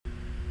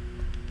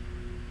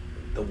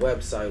the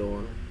website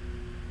on.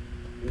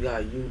 We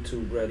got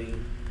YouTube ready.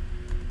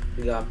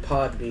 We got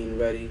Podbean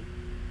ready.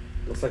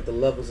 Looks like the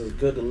levels is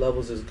good.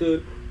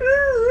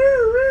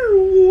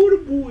 Water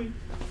boy.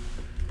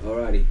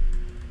 Alrighty.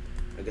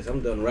 I guess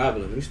I'm done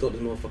rattling. Let me start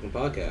this motherfucking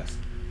podcast.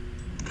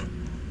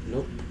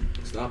 Nope.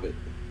 Stop it.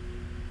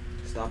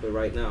 Stop it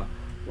right now.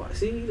 Why?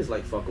 See, you just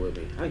like fucking with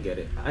me. I get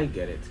it.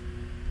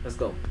 Let's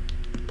go.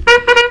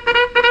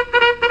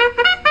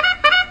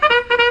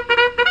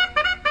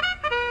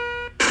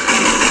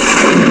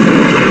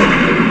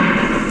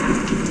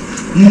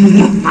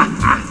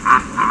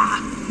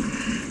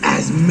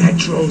 As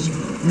Metro's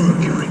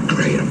Mercury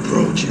grade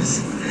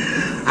approaches,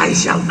 I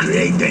shall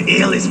create the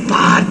illest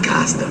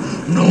podcaster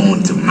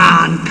known to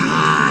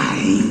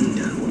mankind.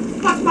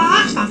 But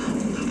Master,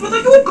 what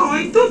are you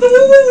going to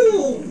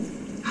do?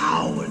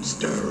 Howard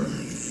Stern,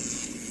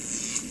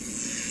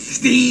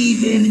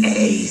 Stephen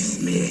A.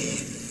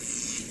 Smith,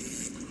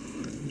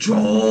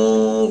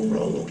 Joe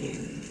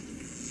Rogan,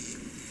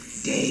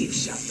 Dave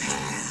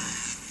Chappelle.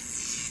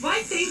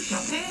 Why Dave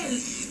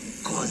Chappelle?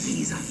 Cause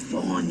he's a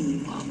funny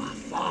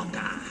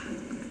motherfucker.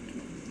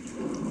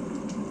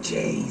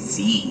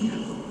 Jay-Z.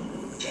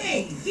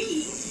 Jay-Z?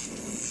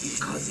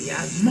 Because he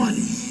has money.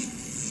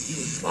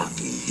 You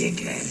fucking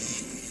dickhead.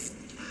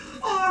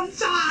 Oh, I'm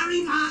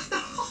sorry,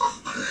 Master.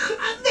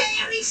 I'm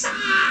very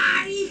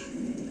sorry.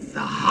 The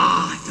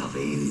heart of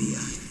India.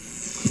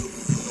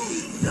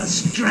 The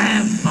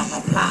strength of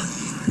a black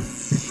man.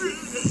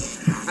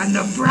 And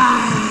the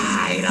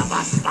pride of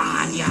a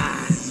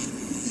Spaniard.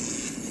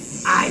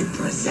 I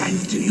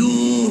present to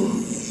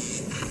you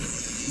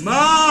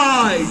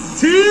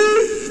MyT.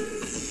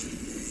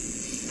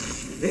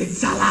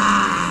 It's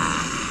alive.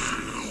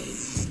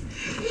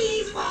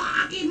 He's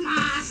walking,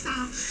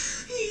 Master.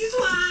 He's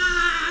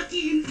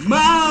walking.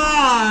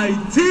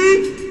 MyT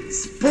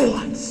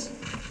Sports.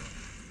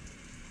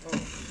 Oh,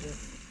 shit.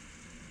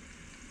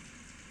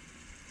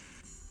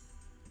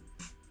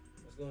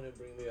 Let's go ahead and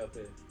bring me up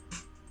here.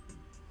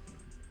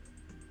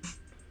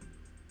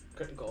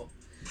 Curtain call.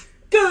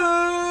 Good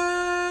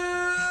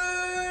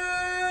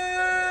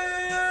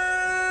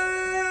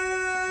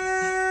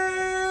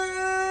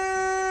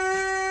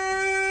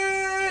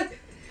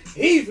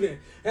evening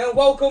and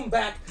welcome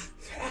back.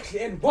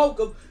 And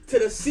welcome to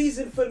the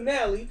season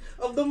finale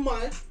of the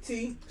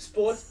MyT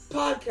Sports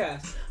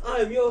Podcast. I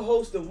am your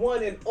host, the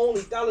one and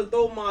only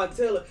Talento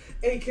Montella,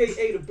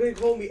 aka the Big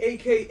Homie,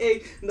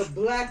 aka the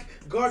Black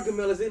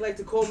Gargamel, as they like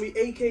to call me,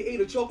 aka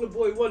the Chocolate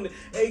Boy Wonder,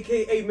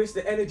 aka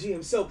Mr. Energy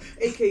himself,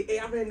 aka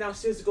I ran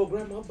downstairs to go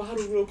grab my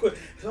bottle real quick,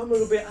 because I'm a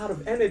little bit out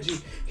of energy.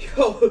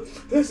 Yo,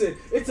 listen,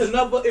 it's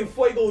another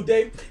Enfuego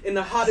day in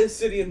the hottest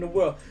city in the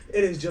world.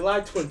 It is July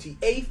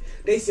 28th.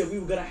 They said we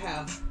were going to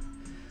have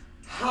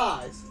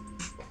highs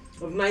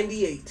of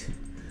 98,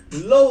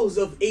 lows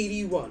of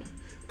 81.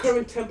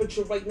 Current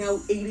temperature right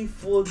now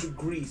 84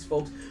 degrees,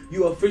 folks.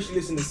 You are officially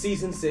listening to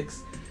season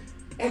 6,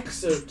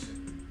 episode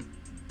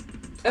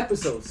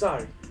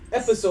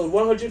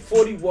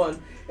 141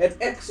 and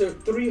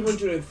excerpt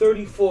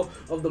 334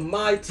 of the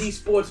MyT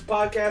Sports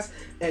Podcast.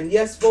 And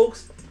yes,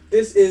 folks,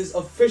 this is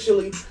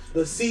officially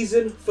the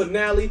season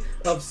finale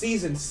of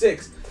season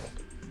 6.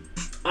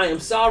 I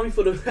am sorry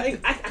for the. I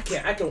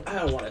don't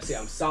want to say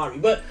I'm sorry,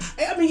 but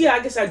I mean, yeah,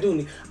 I guess I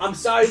do. I'm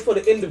sorry for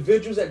the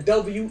individuals at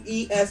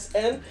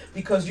WESN,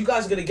 because you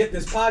guys are gonna get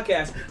this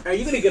podcast and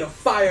you're gonna get a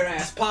fire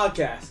ass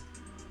podcast.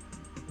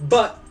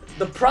 But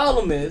the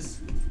problem is,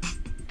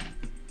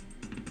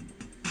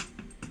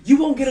 you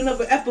won't get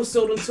another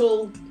episode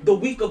until the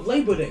week of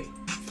Labor Day.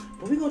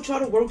 But we're gonna try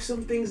to work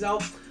some things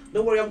out.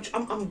 Don't worry, I'm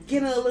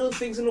getting a little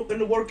things in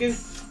the working.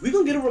 We're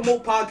gonna get a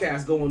remote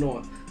podcast going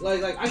on.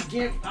 Like I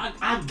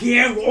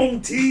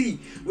guarantee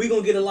we're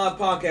gonna get a live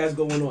podcast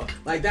going on.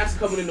 Like, that's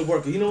coming in the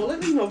working. You know, we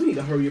need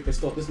to hurry up and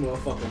start this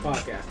motherfucking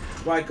podcast,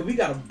 right? Cause we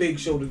got a big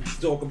show to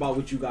talk about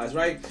with you guys,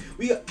 right?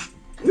 We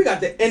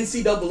got the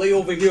NCAA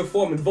over here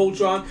forming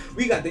Voltron.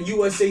 We got the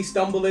USA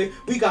stumbling.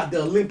 We got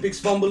the Olympics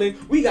fumbling.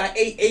 We got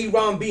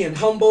Aaron being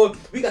humbled.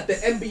 We got the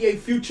NBA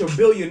future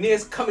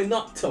billionaires coming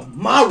up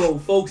tomorrow,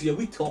 folks. Yeah,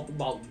 we talk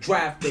about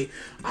draft day.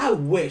 I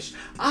really,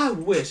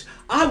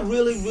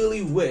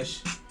 really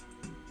wish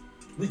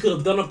we could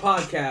have done a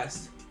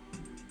podcast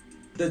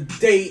the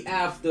day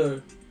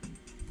after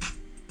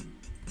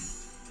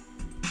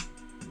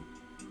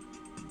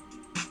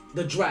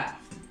the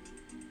draft.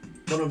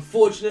 But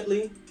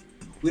unfortunately,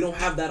 we don't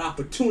have that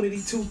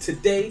opportunity to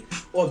today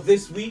or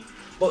this week.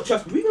 But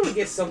trust me, we're going to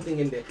get something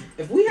in there.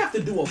 If we have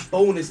to do a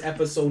bonus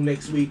episode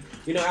next week,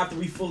 you know, after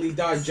we fully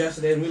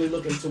digest it and really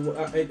look into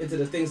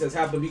the things that's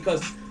happened,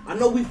 because I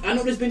know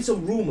there's been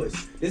some rumors.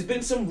 There's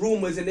been some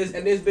rumors and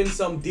there's been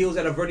some deals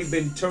that have already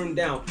been turned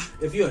down.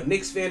 If you're a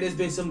Knicks fan, there's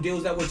been some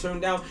deals that were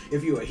turned down.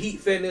 If you're a Heat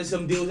fan, there's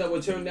some deals that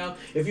were turned down.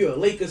 If you're a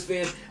Lakers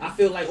fan, I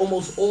feel like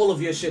almost all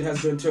of your shit has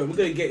been turned. We're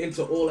going to get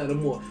into all that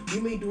and more.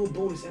 We may do a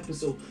bonus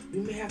episode. We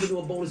may have to do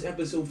a bonus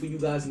episode for you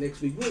guys next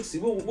week. We'll see.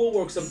 We'll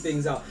work some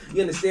things out.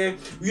 You understand?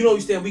 You know what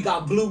I'm saying? We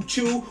got Blue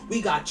Chew,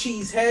 we got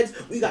Cheese Heads,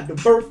 we got the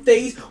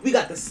birthdays, we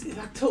got the...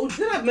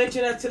 Did I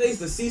mention that today's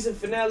the season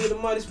finale of the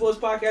MyT Sports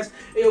Podcast?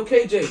 Hey, yo,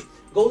 KJ,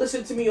 go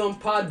listen to me on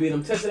Podbean.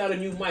 I'm testing out a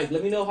new mic.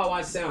 Let me know how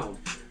I sound.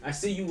 I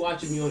see you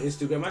watching me on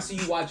Instagram. I see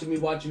you watching me.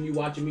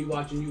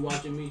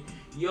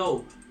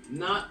 Yo,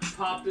 not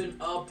popping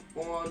up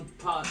on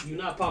You're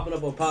not popping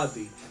up on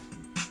Podbean.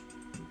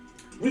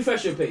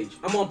 Refresh your page.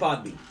 I'm on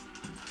Podbean.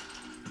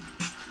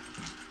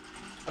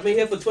 I've been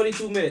here for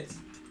 22 minutes.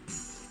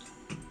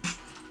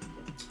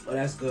 Oh,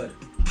 that's good.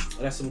 Oh,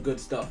 that's some good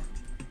stuff.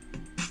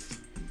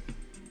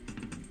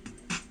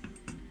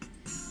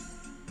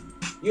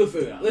 You'll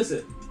figure it out.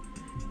 Listen.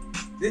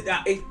 You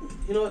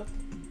know what?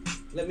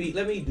 Let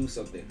me do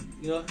something.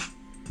 You know,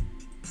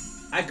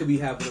 I could be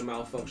having a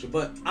malfunction,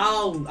 but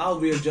I'll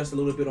readjust a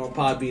little bit on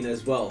Podbean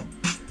as well,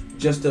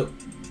 just to.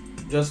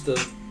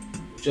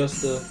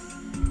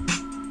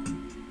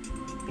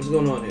 What's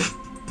going on here?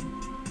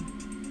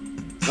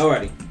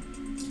 Alrighty,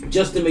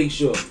 just to make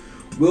sure,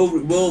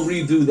 we'll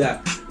redo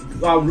that.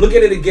 Look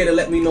at it again and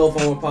let me know if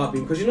I'm on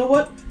Podbean, because you know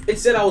what? It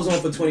said I was on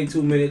for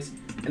 22 minutes,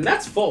 and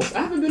that's false.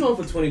 I haven't been on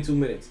for 22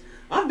 minutes.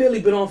 I've barely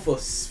been on for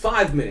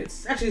 5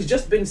 minutes. Actually, it's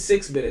just been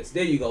 6 minutes.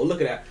 There you go.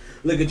 Look at that.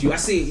 Look at you. I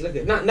see. Look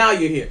at now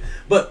you're here.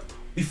 But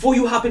before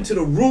you hop into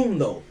the room,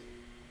 though,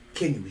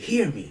 can you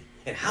hear me?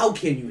 And how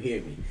can you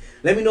hear me?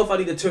 Let me know if I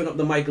need to turn up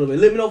the mic a little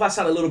bit. Let me know if I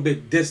sound a little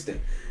bit distant,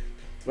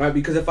 right?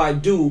 Because if I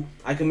do,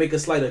 I can make a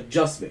slight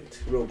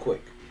adjustment real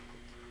quick.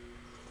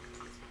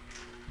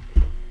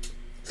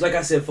 So like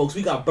I said, folks,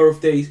 we got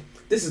birthdays.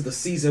 This is the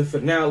season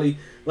finale.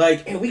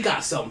 And we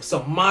got some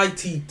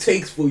MyT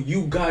takes for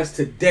you guys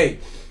today.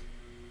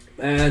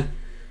 And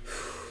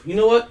you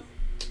know what?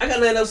 I got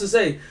nothing else to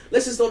say.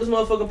 Let's just start this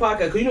motherfucking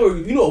podcast. Cause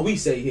you know what we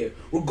say here.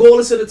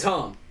 Regardless of the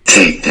time.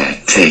 Take that.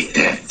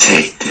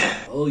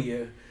 Oh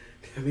yeah.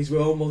 That means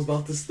we're almost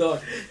about to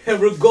start. And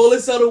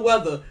regardless of the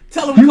weather.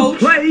 Tell them, You coach.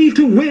 play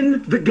to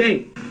win the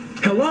game.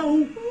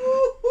 Hello?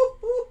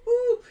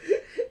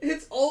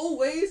 It's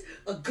always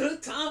a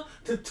good time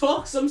to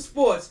talk some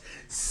sports.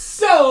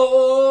 So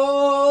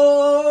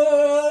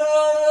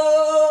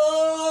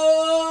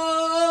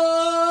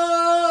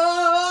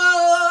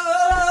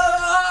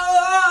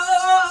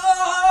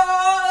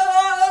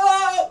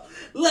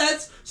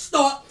let's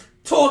start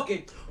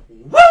talking.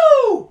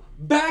 Woo!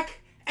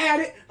 Back at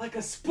it like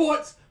a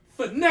sports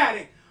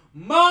fanatic.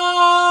 MyT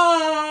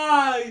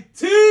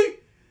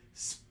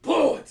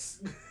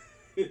Sports.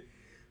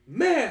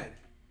 Man,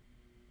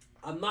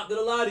 I'm not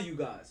gonna lie to you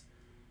guys,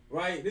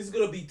 right? This is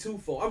gonna be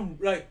twofold.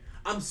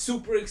 I'm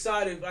super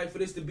excited, right, for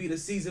this to be the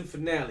season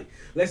finale.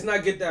 Let's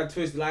not get that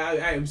twisted.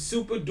 I am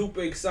super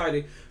duper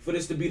excited for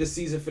this to be the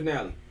season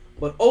finale.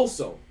 But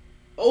also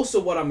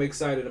what I'm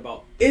excited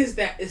about is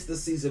that it's the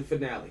season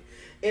finale,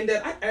 and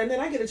then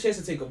I get a chance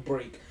to take a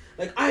break.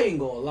 I ain't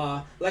gonna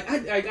lie. We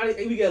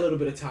get a little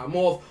bit of time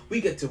off.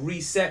 We get to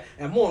reset,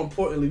 and more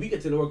importantly, we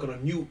get to work on a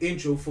new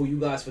intro for you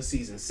guys for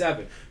season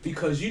 7.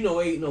 Because it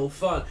ain't no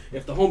fun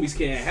if the homies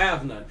can't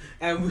have none.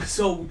 And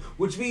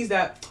which means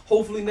that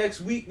hopefully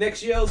next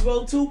year as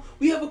well too,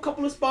 we have a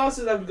couple of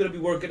sponsors that we're gonna be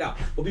working out.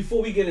 But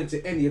before we get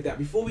into any of that,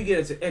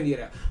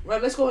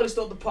 right? Let's go ahead and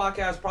start the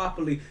podcast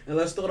properly, and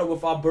let's start out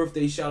with our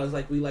birthday shout-outs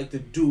like we like to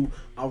do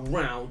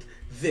around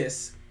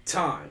this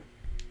time.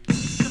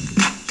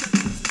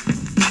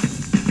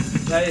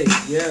 Hey,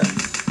 yeah.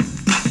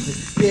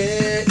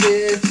 Yeah,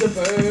 it's your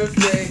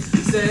birthday.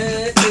 You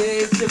said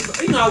it's your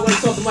birthday. You know I want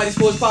to talk to MyT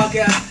Sports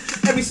Podcast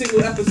every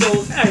single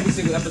episode.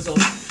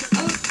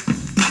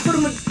 For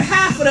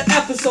half of the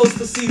episodes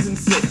for season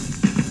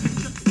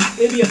 6.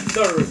 Maybe a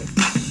third.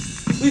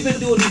 We've been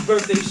doing these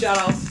birthday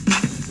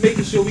shout-outs,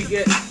 making sure we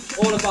get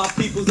all of our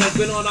people that's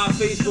been on our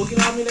Facebook,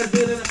 that's been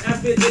in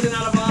and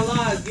out of our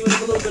lives, giving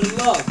them a little bit of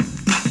love.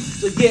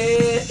 So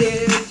yeah,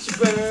 it's your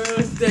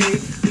birthday.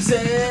 We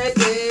said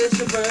it's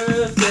your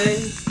birthday.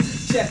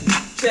 Check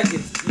it.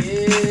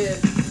 Yeah,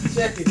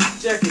 check it.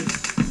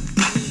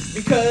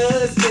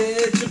 Because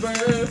it's your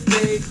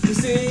birthday, we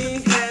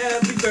sing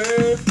happy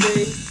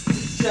birthday.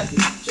 Check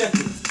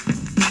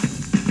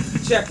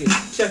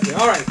it.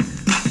 All right.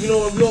 We've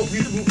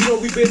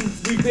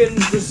been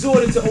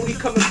resorting to only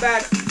coming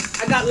back.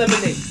 I got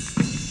lemonade.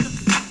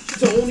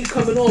 So only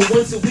coming on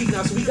once a week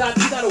now. So we got a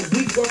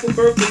week worth of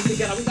birthdays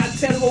together. We got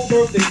 10 whole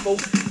birthdays,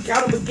 folks.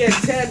 Count them again.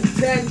 10. 1, 2,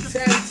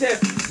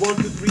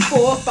 3,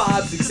 4,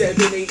 5, 6,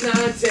 7, 8,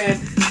 9, 10.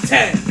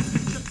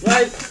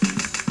 Right?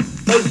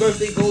 First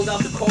birthday goes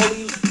out to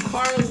Carly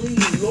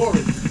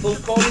Lauren.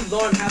 Carly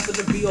Lauren happened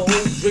to be a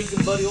old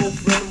drinking buddy, old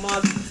friend of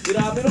mine. You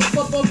know what I mean?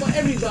 Fuck for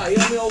everybody.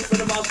 You know what I mean? Old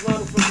friend of ours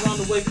from around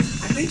the way.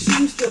 I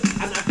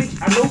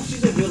know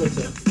she's a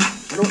realtor.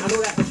 I know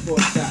that much for a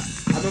fact.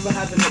 I remember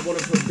having one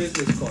of her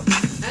business cards.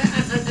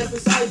 And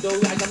besides though,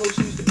 I know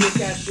she used to be a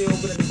cashier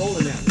over at the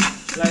bowling alley.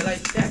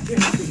 Like that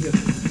girl, I've been here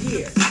for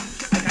years.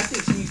 I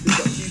think she used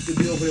to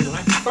be over there when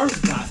I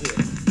first got here.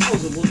 That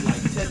was almost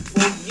 10,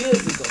 12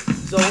 years ago.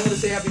 So I want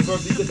to say happy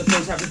birthday. You get the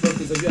first happy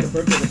birthday because you had a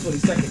birthday on the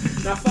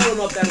 22nd. Now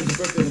following up that was a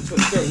birthday on the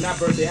 23rd. And that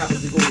birthday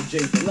happens to go to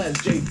Jay Velez.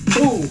 Jay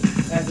Boom,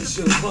 as it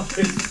shows on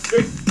his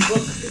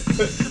Facebook.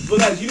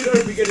 Velez, you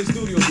didn't ever get in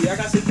studio, B. I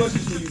got some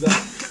questions for you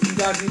guys. You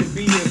guys need to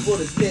be here for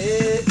this.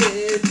 Yeah,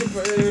 it's your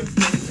birthday.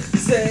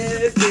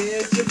 Said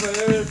it's your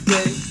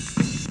birthday.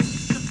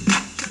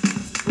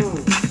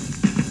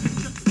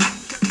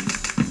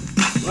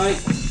 Right?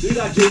 So you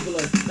got Jay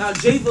Velez. Now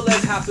Jay Velez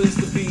happens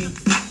to be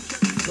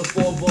the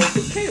four ball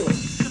for Kayla.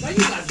 Right?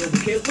 You guys know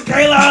Michaela.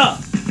 Michaela!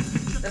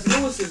 That's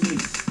Lewis's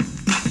niece.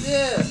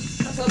 Yeah,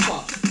 that's her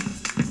pop.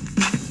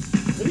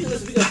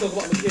 Listen, we gotta talk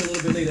about Michaela a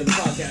little bit later in the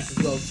podcast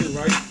as well too,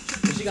 right?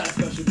 And she got a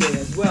special day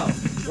as well,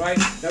 right?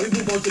 Now we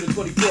move on to the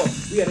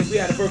 24th. We had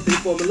a birthday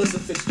for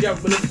Melissa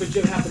Fitzgerald. Melissa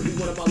Fitzgerald happened to be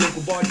one of my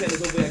local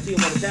bartenders over at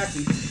Tijuana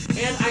Taxi.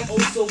 And I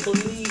also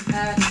believe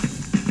at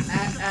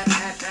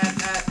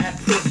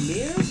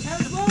Premier's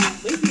as well?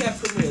 Maybe at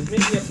Premier's,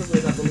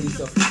 I believe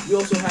so. We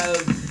also have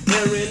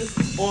Erin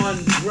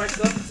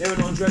Andreka. Erin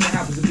Andreka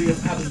happens to be a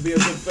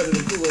good friend of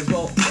the crew as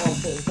well,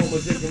 former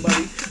drinking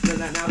buddy.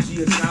 Now she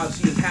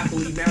is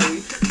happily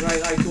married,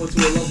 right? To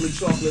a lovely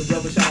chocolate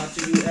brother. Shout out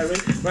to you, Erin.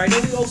 Right,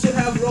 then we also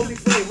have Roby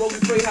Frey. Roby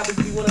Frey happens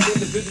to be one of the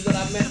individuals that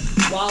I met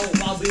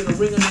while being a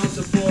ring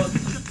announcer for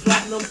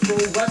Platinum Pro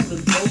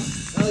Wrestling,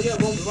 folks. Yeah,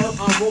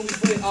 Roby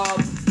Frey.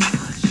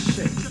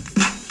 Shit.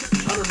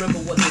 I'm trying to remember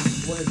what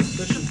his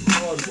official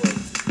card was.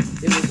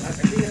 It was, I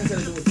think it had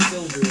to do with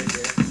silver in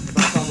there,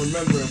 if I'm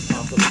remembering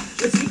properly.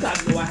 Listen, you guys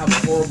know I have a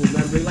horrible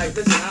memory. Like,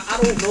 listen, I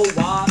don't know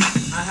why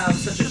I have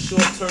such a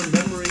short-term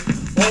memory.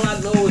 All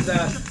I know is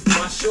that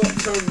my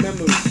short-term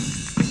memory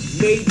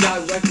may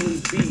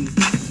directly be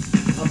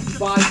a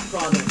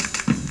byproduct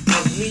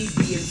of me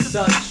being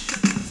such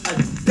a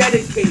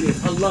dedicated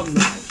alumni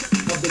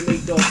of the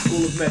Nate Dogg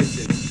School of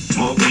Medicine.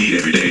 Smoke weed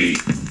every day.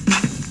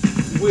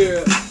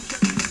 Where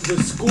the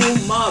school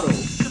motto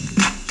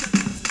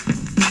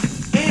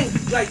and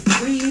like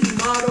creed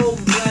motto,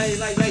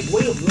 like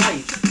way of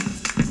life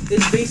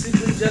is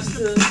basically just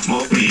to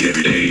smoke weed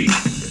every day.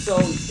 So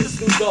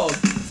Snoop Dogg,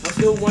 I'm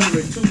still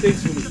wondering two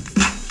things for me.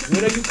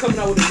 When are you coming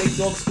out with a Nate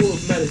Dogg School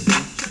of Medicine,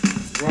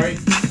 right?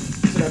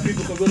 So that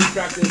people can really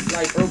practice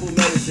like herbal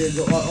medicines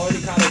or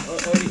any kind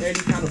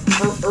of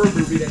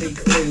herbery that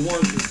they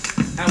want to.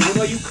 And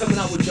when are you coming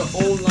out with your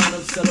own line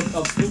of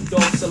Snoop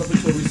Dogg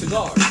celebratory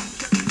cigars?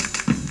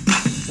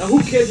 Now, who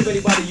cares if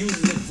anybody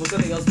uses it for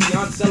something else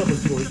beyond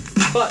celebratory?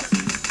 But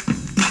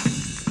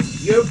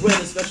your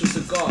brand of special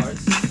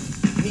cigars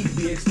need to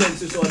be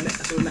expensive, so when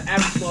the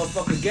average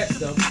motherfucker gets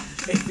them,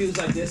 it feels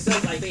like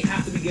they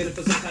have to be getting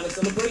for some kind of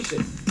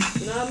celebration.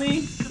 You know what I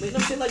mean? Make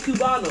them shit like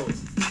Cubanos,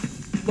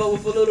 but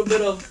with a little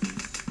bit of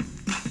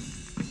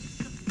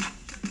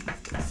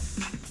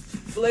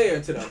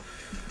flair to them.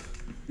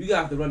 You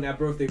gotta have to run that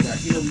birthday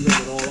back. You know we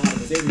run it all out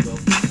of it. There we go.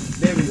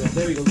 They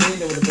ain't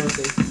there with the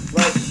birthday.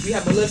 Right? We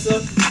had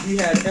Melissa,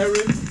 we had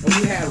Erin, and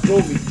we had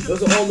Romy.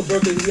 Those are all the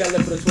birthdays we had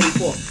left for the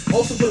 24th.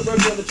 Also for the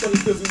birthday on the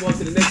 25th, we went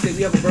to the next day.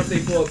 We have a birthday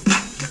for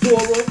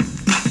Dora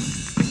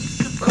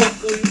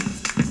Coakley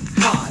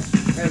Hodge.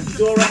 And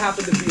Dora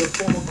happened to be a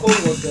former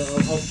co-worker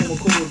of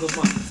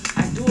mine.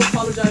 I do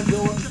apologize,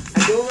 Dora.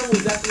 I don't remember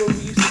exactly where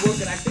we used to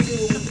work, and I think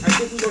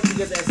we worked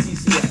together at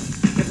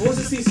CCS. If it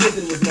wasn't CCS,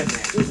 then it was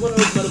MedNac. It was one of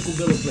those medical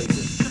billing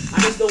places.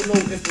 I just don't know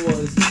if it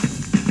was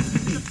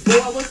before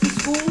I went to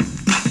school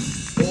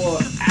or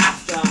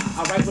after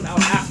I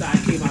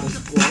came out of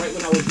school, right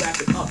when I was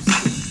wrapping up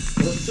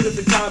school. It was two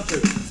different time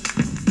periods.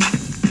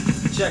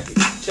 Check it,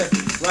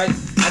 right?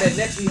 And then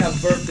next we have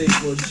birthday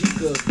for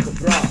Jika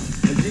Cabral.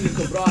 And Jika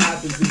Cabral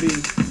happens to be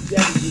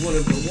one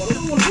of the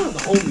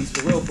homies,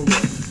 for real.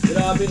 You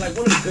know what I mean? Like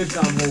one of the good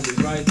time homies,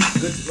 right?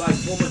 Good, like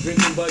former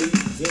drinking buddy.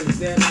 You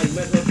understand? Like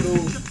met her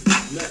through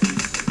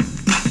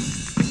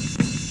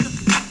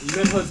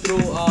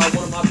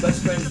one of my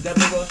best friends,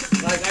 Deborah.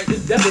 Like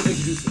Deborah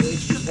introduced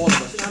all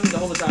of us. You know what I mean? The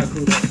whole entire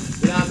crew there.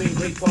 You know what I mean?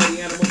 Great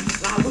party animal.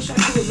 Now I wish I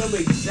could remember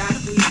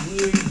exactly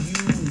where you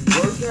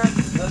work at.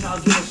 That's how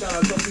I'll give a shout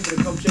out. I tell people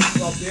to come check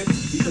you out there,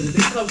 because if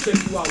they come check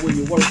you out where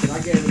you're working,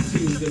 I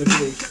guarantee it's gonna be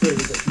an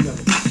experience that you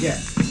never forget.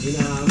 You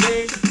know what I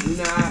mean?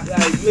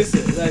 Like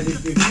listen, like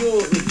if you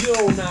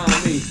don't know what I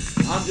mean,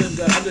 I'm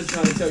just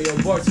trying to tell you,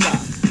 Bart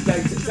Scott.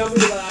 Like tell me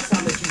the last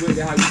time that you went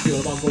there, how you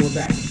feel about going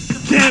back.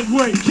 Can't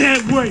wait.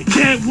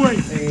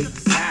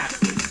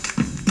 Exactly.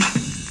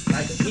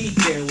 Like if he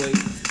can't wait,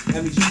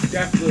 that means you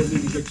definitely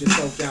need to get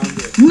yourself down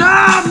there.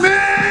 Nah,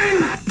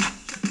 man!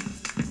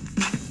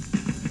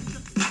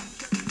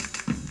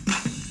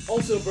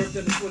 Also, birthday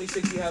on the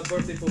 26th, we have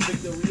birthday for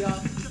Victor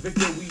Riyad.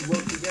 Victor, we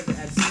worked together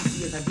at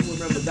CCS. I do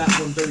remember that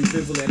one very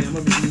vividly. And I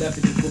remember you left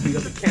it to go be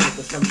a mechanic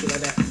or some shit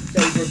like that.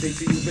 Happy birthday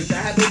to you, Victor.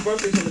 I had no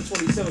birthdays on the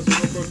 27th, so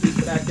no birthdays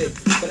for that day.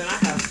 But then I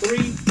have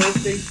 3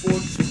 birthdays for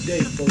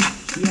today, folks.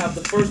 We have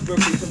the first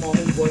birthday to my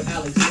homeboy,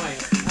 Alex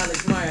Meyer. Alex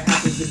Meyer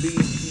happens to be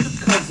the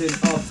cousin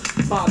of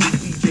Bobby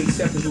DJ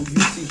Seppin, who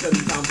you've seen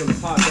plenty times on the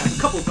podcast, a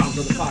couple times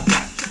on the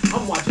podcast.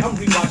 I'm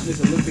rewatching this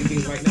Olympic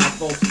game right now,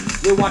 folks.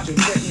 We're watching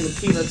Fenton and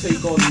Lakina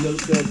take on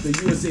the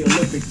USA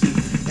Olympic team.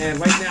 And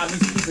right now,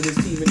 he's keeping his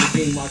team in the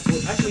game.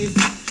 Actually,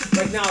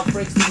 right now,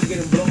 Frank's team is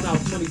getting blown out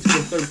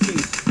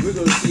 22-13. We're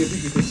going to see if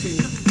he can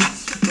continue.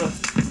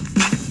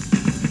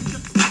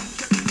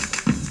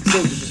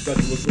 So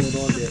disrespectful what's going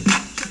on there.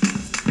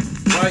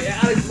 Right,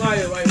 Alex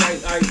Meyer, right,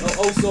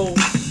 also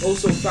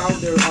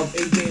founder of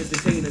AJ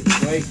Entertainment,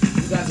 right?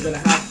 You guys are gonna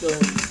have to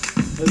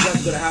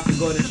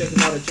go ahead and check him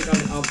out and check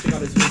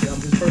out his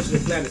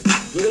personal planners.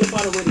 We're gonna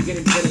find a way to get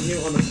him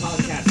here on the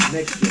podcast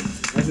next year,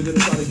 as we're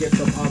gonna try to get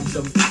some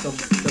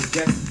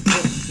guests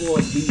for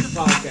the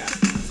podcast,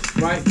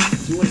 right?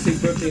 So we want to say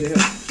birthday to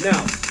him.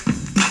 Now,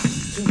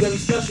 two very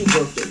special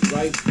birthdays,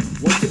 right?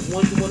 One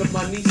to one of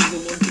my nieces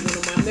and one to one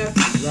of my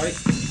nephews, right?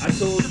 I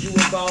told you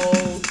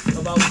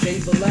about Jay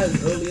Velez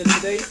earlier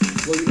today.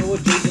 Well, you know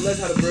what? Jay Velez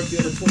had a birthday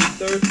on the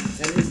 23rd,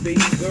 and his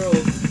baby girl,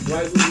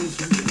 right, who's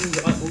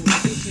I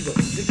think she's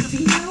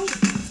 16 now?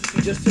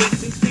 She just turned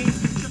 16.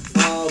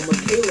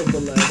 Michaela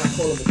Velez. I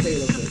call her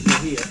Michaela, but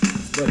you're here.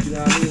 But you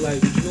know what I mean?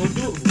 Like, what you gonna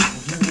do?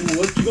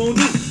 What you gonna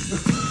do?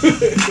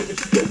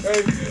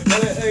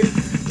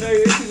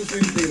 Hey, she's the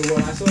sweetest thing in the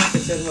world. I still have to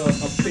send her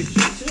a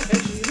picture.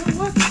 Actually, you know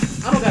what?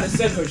 I don't gotta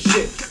send her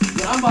shit.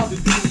 What I'm about to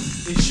do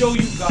is show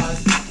you guys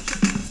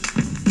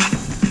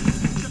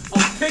a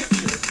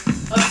picture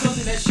of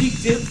something that she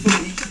did for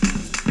me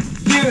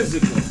years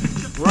ago,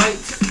 right?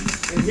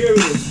 And here it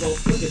is,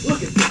 folks. Look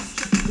at this.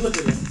 Look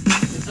at it.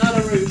 An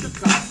honorary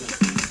Picasso,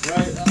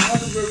 right? An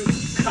honorary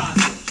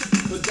Picasso.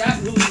 But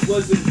that really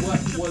wasn't what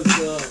was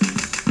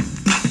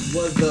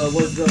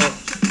the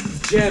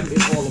gem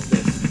in all of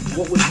this.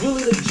 What was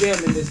really the gem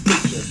in this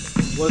picture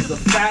was the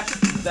fact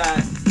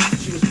that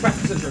she was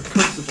practicing her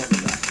cursive on the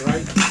back,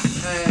 right?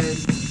 And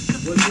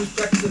when she was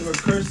practicing her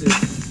cursive,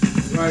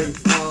 right,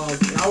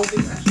 I don't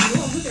think, actually,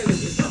 no, look at it,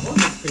 it's not on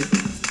this paper.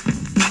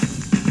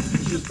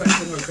 She was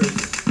practicing her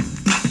cursive,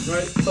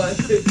 right? But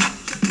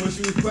when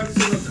she was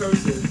practicing her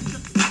cursive,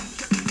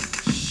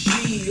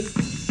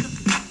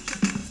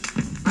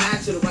 I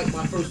asked her to write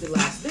my first and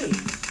last name.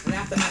 And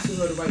after asking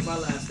her to write my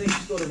last name,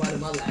 she started writing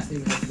my last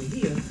name as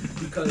Mejia,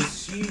 because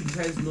she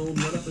has known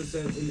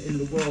 100% in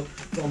the world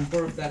from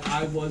birth that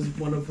I was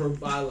one of her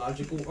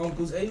biological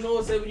uncles. And you know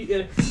what I'm saying? When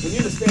you're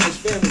in a Spanish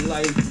family,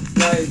 like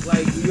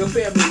your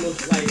family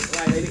looks like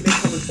they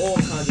come in all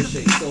kinds of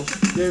shapes. So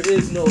there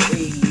is no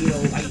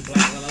white, black,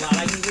 blah, blah, blah.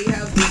 Like we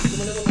have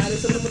some of them are light and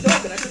some of them are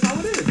dark, and that's just how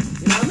it is.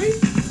 You know what I mean?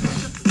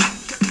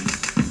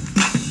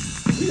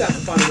 We got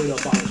to find a way to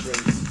abolish race.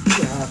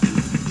 We have to.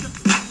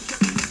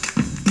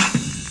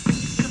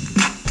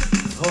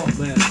 Oh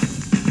man.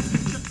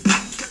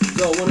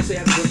 So I want to say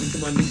happy birthday to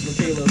my niece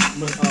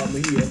Michaela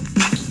Mejia,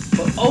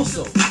 but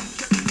also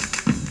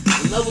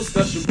another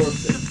special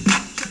birthday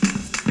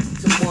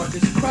to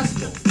Marcus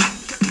Crespo.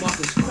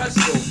 Marcus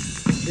Crespo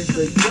is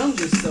the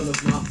youngest son of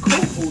my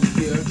co-host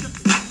here,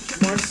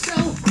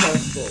 Marcel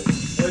Crespo,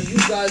 or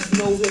you guys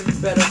know him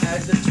better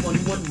as the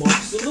 21 Mark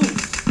Salute.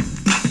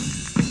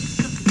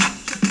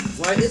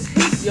 Right? It's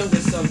his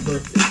youngest son's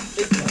birthday.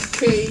 They cut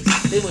cakes,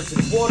 they went to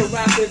the water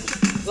rapids.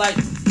 Like,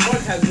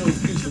 Mark has no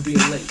excuse for being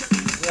late.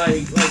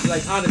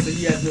 Like honestly,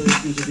 he has no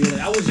excuse for being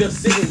late. I was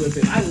just sitting with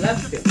him. I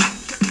left him,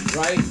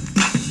 right?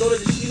 So that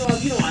I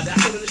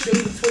started to show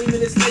you 20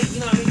 minutes late.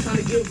 You know what I mean?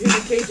 Trying to give him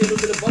and KJ a little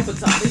bit of buffer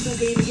time. They still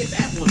can't even get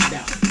that one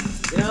down.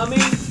 You know what I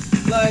mean?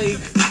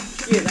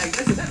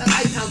 Listen, that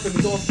nighttime for me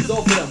is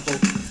all for them,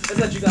 folks.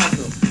 Let's let you guys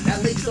know.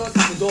 That late start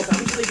time is all for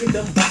them. I'm trying to give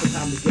them buffer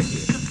time to get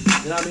here.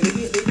 You know what I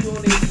mean? They be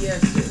on their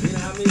BS shit. You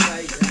know what I mean?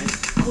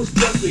 I was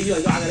just with you,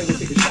 I gotta go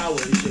take a shower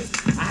and shit.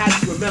 I had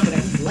to remember that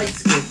he's light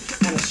skinned,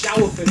 and a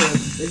shower for him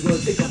is gonna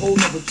take a whole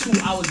another 2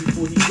 hours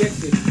before he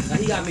gets it. Now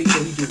he gotta make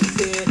sure he do his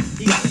hair,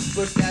 he gotta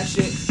spritz that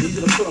shit, he's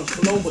gonna put on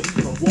cologne, but he's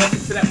gonna walk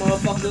into that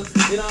motherfucker.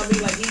 You know what I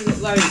mean?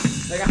 Like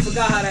I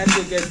forgot how that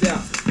shit gets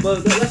down.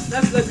 But let's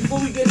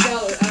before we get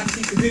down and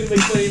actually continue to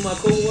make fun of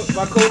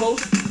my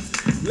co-host,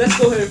 let's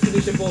go ahead and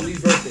finish up all these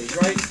birthdays,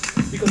 right?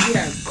 Because we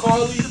had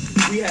Carly,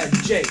 we had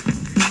Jay,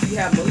 we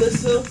had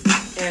Melissa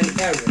and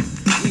Erin.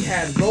 We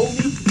had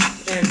Romy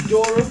and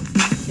Dora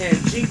and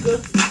Jika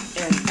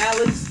and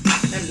Alex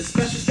and the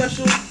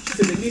special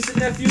to the niece and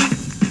nephew,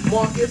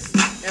 Marcus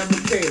and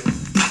Michaela.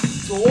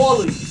 To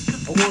all of you,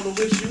 I want to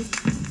wish you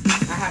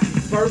a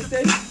happy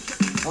birthday.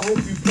 I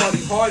hope you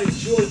party hard,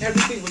 enjoy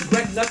everything,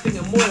 regret nothing,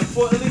 and more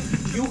importantly,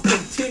 you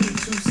continue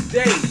to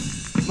stay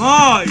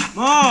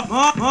MyT.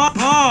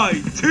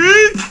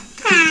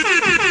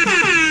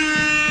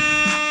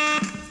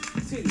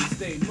 Continue to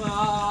stay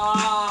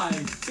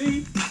MyT.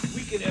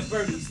 Weekend at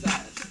Bernie's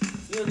style.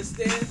 You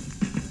understand?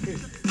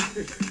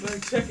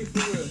 Like, check it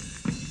for real.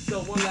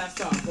 So one last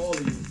time for all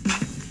of you.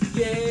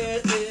 Yeah,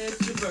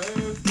 it's your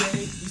birthday.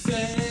 You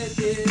said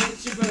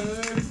it's your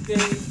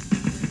birthday.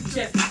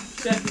 Check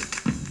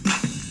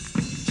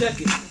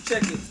it.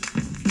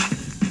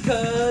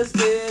 Because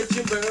it's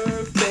your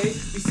birthday.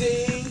 We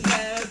sing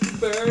happy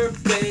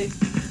birthday.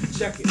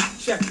 Check it.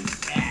 Check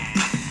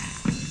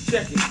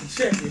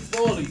it for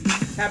all of you.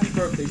 Happy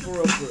birthday, for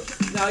real.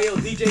 Now, yo,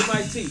 DJ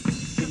MyT,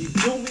 can you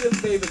do me a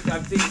favor? I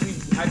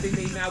think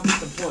they now get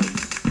the point.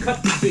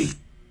 Cut the beat.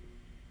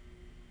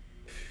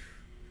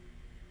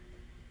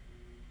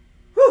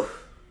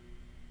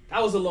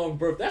 that was a long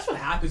birthday. That's what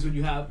happens when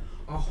you have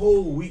a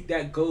whole week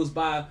that goes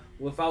by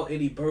without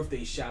any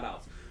birthday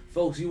shout-outs.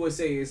 Folks,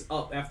 USA is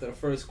up after the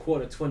first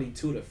quarter,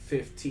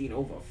 22-15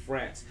 over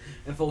France.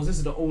 And folks, this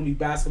is the only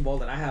basketball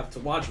that I have to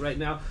watch right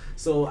now.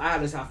 So I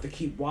just have to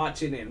keep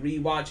watching and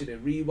rewatching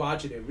and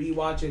rewatching and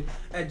rewatching.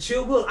 And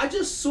Chill Will, I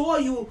just saw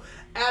you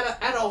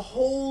at a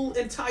whole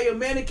entire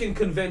mannequin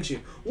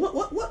convention.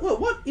 What?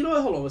 You know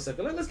what? Hold on a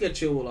second. Let's get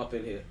Chill Will up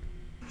in here.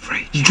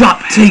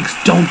 Drop takes,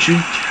 don't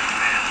you?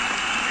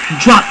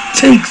 Drop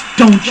takes,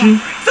 don't you?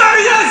 Sir,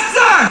 yes,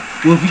 sir!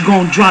 Well, if you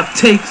gonna drop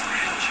takes,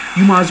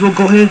 you might as well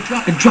go ahead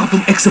and drop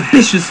them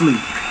exhibitiously.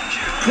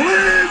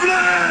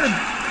 Cleveland!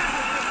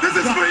 This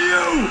is for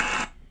you!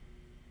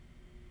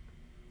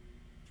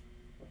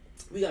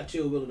 We got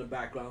Chill Will in the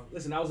background.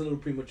 Listen, I was a little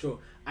premature.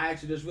 I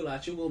actually just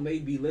realized Chill Will may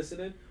be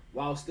listening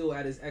while still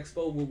at his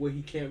expo where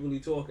he can't really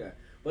talk at.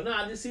 But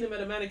nah, I just seen him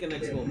at a mannequin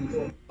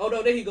expo. Oh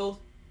no, there he goes.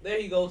 There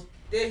he goes.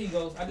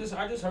 I just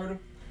heard him.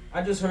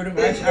 I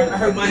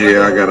heard my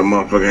Yeah, I got a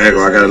motherfucking echo.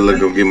 I gotta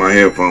look up, get my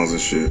headphones and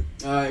shit.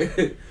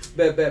 Alright.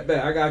 bet.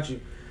 I got you.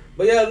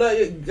 But yeah,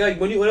 like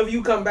whenever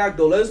you come back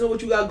though, let us know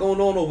what you got going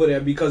on over there,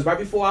 because right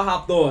before I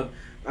hopped on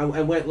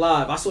and went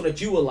live, I saw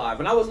that you were live,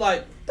 and I was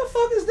like, what the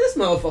fuck is this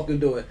motherfucker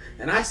doing?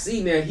 And I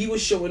seen that he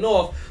was showing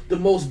off the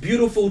most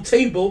beautiful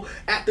table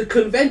at the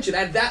convention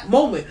at that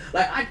moment.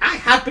 Like I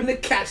happened to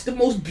catch the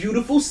most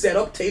beautiful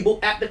setup table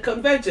at the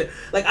convention.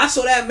 Like I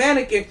saw that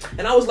mannequin,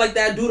 and I was like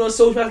that dude on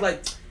social. I was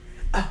like,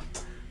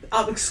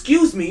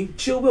 excuse me,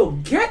 Chill Will,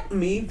 get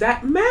me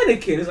that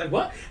mannequin. It's like,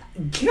 what?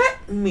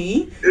 Get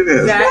me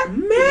that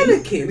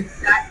mannequin.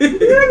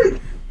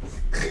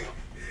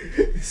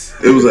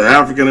 It was an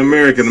African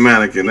American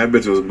mannequin. That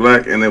bitch was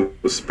black and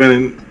it was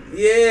spinning.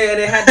 Yeah, and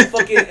it had the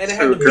fucking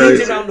the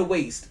beads around the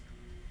waist.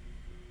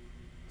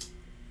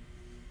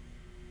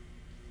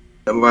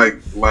 And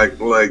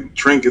like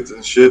trinkets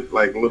and shit,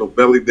 like little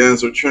belly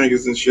dancer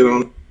trinkets and shit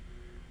on it.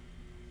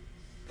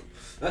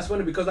 That's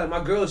funny because like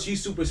my girl,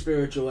 she's super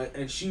spiritual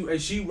and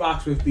she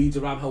rocks with beads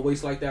around her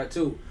waist like that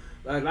too.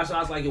 Like that's what I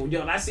was like, yo,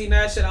 when I seen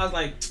that shit, I was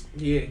like,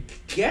 yeah,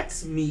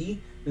 gets me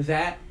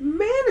that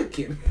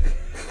mannequin.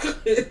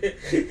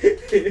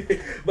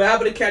 But I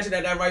happened to catch it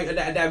at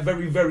that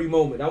very, very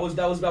moment. That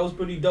was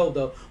pretty dope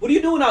though. What are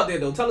you doing out there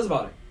though? Tell us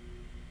about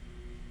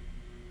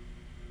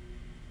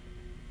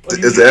it.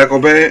 Is the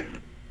echo bad?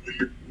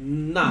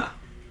 Nah.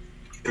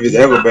 If it's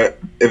echo bad,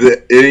 if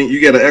it ain't,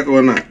 you got an echo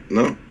or not?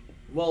 No.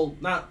 Well,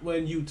 not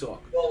when you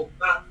talk.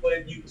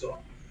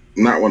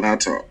 Not when I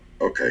talk.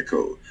 Okay,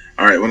 cool.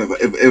 All right.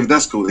 If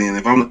that's cool, then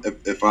if you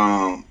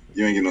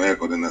ain't get no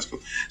echo, then that's cool.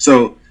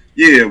 So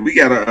yeah, we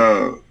got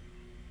a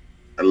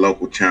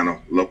local channel,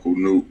 local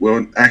news.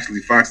 Well, actually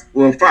Fox.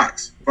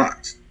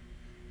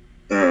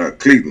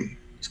 Cleveland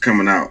is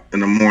coming out in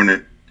the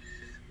morning,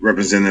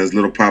 representing this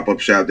little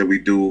pop-up shop that we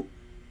do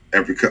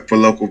for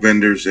local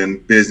vendors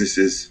and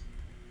businesses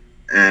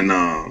and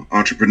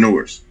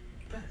entrepreneurs.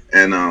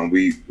 And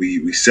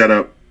we set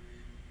up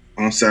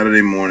on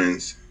Saturday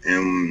mornings,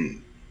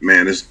 and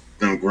man, it's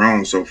done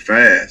grown so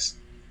fast.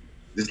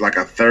 This is like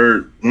a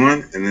third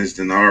one, and it's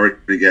done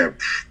already got,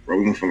 bro,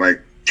 we went from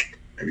like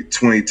maybe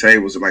 20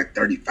 tables to like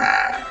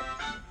 35.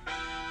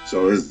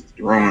 So it's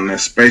growing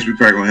that space. We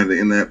probably gonna have to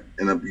end up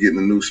getting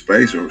a new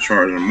space or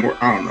charging them more.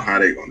 I don't know how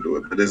they gonna do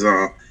it, but it's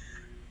my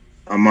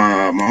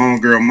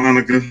homegirl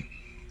Monica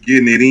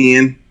getting it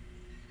in.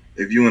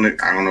 If you in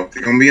I don't know if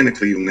they're gonna be in the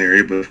Cleveland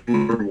area, but if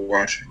we're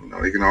watching,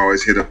 they can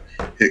always hit up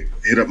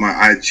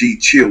my IG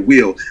Chill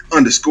Will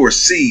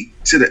 _C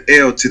to the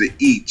L to the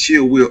E,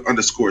 Chill Will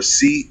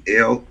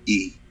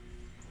 _CLE,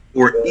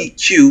 or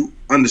EQ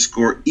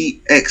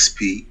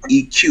 _EXP,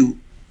 EQ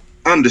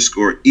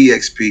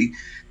 _EXP,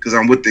 because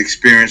I'm with the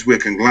experience. We're a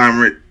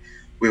conglomerate,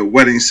 we're a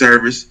wedding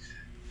service,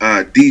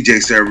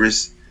 DJ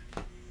service.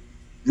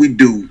 We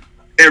do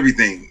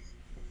everything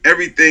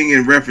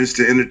in reference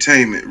to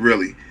entertainment,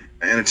 really.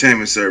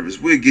 Entertainment service.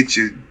 We'll get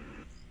you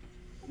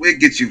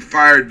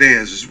fire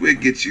dancers. We'll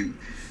get you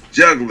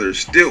jugglers,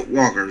 stilt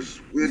walkers.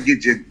 We'll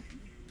get you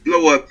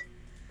blow up.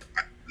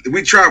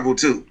 We travel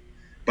too,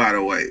 by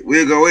the way.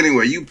 We'll go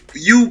anywhere. You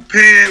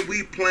paying,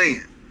 we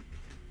playing.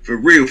 For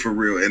real.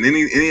 And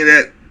any of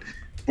that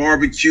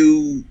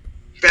barbecue,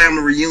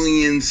 family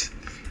reunions,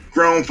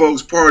 grown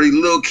folks party,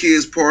 little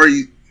kids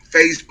party,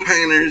 face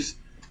painters,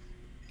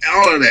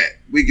 all of that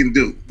we can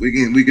do. We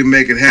can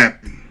make it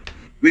happen.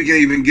 We can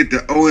even get the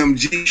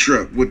OMG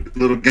truck with the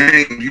little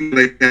game.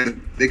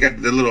 They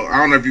got the little, I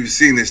don't know if you've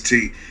seen this,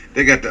 T.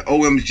 They got the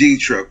OMG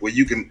truck where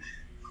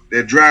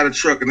they drive the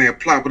truck and they'll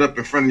plop it up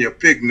in front of your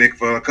picnic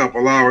for a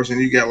couple hours,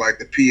 and you got like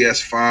the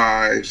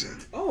PS5s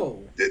and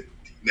the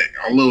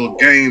little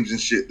games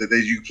and shit that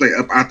you play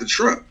up out the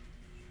truck.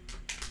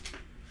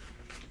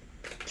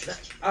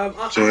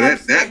 So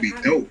that'd be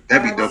dope.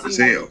 That'd be dope as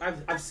hell.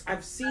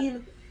 I've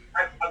seen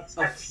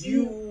a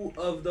few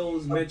of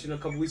those mentioned a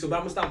couple weeks ago, but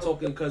I'm gonna stop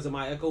talking because of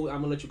my echo. I'm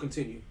gonna let you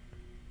continue.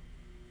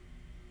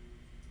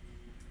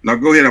 Now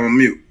go ahead, I'm on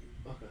mute.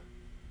 Okay.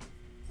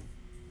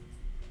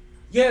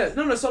 Yeah,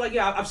 no. So like,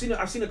 yeah, I've seen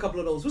a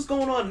couple of those. What's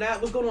going on, Nat?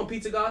 What's going on,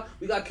 Pizza Guy?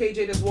 We got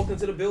KJ that's walked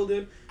into the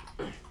building.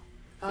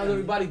 How's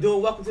everybody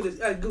doing? Welcome to this,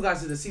 good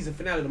guys, to the season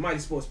finale of the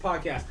MyT Sports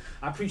Podcast.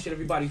 I appreciate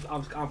everybody.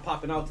 I'm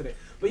popping out today.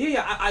 But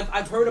yeah,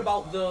 I've heard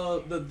about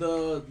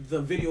the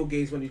video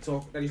games when you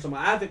talk about.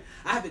 I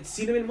haven't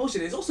seen them in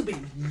motion. It's also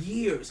been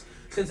years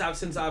since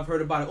I've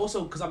heard about it.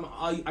 Also, because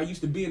I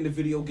used to be in the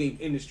video game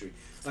industry.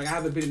 Like, I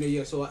haven't been in there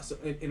yet, so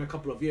in a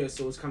couple of years,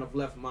 so it's kind of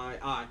left my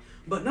eye.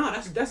 But nah,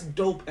 that's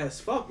dope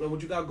as fuck. Like,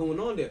 what you got going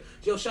on there,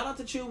 Joe? Shout out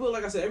to Chill Will.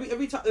 Like I said,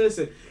 every time.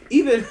 Listen,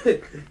 even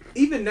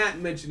Nat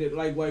mentioned it.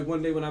 Like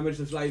one day when I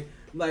mentioned it,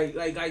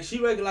 like she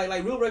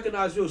real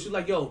recognized Will. She's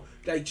like, yo,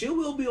 like Chill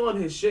Will be on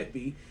his shit,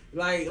 B.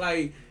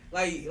 Like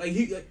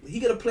he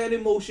get a plan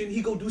in motion.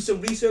 He go do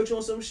some research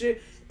on some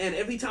shit. And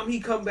every time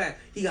he come back,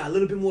 he got a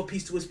little bit more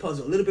piece to his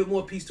puzzle. You know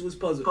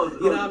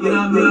what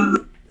I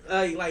mean?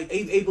 Like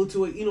able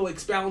to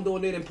expound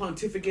on it and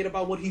pontificate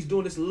about what he's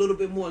doing just a little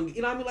bit more. And,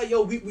 you know what I mean? Like,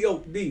 yo,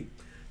 D,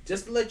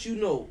 just to let you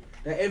know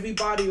that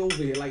everybody over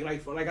here, like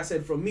I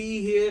said, from me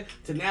here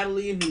to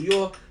Natalie in New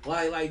York,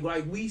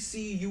 like we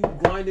see you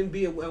grinding,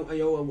 B, and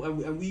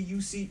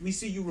we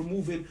see you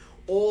removing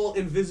all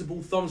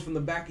invisible thumbs from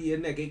the back of your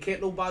neck. And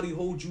can't nobody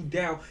hold you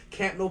down.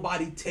 Can't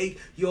nobody take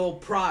your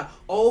pride.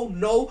 Oh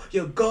no,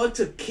 you're going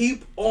to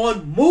keep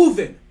on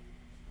moving.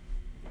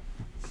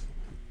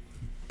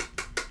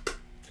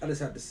 I just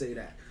had to say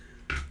that.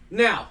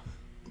 Now.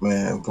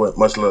 Man, what?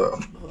 Much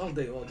love. All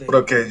day. What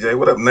up, KJ?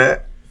 What up,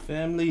 Nat?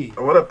 Family.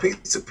 What up,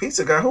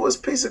 Pizza Guy? Who is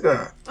Pizza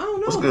Guy? I don't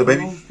know. What's good,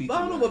 baby? I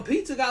don't know, but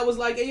Pizza Guy was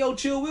like, hey, yo,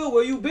 Chill Will,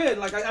 where you been?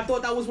 Like, I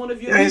thought that was one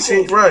of your Yeah, ain't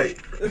seen right.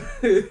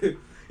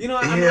 You know,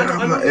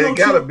 it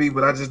gotta be,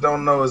 but I just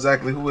don't know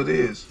exactly who it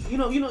is. You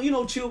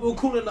know, Chill Will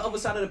cool on the other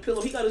side of the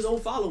pillow. He got his own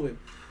following.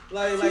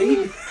 Like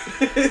he.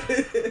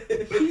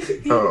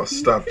 Oh,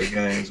 stop the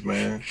games,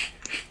 man.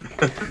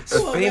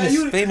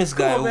 Famous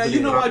guy over there. You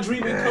know I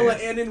dream in color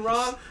and in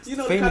rhyme. You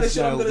know the kind of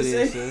shit I'm gonna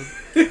say.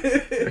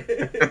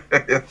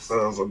 That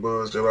sounds some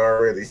bullshit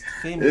already.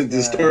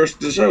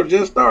 The show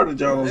just started,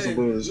 y'all, on some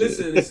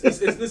bullshit.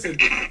 Listen.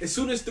 As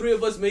soon as three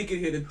of us make it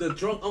here, the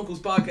Drunk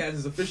Uncles podcast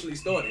is officially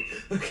started.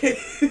 Okay.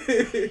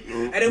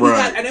 and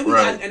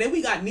then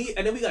we got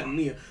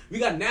Nia. We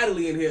got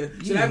Natalie in here.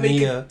 So that make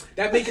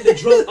it the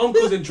Drunk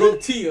Uncles and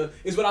Drunk Tia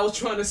is what I was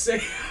trying to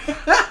say.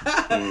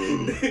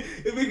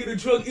 It make it the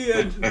Drunk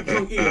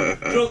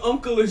Drunk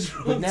Uncle and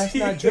Drunk But that's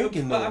Tia not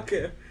drinking though.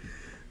 podcast.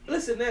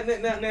 Listen,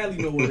 Natalie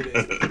know what it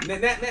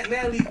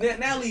is.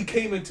 Natalie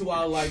came into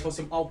our life on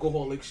some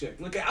alcoholic shit.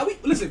 Okay,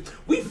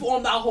 we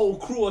formed our whole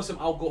crew on some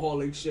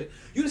alcoholic shit.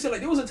 You just said, like,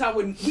 there was a time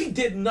when we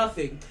did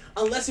nothing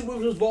unless it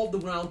was revolved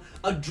around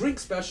a drink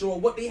special or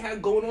what they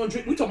had going on.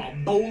 We're talking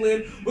about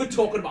bowling. We're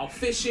talking about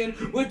fishing.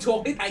 We're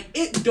talking, like,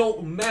 it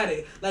don't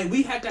matter. Like,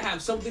 we had to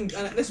have something.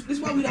 This is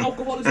why we the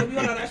alcoholics that we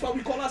are. That's why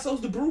we call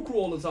ourselves the Brew Crew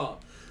all the time.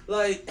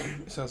 Like,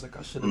 sounds like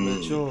I should have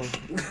met y'all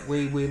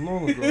way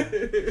long ago.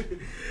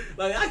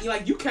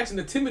 like you catching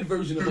the timid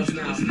version of us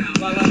now.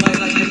 Like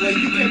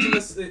you catching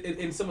us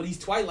in some of these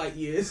Twilight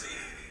years.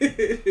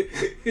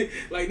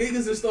 Like,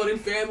 niggas are starting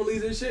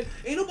families and shit.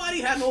 Ain't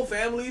nobody had no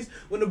families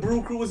when the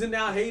Brew Crew was in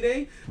our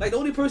heyday. Like, the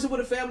only person with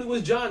a family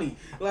was Johnny.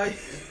 Like,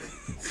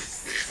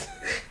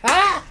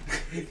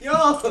 yo,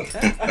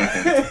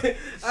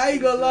 I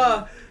ain't gonna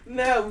lie.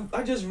 Now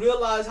I just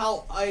realized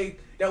how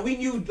that we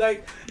knew,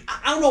 like,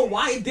 I don't know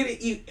why it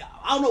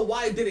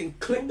didn't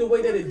click the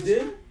way that it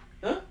did.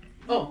 Huh?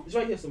 Oh, it's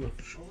right here somewhere.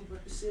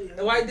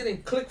 And why it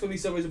didn't click for me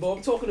some reason, but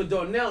I'm talking to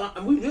Darnell,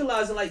 and we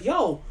realizing, like,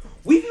 yo,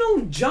 we've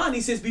known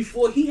Johnny since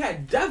before he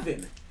had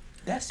Devin.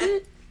 That's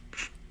it?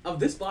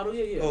 Of this bottle,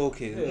 yeah. Oh,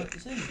 okay.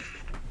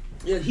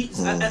 Yeah,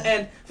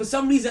 and for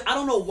some reason, I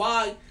don't know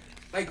why,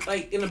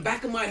 like in the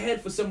back of my head,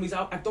 for some reason,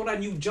 I thought I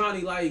knew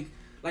Johnny, like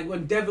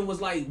when Devin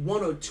was like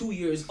 1 or 2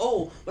 years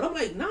old, but I'm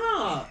like,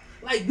 nah.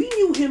 Like, we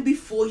knew him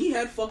before he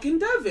had fucking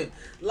Devin.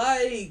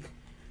 Like,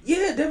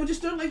 yeah, Devin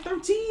just turned like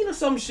 13 or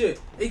some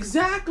shit.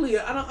 Exactly.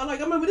 I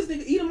remember this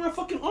nigga eating my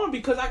fucking arm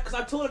because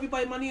I told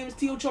everybody my name is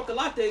Tio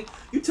Chocolate.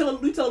 You tell a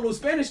little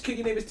Spanish kid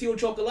your name is Tio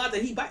Chocolate.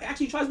 He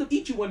actually tries to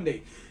eat you one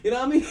day. You know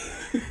what I mean?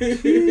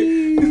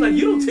 He's like,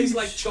 you don't taste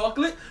like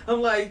chocolate.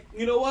 I'm like,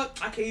 you know what?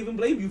 I can't even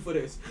blame you for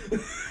this.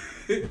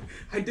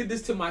 I did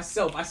this to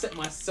myself. I set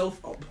myself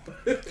up.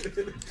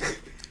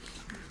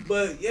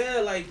 But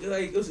yeah, like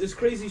it's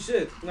crazy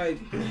shit. Like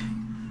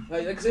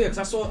I said,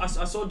 cause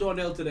I saw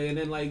Darnell today, and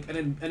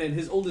then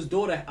his oldest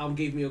daughter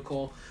gave me a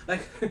call.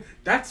 Like,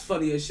 that's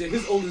funny as shit.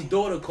 His oldest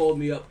daughter called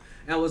me up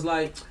and was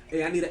like,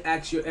 "Hey, I need to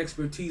ask your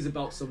expertise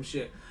about some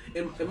shit."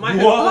 In my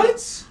head,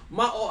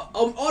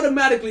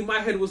 automatically my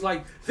head was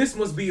like, "This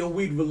must be a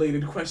weed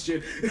related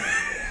question."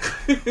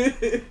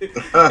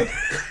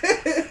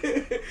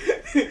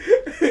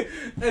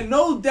 And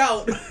no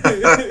doubt,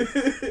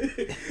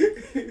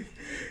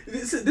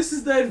 this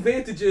is the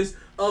advantages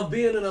of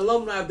being an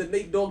alumni of the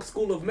Nate Dogg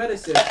School of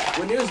Medicine.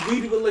 When there's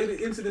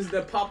weed-related incidents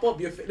that pop up,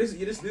 this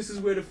is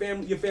where your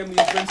family and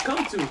friends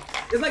come to.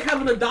 It's like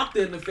having a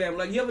doctor in the family.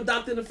 Like, you have a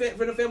doctor in the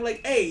family,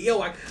 like, hey, yo,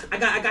 I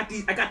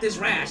got this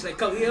rash. Like,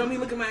 come, you know what I mean?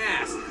 Look at my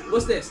ass.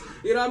 What's this?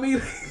 You know what I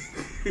mean?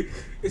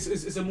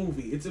 It's a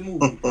movie. It's a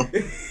movie.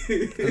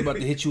 I'm about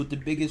to hit you with the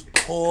biggest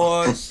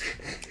pause.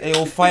 They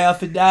on fire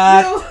for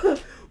that. Yo,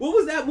 what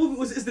was that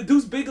movie? It's the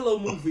Deuce Bigelow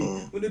movie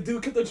when the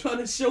dude kept on trying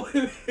to show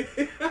him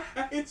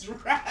it's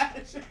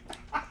rash.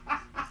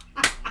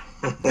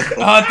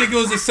 I think it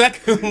was the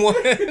second one.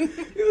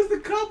 It was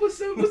the cop or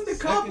some. Was the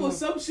cop or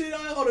some shit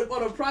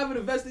on a private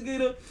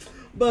investigator?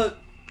 But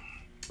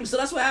so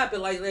that's what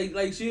happened.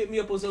 Like she hit me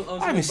up on some.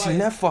 I haven't seen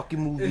that fucking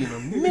movie in a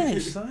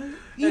minute, son.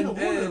 You know,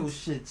 one of those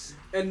shits.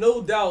 And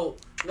no doubt,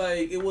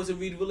 like, it was a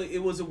weed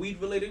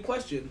related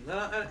question.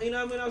 I you know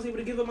what I mean? I was able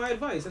to give him my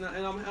advice, and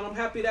I'm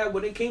happy that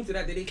when it came to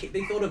that,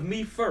 they thought of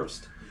me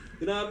first.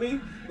 You know what I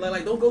mean?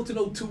 Like don't go to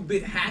no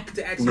 2-bit hack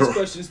to ask these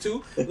questions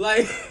to.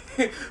 Like,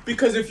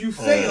 because if you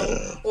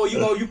fail or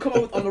you come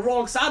up on the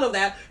wrong side of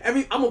that,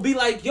 I'm gonna be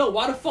like, yo,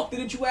 why the fuck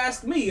didn't you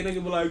ask me? And then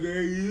you'll be like,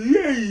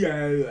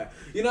 yeah.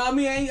 You know what I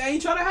mean? I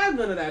ain't trying to have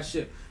none of that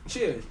shit.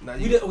 Cheers. Nah,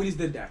 we just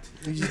did that.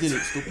 You just did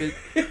it, stupid.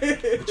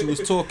 But you was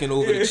talking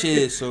over the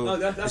cheers, so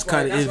it's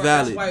kind of invalid.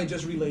 That's why I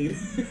just relayed.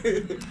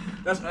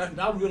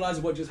 I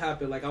realized what just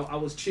happened. Like I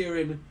was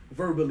cheering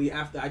verbally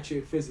after I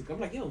cheered physically.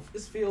 I'm like, yo,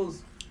 this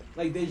feels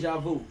like deja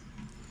vu.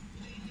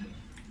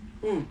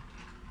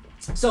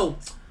 So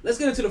let's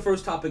get into the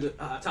first topic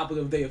of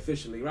the day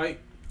officially, right?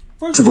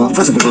 First of all,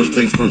 first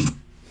things first.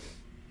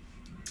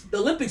 The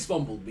Olympics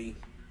fumbled, B.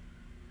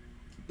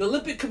 The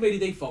Olympic Committee,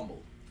 they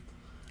fumbled.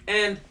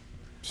 And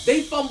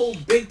they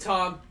fumbled big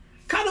time,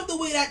 kind of the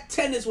way that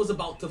tennis was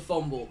about to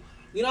fumble.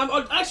 You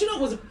know, actually, no,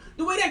 it was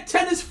the way that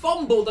tennis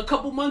fumbled a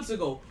couple months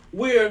ago,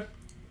 where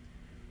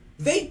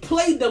they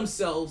played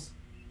themselves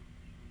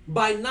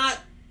by not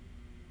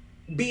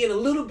being a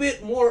little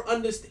bit more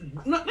understanding,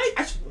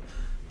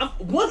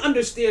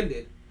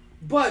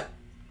 but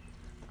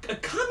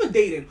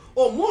accommodating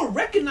or more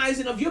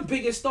recognizing of your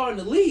biggest star in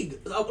the league.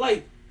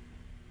 Like,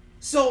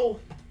 so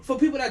for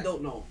people that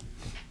don't know,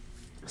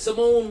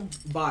 Simone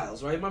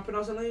Biles, right? Am I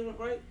pronouncing her name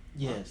right?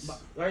 Yes.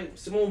 Right?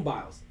 Simone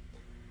Biles.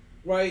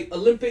 Right?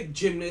 Olympic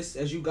gymnast,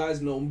 as you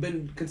guys know,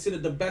 been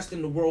considered the best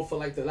in the world for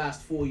like the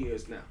last 4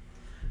 years now.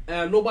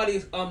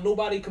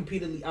 Nobody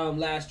competed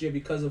last year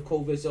because of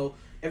COVID, so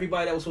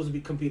everybody that was supposed to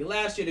be competing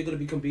last year, they're going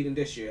to be competing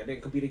this year. They're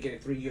compete again in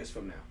 3 years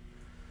from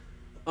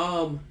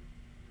now.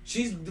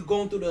 She's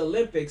going through the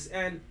Olympics,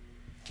 and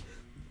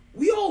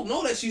we all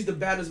know that she's the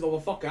baddest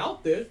motherfucker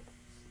out there.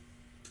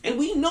 And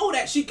we know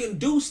that she can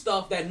do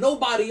stuff that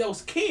nobody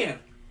else can.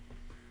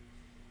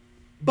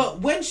 But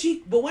when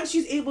she's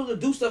able to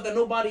do stuff that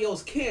nobody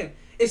else can,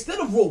 instead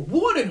of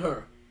rewarding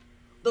her,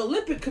 the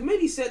Olympic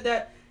Committee said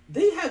that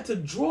they had to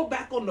draw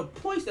back on the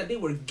points that they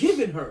were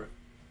giving her.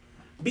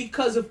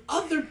 Because if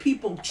other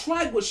people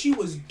tried what she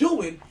was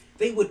doing,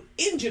 they would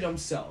injure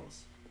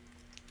themselves.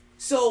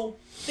 So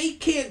they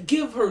can't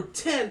give her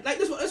 10. Like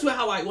this is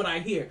how what I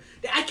hear.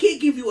 I can't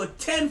give you a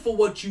 10 for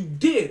what you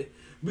did,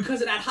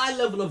 because of that high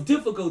level of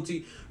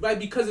difficulty, right?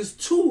 Because it's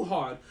too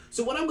hard.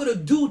 So what I'm gonna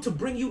do to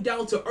bring you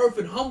down to earth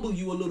and humble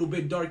you a little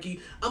bit, Darky,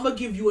 I'm gonna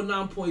give you a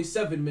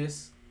 9.7,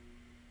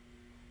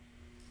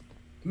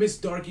 Miss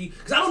Darky.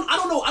 Because I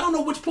don't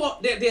know which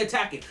part they're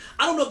attacking.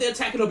 I don't know if they're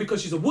attacking her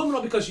because she's a woman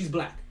or because she's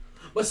black.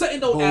 But something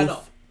don't add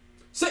up.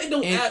 Something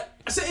don't add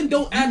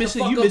the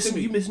fuck up to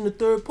me. You missing the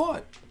third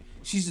part.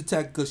 She's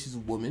attacked because she's a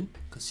woman,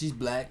 because she's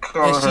black,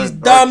 and she's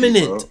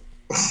dominant.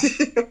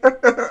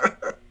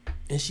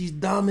 And she's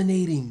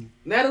dominating.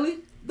 Natalie?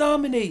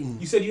 Dominating.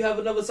 You said you have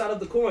another side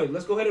of the coin.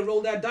 Let's go ahead and roll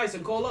that dice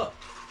and call up.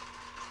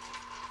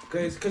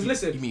 Because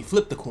listen. You mean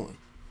flip the coin?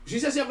 She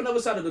says you have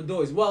another side of the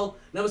doors. Well,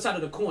 another side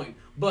of the coin.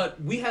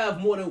 But we have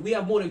more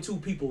than 2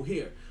 people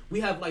here. We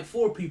have like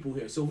 4 people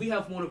here. So if we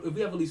have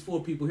at least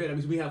 4 people here, that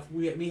means we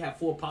have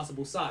 4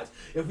 possible sides.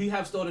 If we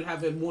have started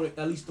having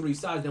at least 3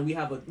 sides, then we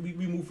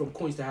move from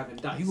coins to having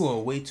dice. You're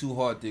going way too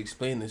hard to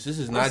explain this. This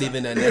is not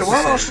even that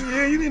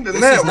necessary. You need to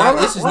This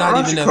is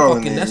not even that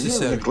fucking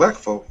necessary. You're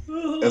neglectful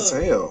as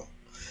hell.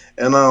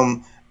 And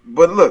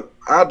but look,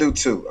 I do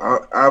too.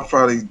 I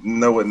probably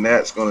know what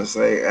Nat's gonna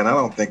say, and I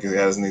don't think it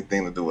has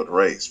anything to do with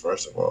race.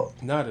 First of all,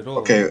 not at all.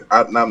 Okay,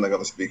 I'm not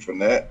gonna speak for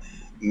Nat.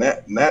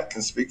 Nat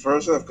can speak for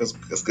herself because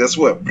guess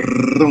what?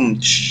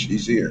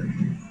 He's here.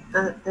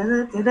 Hey,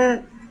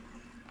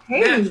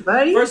 Nat,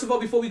 buddy. First of all,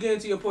 before we get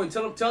into your point,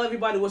 tell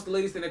everybody what's the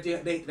latest thing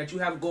that you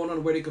have going on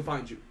and where they can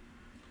find you.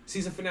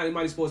 Season finale,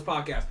 MyT Sports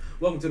Podcast.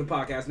 Welcome to the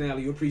podcast,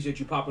 Natalie. We appreciate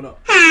you popping up.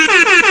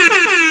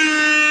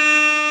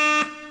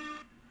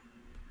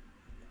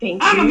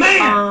 Thank you. I'm a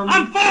man.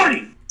 I'm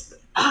 40.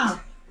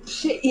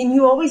 Shit, and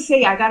you always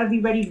say I gotta be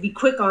ready to be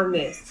quick on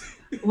this.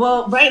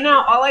 Well, right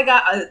now all I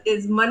got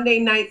is Monday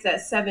nights at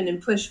 7 in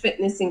Push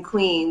Fitness in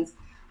Queens,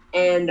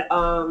 and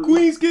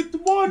Queens get the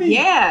money.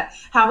 Yeah.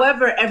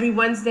 However, every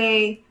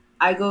Wednesday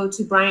I go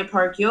to Bryant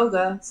Park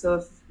Yoga. So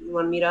if you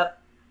want to meet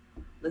up,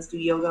 let's do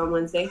yoga on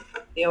Wednesday.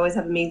 They always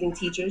have amazing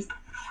teachers.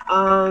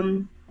 How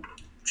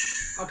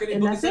can they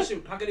book a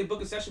session? How can they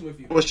book a session with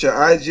you? What's your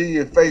IG,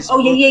 your Facebook? Oh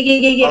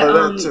yeah. All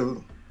of that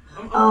too.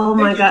 Oh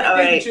my God! All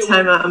right,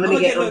 time out. I'm gonna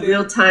get a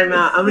real time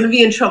out. I'm gonna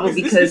be in trouble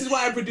because this is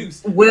why I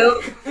produce.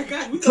 Will,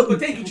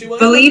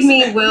 believe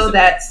me, Will,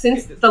 that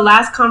since the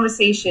last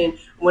conversation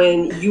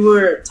when you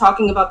were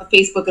talking about the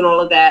Facebook and all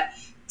of that,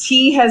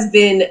 T has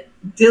been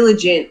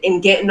diligent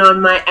in getting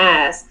on my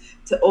ass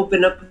to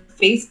open up a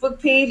Facebook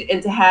page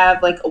and to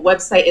have like a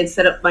website and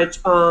set up my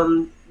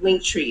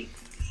link tree.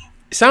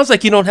 Sounds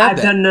like you don't have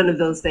that. I've done none of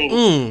those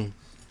things.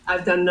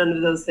 I've done none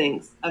of those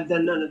things. I've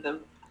done none of them.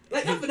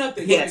 Like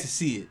nothing. Hate to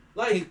see it.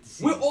 Like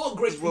we're all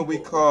great. That's what we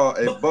call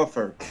a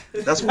buffer.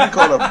 That's what we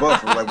call a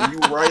buffer. Like when you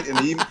write in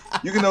the evening,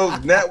 you can know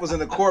Nat was in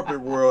the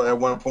corporate world at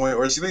one point,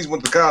 or she at least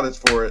went to college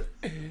for it.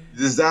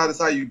 That's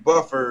how you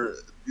buffer.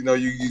 You know,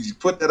 you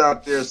put that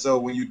out there so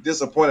when you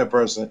disappoint a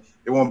person,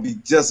 it won't be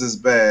just as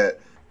bad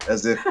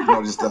as if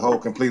just the whole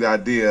complete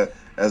idea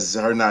as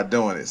her not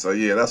doing it. So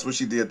yeah, that's what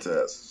she did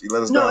to us. She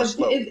let us down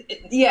slow.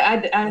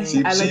 She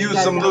used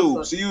some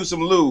lube.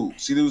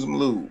 She used some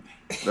lube.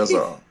 That's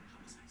all.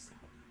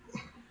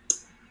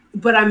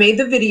 But I made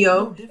the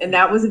video, and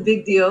that was a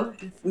big deal.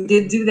 We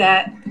did do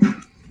that.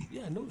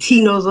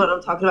 He knows what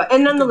I'm talking about.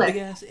 And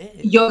nonetheless,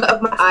 Yoga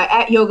of My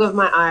Eye, at Yoga of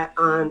My Eye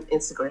on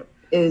Instagram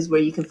is where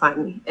you can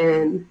find me.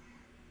 And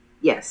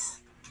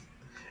yes.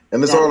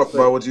 And it's all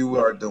about what you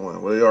are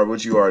doing.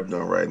 What you are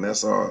doing right. And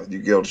that's all. You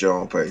get at your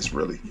own pace,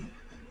 really.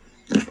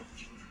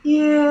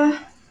 Yeah.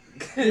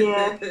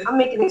 I'm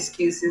making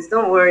excuses.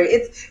 Don't worry.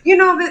 It's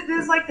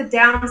there's like the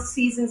down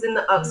seasons and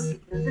the up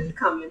seasons. It's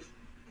coming.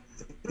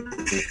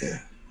 Yeah.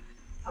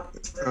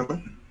 It's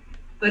coming.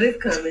 But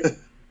it's coming.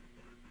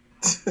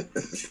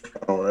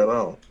 Right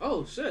on.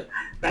 Oh shit.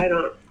 Right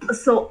on.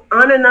 So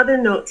on another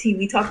note, T,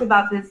 we talked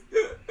about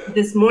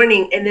this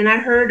morning, and then I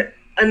heard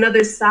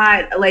another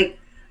side, like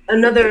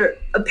another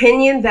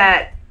opinion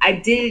that I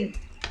did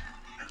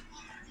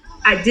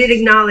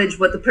acknowledge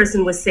what the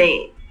person was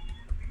saying.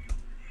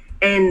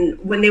 And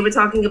when they were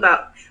talking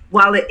about,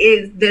 while I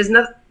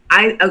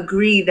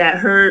agree that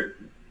her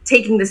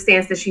taking the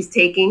stance that she's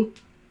taking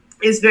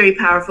is very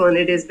powerful and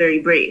it is very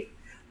brave.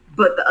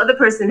 But the other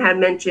person had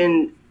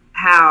mentioned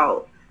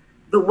how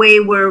the way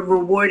we're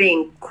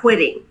rewarding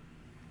quitting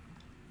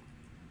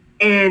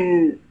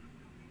and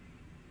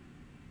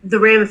the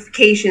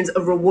ramifications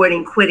of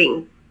rewarding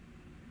quitting.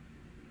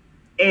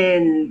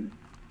 And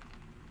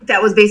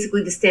that was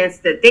basically the stance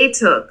that they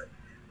took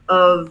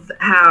of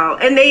how,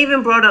 and they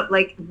even brought up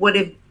like, what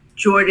if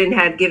Jordan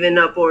had given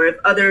up, or if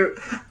other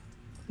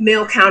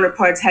male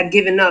counterparts had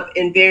given up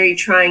in very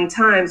trying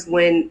times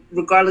when,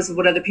 regardless of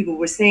what other people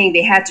were saying,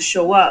 they had to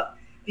show up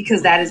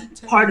because that is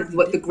part of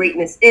what the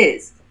greatness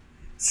is.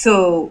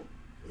 So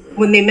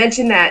when they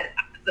mentioned that,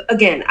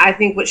 again, I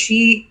think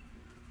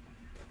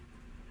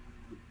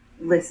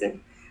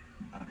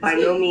by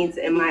no means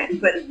am I,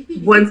 but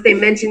once they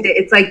mentioned it,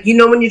 it's like,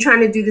 when you're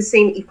trying to do the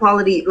same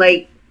equality,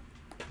 like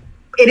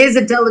it is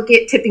a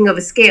delicate tipping of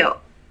a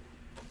scale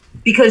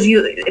because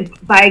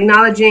by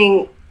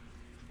acknowledging,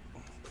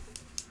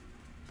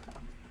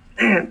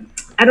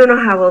 I don't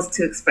know how else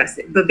to express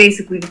it, but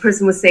basically the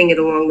person was saying it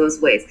along those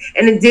ways.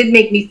 And it did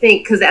make me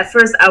think, because at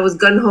first I was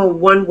gung-ho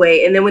one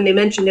way, and then when they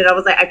mentioned it, I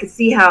was like, I could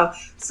see how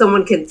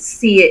someone could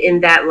see it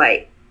in that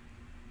light,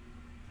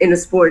 in a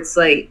sports,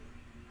 like,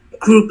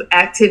 group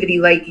activity,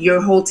 like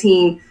your whole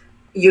team,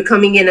 you're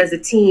coming in as a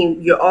team,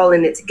 you're all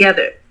in it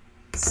together.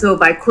 So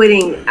by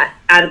quitting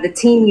out of the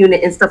team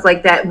unit and stuff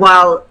like that,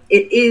 while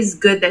it is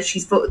good that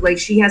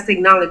she has to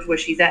acknowledge where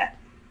she's at,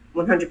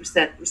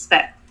 100%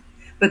 respect.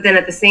 But then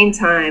at the same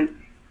time,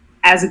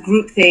 as a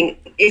group thing,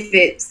 if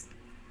it's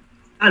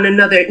on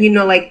another,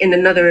 like in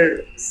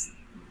another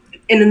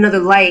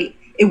light,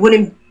 it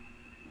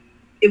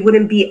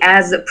wouldn't be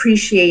as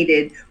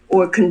appreciated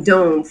or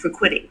condoned for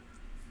quitting.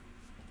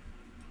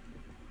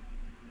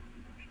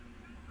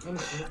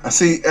 I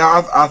see.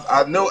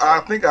 I know.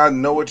 I think I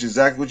know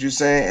exactly what you're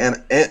saying,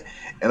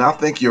 and I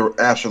think you're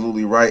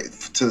absolutely right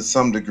to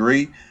some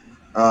degree.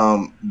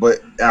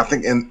 But I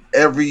think in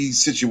every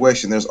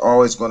situation, there's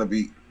always going to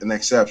be an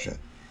exception.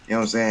 You know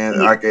what I'm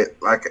saying?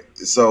 Yeah.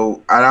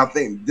 So I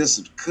think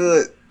this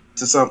could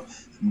to some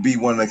be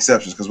one of the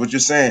exceptions, because what you're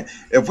saying,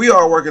 if we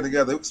are working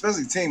together,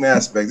 especially team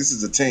aspect, this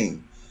is a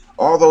team.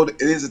 Although it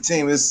is a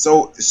team, it's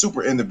so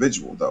super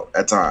individual though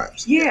at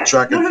times. Yeah.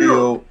 Track and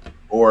field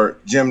or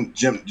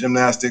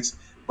gymnastics.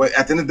 But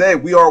at the end of the day,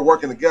 we are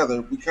working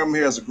together. We come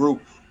here as a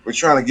group. We're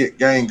trying to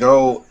gain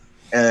gold,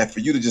 and for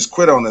you to just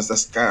quit on us,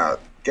 that's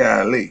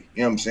golly.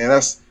 You know what I'm saying?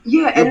 That's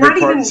and not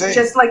even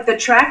just like the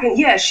track,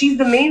 and she's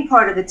the main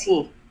part of the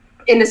team,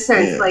 in a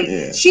sense.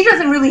 She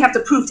doesn't really have to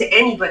prove to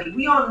anybody.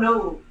 We all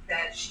know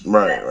that she's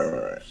right.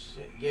 Like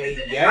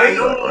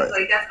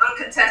that's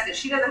uncontested.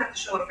 She doesn't have to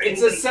show up for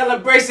It's anybody. a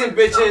celebration,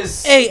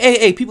 bitches.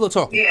 Hey, people are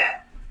talking. Yeah.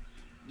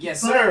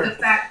 Yes, but sir. the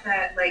fact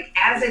that, like,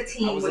 as a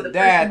team, I was when a the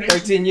dad person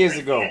 13 years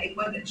like, ago. yeah, it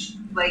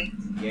wasn't like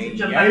Yeah, to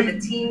jump yeah. out of the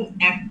team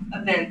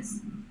events.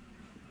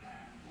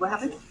 What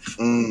happened?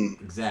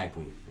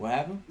 Exactly. What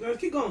happened? No,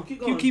 keep going.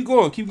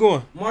 Keep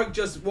going. Mark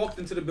just walked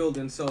into the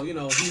building, so he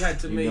had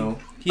to make.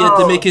 He had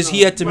to make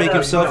he had to make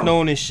himself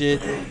known and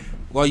shit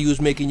while you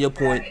was making your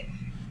point.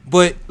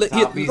 But No,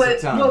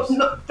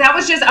 that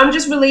was just, I'm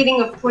just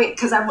relating a point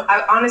because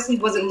I honestly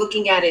wasn't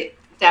looking at it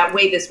that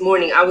way this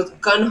morning. I was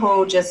gun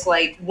ho, just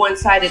like one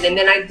sided, and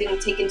then I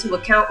didn't take into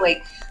account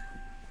like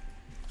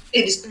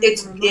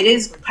it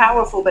is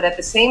powerful, but at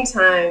the same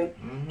time,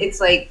 it's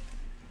like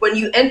when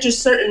you enter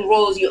certain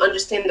roles, you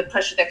understand the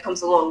pressure that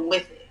comes along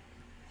with it.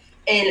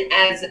 And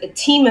as a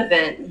team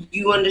event,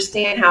 you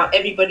understand how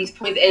everybody's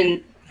point,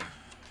 and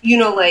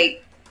like.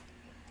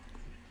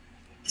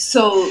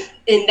 So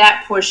in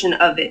that portion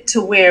of it,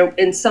 to where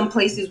in some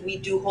places we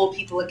do hold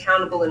people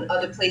accountable, in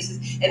other places,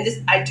 and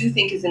this I do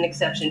think is an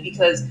exception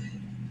because,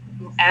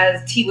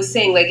 as T was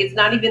saying, like it's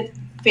not even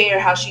fair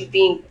how she's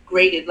being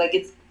graded. Like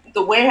it's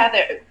the way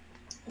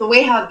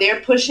how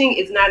they're pushing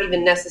is not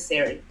even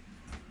necessary.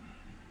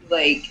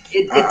 Like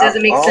it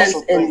doesn't make sense.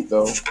 I think,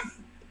 though,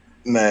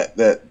 Matt,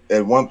 that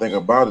one thing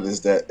about it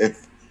is that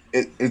if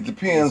it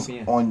depends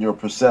on your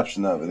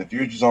perception of it. If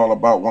you're just all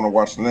about want to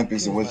watch the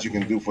Olympics and what you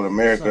can do for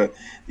America,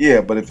 yeah.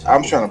 But if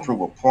I'm trying to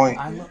prove a point,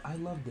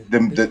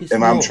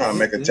 and I'm trying to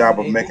make a job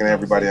of making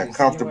everybody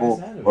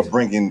uncomfortable or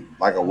bringing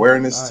like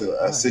awareness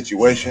to a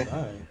situation,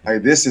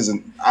 like this is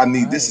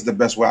the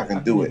best way I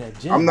can do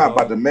it. I'm not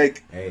about to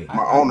make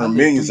my owner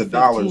millions of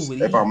dollars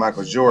if I'm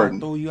Michael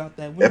Jordan.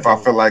 If I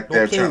feel like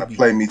they're trying to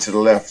play me to the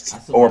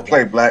left or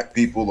play black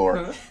people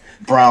or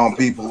brown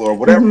people or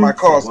whatever my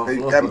cause,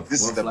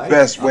 this is the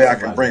best way I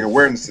can bring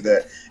awareness to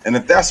that. And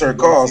if that's her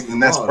cause, then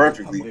that's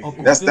perfectly.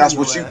 That's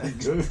what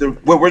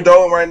what we're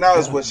doing right now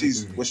is what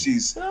she's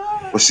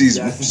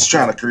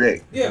trying to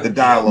create. The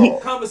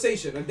dialogue,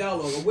 conversation, a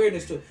dialogue,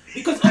 awareness to it.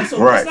 Because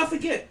also let's not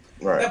forget.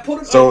 Right.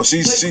 So she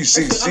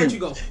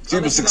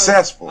was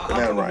successful in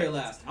that right.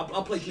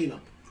 I'll play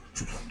cleanup.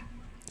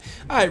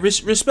 All right,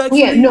 respect.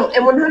 Yeah, no,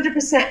 and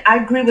 100%, I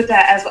agree with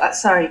that. As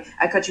sorry,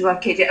 I cut you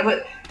off, KJ.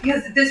 But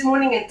because this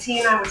morning, and T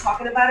and I were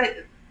talking about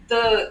it,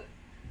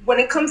 when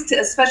it comes to,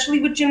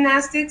 especially with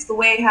gymnastics, the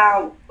way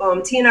how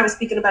T and I were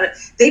speaking about it,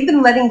 they've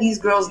been letting these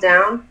girls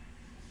down,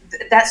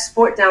 that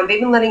sport down. They've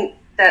been letting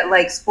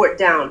that sport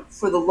down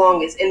for the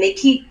longest, and they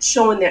keep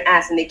showing their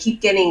ass, and they keep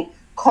getting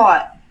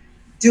caught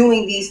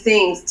doing these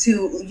things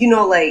to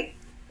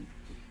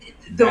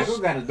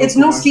it's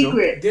no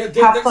secret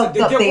how fucked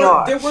up they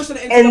are. They're worse than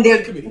the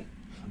NCAA committee.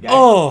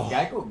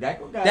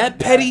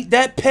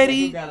 That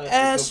petty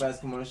ass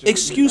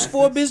excuse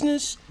for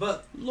business.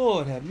 But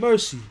Lord have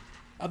mercy,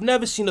 I've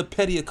never seen a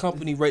pettier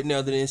company right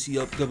now than the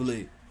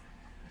NCAA.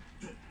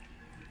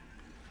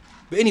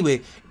 But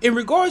anyway, in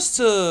regards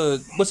to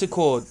what's it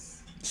called,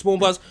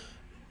 Spoonbox,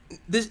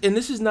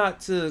 this is not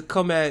to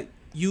come at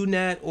you,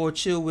 Nat, or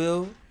Chill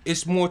Will.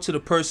 It's more to the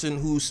person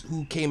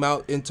who came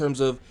out in terms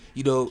of,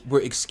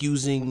 we're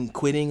excusing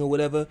quitting or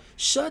whatever.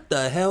 Shut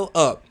the hell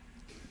up.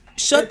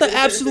 Shut the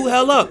absolute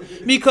hell up.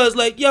 Because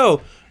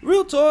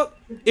real talk,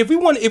 if we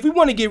want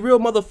to get real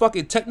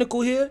motherfucking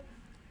technical here,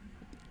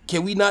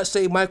 can we not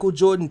say Michael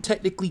Jordan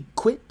technically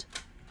quit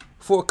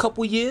for a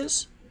couple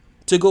years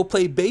to go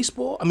play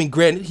baseball? I mean,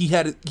 granted, he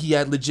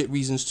had legit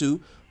reasons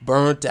too.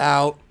 Burnt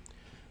out,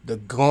 the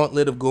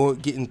gauntlet of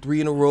getting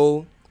 3 in a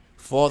row,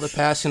 father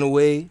passing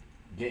away.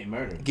 Getting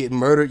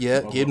murdered.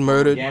 Yeah. Getting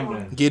murdered.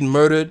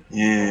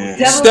 Yeah.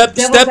 Step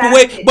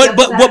away. But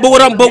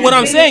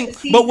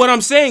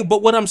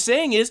what I'm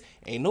saying is,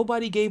 ain't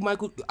nobody gave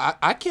Michael.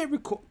 I can't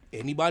recall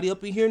anybody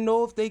up in here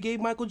know if they gave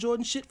Michael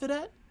Jordan shit for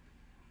that.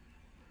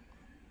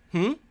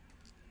 Yeah.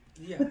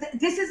 But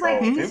this is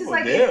like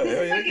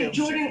if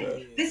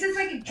Jordan.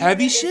 Have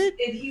he shit?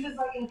 If he was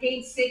in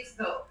Game 6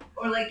 though,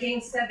 or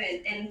Game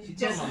 7, and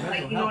just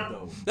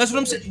That's what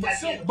I'm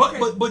saying.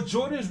 But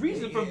Jordan's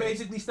reason for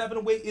basically stepping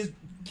away is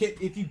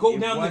if you go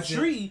down the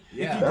tree.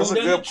 That's a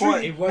good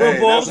point. It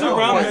revolves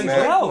around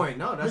mental health.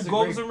 It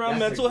revolves around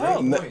mental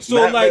health.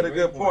 So made a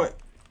good point.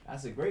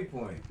 That's a great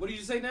point. What did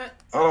you say, Nat?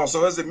 Hold on.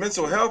 So is it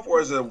mental health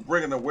or is it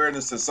bringing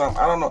awareness to something?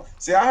 I don't know.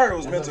 See, I heard it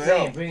was mental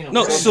health.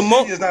 No,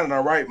 Simone is not in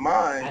her right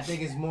mind. I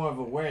think it's more of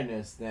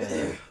awareness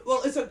than.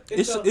 Well,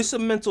 it's a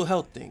mental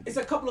health thing. It's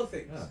a couple of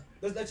things. Yeah.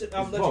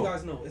 I'll let you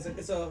guys know.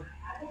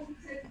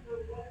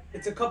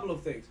 It's a couple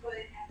of things.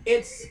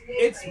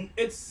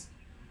 It's.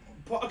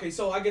 Okay,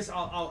 so I guess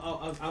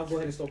I'll go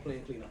ahead and start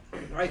playing cleanup.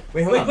 Right?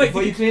 Wait,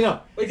 before you clean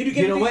up. Wait, did you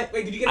get anything? What?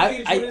 Wait, did you get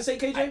anything that you wanted to say,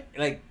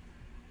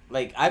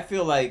 KJ? I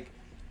feel like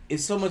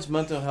it's so much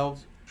mental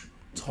health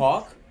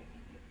talk.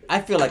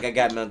 I feel like I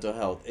got mental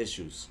health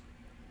issues.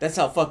 That's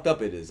how fucked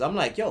up it is. I'm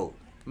like, yo,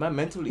 am I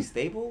mentally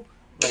stable?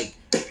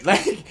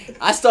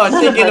 I start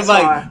thinking of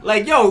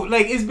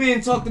it's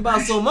being talked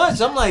about so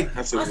much. I'm like,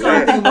 I start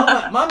thinking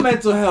about my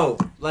mental health.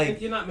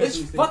 You're not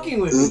mentally it's fucking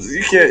with me.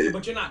 You can't.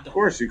 But you're not. Of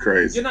course, you're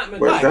crazy. You're not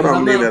mentally. But that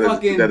don't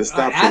mean that it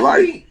stops your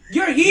life.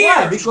 You're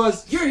here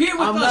because you're here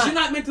with us. You're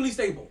not mentally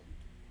stable.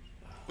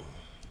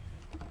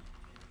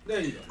 There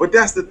you go. But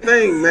that's the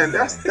thing, man.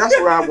 That's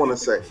what I want to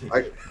say.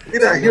 Like,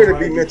 we're not here to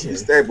be mentally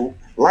stable.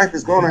 Life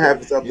is going to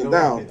have its ups and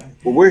downs.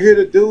 What we're here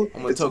to do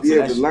is to be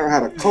able to learn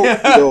how to cope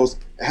with those,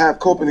 have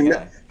coping,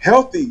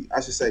 healthy, I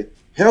should say,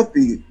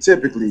 healthy,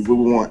 typically, we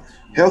want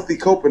healthy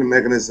coping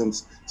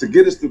mechanisms to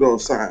get us through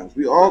those times.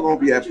 We all going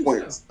to be at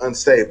points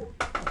unstable,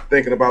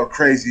 thinking about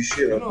crazy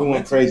shit or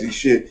doing crazy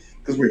shit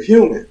because we're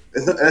human.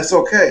 That's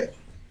okay.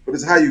 But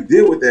it's how you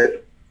deal with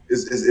that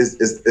is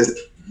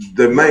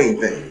the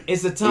main thing.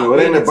 It's the top.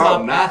 It ain't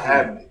about not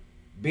having it.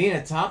 Being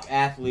a top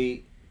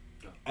athlete,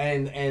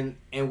 and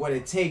what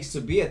it takes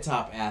to be a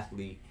top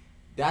athlete.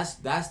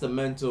 That's the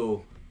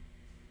mental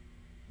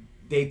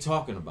they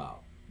talking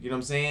about. You know what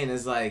I'm saying?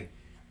 It's like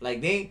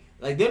they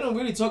don't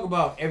really talk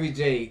about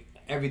everyday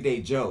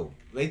Joe.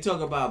 They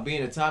talk about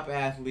being a top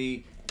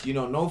athlete. You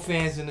know, no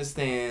fans in the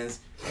stands.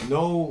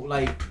 No,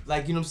 like you know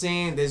what I'm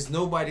saying. There's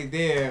nobody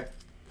there.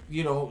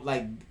 You know,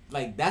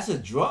 like that's a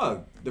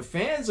drug. The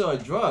fans are a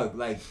drug.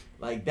 Like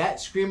that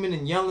screaming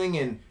and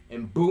yelling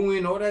and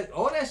booing, all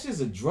that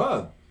shit's a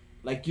drug.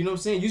 Like, you know what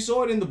I'm saying? You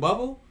saw it in the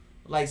bubble.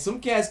 Like, some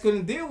cats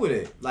couldn't deal with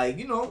it. Like,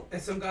 you know.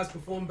 And some guys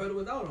perform better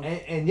without them.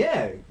 And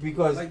yeah,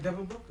 because like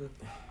Devin Booker.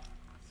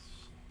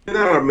 You're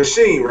not a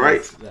machine,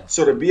 right?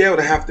 So to be able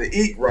to have to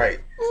eat right,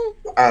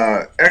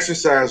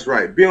 exercise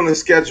right, be on a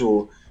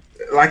schedule,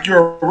 like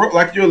you're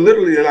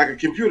literally like a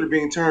computer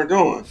being turned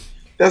on.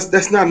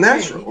 That's not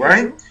natural,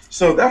 right?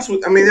 So that's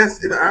what I mean.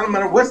 That's, I don't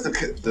matter what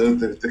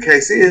the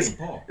case is,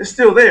 it's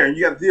still there, and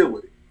you got to deal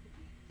with it.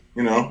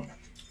 You know.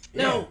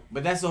 Yeah. No,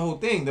 but that's the whole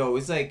thing, though.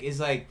 It's like you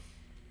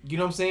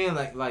know what I'm saying?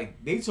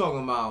 Like they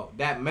talking about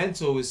that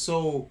mental is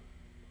so.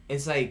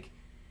 It's like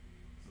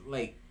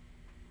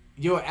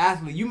you're an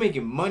athlete. You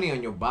making money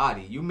on your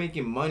body. You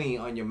making money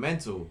on your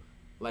mental.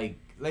 Like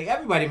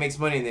everybody makes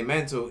money in their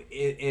mental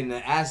in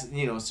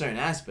a certain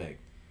aspect,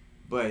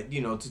 but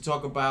you know, to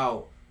talk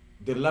about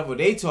the level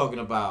they talking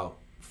about,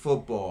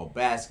 football,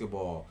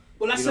 basketball.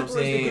 Well, that separates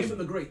the good from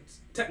the greats.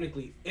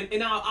 Technically,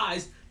 in our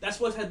eyes, that's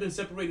what has been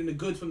separating the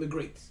good from the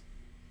greats.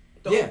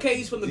 The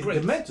OKs from the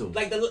greats. The mental.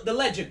 Like the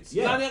legends.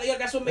 Yeah.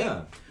 That's what made.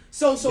 Yeah.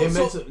 So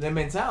their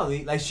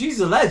mentality, like she's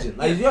a legend.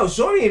 Like yo,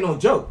 Shorty ain't no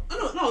joke.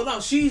 No.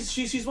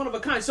 She's one of a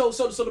kind. So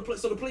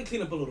to play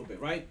clean up a little bit,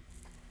 right?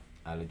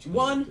 I'll let you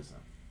One,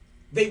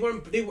 they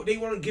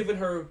weren't giving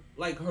her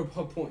like her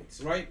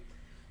points, right?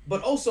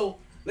 But also,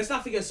 let's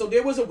not forget. So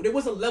there was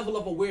a level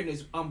of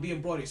awareness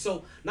being brought in.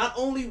 So not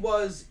only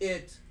was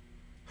it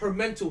her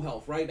mental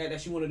health, right,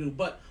 that she wanted to do,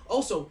 but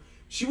also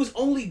she was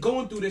only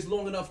going through this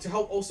long enough to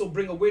help also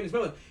bring awareness.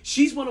 Remember,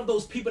 she's one of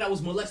those people that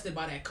was molested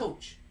by that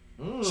coach.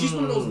 She's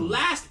one of those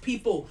last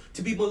people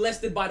to be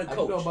molested by the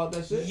coach. I know about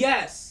that shit.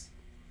 Yes.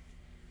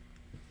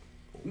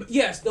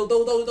 Yes,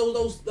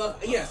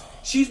 yes.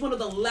 She's one of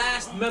the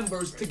last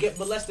members to get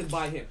molested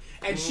by him,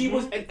 and she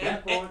was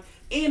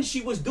and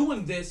she was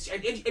doing this,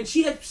 and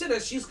she had said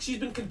that she's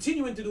been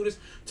continuing to do this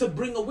to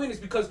bring awareness,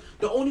 because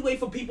the only way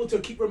for people to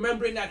keep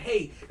remembering that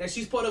that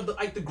she's part of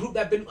the group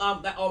that been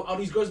that all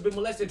these girls have been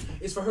molested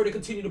is for her to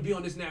continue to be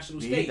on this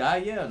national stage. Did he die?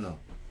 Yeah or no?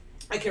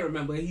 I can't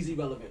remember. He's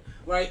irrelevant,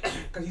 right?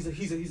 Because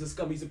he's a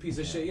scum. He's a piece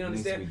of shit. You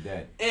understand?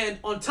 And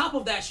on top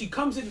of that, she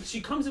comes in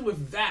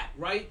with that,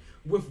 right?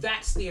 With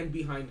that stand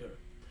behind her,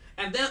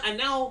 and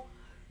now,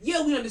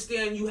 yeah, we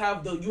understand you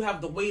have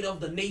the weight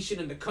of the nation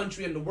and the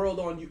country and the world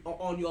on you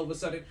all of a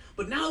sudden.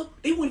 But now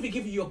they won't even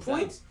give you your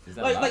points.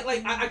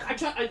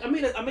 I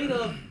made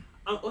a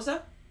what's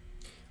that?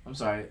 I'm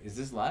sorry. Is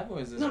this live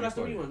or is this? No, that's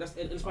the rerun.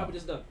 It's probably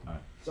just done. All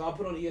right. So I'll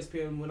put on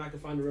ESPN when I can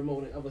find the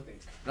remote and other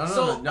things. No.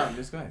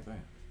 Just go ahead.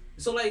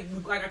 So I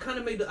kind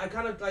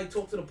of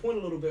talked to the point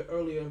a little bit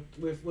earlier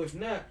with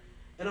Nat,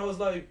 and I was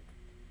like,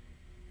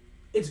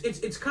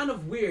 it's kind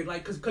of weird,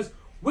 like, cause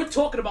we're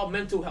talking about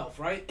mental health,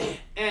 right?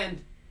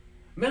 And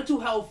mental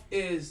health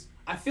is,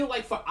 I feel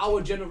like for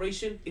our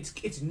generation,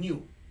 it's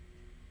new.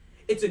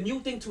 It's a new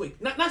thing to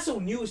not so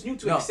new. It's new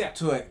to accept.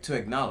 To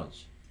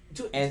acknowledge.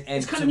 And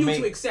it's kind of new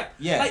to accept.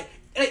 Yeah. Like,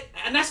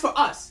 and that's for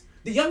us.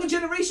 The younger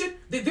generation,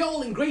 they're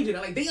all ingrained in it.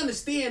 Like, they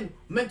understand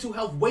mental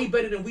health way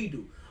better than we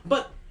do.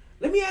 But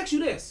let me ask you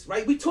this,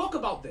 right? We talk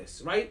about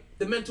this, right?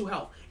 The mental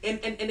health, and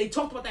they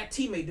talked about that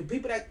teammate,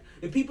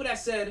 the people that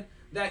said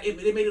that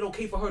they made it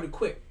okay for her to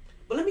quit.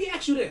 But let me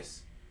ask you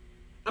this.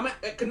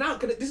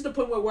 This is the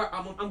point where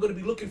I'm going to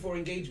be looking for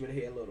engagement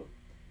here a little.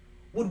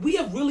 Would we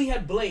have really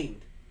had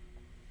blamed?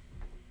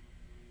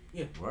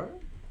 Yeah. Word?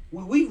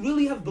 Would we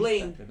really have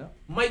blamed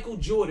Michael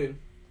Jordan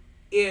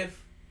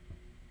if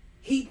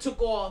he took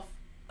off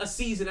a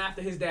season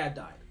after his dad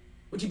died?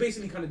 Which he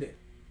basically kind of did.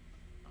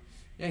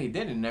 Yeah, he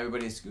did, and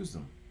everybody excused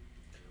him.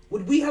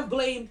 Would we have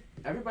blamed...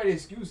 Everybody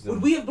excused him.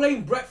 Would we have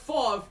blamed Brett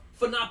Favre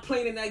for not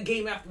playing in that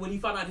game after when he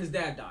found out his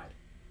dad died?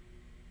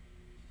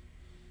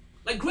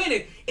 Like,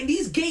 granted, in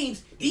these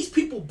games, these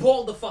people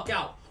balled the fuck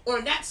out. Or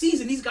in that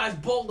season, these guys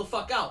balled the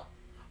fuck out.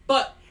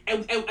 But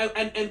and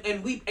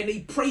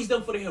they praised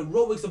them for the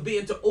heroics of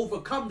being able to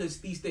overcome these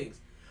things.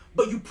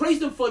 But you praise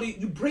them for the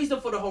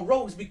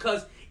heroics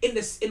because in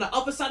the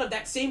other side of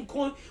that same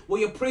coin,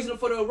 where you're praising them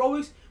for the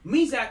heroics,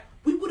 means that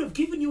we would have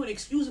given you an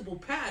excusable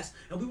pass,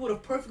 and we would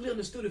have perfectly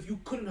understood if you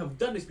couldn't have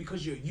done this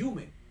because you're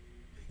human.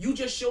 You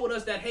just showed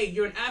us that, hey,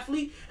 you're an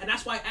athlete, and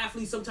that's why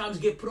athletes sometimes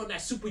get put on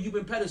that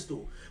superhuman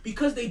pedestal.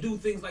 Because they do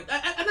things like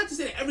that. And not to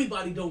say that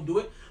everybody don't do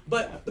it,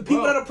 but the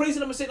people that are praising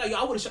them and saying, like, yo,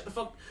 I would have shut the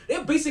fuck...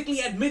 They're basically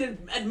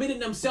admitting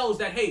themselves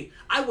that, hey,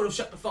 I would have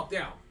shut the fuck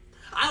down.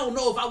 I don't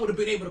know if I would have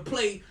been able to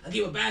play a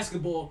game of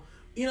basketball,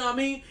 you know what I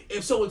mean,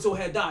 if so-and-so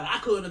had died. I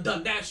couldn't have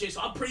done that shit,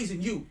 so I'm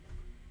praising you.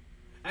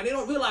 And they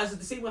don't realize it's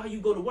the same way how you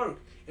go to work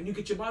and you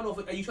get your mind off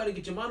it, and you try to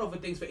get your mind off of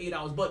things for 8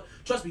 hours. But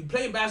trust me,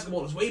 playing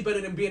basketball is way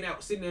better than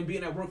sitting there and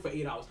being at work for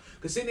 8 hours.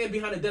 Because sitting there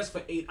behind the desk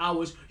for 8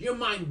 hours, your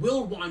mind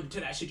will wander to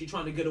that shit you're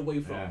trying to get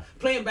away from. Yeah.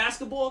 Playing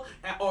basketball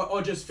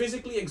or just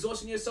physically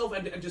exhausting yourself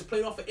and just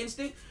playing off an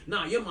instinct,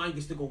 nah, your mind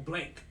gets to go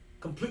blank.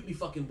 Completely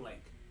fucking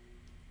blank.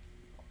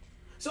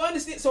 So I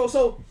understand.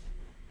 So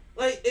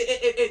like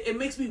it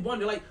makes me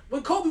wonder, like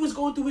when Kobe was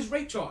going through his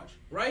rape charge,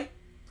 right?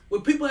 Where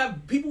people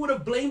would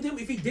have blamed him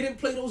if he didn't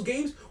play those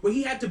games where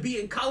he had to be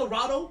in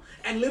Colorado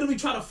and literally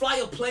try to fly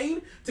a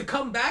plane to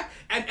come back,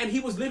 and he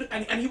was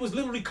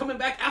literally coming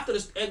back after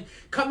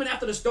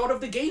the start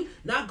of the game,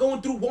 not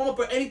going through warm up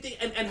or anything,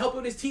 and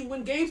helping his team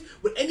win games.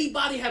 Would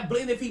anybody have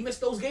blamed if he missed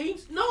those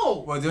games?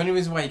 No. Well, the only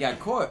reason why he got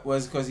caught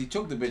was because he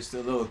choked the bitch a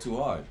little too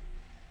hard.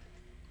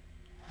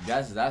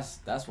 That's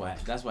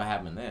what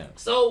happened there.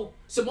 So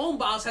Simone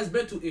Biles has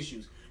mental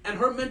issues. And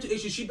her mental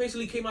issues, she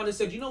basically came out and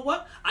said, you know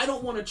what? I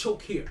don't want to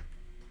choke here.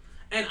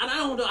 And I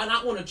don't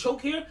want to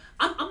choke here.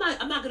 I'm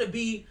not gonna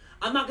be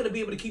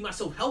able to keep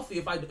myself healthy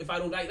if I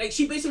don't like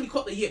she basically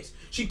caught the yips.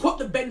 She caught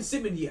the Ben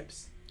Simmons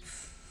yips.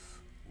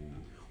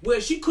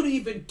 Where she couldn't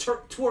even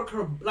twerk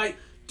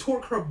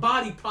her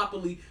body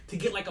properly to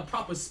get like a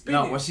proper spin.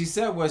 No, what she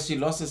said was she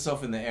lost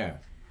herself in the air.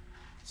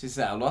 She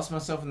said, I lost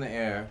myself in the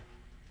air,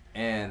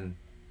 and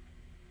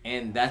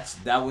that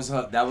was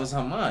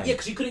her mind. Yeah,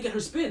 because she couldn't get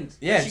her spins.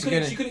 Yeah, she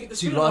couldn't get the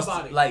spin lost, on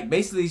her body. Like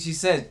basically, she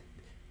said,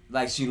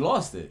 like she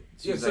lost it.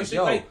 She was like,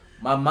 yo, like,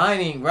 my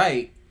mind ain't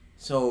right.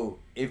 So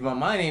if my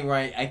mind ain't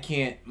right,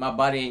 my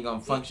body ain't gonna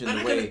function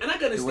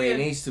the way it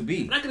needs to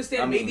be. And I can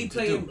understand maybe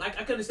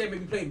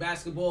playing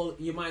basketball,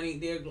 your mind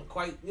ain't there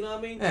quite. You know what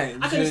I mean? Yeah,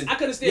 I can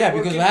understand. Yeah,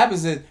 because what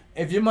happens is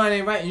if your mind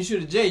ain't right and you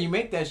shoot a J, you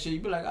make that shit. You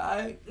be like, all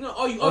right.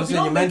 No, you don't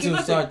your make mental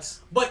it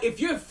starts. But if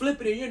you're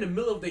flipping and you're in the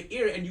middle of the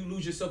air and you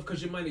lose yourself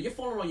because your mind, you're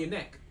falling on your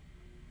neck.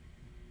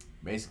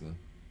 Basically.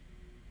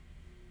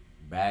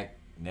 Back,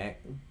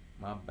 neck,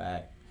 my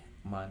back,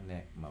 my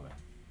neck, my back.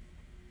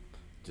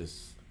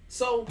 Just.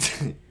 So.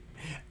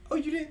 Oh,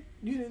 you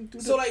didn't do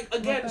that. So like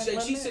again,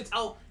 she sits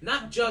out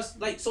not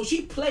just like so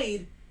she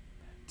played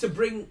to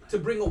bring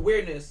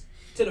awareness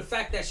to the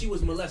fact that she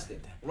was molested,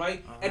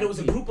 right? And there was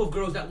a group of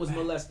girls that was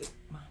molested.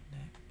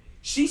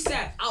 She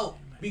sat out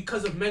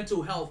because of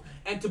mental health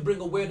and to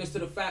bring awareness to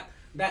the fact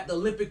that the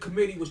Olympic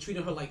Committee was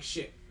treating her like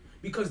shit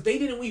because they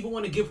didn't even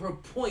want to give her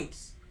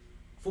points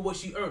for what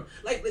she earned.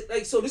 Like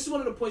so this is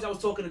one of the points I was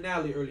talking to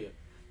Natalie earlier.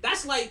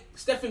 That's like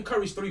Stephen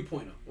Curry's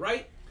 3-pointer,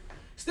 right?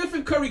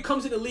 Stephen Curry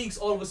comes in the leagues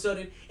all of a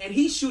sudden, and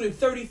he's shooting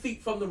 30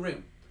 feet from the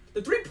rim.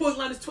 The 3-point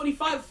line is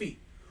 25 feet.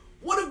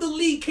 What if the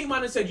league came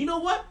out and said, you know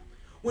what?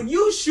 When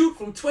you shoot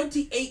from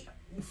 28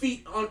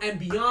 feet on and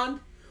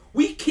beyond,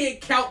 we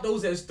can't count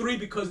those as 3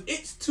 because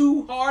it's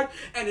too hard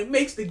and it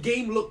makes the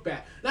game look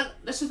bad. Now,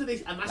 let's just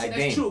say I'm not saying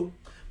that's true,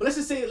 but let's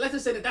just say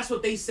that that's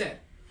what they said.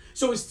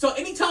 So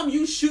anytime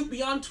you shoot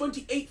beyond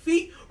 28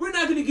 feet, we're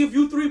not going to give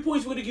you 3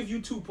 points. We're going to give you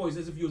 2 points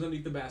as if you was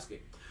underneath the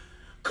basket.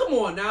 Come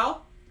on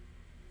now.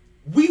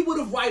 We would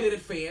have rioted at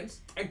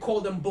fans and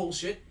called them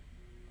bullshit.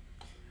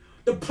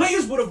 The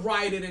players would have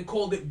rioted and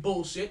called it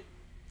bullshit.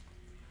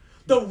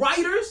 The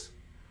writers,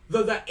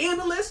 the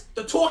analysts,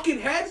 the talking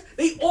heads,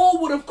 they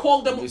all would have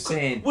called them.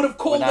 Would have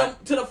called them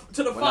to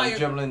the fire. I'm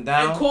dribbling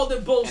down and called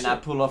it bullshit. And I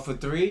pull off for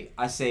 3.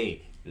 I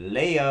say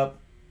layup.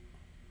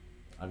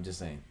 I'm just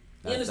saying.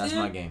 That's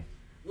my game.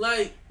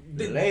 Like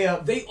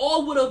layup. They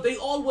all would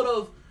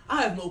have.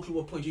 I have no clue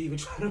what point you're even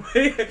trying to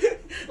make.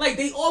 Like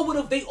they all would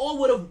have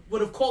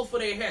called for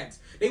their heads.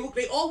 They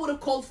all would have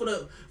called for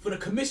the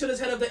commissioner's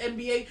head of the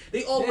NBA.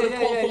 They all would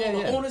have called for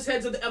all the owners'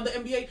 heads of the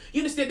NBA.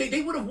 You understand?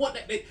 They would have won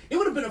that. They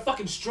would have been a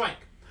fucking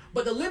strike.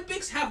 But the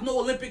Olympics have no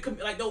Olympic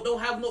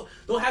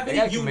don't have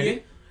any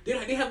union.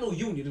 They have no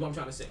union. Is what I'm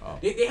trying to say. Oh.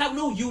 They have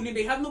no union.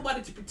 They have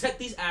nobody to protect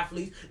these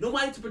athletes.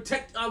 Nobody to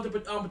protect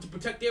to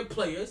protect their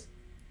players,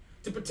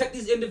 to protect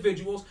these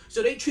individuals.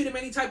 So they treat them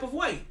any type of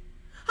way.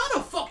 How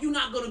the fuck you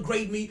not gonna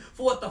grade me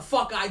for what the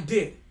fuck I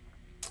did?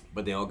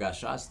 But they all got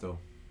shots though.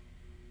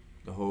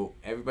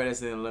 Everybody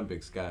that's in the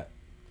Olympics got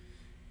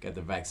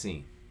the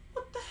vaccine.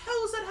 What the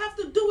hell does that have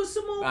to do with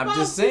Simone Biles?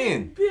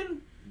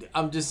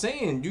 I'm just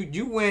saying.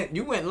 You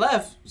went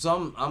left,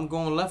 so I'm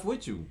going left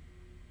with you.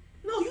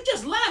 No, you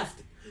just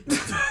left.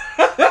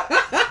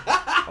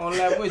 On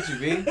left with you,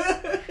 B. I'm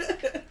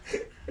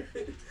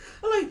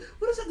like,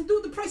 what does that have to do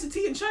with the price of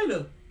tea in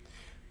China?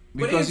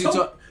 Because you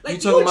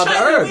talking about the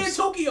herbs. We're in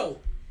Tokyo.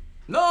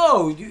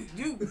 No, you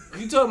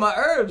talking about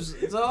herbs.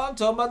 So I'm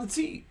talking about the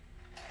tea.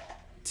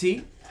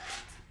 Tea.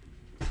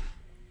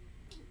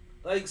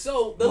 Like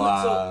so the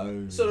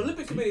so the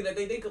Olympic Committee that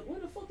they could, where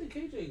the fuck did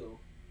KJ go?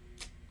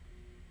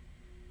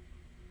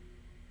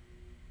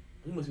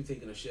 He must be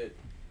taking a shit.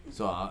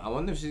 So I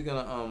wonder if she's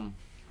gonna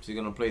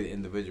play the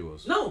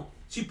individuals. No,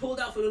 she pulled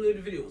out for the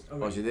individuals.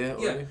 Oh, she did?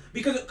 Yeah, Already?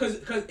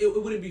 because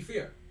it wouldn't be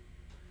fair.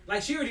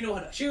 Like she already know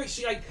how to.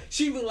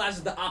 She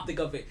realizes the optic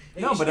of it.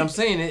 And No, but I'm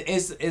saying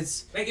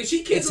it's like if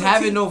she can't. It's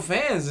having no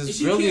fans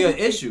is really an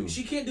issue.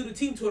 She can't do the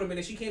team tournament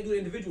and she can't do the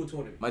individual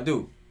tournament. My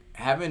dude,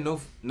 having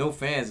no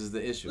fans is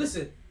the issue.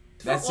 Listen,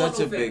 that's such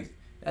a big.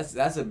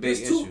 That's a big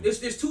issue.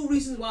 There's two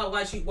reasons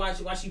why she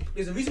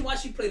there's a reason why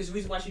she played. There's a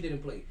reason why she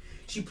didn't play.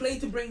 She played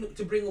to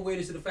bring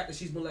awareness to the fact that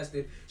she's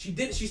molested. She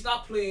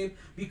stopped playing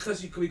because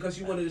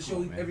she wanted to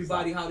show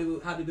everybody how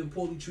they've been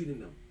poorly treating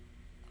them.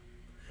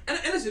 And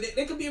listen,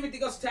 there could be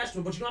everything else attached to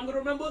it, but you know I'm gonna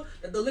remember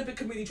that the Olympic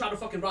Committee tried to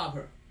fucking rob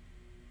her.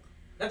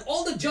 Like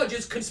all the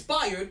judges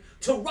conspired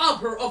to rob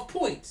her of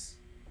points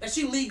that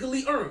she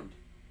legally earned.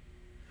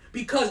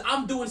 Because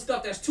I'm doing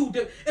stuff that's too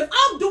different. If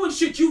I'm doing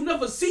shit you've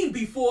never seen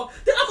before,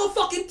 then I'm a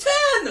fucking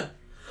 10.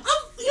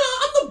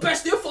 I'm the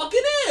best there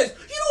fucking is.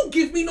 You don't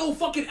give me no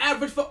fucking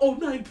average for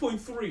 9.3.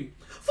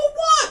 For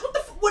what? What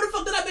the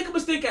fuck did I make a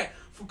mistake at?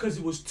 Because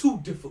it was too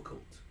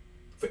difficult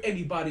for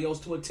anybody else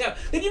to attempt.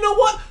 Then you know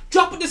what?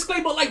 Drop a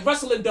disclaimer like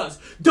wrestling does.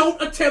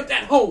 Don't attempt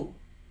at home.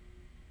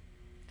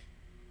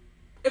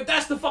 If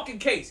that's the fucking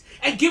case.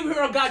 And give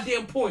her a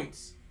goddamn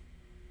points.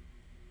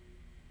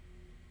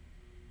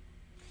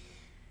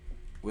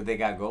 Would they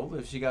got gold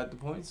if she got the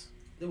points?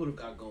 They would have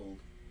got gold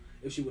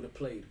if she would have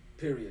played.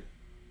 Period.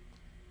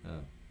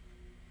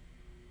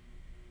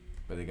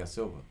 But they got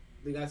silver.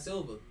 They got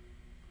silver.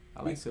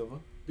 I like silver.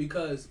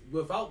 Because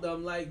without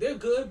them, like, they're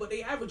good, but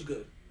they average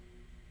good.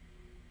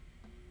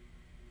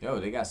 Yo,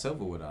 they got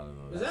silver without it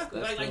though.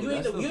 Exactly. Like you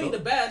ain't the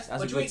best,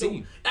 that's but a you good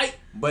ain't team.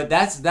 But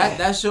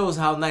that shows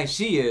how nice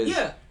she is.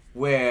 Yeah.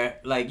 Where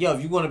like, yo,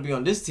 if you want to be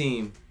on this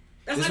team,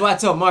 this is why I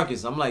tell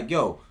Marcus, I'm like,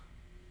 yo,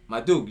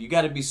 my dude, you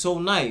got to be so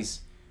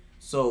nice.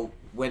 So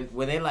when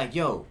they're like,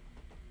 yo,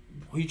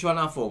 who you trying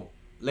out for?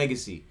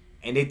 Legacy.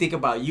 And they think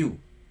about you.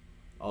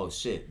 Oh,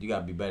 shit. You got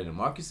to be better than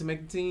Marcus to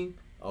make the team?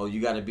 Oh, you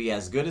got to be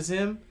as good as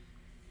him?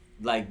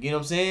 Like, you know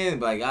what I'm saying?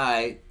 Like, all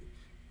right.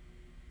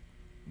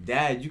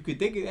 Dad, you could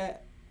think of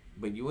that.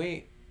 But you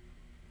ain't.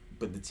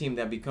 But the team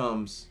that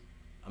becomes...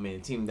 the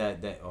team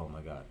that oh,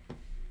 my God.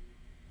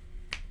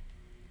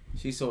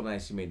 She's so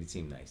nice, she made the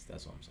team nice.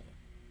 That's what I'm saying.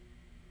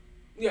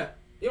 Yeah,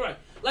 you're right.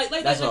 Like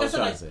that's what I was said,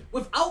 trying to say.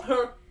 Without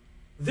her,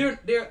 they're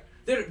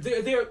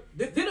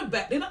the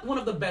best. They're not one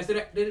of the best.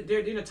 They're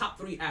in the top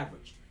 3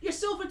 average. You're a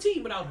silver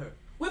team without her.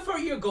 With her,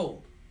 you're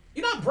gold.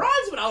 You're not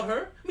bronze without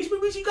her. I mean,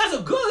 you guys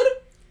are good.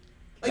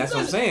 Like, that's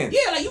what I'm saying.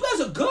 Yeah, like you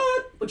guys are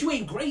good, but you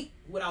ain't great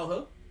without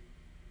her.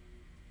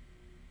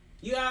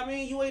 You know what I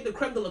mean? You ain't the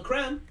creme de la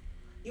creme.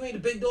 You ain't the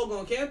big dog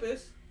on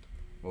campus.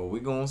 Well, we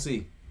gonna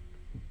see.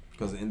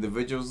 Because the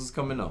individuals is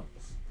coming up.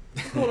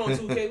 What's going on,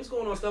 2K? What's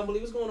going on, Stumbly?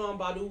 What's going on,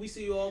 Badu? We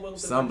see you all.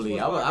 Stumbly.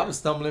 I was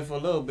stumbling for a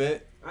little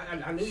bit.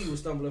 I knew you were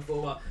stumbling for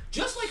a while.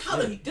 Just like how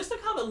the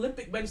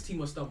Olympic men's team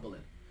was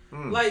stumbling.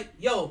 Like,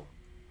 yo,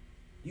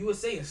 you would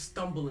say a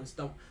stumbling.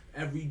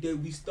 Every day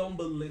we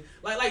stumbling.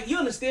 Like you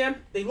understand?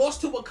 They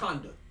lost to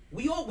Wakanda.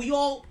 We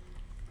all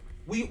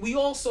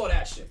saw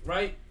that shit,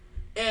 right?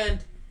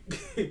 And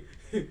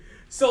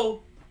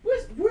so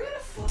where the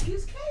fuck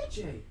is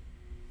KJ?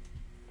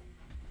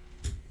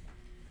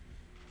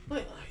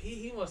 Like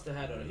he must have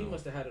had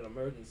an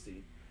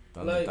emergency.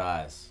 Thunder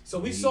thighs. So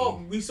we saw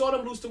them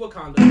lose to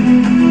Wakanda.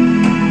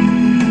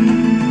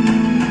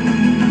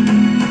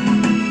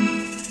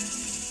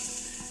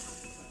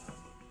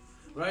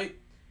 Right?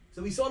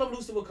 So we saw them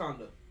lose to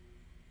Wakanda.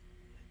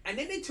 And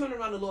then they turned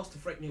around and lost to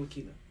Frank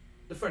Ntilikina,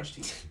 the French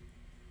team.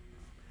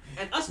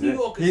 And us New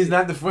Yorkers. He's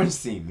not the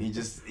French team.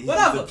 He's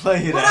whatever. the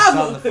player that's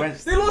on the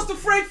French team. They lost to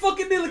Frank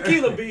fucking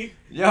Ntilikina, B.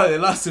 Yo, they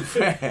lost to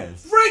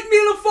France. Frank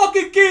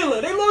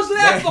Ntilikina. They lost to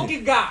that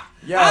fucking guy.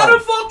 Yo, how the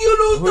fuck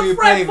you lose to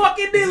Frank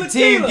fucking Ntilikina? It's a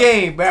team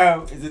game,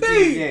 bro. It's a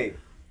team game.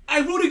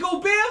 Hey, Rudy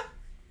Gobert?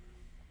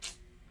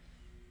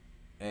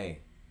 Hey.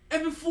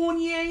 Evan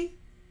Fournier?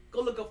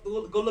 Go look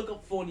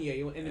up Fournier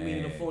in the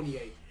meaning of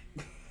Fournier.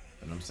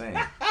 What I'm saying.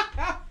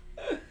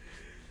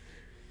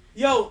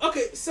 Yo,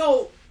 okay,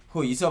 so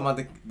who you talking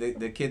about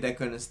the kid that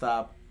couldn't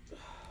stop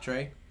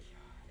Trey?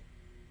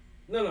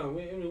 No,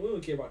 we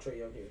don't care about Trey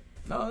Young here.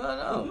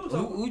 No.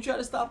 Who tried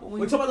to stop him?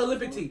 We're talking about the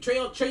Olympic team. Trey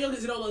Young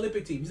isn't on the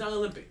Olympic team. He's not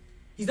Olympic.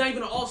 He's not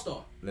even an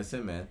All-Star.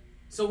 Listen, man.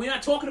 So we're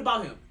not talking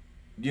about him.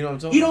 You know what I'm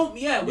talking about?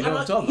 He don't. Yeah, you know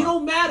what I'm talking he about.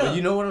 don't matter. But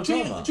you know what I'm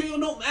talking about. Trey Young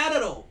don't matter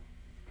though.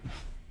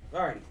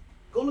 Alrighty,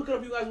 go look it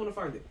up. If you guys want to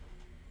find it.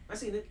 I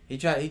seen it. He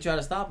tried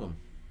to stop him.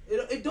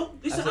 It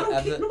don't. Listen, I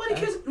don't care. Nobody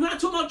cares. We're not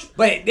talking about.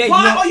 Wait,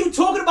 why are you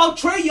talking about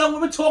Trey Young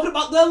when we're talking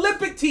about the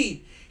Olympic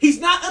team? He's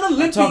not an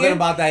Olympian. I'm talking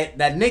about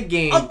that Knick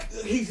game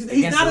he's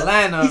against not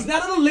Atlanta. He's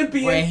not an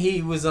Olympian. Where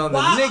he was on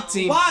the Knick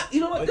team. Why?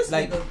 You know what? This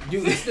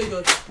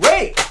nigga.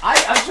 Wait,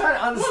 I'm trying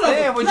to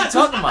understand what you're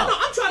talking about.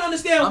 I'm trying to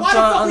understand why the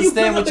fuck are you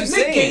bringing up the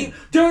Knick game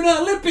during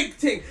the Olympic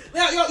thing?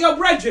 Now, yo,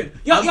 brethren.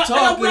 I'm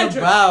talking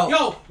about.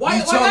 Yo, why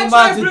you I talking try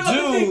about to bring up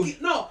the the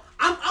dude? No,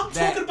 I'm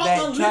talking about the That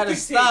try to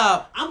Olympics.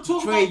 stop I'm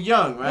talking Trae about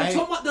Young, right? I'm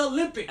talking about the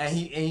Olympics. And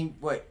he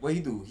what he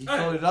do? He All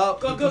right. floated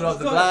up. He put off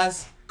the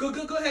glass. Go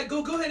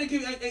ahead and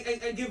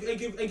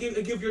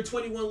give your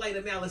 21 light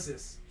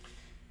analysis.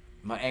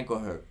 My ankle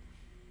hurt.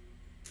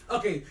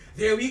 Okay,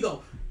 there we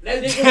go.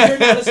 Let me give your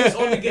analysis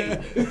on the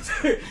game.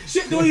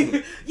 Shit,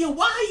 dude. Yo,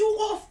 why are you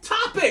off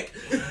topic?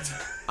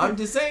 I'm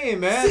just saying,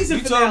 man. Season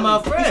You talking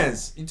finale. about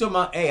friends? You talking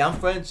about? Hey, I'm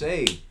French.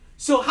 Hey.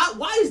 So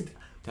why is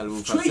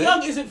Trae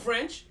Young isn't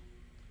French?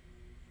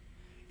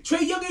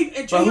 Trae Young ain't.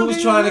 And Trae But who Young was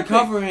ain't trying to Olympic.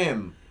 cover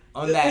him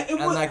on that It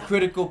on was- that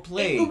critical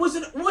play? It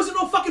wasn't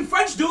no fucking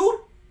French dude.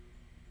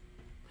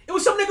 It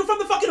was some nigga from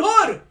the fucking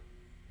hood.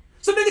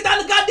 Some nigga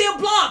down the goddamn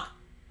block.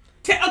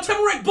 A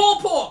Tamarack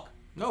ballpark.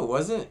 No,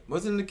 wasn't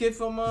the kid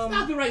from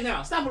Stop it right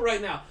now.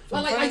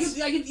 From Like France?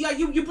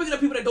 you bringing up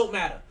people that don't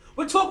matter.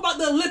 We're talking about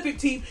the Olympic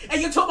team,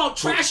 and you're talking about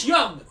Trash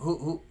Young.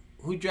 Who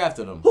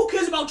drafted him? Who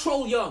cares about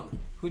Troll Young?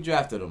 Who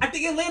drafted him? I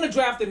think Atlanta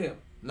drafted him.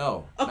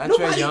 No, not Trae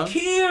Nobody Young.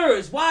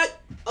 cares. Why?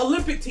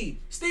 Olympic team.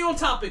 Stay on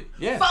topic.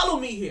 Yeah. Follow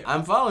me here.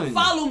 I'm following you.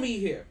 Follow me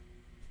here.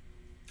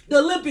 The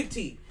Olympic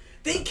team.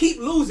 They keep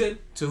losing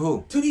To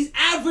who? to these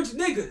average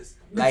niggas.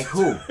 Like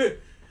who?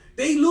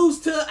 They lose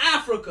to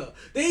Africa.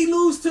 They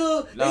lose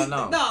to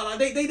No.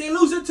 They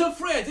losing to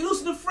France. They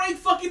losing to Frank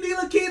fucking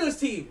Ntilikina's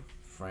team.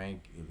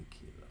 Frank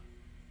Ntilikina.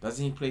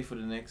 Doesn't he play for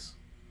the Knicks?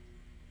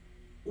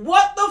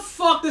 What the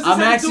fuck does this I'm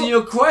have to asking do? you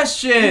a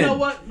question. You know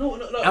what? No.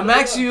 I'm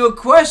asking you a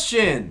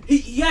question.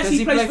 Yes, Does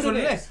he plays play for the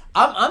Knicks.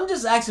 I'm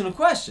just asking a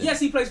question. Yes,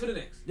 he plays for the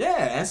Knicks. Yeah,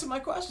 answer my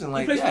question.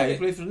 Like, plays for the he Knicks.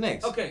 played for the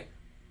Knicks. Okay.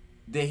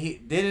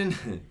 Didn't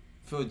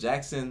Phil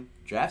Jackson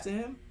drafted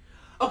him?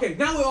 Okay,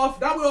 now we're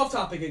off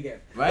topic again.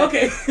 Right?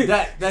 Okay.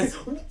 That's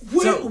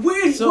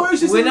where's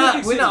your we're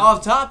not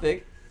off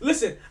topic.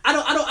 Listen, I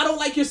don't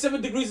like your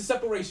 7 degrees of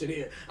separation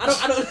here. I'm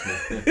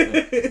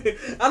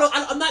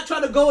not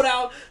trying to go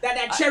down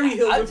that cherry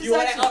hill with you or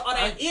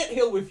that ant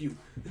hill with you.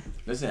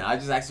 Listen, I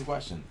just asked a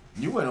question.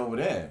 You went over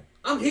there.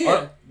 I'm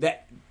here.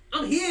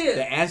 I'm here.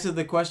 The answer to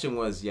the question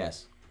was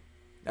yes.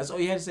 That's all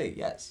you had to say.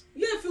 Yes.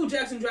 Yeah, Phil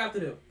Jackson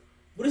drafted him.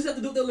 What does that have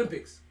to do with the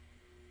Olympics?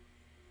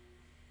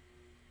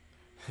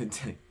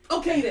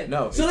 Okay then.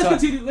 No. So let's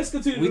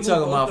continue. We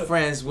talking about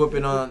friends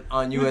whipping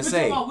on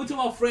USA. We're talking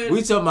about friends.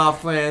 We talking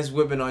about friends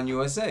whipping on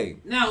USA.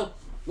 Now,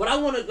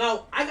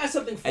 I got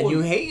something for you. And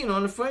you hating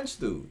on the French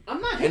dude.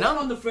 I'm not hating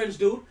on the French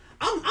dude.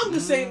 I'm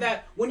just saying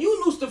that when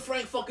you lose to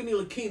Frank fucking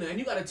Ntilikina and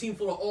you got a team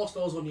full of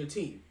all-stars on your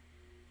team,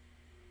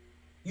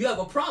 you have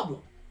a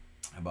problem.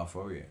 How about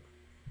Fourier?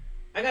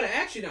 I gotta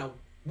ask you now,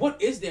 what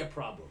is their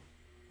problem?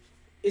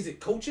 Is it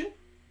coaching?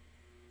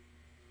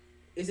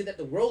 Is it that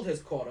the world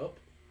has caught up?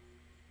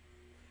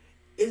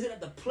 Is it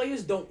that the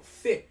players don't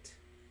fit?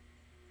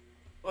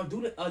 Or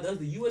does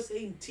the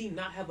USA team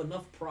not have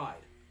enough pride?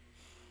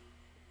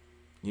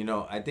 You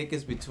know, I think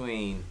it's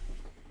between.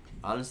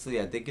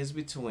 Honestly, I think it's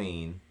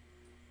between.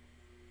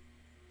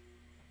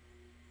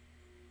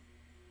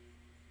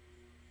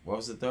 What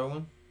was the third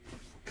one?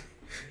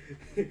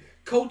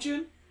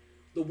 Coaching,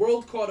 the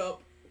world caught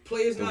up,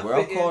 players The not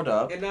world fitting, caught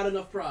up. and not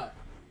enough pride.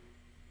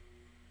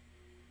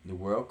 The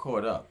world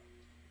caught up,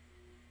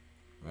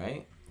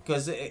 right?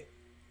 Because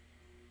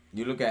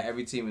you look at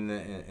every team in the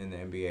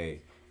NBA,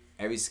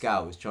 every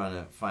scout is trying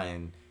to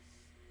find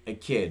a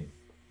kid.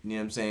 You know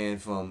what I'm saying?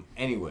 From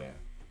anywhere.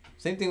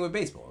 Same thing with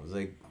baseball. It's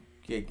like,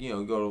 you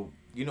know,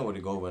 you know where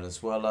to go.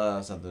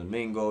 Venezuela, Santo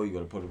Domingo. You go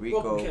to Puerto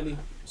Rico. Welcome, Kelly.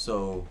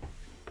 So,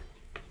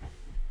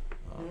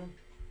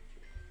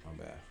 my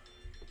bad.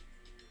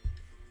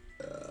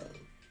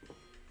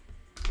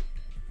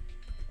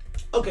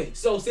 Okay,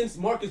 so since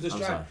Mark is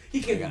distracted, sorry.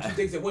 he can't do two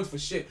things at once for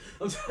shit.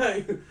 I'm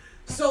telling you.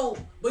 So,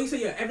 but he said,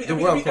 yeah, The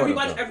world caught up,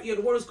 everybody,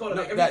 the world is caught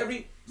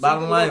up.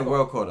 Bottom line, the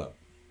world caught up.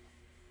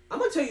 I'm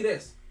gonna tell you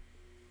this.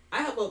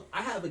 I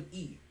have an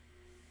E.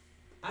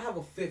 I have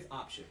a fifth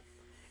option,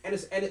 and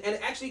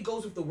it actually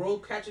goes with the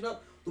world catching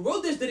up. The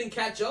world just didn't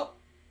catch up.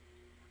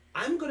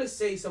 I'm gonna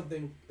say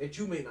something that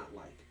you may not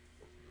like.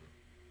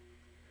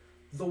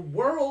 The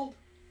world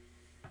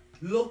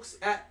looks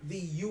at the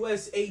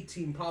USA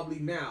team probably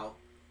now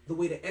the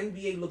way the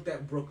NBA looked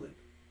at Brooklyn.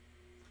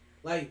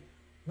 Like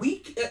Why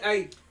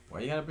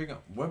you gotta bring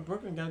up what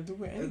Brooklyn got to do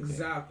with anything?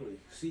 Exactly.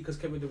 See, because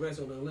Kevin Durant's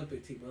on the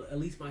Olympic team. At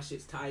least my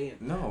shit's tie in.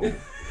 No.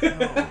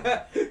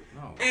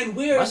 And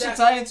where my shit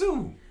tie in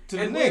too to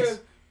the Knicks.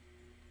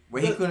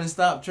 Where he couldn't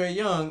stop Trae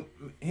Young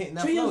hitting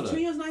that floater.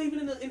 Trae Young's not even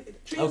in the.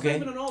 Trae Young's not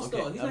even an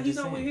all-star. Okay. He's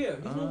nowhere here.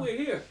 He's nowhere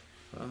here.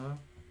 Uh-huh.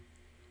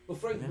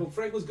 But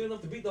Frank was good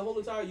enough to beat the whole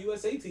entire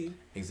USA team.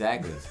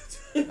 Exactly.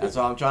 That's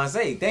all I'm trying to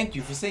say. Thank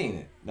you for saying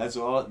it. That's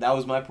all. That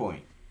was my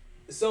point.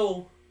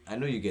 So I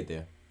knew you get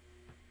there.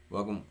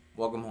 Welcome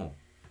home.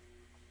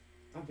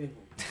 I've been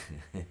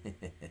home.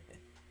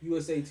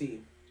 USA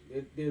team.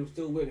 They're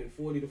still winning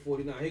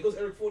 40-49. Here goes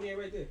Eric Fournier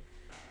right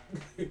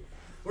there.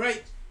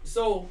 Right.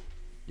 So.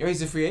 Yo,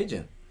 he's a free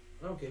agent.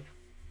 Okay.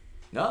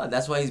 No,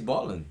 that's why he's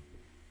balling.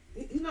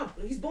 He's not.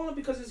 He's balling up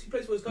because he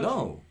plays for his country.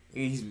 No,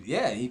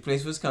 he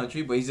plays for his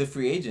country, but he's a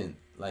free agent.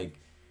 Like,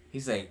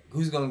 he's like,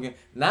 who's gonna get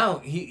now?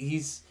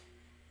 He's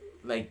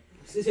like,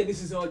 This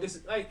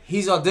is like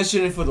he's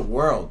auditioning for the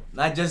world,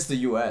 not just the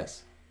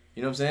U.S.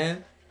 You know what I'm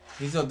saying?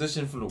 He's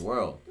auditioning for the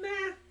world. nah.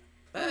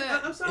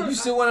 I'm sorry. If you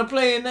still want to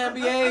play in the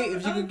NBA,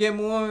 if you could get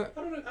more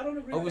I don't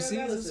agree overseas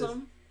with that or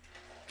something.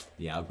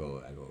 Yeah, I'll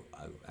go.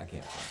 I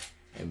can't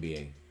play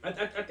NBA.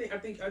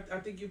 I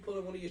think you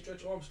pulling one of your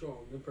Stretch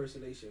Armstrong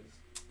impersonations.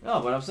 No,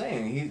 but I'm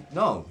saying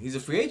he's a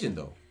free agent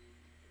though,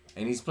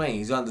 and he's playing.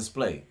 He's on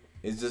display.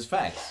 It's just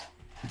facts.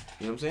 You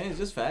know what I'm saying? It's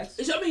just facts.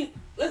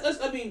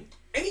 I mean,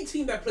 any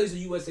team that plays a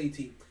USA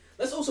team.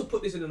 Let's also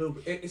put this in a little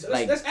bit.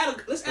 Let's add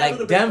a like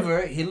little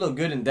Denver, bit. he looked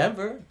good in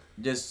Denver.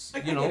 Just I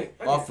get it.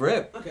 off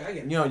rip. Okay, I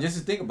get it. You know, just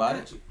to think about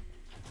it.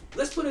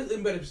 Let's put it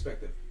in better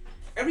perspective.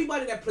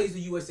 Everybody that plays the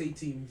USA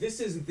team, this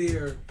is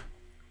their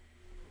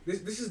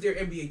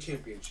NBA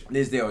championship.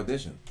 This is their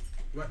audition.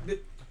 Right?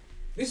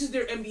 This is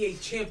their NBA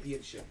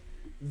championship.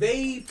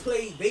 They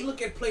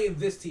look at playing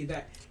this team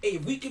that, hey,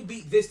 if we can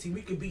beat this team,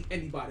 we can beat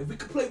anybody. If we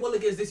can play well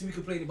against this team, we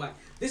can play anybody.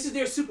 This is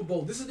their Super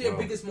Bowl. This is their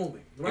biggest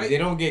moment, right? If they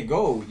don't get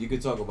gold, you could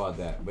talk about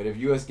that. But if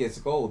US gets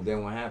gold,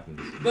 then what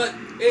happens? But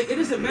it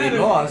doesn't matter. They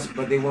lost,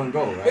 but they won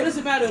gold, right? It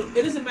doesn't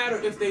matter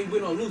if they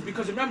win or lose,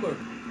 because remember,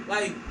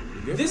 like,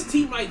 this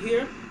team right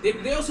here,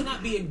 they're also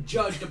not being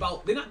judged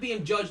they're not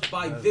being judged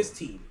by this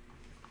team,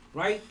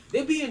 right?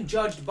 They're being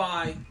judged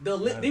by they're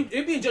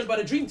being judged by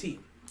the Dream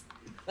Team.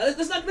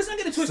 Let's not get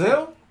it twisted.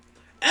 Still?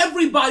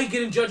 Everybody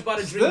getting judged by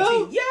the Dream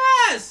Team.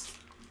 Yes.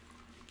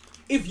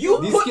 If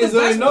you These put kids the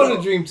don't best even know player,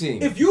 the Dream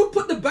Team. If you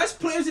put the best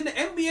players in the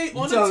NBA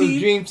on the tell the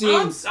Dream Team,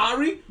 I'm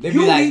sorry, They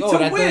you be like, need oh, to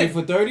that 30 win.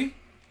 for 30?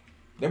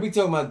 They be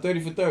talking about 30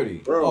 for 30.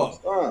 Bro,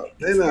 stop.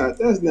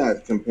 That's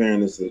not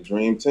comparing this to the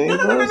Dream Team. No.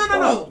 bro. I'm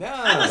Stop.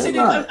 not saying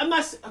They're that. I'm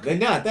not. Okay.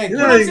 They're not. Thank You're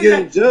you. not even saying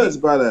getting that-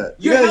 judged by that.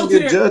 You You're guys held get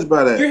to judged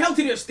by that. You're held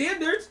to their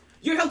standards.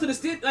 You're held to the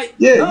standard. Like,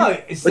 Yeah, No, you-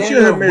 it's but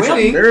standard you're of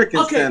winning. American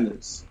Okay.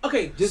 standards.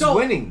 okay, Just so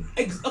winning.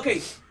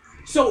 Okay,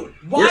 so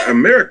why? We're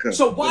America.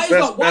 So why The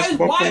is best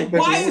basketball player in the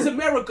why is world.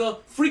 America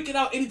freaking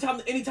out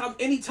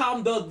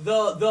anytime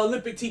the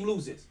Olympic team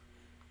loses?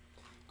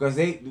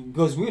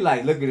 Because we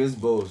like, look at this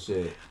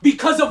bullshit.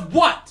 Because of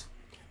what?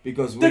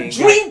 Because we The ain't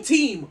Dream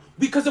Team.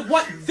 Because of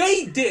what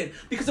they did.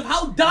 Because of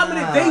how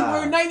dominant they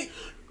were in 90.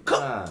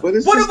 But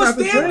it's What just of a not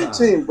the standard?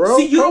 Dream Team, bro.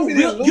 See, you don't Kobe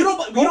real- didn't lose. you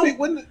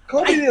don't-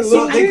 Kobe I- didn't see,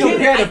 lose. I They get it,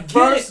 compare I the get it.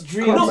 first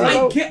Dream No, Team.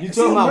 I get. You see,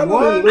 talking about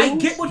Carmelo one? I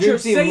get what Dream you're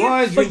Team saying,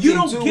 1, but Dream you Team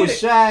don't 2 get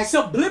with it.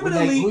 Shaq.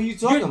 Subliminally, Who you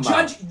talking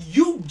about?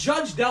 you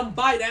judge them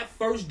by that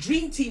first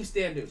Dream Team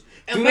standards.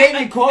 And Do ma- they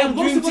even and- call and them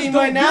most Dream of us Team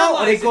don't right now, or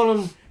they realize it. call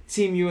them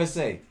Team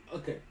USA?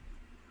 Okay,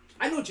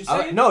 I know what you're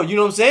saying. No, you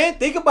know what I'm saying?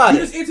 Think about You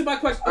it. just answered my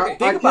question. I Okay, get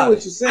think about what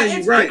it. you're saying. You're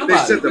answered- right. I'm They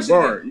asking set you the a question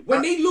bar. again.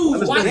 When they lose,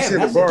 understand why they set the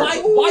that's- bar.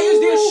 why is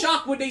there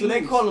shock when they Do lose?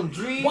 they call them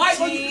Dream Why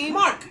are you, Team?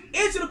 Mark,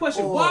 answer the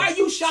question. or Why are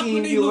you shocked Team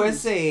when they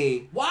USA?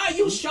 lose? Why are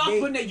you shocked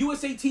They- when the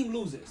USA team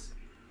loses?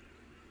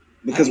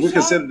 Because Are you we're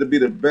considered to be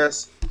the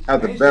best,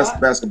 have the best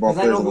basketball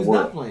Because I know players in the who's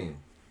world. not playing.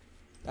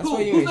 That's Who-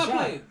 why you who's ain't not shocked.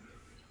 playing?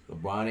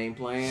 LeBron ain't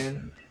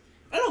playing.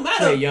 It don't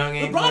matter. Trae Young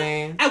ain't LeBron,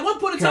 playing. At one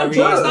point in time, Curry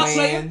Jordan ain't stopped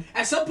playing. playing.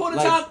 At some point in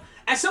Like-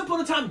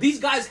 time, these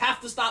guys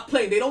have to stop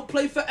playing. They don't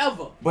play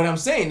forever. But I'm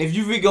saying, if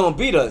you really gonna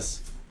beat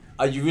us,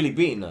 are you really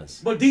beating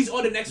us? But these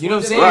are the next You know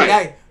what I'm ones saying? that-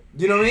 Right. Like,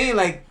 you know what I mean?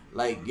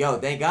 Like, yo,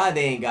 thank God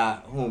they ain't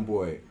got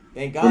homeboy.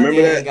 Thank God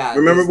Remember they ain't that? got.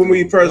 Remember this when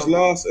we dude. first Yo,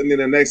 lost, and then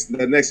the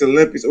next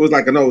Olympics, it was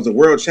like it was a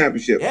world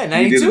championship. Yeah, We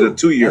 92. did it in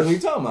 2 years. That's what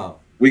we talking about.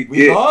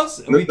 We lost,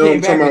 and we No, came I'm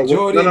back talking with about-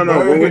 Jordan,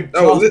 when Bird,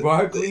 Charles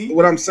Barkley.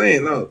 What I'm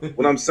saying,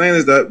 what I'm saying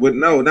is that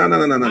no. Not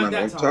that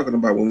I'm time. talking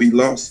about when we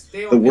lost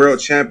Stay on the this. world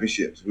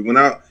championships. We went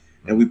out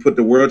and we put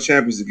the world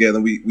champions together.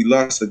 And we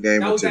lost a game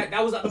That or was two.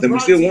 that was I think we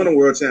LeBron still team. won a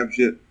world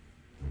championship.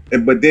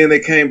 But then they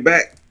came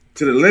back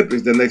to the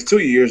Olympics the next 2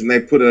 years and they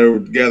put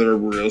together a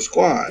real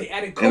squad. They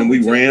added Kobe And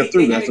we to- ran they-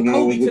 through. they That's the added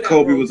one Kobe to where that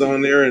Kobe world was team.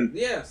 on there and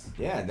Yes.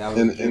 Yeah, that was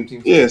and, the Dream and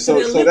Team. yeah. To So the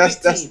that's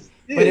Olympic that's. team.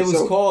 Yeah, But it was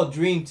so- called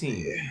Dream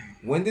Team.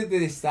 When did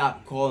they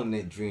stop calling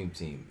it Dream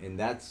Team? And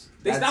that's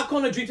They stopped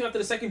calling it Dream Team after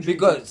the second Dream Team.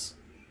 because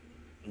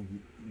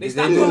They did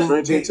stopped go- calling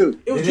Dream Team they- too.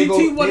 It was did they Dream go-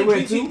 Team 1 they and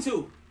went Dream Team two?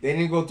 2. They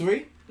didn't go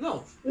 3.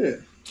 No. Yeah.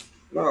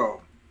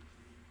 No.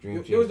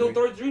 Dream There was no 3.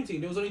 third Dream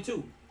Team. There was only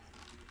 2.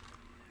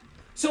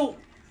 So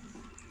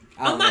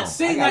I don't I'm not know.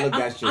 saying I gotta that. look I'm,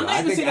 that shit I'm up. not I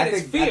even think- saying I that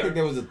it's think- fair. I think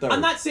there was a third.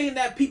 I'm not saying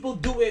that people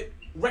do it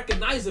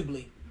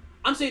recognizably.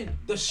 I'm saying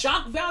the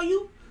shock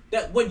value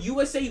that when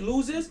USA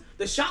loses,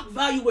 the shock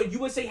value when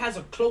USA has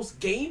a close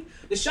game,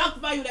 the shock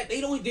value that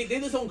they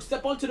just don't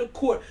step onto the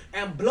court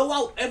and blow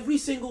out every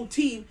single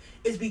team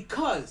is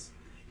because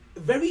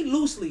very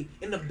loosely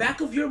in the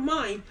back of your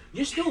mind,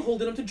 you're still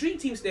holding them to Dream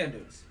Team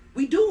standards.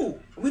 We do.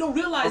 We don't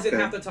realize it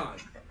Okay. half the time.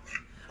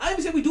 I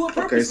even say we do it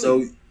purposely.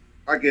 Okay, so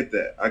I get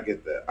that.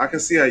 I can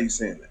see how you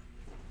saying that.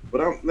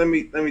 But let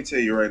me tell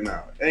you right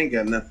now, it ain't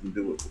got nothing to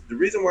do with it. The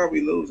reason why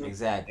we losing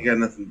Exactly. ain't got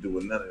nothing to do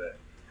with none of that.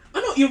 I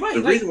know you're right.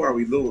 The like- reason why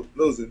we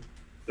losing,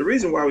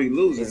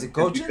 Is it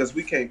coaching? because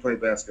we can't play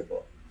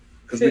basketball.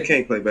 Because we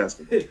can't play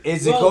basketball.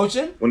 Is it Well,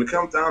 coaching? When it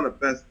comes down to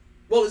best,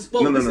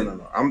 Well,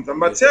 No. I'm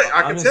about to tell you.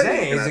 I I'm can just tell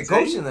saying, you. it's Can a I tell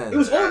you? coaching then. It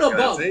was all the Can I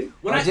above. tell you?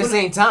 It just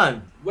ain't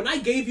time. When I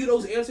gave you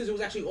those answers, it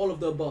was actually all of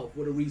the above.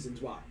 Were the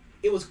reasons why.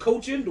 It was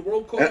coaching, the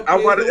World Cup, And I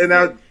wanted, and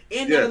I,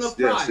 and not enough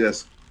pride.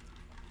 yes.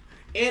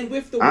 And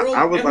with the I world, was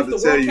and about with to the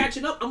world tell you.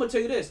 catching up, I'm gonna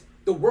tell you this: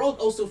 the world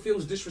also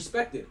feels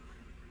disrespected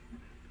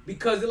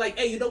because they're like,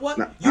 "Hey, you know what?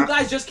 You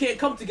guys just can't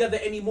come together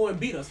anymore and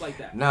beat us like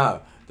that." Nah,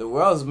 the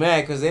world's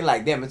mad because they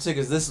like, damn, it took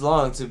us this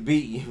long to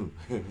beat you.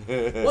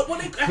 That's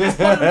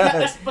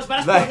part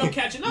of them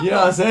catching up. You know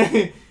what I'm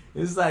saying?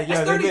 It's like, yo,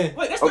 That's 30. they've been,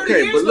 Wait, that's 30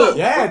 Okay, years but look, though.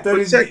 yeah, but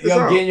 30, check this yo,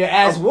 out. getting your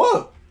ass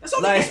whooped.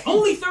 That's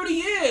only 30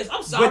 years.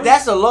 I'm sorry. But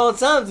that's a long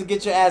time to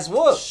get your ass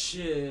whooped.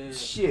 Shit.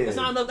 That's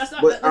not enough. That's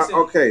not. But, listen,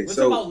 okay, we're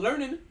so- talking about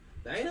learning.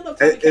 That ain't enough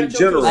time to In catch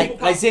general, up to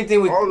a Like same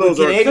thing with, All those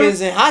are-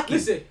 Canadians in hockey.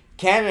 Listen,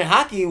 Canada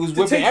hockey was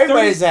to whipping take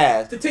everybody's 30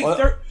 ass. To take Or-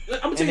 30, I'm gonna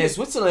tell and you, then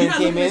Switzerland you're not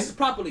came looking at in. this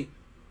properly.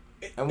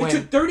 It And when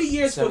took 30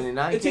 years for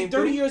 79 it came took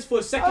 30 through? years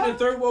for second and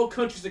third world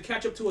countries to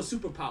catch up to a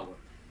superpower.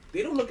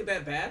 They don't look at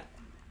that bad.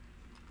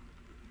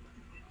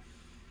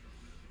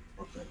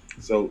 Okay.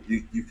 So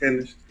you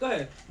finished? Go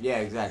ahead. Yeah,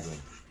 exactly.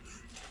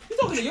 You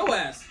talking to your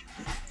ass?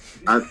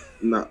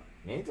 No.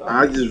 Ain't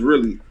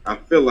talking. I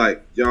feel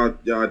like y'all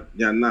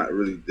not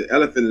really. The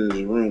elephant in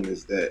the room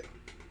is that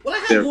Well, I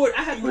They're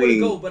had more to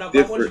go, but I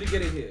wanted you to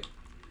get in here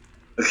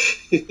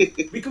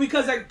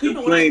because like, you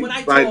know when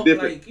I by talk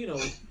different- like, you know.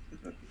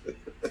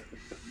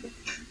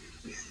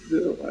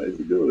 why is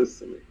he doing this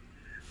to me?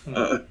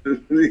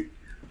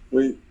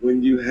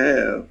 When you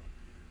have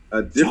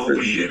a different.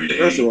 we every day.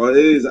 First of all, it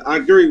is. I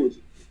agree with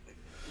you.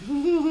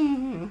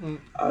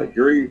 I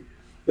agree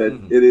that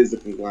it is a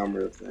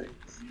conglomerate of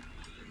things,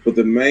 but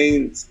the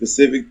main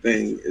specific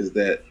thing is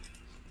that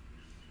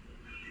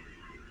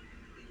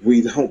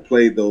we don't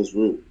play those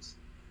rules.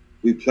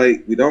 We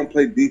don't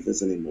play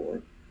defense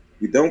anymore.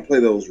 We don't play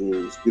those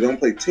rules. We don't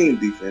play team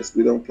defense.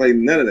 We don't play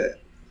none of that.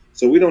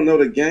 So we don't know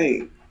the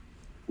game.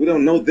 We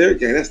don't know their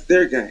game. That's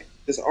their game.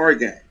 That's our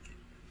game.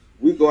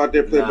 We go out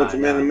there play a bunch of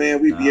man to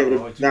man. We be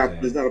able to.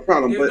 There's not a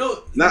problem. Yeah, But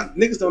no. not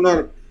niggas don't know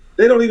how to.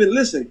 They don't even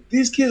listen.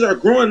 These kids are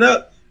growing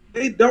up.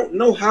 They don't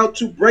know how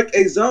to break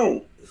a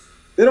zone.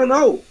 They don't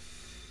know.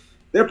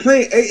 They're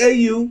playing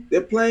AAU.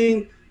 They're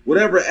playing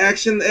whatever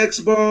action X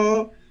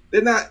ball.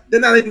 They're not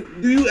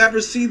even. Do you ever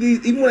see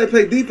these? Even when they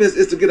play defense,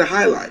 it's to get a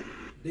highlight.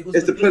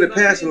 It's to play the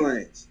passing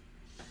lanes.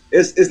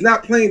 It's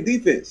not playing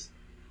defense.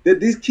 That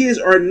these kids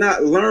are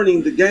not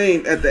learning the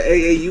game at the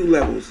AAU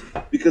levels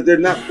because they're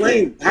not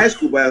playing high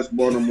school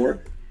basketball no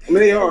more. I mean,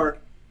 they are,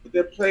 but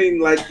they're playing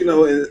like, you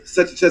know, in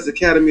such and such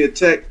Academy of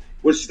Tech,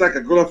 which is like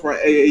a glorified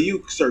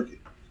AAU circuit.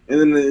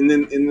 And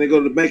then they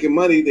go to making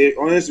money. They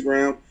on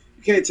Instagram.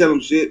 You can't tell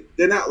them shit.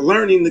 They're not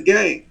learning the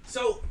game.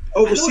 So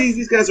Overseas,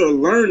 these guys are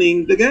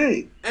learning the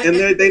game, and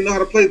they know how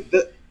to play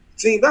the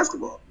team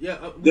basketball.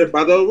 Yeah, They're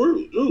by those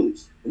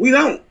rules. We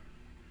don't.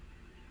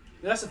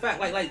 that's a fact.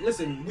 Like,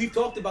 listen, we've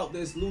talked about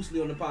this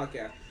loosely on the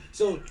podcast.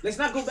 So let's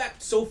not go back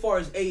so far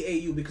as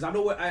AAU because I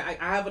know where I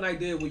have an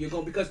idea where you're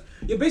going because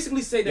you're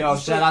basically saying that. Yo,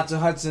 shout out to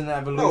Hudson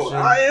Evolution. No,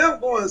 I am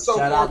going so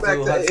Shout far out back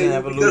to to Hudson AAU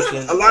Evolution.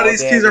 because a lot of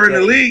these All kids day, are in the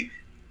every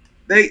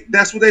league.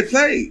 That's what they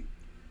play.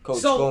 Coach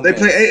So- Gomez. They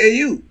play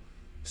AAU.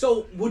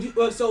 So would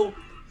you? So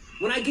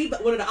when I gave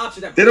one of the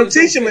options that They don't players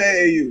teach them fit,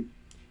 AAU.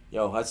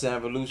 Yo, Hudson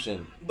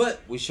Evolution.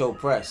 But We show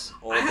press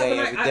all I have day,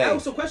 every day. I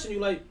also question you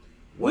like,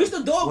 where's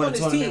the dog Won on a this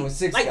tournament team? with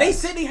 6 Like they guys.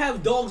 say they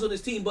have dogs on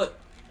this team, but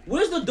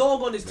where's the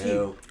dog on this team?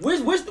 No.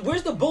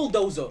 Where's the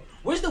bulldozer?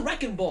 Where's the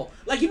wrecking ball?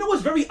 Like you know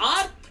what's very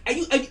odd, and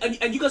you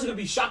guys are gonna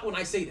be shocked when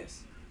I say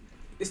this.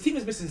 This team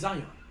is missing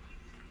Zion.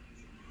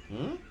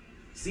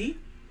 See?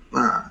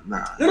 Nah.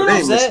 No, They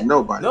ain't said- missing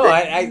nobody. No,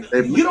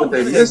 They you don't what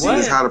they say missing what?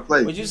 is how to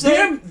play. What'd you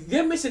say?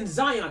 They're missing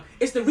Zion.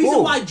 It's the reason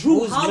Who? why Drew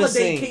Who's Holiday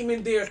missing? came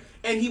in there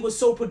and he was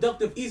so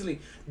productive easily.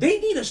 They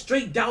need a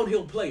straight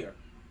downhill player,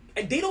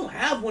 and they don't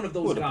have one of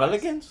those Who, the guys.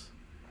 Pelicans?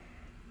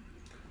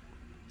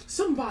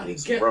 Somebody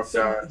Some get rough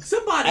some, guys.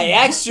 somebody. I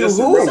asked you Just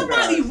a who? rough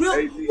Somebody guys. real.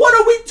 AD.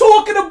 What are we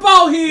talking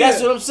about here?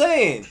 That's what I'm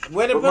saying.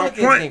 Where the But my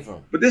Pelicans point- came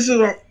from? But this is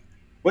what.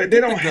 But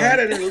they don't the have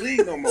gun. that in the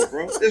league no more,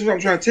 bro. This is what I'm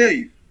trying to tell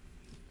you.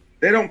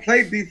 They don't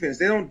play defense.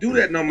 They don't do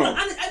that no more.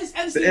 I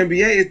just The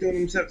NBA is doing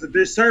themselves a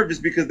disservice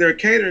because they're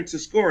catering to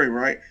scoring,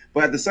 right?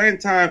 But at the same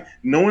time,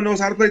 no one knows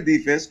how to play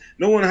defense.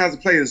 No one has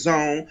to play the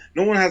zone.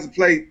 No one has to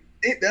play.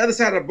 The other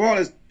side of the ball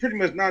is pretty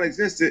much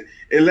non-existent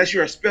unless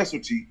you're a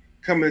specialty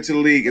coming into the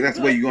league, and that's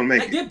the way you're gonna make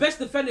like it. their best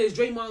defender is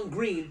Draymond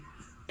Green,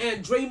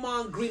 and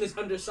Draymond Green is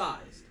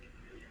undersized.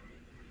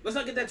 Let's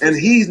not get that And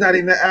twisted. he's not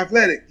even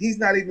athletic. He's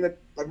not even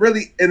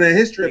really in the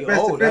history He of best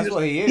old, that's defenders.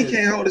 what he He is.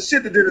 can't hold a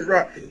shit to Dennis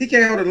Rodman. He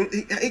can't hold a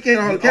he can't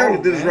hold a candle to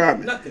old, Dennis man.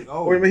 Rodman. Nothing.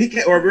 Or I mean, he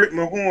can't, or Rick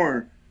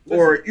Mahorn,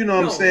 or you know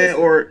what I'm saying,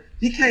 listen. or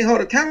he can't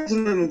hold a candle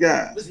to them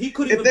guys. Listen, he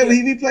couldn't If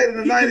even he played in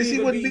the he couldn't '90s, he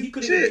even wouldn't be, be he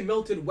couldn't even be shit.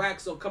 melted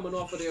wax or coming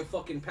off of their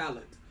fucking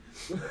palate.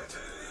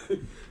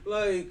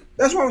 Like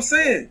That's what I'm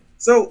saying.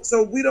 So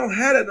we don't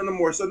have that no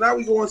more. So now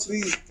we go into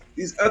these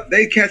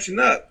they catching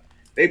up.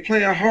 They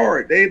playing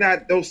hard. They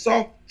not those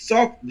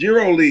soft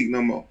Euro league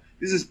no more.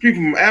 This is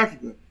people from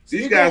Africa.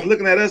 These guys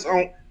looking at us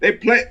on they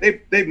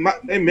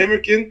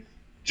mimicking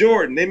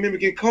Jordan, they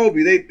mimicking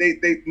Kobe.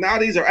 They now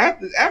these are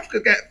athletes. Africa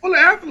got full of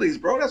athletes,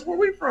 bro. That's where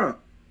we from.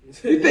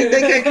 You think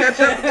they can't catch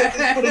up?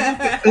 They put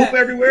a hoop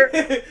everywhere.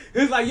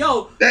 It's like,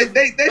 yo, they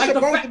like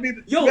supposed to be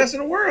the best in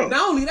the world.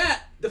 Not only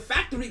that, the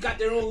factory got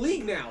their own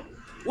league now.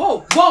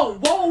 Whoa.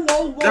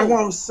 That's what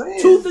I'm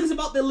saying. Two things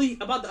about the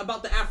league,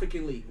 about the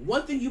African league.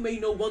 One thing you may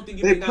know, one thing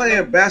you may not know. They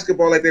playing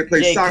basketball like they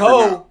play soccer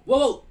now.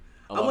 Whoa.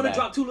 I want to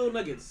drop two little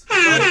nuggets.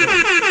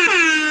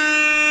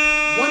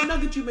 One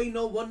nugget you may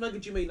know, one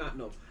nugget you may not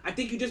know. I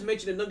think you just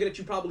mentioned a nugget that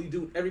you probably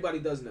do. Everybody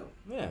does know.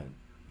 Yeah,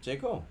 J.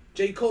 Cole.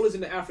 J. Cole is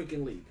in the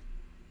African league.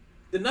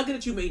 The nugget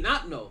that you may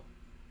not know,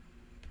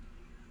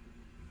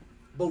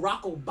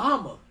 Barack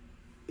Obama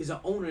is an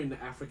owner in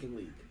the African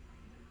league.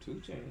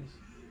 2 Chainz.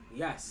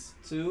 Yes.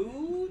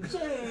 2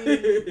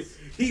 Chainz.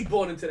 He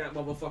born into that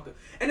motherfucker.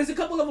 And there's a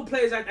couple other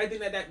players I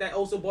think that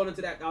also born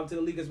into that to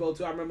the league as well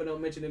too. I remember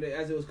them mentioning it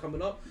as it was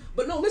coming up.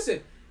 But no,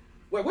 listen,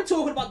 we're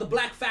talking about the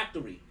Black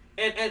Factory.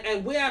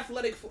 And we're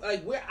athletic,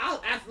 like we're our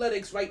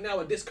athletics right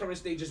now at this current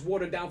stage is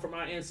watered down from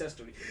our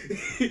ancestry.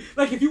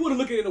 Like if you want to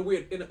look at it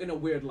in a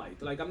weird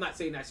light, like I'm not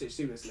saying that shit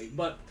seriously,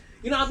 but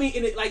you know what I mean.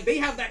 In it, like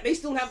they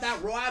still have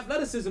that raw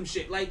athleticism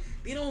shit. Like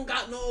they don't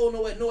got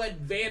no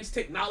advanced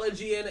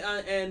technology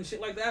and shit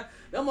like that.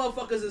 Them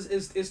motherfuckers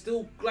is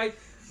still like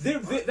they're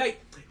like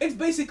it's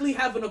basically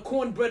having a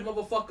cornbread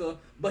motherfucker,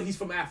 but he's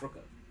from Africa.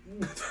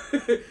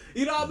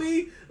 You know what I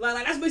mean?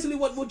 Like that's basically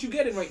what you're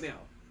getting right now.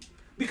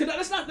 Because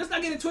let's not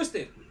get it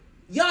twisted.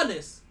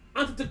 Giannis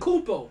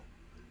Antetokounmpo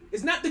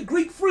is not the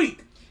Greek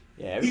freak.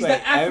 Yeah,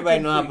 everybody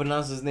know how to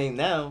pronounce his name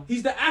now.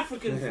 He's the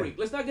African freak.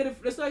 Let's not get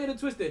it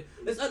twisted.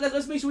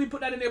 Let's make sure we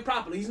put that in there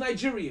properly. He's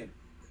Nigerian.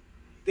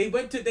 They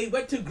went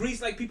to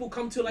Greece like people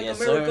come to like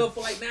America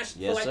for like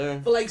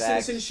national for like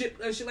citizenship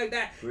and shit like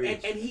that.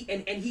 And he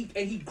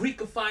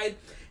Greekified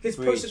his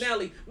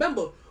personality.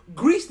 Remember,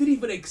 Greece didn't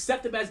even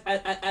accept him as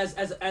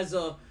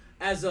a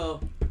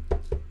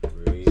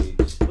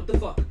what the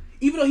fuck?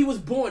 Even though he was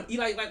born, he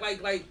like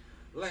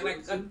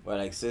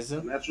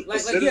citizen?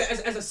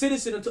 As a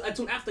citizen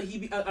until after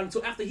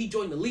he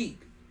joined the league.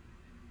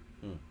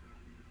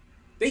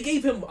 They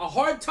gave him a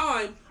hard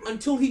time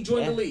until he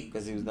joined the league.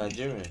 Because he was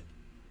Nigerian.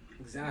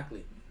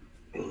 Exactly.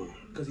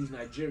 Because he's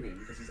Nigerian.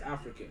 Because he's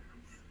African.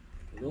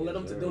 Don't let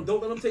him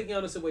take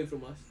Giannis away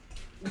from us.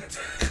 I'm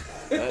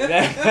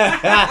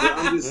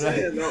just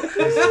saying, though.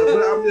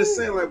 I'm just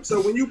saying, like,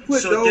 so when you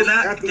put those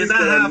athletes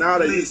that now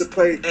they used to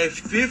play, a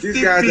 50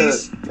 these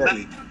guys piece,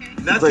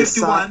 not 51,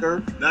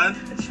 soccer. not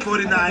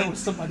 49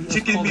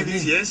 chicken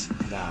middies, yes?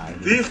 Nah,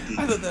 50.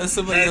 I thought that was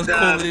somebody else And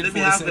calling in let for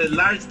me a have second. a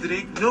large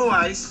drink, no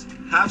ice,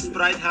 half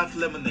Sprite, half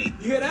lemonade.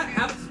 You hear that?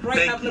 Half Sprite,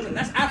 Thank half you. lemon.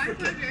 That's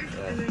African.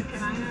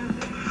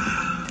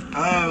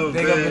 Oh,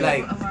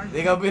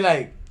 They gonna be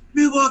like,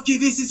 Milwaukee,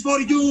 this is for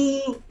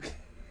you.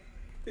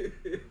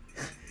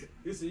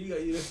 Listen,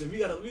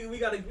 we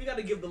gotta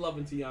give the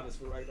loving to Giannis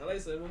for right now. Like I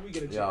said, when we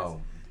get a chance,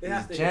 he's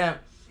a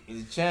champ.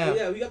 He's a champ.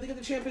 Yeah, we got to give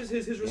the champ his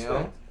respect. You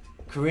know?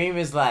 Kareem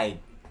is like,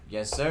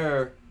 yes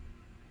sir.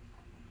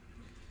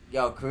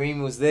 Yo,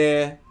 Kareem was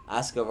there.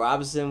 Oscar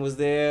Robertson was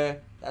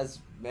there. That's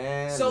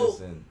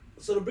listen.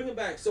 So to bring it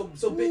back, so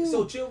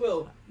Chill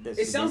Will.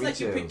 It sounds like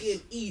you're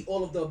picking E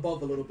all of the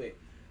above a little bit,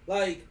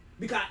 like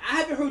because I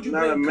haven't heard you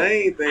blame.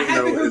 I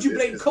haven't heard you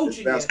blame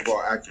coaching yet.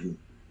 Basketball acumen.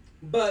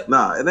 But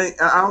it ain't.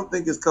 I don't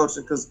think it's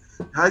coaching because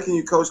how can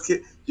you coach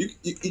kid?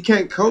 You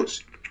can't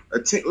coach a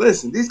team.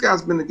 Listen, these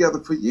guys been together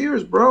for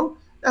years, bro.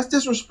 That's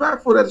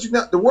disrespectful. That you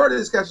the word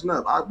is catching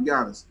up. I'll be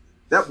honest.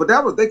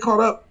 They caught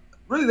up.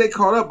 Really, they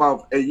caught up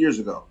about 8 years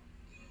ago.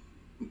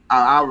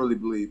 I really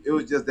believe it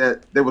was just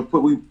that they would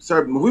put we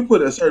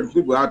put a certain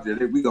people out there,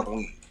 we gonna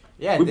win.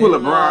 Yeah, we put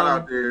LeBron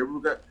out there.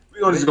 We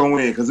gonna just gonna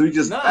win because we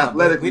just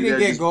athletically they're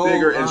just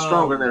bigger and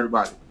stronger than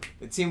everybody.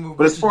 The team,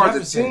 but as far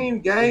as the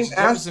team game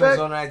aspect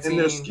and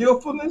their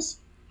skillfulness,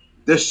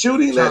 their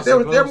shooting,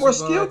 they're more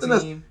skilled than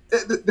us.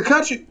 The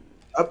country,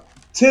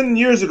 10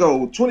 years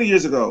ago, 20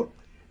 years ago,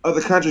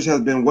 other countries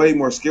have been way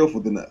more skillful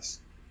than us.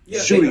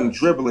 Yeah, shooting,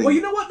 dribbling. Well,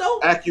 you know what though?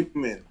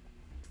 Acumen.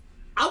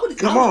 We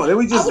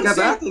just got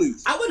the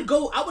athletes. I would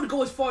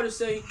go as far to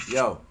say,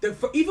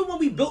 even when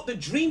we built the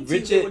dream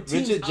team, there were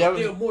teams out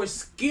there more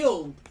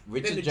skilled.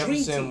 Richard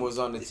Jefferson was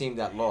on the team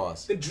that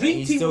lost. The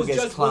dream team was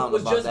just built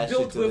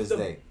with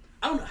them.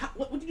 I don't know.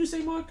 What did you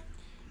say, Mark?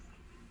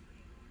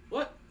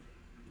 What?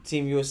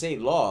 Team USA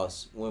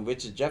lost when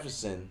Richard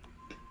Jefferson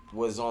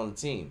was on the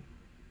team.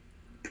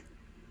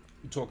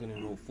 You talking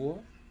in 04?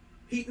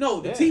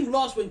 The team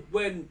lost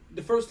when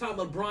the first time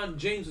LeBron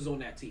James was on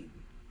that team.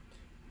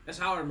 That's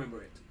how I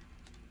remember it.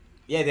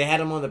 Yeah, they had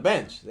him on the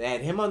bench. They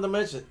had him on the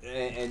bench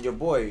and your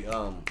boy,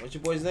 what's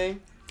your boy's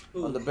name?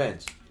 Who? On the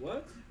bench.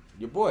 What?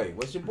 Your boy.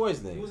 What's your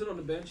boy's name? He wasn't on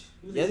the bench.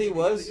 He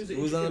was. He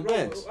was on the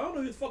bench. I don't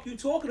know who the fuck you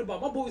talking about.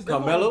 My boy was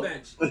never on the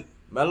bench.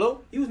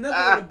 Melo? He was never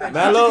on the bench.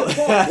 Melo?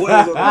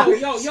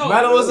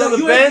 Melo was on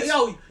the bench.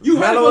 You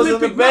heard of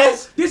Olympic Melo.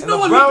 There's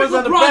no Olympic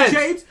LeBron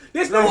James.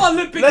 There's no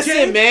Olympic listen,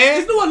 James. man.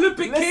 There's no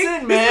Olympic Listen,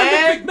 King. man. There's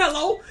no Olympic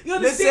Melo. You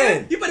understand?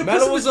 Listen, You better Melo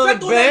put some was on the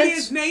respect on that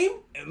bench. man's name.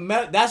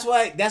 That's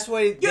why they That's got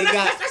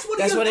one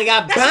that's of why your, they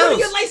got that's one of bounced.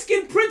 your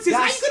light-skinned princes.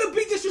 How you That's- gonna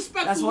be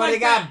disrespectful That's why like they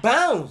got that?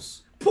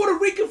 bounced. Puerto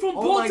Rican from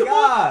Oh my Baltimore.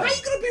 God. How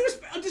you gonna be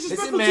disrespectful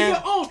Listen, man.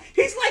 to your own?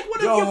 He's like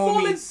one Yo, of your homie,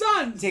 fallen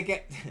sons. Take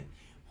it,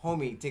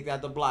 homie. Take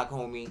that the block,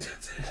 homie.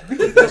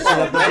 Take that shit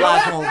up the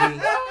block,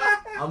 homie.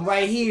 I'm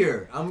right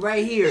here.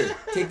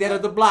 Take that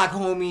up the block,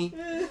 homie.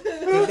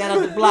 Take that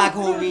up the block,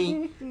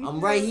 homie. I'm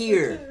right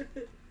here.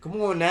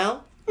 Come on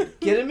now.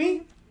 Kidding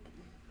me?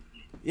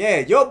 Yeah,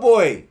 your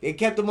boy. They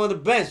kept him on the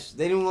bench.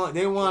 They didn't want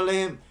to let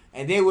him.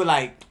 And they were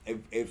like,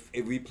 if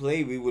we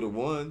played, we would have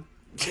won.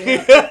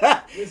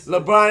 Yeah.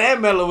 LeBron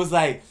and Melo was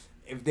like,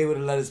 if they would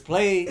have let us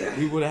play,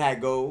 we would have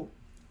had gold.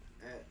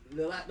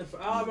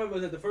 I remember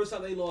that the first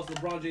time they lost,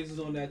 LeBron James was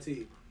on that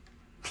team.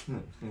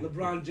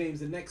 LeBron James,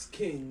 the next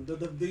king, the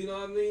you know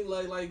what I mean,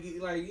 like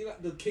you know,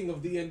 the king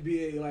of the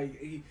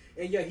NBA,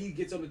 he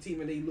gets on the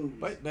team and they lose.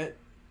 But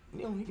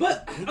you know, he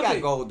okay.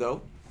 got gold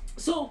though.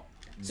 So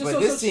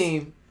This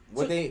team,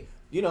 they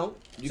you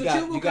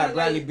got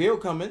Bradley Beal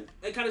coming.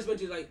 It kind of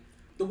mentions like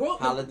the world,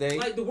 Holiday.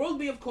 like the world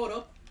may have caught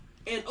up,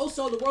 and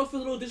also the world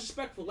feels a little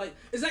disrespectful. Like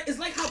it's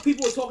like how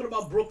people were talking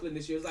about Brooklyn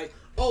this year. It's like,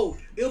 oh,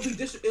 it'll be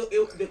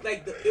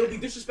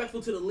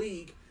disrespectful to the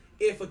league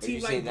if a team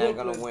You like say they're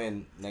Brooklyn gonna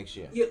win next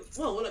year. Yeah,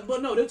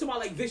 but no, they're talking about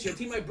like this year. A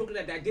team like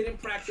Brooklyn that didn't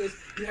practice.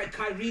 You had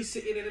Kyrie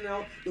sitting in and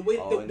out. The way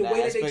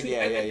that they treat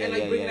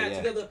and bringing that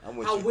together.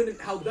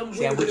 How them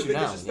winning would have been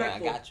disrespectful. Yeah, I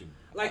got you.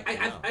 Like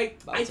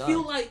I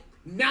feel like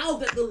now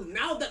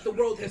that the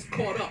world has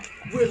caught up,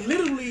 where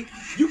literally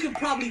you can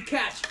probably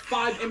catch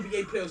 5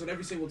 NBA players on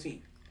every single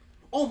team,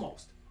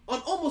 almost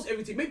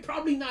every team. Maybe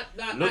probably not.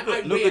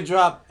 Luka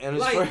dropped and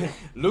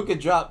Luka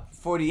dropped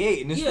 48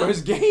 in his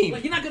first game.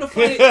 Like you're not gonna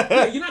find it.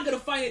 Yeah, you're not gonna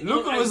find it.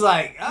 Luka was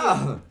like,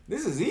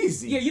 this is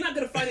easy. Yeah, you're not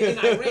gonna find it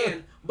in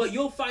Iran, but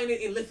you'll find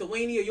it in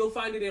Lithuania. You'll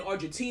find it in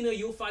Argentina.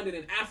 You'll find it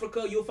in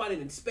Africa. You'll find it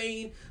in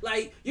Spain.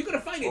 Like you're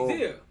gonna find it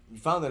there. You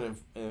found it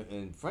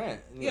in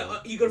France. You're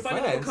gonna find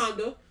it in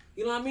Wakanda.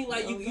 You know what I mean?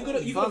 Like you're gonna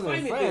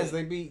find it France.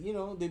 there.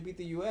 They beat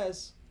the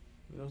US.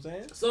 You know what I'm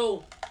saying?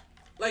 So,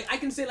 like I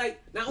can say like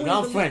not only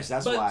I'm French.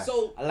 That's but, why.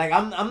 So like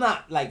I'm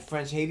not like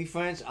French Haiti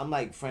French. I'm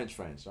like French.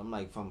 I'm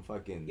like from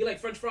fucking. You like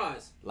French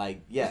fries?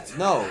 Like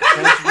no,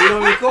 French, we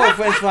don't even call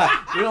French fries.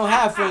 We don't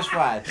have French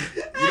fries.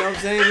 You know what I'm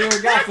saying? We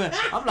don't got French.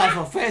 I'm like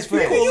from French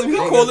fries. He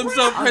called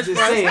himself French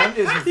fries. I'm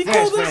just from He French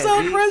called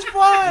himself fries, French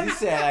fries. He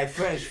said like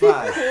French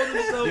fries. He called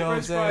himself You know what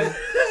I'm French saying?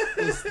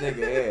 This nigga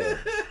here.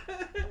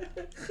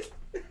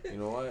 You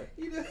know what?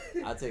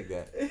 I'll take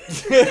that.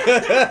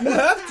 You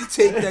have to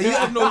take that. You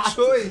have no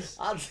choice.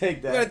 I'll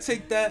take that. You gotta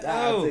take that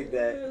out.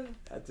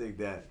 I'll take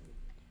that.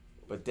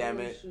 But damn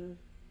it,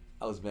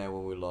 I was mad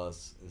when we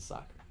lost in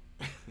soccer.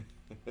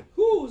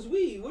 Who's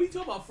we? What are you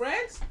talking about?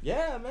 France?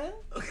 Yeah, man.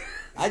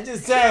 I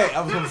just said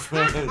I'm from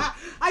France.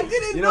 I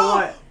didn't You know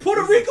what?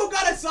 Puerto Rico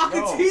got a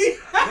soccer No. team.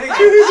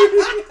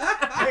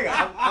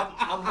 Nigga,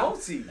 I'm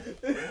multi.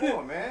 Come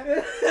on,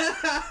 man.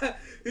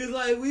 He's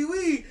like, we Yeah,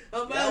 we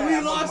I'm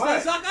a lost mutt.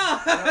 in soccer.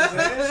 You know what I'm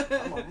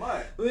saying? I'm a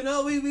mutt. We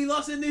know we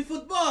lost in the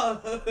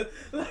football.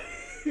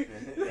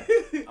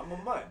 I'm a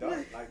mutt,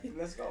 dog. Like,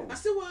 let's go. I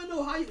still want to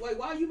know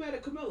why are you mad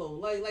at Carmelo?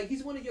 Like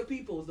he's one of your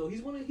peoples though.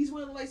 He's one of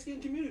the light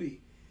skinned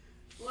community.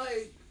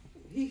 Like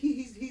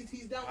he's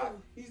down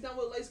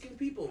with light skinned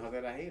people. How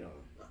did I hate on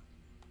him?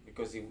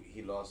 Because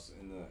he lost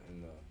in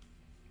the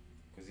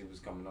because he was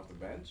coming off the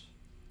bench.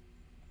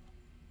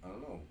 I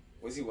don't know.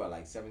 Was he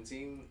like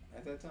 17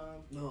 at that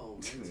time? No.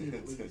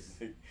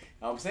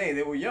 I'm saying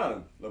they were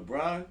young.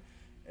 LeBron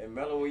and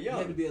Melo were He young.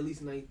 had to be at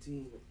least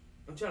 19.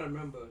 I'm trying to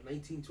remember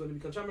 19, 20.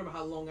 Because I'm trying to remember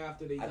how long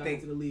after they got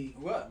into the league.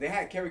 Well, they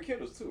had Kerry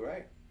Kittles too,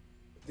 right?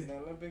 In the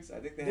Olympics, I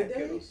think they had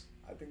Kittles.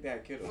 I think they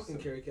had Kittles. Fucking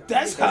Too. Kerry Kittles.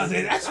 That's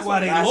why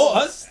they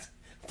lost.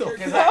 The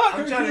Because fuck?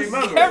 I'm trying to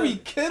remember. Kerry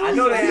Kittles? I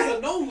know they He's had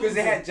a no because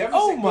they had Jefferson.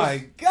 Oh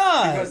my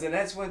god. Because the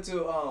Nets went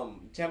to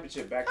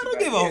championship back to I don't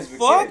back give a years with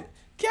fuck. Kidd.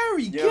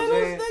 Kerry You know what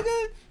I'm Kittles,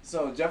 nigga.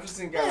 So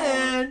Jefferson got.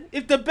 Man,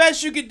 if the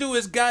best you could do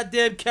is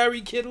goddamn Kerry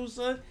Kittles,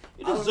 son,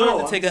 you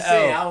deserve to take an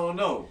I L. don't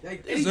know.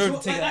 Like, You deserve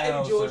to take an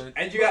L, son.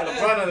 And you got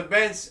LeBron on the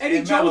bench. Eddie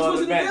and Jones Melo on the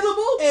wasn't bench.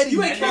 available. Eddie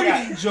You ain't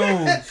Kerry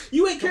Jones.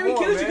 You ain't Kerry on,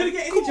 Kittles. You man. couldn't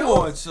get Eddie Come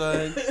Jones.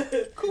 on, son.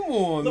 Come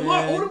on,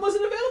 Lamar man. Odom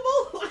wasn't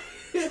available.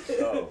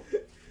 Oh.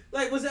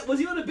 Like was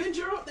he on the bench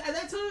at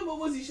that time or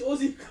was he?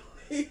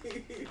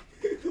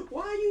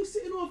 Why are you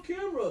sitting off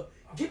camera?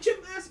 Get your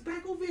ass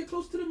back over here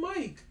close to the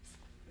mic.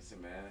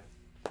 Listen, man.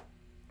 I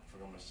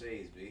forgot my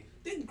shades, B.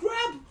 Then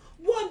grab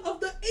one of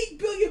the 8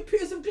 billion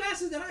pairs of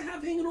glasses that I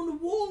have hanging on the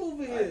wall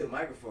over I have the here.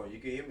 microphone. You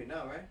can hear me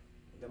now, right?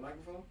 The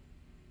microphone?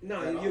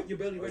 No, you're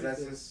barely Or is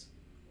ready.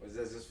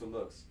 that just for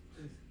looks?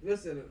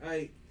 Listen,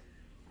 why?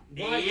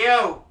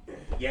 Yo!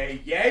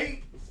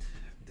 Yay!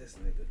 This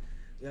nigga.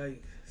 Yeah,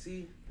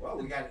 see? Well,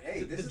 we got.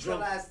 Hey, this the is drunk-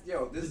 the last.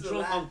 Yo, this the is the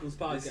Drunk last. Uncles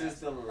podcast. This is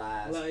the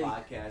last Like,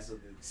 podcast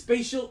of the.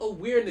 Spatial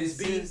awareness,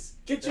 This B. is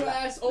Get the your la-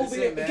 ass over Listen,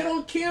 here. man. Get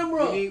on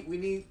camera. We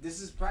need. This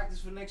is practice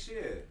for next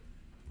year.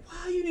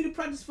 Why you need to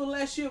practice for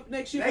next year?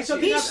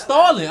 He's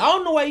stalling. I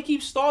don't know why he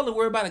keeps stalling.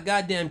 Worry about a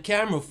goddamn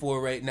camera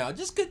for right now.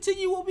 Just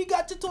continue what we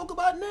got to talk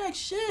about next.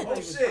 Shit. Oh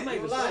shit! I'm not You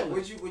even lying. stalling.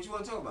 What you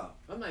want to talk about?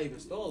 I'm not even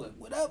stalling.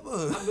 Whatever.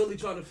 I'm really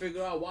trying to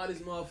figure out why this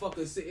motherfucker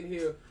is sitting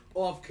here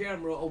off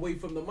camera, away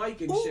from the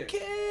mic and Who shit.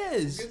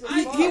 cares? He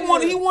He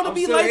want to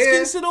be still light here.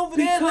 skinned, sit over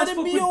there, let Because him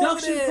for be over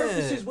production there.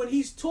 purposes, when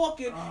he's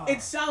talking,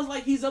 it sounds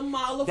like he's a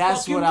mile of That's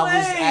fucking what I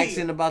was way.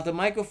 asking about the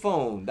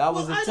microphone. That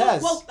was a I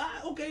test. know,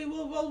 okay,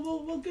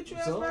 we'll get your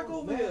ass So, back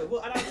over man. here.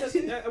 Well,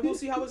 and we'll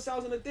see how it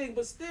sounds in the thing.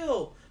 But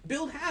still,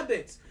 build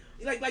habits.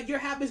 Like your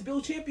habits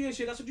build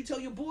championship. That's what you tell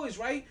your boys,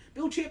 right?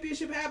 Build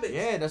championship habits.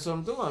 Yeah, that's what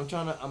I'm doing. I'm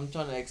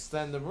trying to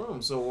extend the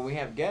room. So when we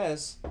have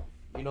guests,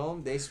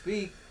 they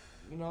speak.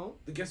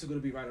 The guests are gonna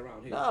be right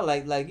around here. No,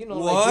 like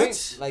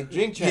What? like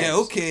drink champs. Yeah,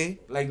 okay.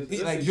 Like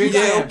Listen, drink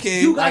yeah, champs.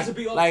 okay. You guys will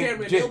be off camera and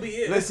drink- they'll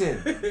be in.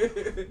 Listen,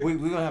 we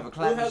gonna have a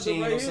clap We'll have them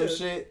machine right or some here.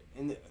 shit.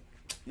 And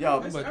yo,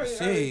 I'm about to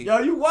say, yo,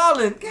 you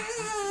wildin'.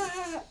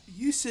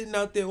 you sitting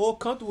out there all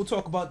comfortable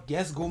talking about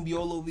guests gonna be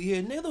all over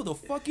here. Nigga, the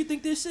fuck you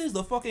think this is?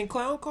 The fucking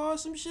clown car or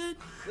some shit?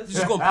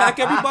 Just gonna pack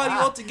everybody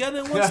all together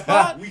in one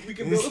spot? We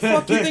can What build the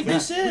fuck you think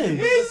this is?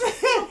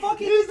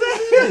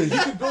 You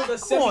can build a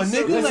Come on,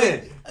 semicircle. nigga.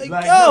 Listen,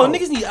 Like, no, yo,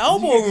 niggas need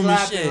elbow you can room and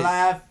clap shit. and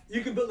laugh.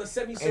 You can build a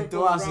semicircle And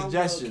throw out around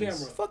suggestions. the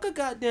camera. Fuck a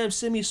goddamn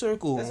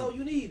semicircle. That's all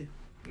you need.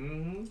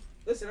 Mm-hmm.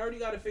 Listen, I already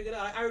got it figured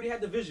out. I already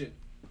had the vision.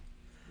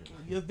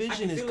 Your I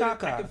vision can is feel it. I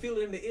caca. can feel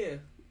it in the air.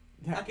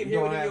 I can You hear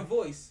it gonna in your have-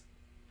 voice.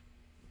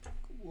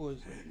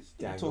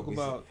 Jack Talk gonna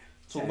be about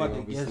Jack the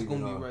gonna be guests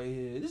sleeping gonna on. be right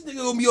here. This nigga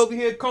gonna be over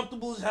here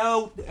comfortable as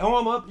hell,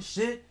 arm up and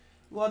shit.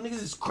 While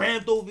niggas is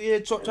cramped over here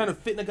trying to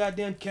fit in the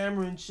goddamn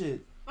camera and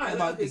shit. All right,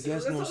 About okay, the so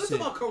guests let's gonna talk sit.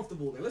 about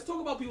comfortable then. Let's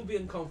talk about people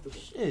being comfortable.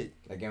 Shit.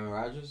 Like Aaron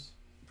Rodgers,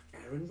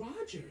 Aaron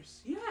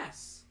Rodgers,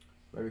 yes.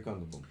 very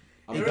comfortable.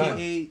 I'm done.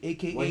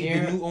 AKA 1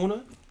 year. the new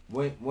owner.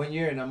 1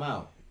 year and I'm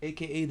out.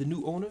 AKA the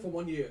new owner. For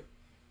 1 year.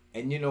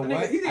 And you know That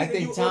what? nigga- he I the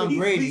think new Tom owner, he's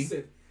Brady.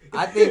 leasing.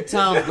 I think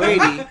Tom Brady.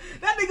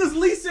 That nigga's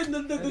leasing the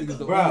nigga's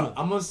the Bro, owner.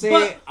 I'm gonna say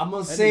But- it. I'm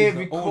gonna That say it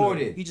nigga's the owner.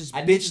 recorded. He just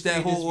I need to bitched that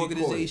say whole this recorded.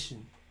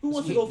 organization. Who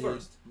wants to That's go what he did.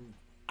 first?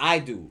 I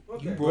do.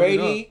 Okay. You brought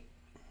it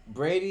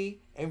Brady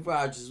and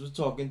Rodgers was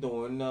talking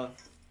during Of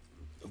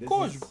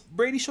course,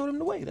 Brady showed him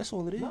the way. That's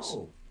all it is.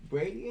 No,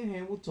 Brady and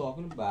him were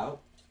talking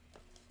about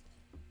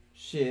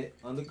shit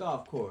on the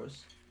golf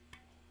course,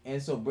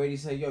 and so Brady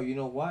said, "Yo, you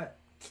know what?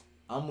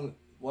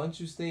 Why don't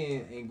you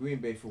stay in Green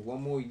Bay for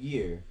 1 more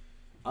year?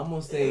 I'm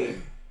gonna stay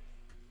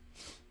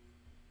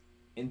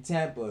in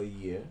Tampa a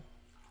year.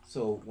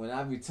 So when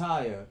I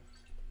retire,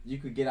 you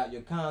could get out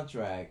your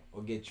contract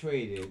or get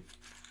traded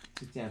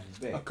to Tampa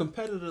Bay, A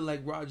competitor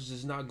like Rodgers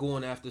is not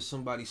going after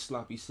somebody's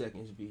sloppy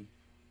seconds, B.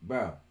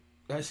 bro.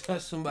 That's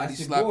somebody's That's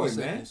your sloppy boy,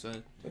 seconds, man.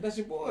 son. But that's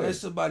your boy. That's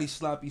somebody's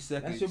sloppy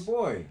seconds. That's your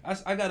boy.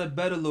 I got a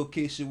better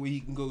location where he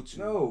can go to.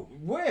 No,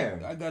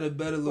 where? I got a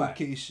better What?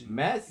 location.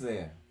 Matt's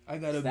there. I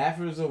got a.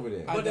 Stafford's over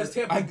there. But does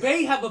Tampa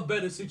Bay have a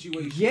better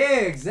situation? Yeah,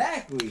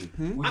 exactly.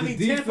 Hmm? With I the mean,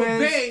 defense, Tampa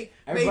Bay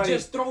may everybody-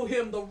 just throw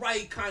him the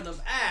right kind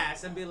of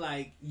ass and be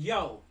like,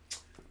 yo,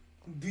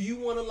 do you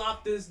want to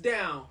lock this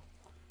down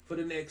for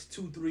the next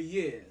 2-3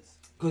 years?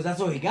 Because that's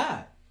all he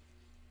got.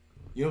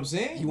 You know what I'm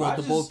saying? You want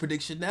the Rodgers- bold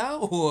prediction now,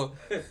 or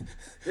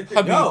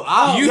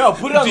Yo,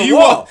 put it on do the you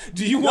wall.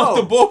 Do you want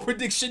Yo. the bold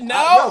prediction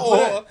now, Yo, put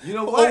or it- you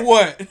know or what?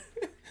 what?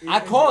 I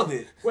called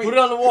it. Wait, Put it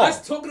on the wall.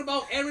 us talking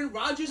about Aaron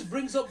Rodgers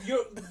brings up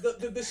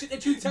the shit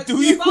that you texted Do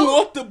me you about?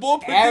 want the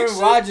bold prediction? Aaron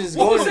Rodgers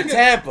What going was to it?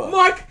 Tampa.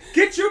 Mark,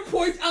 get your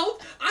point out.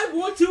 I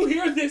want to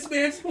hear this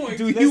man's point.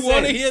 Do you Listen,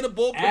 want to hear the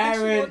bold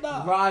prediction or Aaron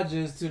not?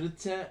 Rodgers to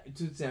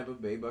to Tampa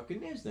Bay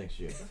Buccaneers next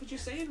year. That's what you're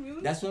saying,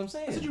 really? That's what I'm That's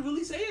what saying. you're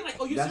really saying? Like,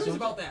 oh, you're That's serious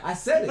what- about that? I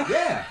said it.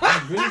 Yeah,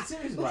 I'm really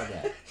serious about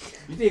that.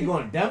 You think you're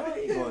going to Denver?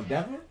 You going to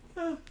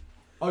Denver?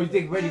 Oh, you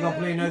think Brady gonna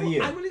play another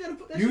year? I really gotta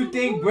put that shit You on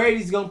think the board?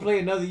 Brady's gonna play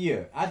another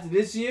year after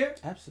this year?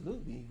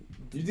 Absolutely.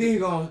 You think he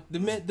gonna? The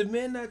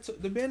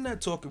man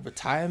not talking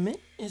retirement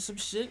and some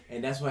shit.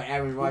 And that's why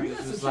Aaron Well, you Rodgers got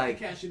some was shit like,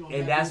 to cash in on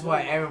and that, that's bro.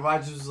 why Aaron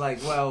Rodgers was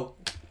like, well,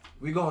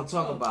 we gonna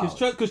talk about.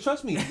 Because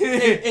trust me, and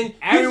Aaron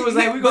here's- was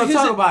like, we but gonna here's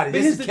talk the- about it. But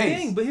This here's is the the case.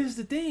 thing. But here's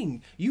the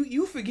thing.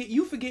 You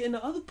forgetting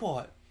the other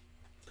part.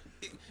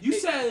 You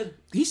said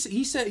He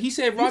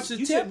said Rodgers to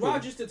you said Tampa.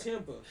 Rodgers to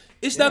Tampa.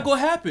 It's Yeah. not gonna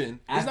happen.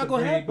 It's After not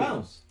gonna Brady happen.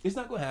 bounced. It's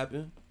not gonna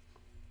happen.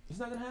 It's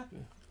not gonna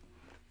happen.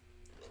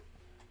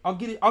 I'll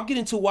get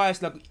into why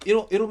it's not.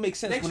 It'll make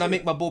sense Next when I year.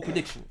 make my bold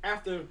prediction.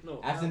 After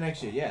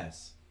Next year,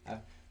 yes.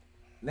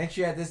 Next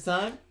year at this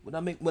time. When I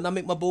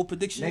make my bold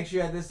prediction. Next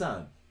year at this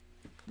time,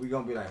 we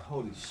gonna be like,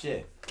 holy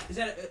shit. Is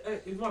that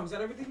Mark? Is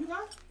that everything you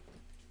got?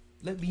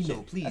 Let me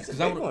know, please. That's a 'cause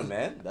big I one,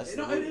 man. That's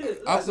No, a it is.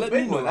 That's a let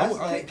big me know. one. That's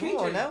I- like, come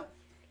on now.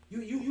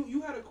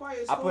 You had a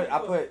quiet. I put-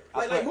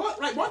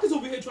 like Mark is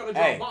over here trying to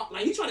drop Hey.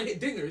 like he's trying to hit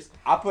dingers.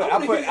 I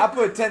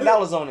put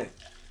 $10 on it.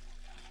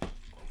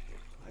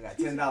 I got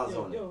 $10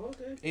 on it. Yo,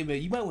 okay. Hey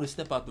man, you might want to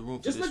step out the room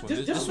for Just this let- one.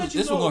 just- This just one let you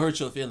this one know. gonna hurt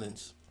your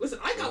feelings. Listen,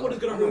 I got one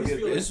that's gonna hurt his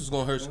feelings. This was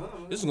gonna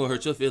hurt. This is gonna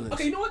hurt your feelings.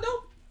 Okay, you know what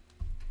though?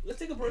 Let's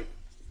take a break.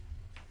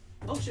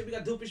 Oh shit, we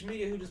got Doopish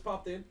Media who just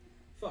popped in.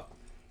 Fuck.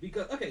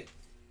 Because okay,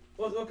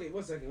 Well, okay,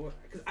 1 second.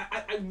 Because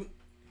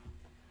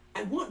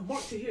I want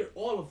Mark to hear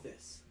all of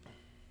this.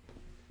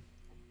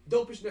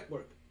 Dopish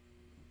Network,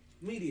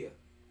 media,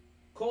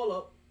 call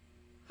up.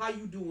 How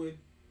you doing?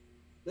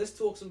 Let's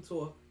talk some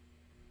talk.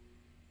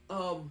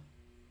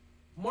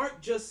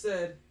 Mark just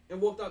said and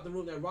walked out the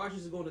room that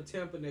Rodgers is going to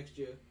Tampa next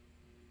year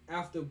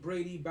after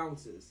Brady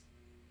bounces.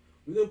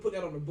 We're gonna put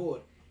that on the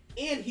board,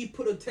 and he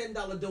put a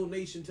 $10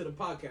 donation to the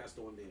podcast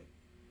on there.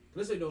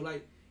 Listen, though,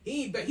 like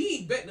he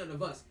ain't bet none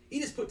of us. He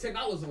just put $10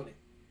 on it.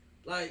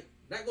 Like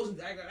that goes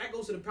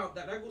to the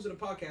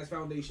podcast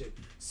foundation.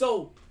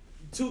 So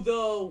to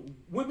the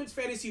Women's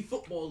Fantasy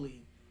Football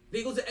League,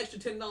 there goes an extra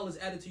 $10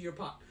 added to your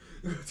pot.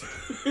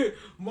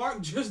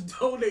 Mark just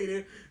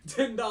donated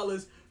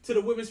 $10 to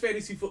the Women's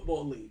Fantasy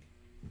Football League.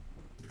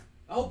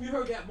 I hope you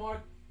heard that,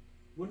 Mark.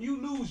 When you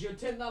lose, your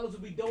 $10 will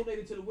be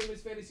donated to the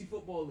Women's Fantasy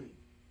Football League.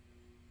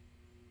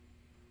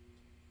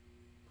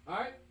 All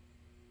right?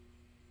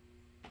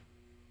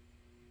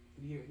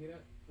 You hear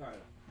that? All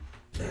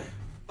right.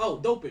 Oh,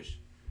 Dopish.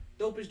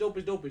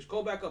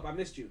 Call back up. I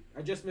missed you.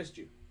 I just missed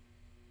you.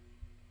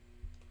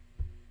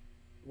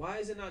 Why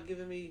is it not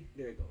giving me...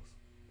 There it goes.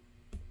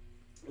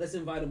 Let's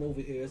invite him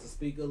over here as a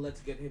speaker.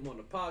 Let's get him on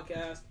the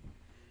podcast.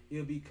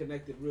 He'll be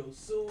connected real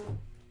soon.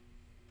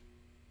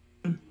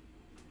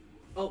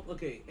 Oh,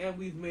 okay. And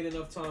we've made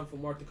enough time for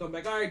Mark to come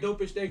back. All right,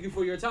 Dopish, thank you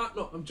for your time.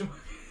 No, I'm joking.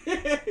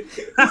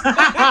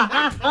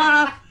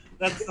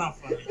 That's not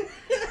funny.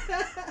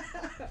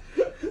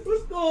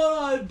 What's going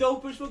on,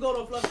 Dopish? What's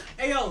going on, Fluff?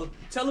 Hey, yo,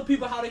 tell the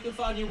people how they can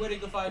find you, where they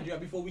can find you at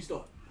before we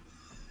start.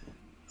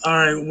 All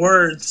right,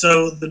 word.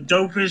 So the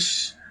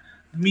Dopish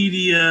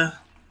Media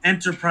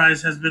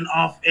Enterprise has been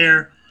off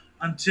air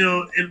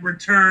until it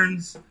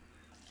returns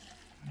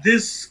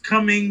this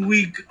coming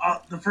week,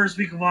 the first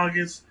week of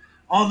August.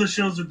 All the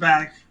shows are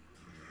back.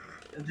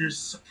 And there's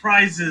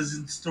surprises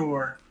in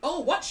store. Oh,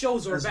 what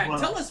shows are back? Well.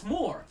 Tell us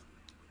more.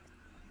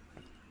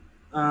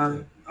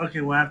 Okay,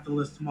 we'll have to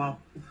list them off.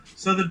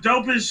 So the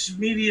Dopish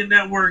Media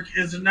Network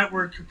is a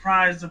network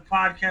comprised of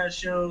podcast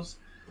shows.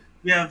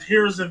 We have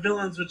Heroes and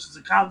Villains, which is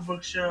a comic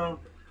book show.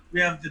 We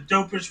have the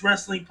Dopish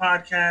Wrestling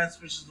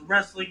Podcast, which is a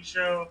wrestling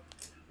show.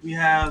 We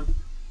have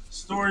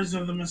Stories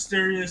of the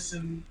Mysterious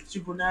and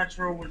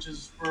Supernatural, which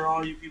is for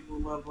all you people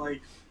who love,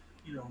 like,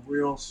 you know,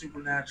 real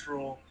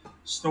supernatural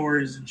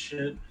stories and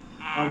shit.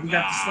 We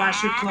got the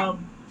Slasher Club,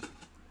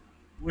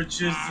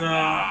 which is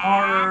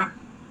horror.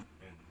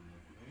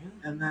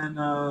 And then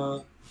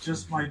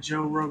just my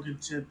Joe Rogan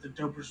tip, the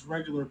Dopish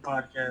Regular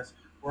Podcast,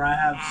 where I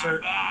have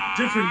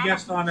different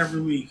guests on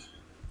every week.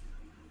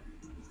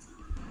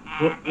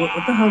 What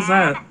the hell's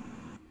that?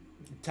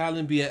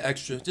 Talent be an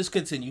extra. Just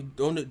continue.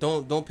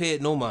 Don't pay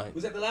it no mind.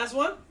 Was that the last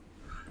one?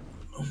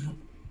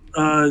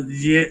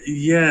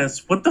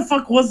 Yes. What the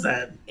fuck was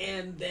that?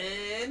 And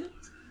then...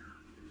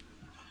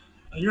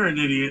 You're an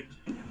idiot.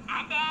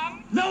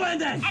 No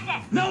ending!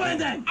 No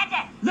ending!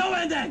 No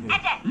ending!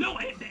 No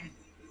ending!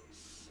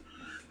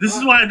 This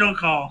is why I don't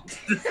call.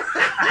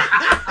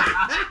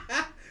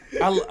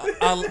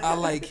 I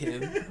like him.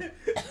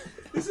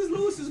 This is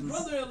Lewis's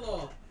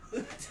brother-in-law.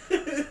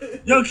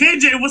 Yo,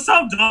 KJ, what's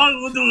up, dog?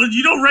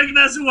 You don't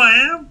recognize who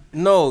I am?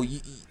 No,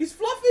 He's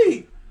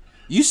Fluffy.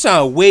 you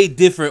sound way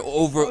different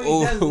over. He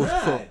does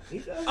not. He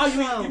does Oh,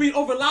 not. you mean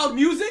over loud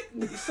music?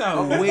 You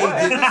sound way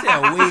different. You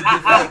sound way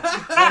different.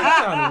 You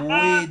sound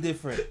way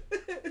different.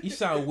 You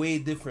sound way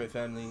different,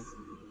 family.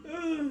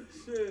 Oh,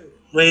 shit.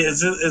 Wait,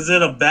 is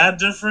it a bad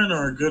different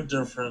or a good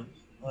different?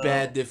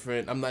 Bad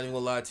different. I'm not even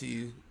gonna lie to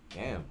you.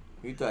 Damn.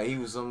 You thought he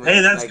was some Hey,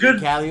 that's like good.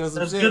 in Cali or some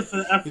That's shit? good for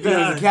the You thought he was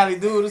a FBI. Cali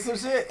dude or some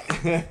shit?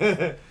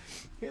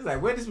 He was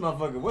like, where this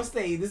motherfucker? What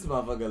state this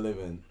motherfucker live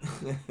in?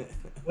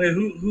 Wait,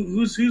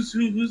 who's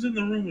in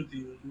the room with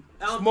you?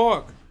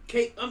 Mark.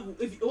 Kate,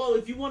 if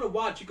you want to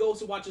watch, you go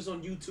also watch us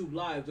on YouTube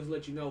Live, just to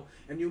let you know,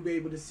 and you'll be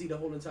able to see the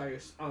whole entire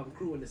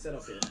crew in the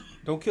setup here.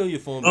 Don't kill your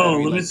phone Oh,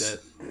 battery let me like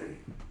that.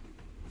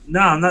 No,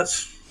 I'm not.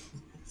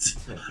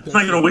 I'm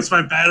not gonna waste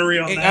my battery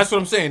on Hey, that. that's what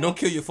I'm saying. Don't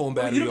kill your phone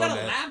battery You don't on got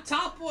a that.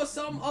 laptop or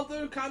some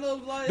other kind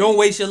of like... Don't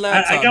waste your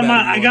laptop. I got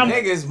my- battery on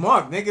that. Nigga, it's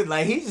Mark. Nigga,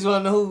 like, he just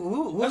want to know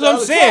who That's the what I'm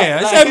other saying.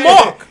 cat. I said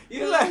Mark. You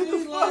know what I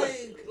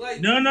mean?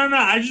 Like No.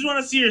 I just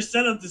want to see your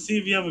setup to see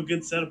if you have a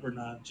good setup or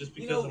not. Just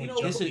because I'm a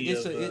junkie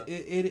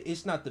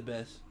It's not the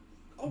best.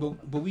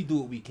 But we do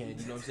what we can. You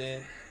know what I'm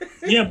saying?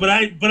 Yeah, but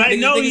I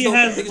know he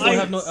has Niggas don't like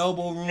have no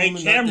elbow room and and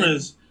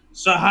cameras.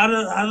 So how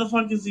the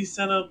fuck is he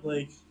set up?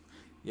 Like,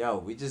 Yo,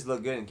 we just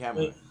look good in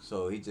camera.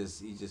 So he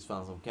just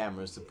found some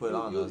cameers to put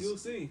on us. You'll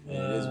see. And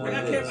it is what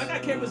I it is.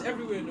 got cameras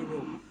everywhere in the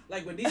room.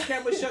 Like when these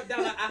cameras shut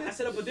down, I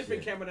set up a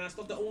different camera and I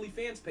stuffed the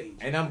OnlyFans page.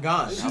 And I'm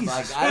gone. I'm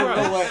like, I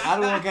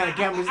don't know what kind of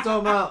camera he's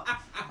talking about.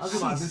 I'm talking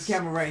about this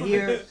camera right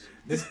here.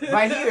 This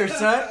right here,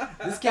 son.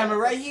 This camera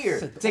right here.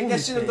 Take that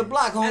shit up the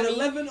block, At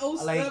homie.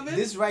 11:07. Like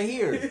this right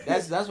here.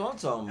 That's what I'm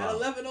talking At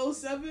about.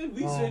 11:07,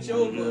 we Oh switch my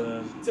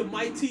over God. to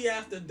MyT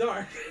After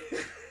Dark.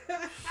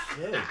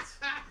 Shit.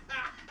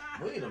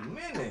 Wait a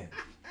minute.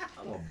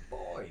 I'm a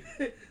boy.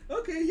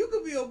 Okay, you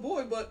could be a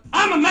boy, but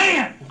I'm a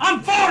man!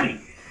 I'm 40!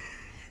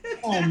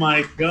 Oh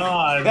my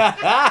god.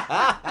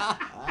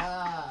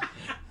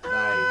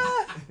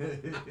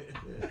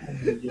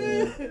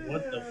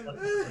 What the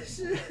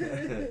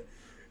fuck?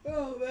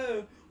 Oh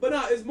man, but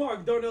nah, it's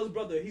Mark, Darnell's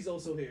brother. He's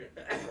also here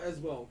as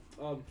well.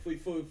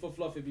 For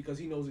Fluffy because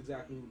he knows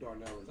exactly who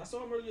Darnell is. I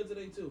saw him earlier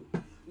today too.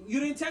 You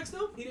didn't text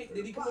him?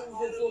 Did he come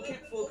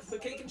over for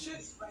cake and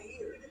shit?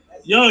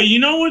 Yo, you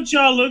know what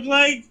y'all look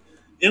like?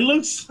 It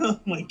looks. Oh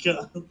my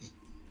god.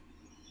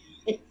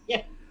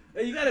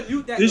 Hey, you gotta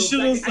mute that. This shit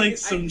looks like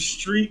some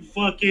street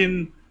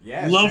fucking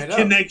love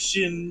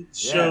connection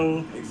show.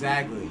 Yeah,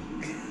 exactly.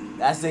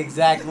 That's the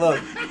exact look.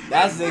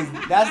 That's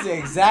the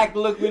exact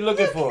look we're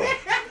looking for.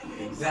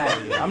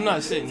 Exactly. I'm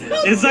not sitting here.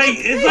 It's like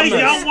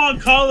y'all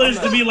want callers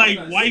to be like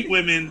white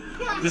women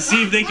to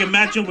see if they can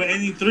match up with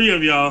any three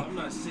of y'all. I'm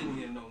not sitting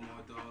here no more,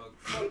 dog.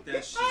 Fuck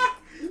that shit.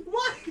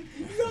 What?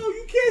 No,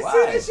 you can't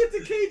say that shit to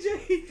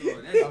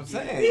KJ. I'm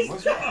saying,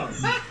 what's wrong?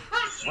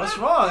 What's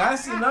wrong? I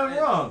see nothing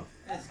wrong.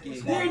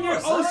 He made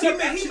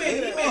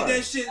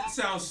that shit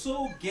sound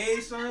so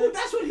gay, son. Well,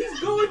 that's what he's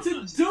going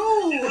to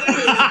do.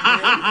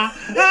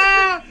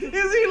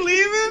 Is he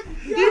leaving?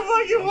 You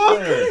fucking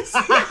walking.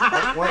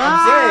 What I'm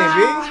saying,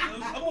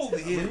 B. I'm over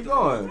here. Where you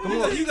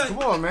going? Come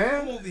on,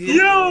 man. I'm over here.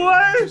 Yo,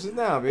 what? Sit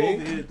down, B.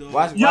 Here, dog.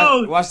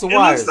 Watch the It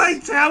wires.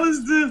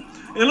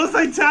 looks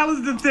like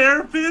Talon's the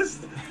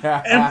therapist.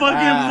 And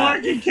fucking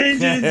Mark and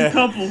KJ is a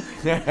couple.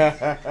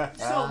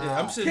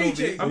 I'm sitting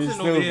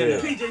over here.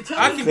 KJ, tell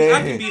I me.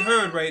 can be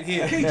heard right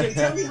here. KJ,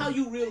 tell me how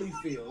you really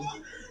feel.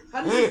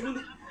 How do you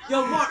really?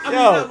 Yo,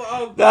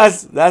 Mark.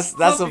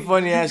 That's some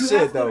funny ass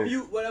shit though.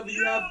 Mute whatever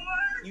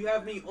you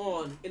have me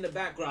on in the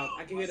background.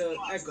 I can hear the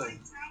echo.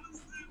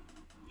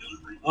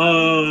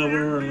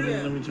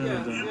 Let me turn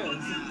it down.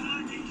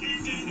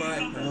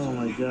 Yeah. Oh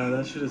my god,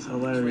 that shit is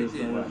hilarious.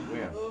 Oh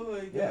my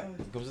god. Yeah,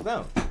 come sit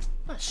down.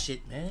 Ah,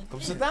 shit, man. Come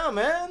sit down,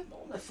 man.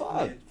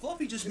 Fuck.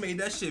 Fluffy just made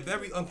that shit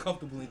very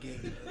uncomfortable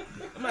again.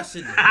 I'm not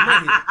sitting there.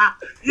 I'm not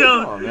Yo,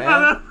 Come on, man.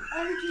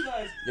 I hate you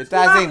guys. Your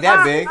thighs ain't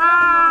that big.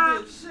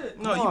 Shit.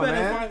 No, you Come on, better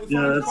man. find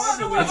Yeah, a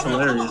that's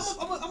hilarious.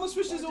 I'm gonna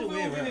switch this over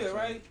here,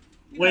 right?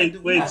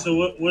 Wait. So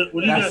what are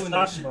you guys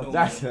talking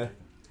about?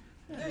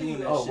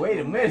 Oh, wait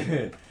a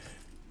minute.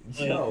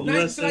 Yo,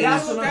 Nice.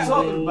 that's what I'm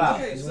talking about.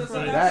 Okay, so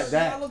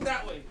That- I look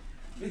that way.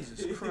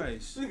 Jesus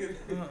Christ.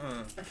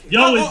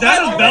 Yo, is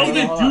that a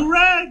velvet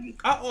do-rag?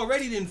 I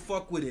already didn't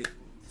fuck with it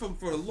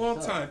for a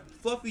long time.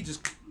 Fluffy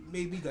just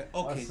made me like,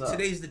 okay,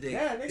 today's the day.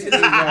 Yeah, nigga. Today's the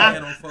day. I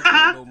don't fuck with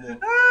it no more.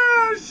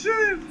 Oh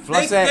shit.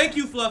 Thank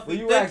you, Fluffy.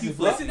 you Thank asking you,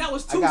 for? Fluffy. Listen, that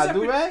was I two got a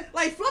separate. do-rag?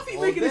 Like Fluffy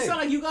All making it day. sound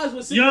like you guys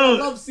were sitting Yo. in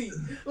a love seat.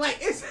 Like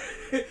it's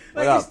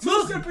What it's two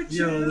up? separate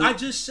Yo. chairs. I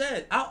just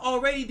said I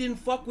already didn't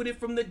fuck with it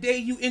from the day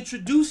you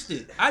introduced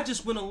it. I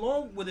just went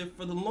along with it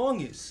for the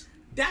longest.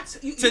 That's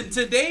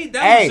Today,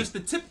 that Hey, was just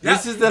the tip.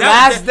 this is the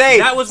last day.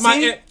 That was my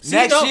See?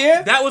 Next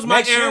year? That was my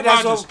Next year, Aaron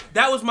that's Rodgers. what-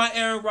 That was my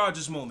Aaron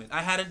Rodgers moment.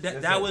 I had it.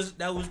 That was.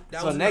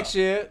 So was next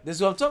year, this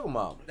is what I'm talking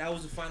about. That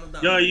was the final.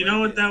 Yo, you know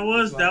what that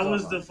was? That's what I'm That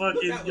was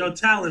talking the fucking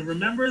Talon.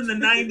 Remember in the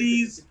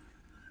 '90s?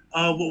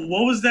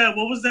 What was that?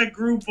 What was that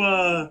group?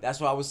 That's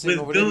what I was saying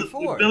With over there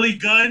before. with Billy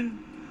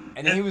Gunn.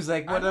 And then he was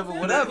like, whatever.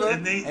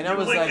 And And I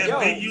was like, yo,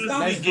 ambiguously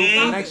let's do gay.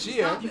 it for next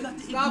year. You got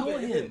to Stop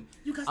ignore it. him.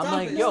 You guys I'm stop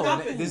like, it. yo,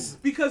 Stop it. this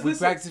Because we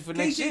listen, practice for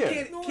next KJ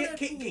year.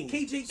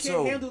 KJ can't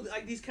So- handle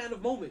like these kind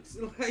of moments.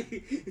 Like,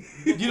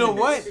 You know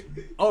what?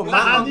 Oh,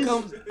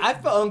 I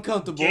felt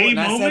uncomfortable, Gay and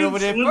I sat over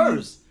moments? there What is-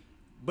 first.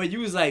 But you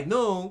was like,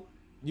 no,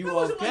 you That off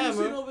wasn't why you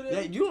sitting over camera.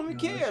 there. That you don't even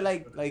care.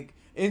 Like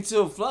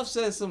until Fluff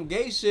says some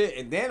gay shit,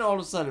 and then all of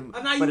a sudden.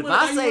 And now But you if wanna,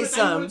 I now you say wanna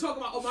something, talk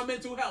about my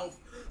mental health.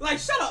 Like,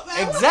 shut up,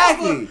 man.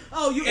 Exactly. Whatever.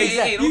 Oh, you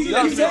Exactly. Don't do You know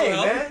that what to I'm saying,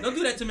 mental man? health. Don't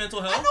do that to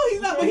mental health. I know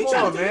he's not, but he Come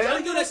trying on, to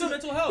man. do that to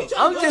mental health.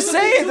 I'm just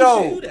saying do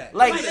though, that.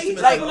 like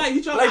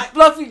Like,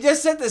 Fluffy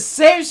just said the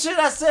same shit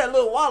I said a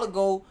little while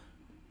ago,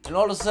 and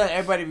all of a sudden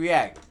everybody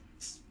react.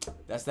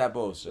 That's that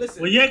bullshit.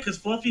 Listen, Well, yeah, because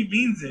Fluffy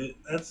means it.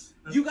 That's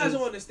you guys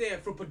don't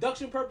understand. For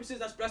production purposes,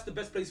 that's the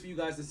best place for you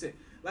guys to sit.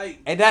 Like,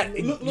 And that,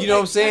 you know what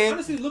I'm saying?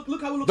 honestly, look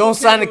how it looks. Don't on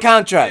sign the camera,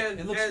 contract. and-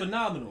 It looks and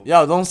phenomenal.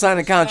 Yo, don't sign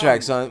the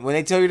contract, son. When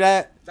they tell you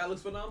that, That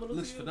looks phenomenal. It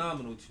looks to you?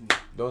 phenomenal to me.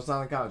 don't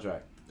sign the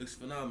contract. Looks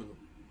phenomenal.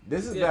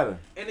 This is Yeah. better.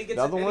 And it gets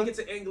The other one? an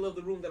angle of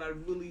the room that I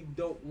really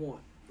don't want.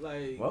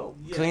 Like, Well,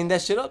 yeah. clean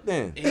that shit up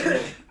then.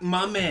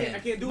 My man. I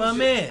can't do my shit.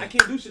 man. I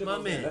can't do shit. My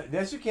about man. that.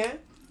 Yes, you can.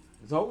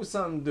 There's always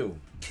something to do.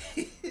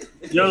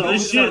 Yo,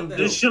 Always something to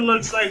do. this shit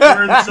looks like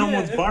we're in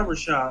someone's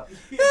barbershop.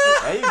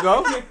 There you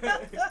go.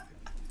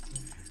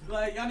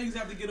 Like, y'all niggas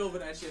have to get over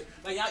that shit.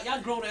 Like,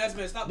 y'all grown ass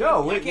men, stop. Yo,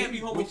 Y'all wait, can't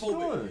be what you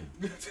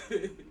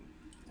homophobic.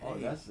 Oh,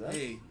 that's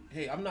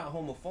Hey, I'm not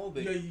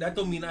homophobic. Yeah, you- That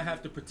don't mean I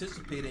have to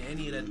participate in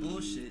any of that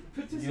bullshit.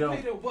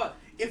 Participate in what?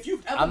 If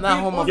you've ever I'm not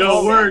been on homophobic. Yo,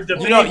 set- word, the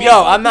You know, baby.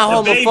 yo, I'm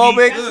not The baby.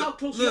 homophobic. That's how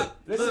close you Look, are.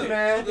 Listen,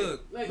 man.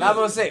 Look. Like, I'm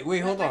gonna say, wait,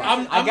 hold on.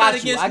 I'm I not got you.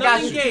 against I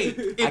got nothing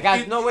you. gay. I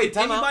got no wait. If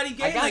Time out. anybody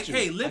gay, I got like, you.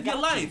 hey, I live got your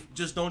you. life.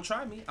 Just don't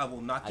try me. I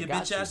will knock I your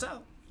got bitch you. ass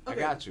out. I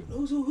got you.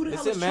 Who the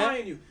hell Listen, is man.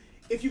 trying you?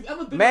 If you've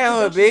ever been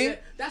Manhood, on production B.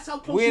 set, that's how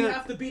close you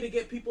have to be to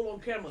get people on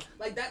camera.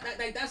 Like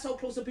that's how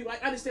close to people. I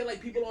understand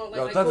like people on like.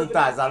 Yo, like Thunder COVID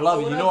Thighs, I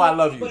love you. You know I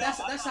love you. But that's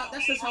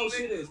just how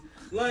shit is.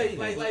 Like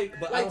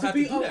to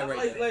be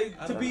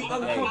to be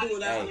uncomfortable with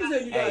that. I'm just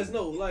letting you guys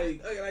know.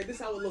 Like this is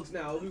how it looks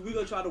now. We're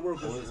gonna try to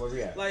work with Where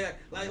we it. at?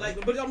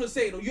 Like, but I'm just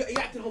saying though, you're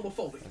acting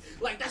homophobic.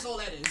 Like that's all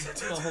that is.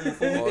 It's not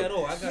homophobic at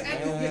all.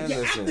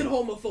 You're acting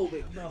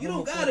homophobic. You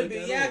don't gotta be.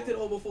 You're acting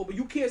homophobic.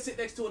 You can't sit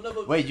next to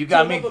another. Wait, you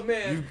got me.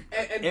 Man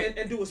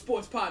and do a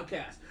sports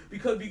podcast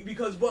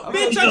because what?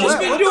 Bitch, I just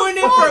been doing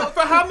it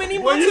for how many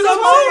months? What you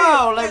talking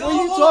about? Like, what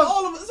you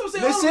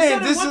talking?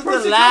 Listen, this is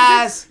the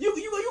last.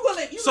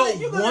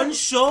 One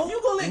show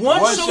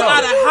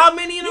out of how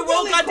many in a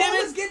row?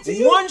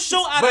 Goddammit! One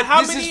show out of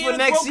how many in a row?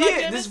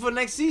 This is for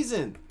next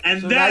season.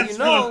 And So that's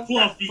now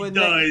what Fluffy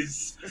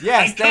does.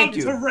 Yes, I thank come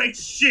you. to wreck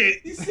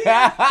shit.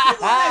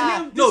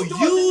 No,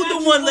 you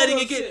the one letting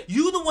it get.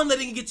 You the one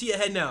letting it get to your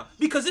head now.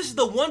 Because this is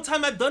the one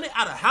time I've done it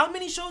out of how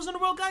many shows in a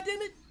row?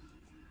 Goddammit!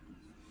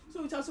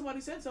 So we tell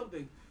somebody said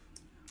something.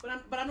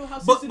 But I know how.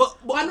 But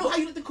I know how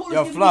you let the callers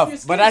Yo, get Fluff. into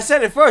your But skin. I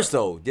said it first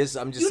though.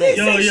 I'm just saying.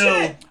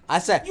 Yo. I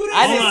said You didn't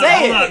I didn't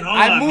say it.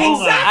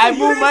 I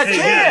moved my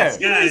chair.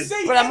 Guys,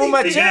 But I moved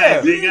my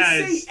chair. You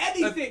didn't say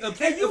anything.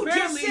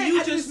 Apparently, And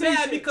you just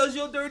mad it. because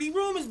your dirty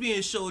room is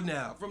being showed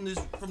now from this.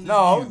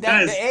 No, view.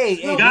 Guys, hey,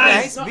 be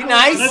guys, nice. Be no,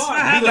 nice. Let's not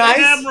Be have a nice.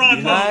 camera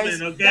Be nice.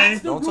 moment, okay?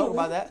 That's the Don't talk rule.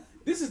 about that.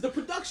 This is the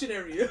production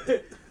area.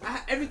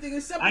 Everything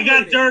is separated. I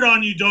got dirt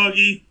on you,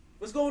 doggy.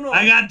 What's going on?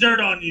 I got dirt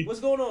on you. What's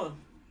going on?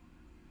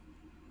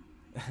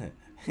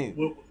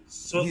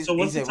 So He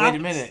what's the said, wait a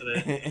topic minute.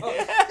 today?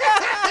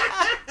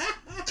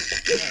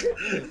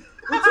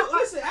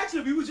 Listen,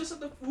 actually, we was just at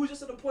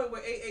the point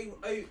where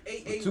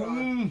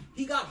AA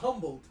he got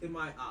humbled in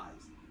my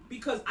eyes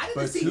because I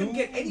didn't see him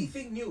get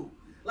anything new.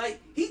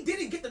 Like he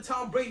didn't get the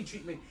Tom Brady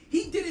treatment.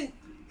 He didn't.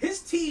 His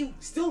team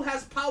still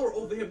has power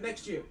over him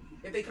next year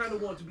if they kind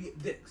of want to be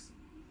dicks.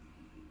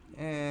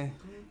 They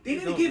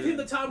didn't give him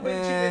the Tom Brady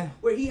treatment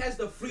where he has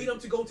the freedom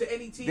to go to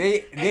any team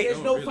and there's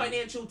no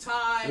financial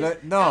ties.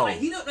 No, like,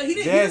 he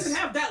doesn't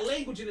have that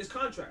language in his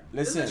contract.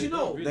 Listen, Let you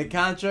know. the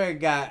contract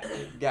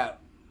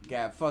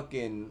got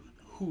fucking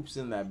hoops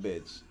in that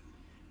bitch.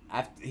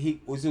 After he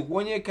was a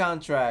 1 year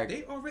contract,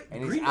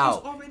 and he's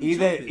out.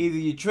 Either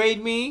you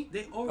trade me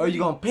or you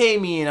gonna pay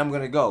me and I'm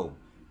gonna go.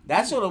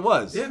 That's what it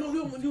was. There's no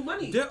new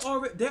money. They're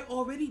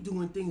already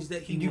doing things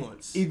that he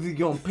wants. Either you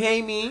gonna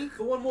pay me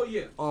for 1 more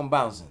year. or I'm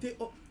bouncing.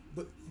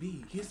 But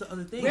B, here's the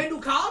other thing. Randall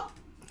Cobb?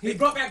 They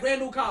brought back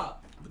Randall Cobb.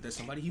 But there's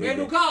somebody he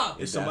Randall wanted.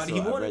 Cobb. It's somebody he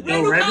wanted.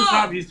 Yo, Randall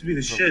Cobb used to be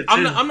the shit.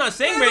 I'm not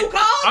saying Randall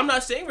Cobb. I'm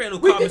not saying Randall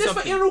We Cobb did is this for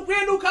something.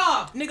 Randall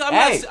Cobb. Nigga,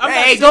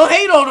 Hey, don't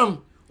hate on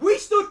him. We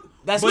stood.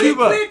 That's we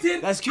Cuba.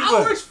 planted That's Cuba.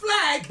 Irish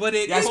flag. But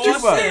it That's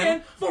cost Cuba.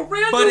 them. For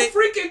Randall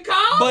freaking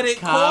Cobb. But it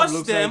Cobb cost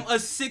looks them like- a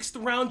 6th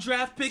round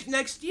draft pick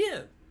next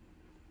year.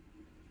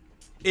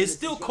 It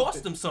still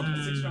cost them something.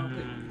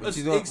 What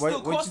you doing? What you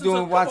them doing,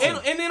 something. Watson?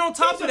 And then on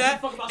top of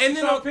that, and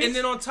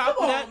then on top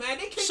Come of on, that, man,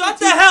 they can't shut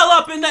the continue- hell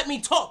up and let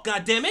me talk.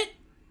 Goddammit.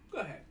 Go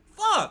ahead.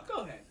 Fuck. Go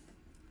ahead.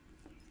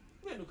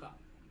 Randall Cobb.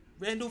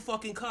 Randall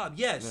fucking Cobb.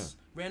 Yes,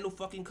 Randall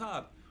fucking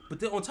Cobb. But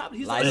then on top of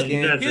he's Light like,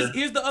 skin.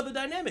 here's the other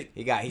dynamic.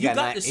 He You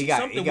got to see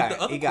something with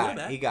the other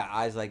quarterback.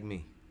 eyes like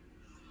me.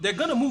 They're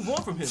gonna move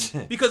on from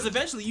him because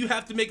eventually you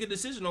have to make a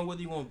decision on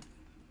whether you want to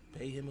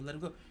pay him or let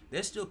him go.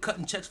 They're still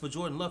cutting checks for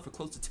Jordan Love for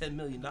close to $10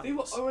 million. They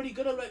were already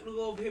gonna let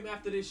go of him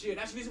after this year.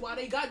 That's the reason why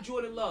they got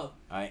Jordan Love.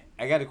 All right,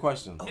 I got a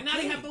question. And now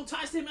they have no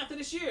ties to him after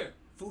this year.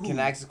 Can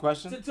I ask a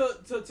question?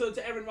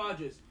 To Aaron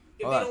Rodgers.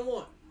 If Hold they on. don't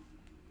want.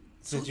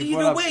 Since So you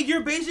brought either up, way,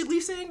 you're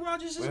basically saying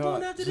Rodgers is Wait, going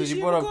hold on. after So this you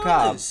year brought up Cobb.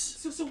 regardless.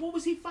 So what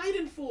was he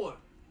fighting for?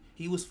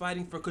 He was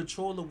fighting for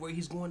control of where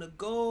he's going to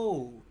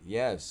go.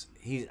 yes,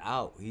 he's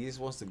out. He just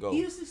wants to go.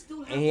 He doesn't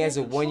still have And he has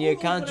a control 1 year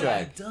over that.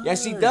 contract. He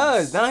Yes, he does.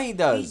 does. Now he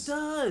does. He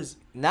does.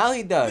 Now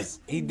he does.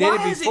 He did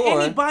Why it before.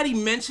 Has anybody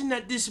mentioned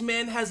that this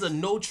man has a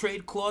no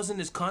trade clause in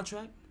his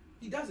contract?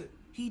 He doesn't.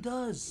 He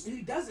does.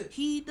 He doesn't.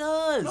 He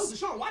does. No,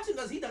 Deshaun Watson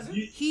does. He doesn't.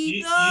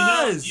 He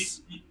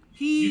does.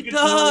 He you can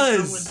tell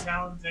does. when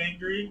Talon's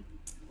angry.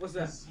 What's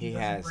that? He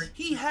has.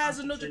 He has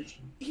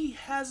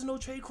a no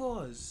trade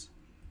clause.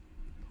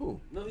 Who?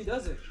 No, he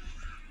doesn't.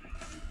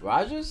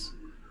 Rodgers?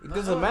 It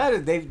doesn't matter.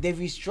 They've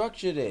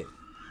restructured it.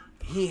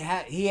 He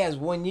has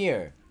 1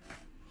 year.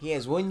 He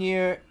has 1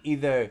 year.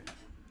 Either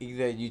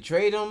you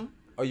trade him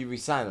or you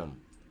resign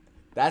him.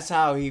 That's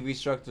how he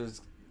restructured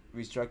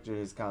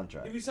his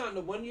contract. If he signed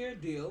a 1 year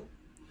deal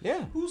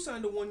Yeah. Who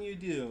signed a 1 year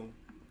deal?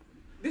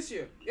 this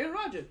year, Aaron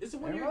Rodgers, it's a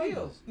 1 year Aaron deal.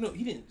 Rodgers. No,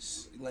 he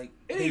didn't. Like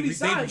It they didn't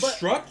resign, but-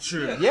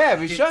 restructured. Yeah, it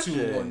restructured.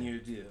 to a 1 year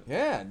deal.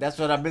 Yeah, that's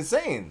what I've been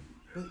saying.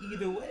 But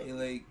either way,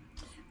 like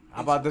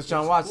How about it's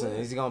Deshaun Watson? cool.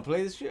 Is he gonna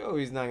play this year or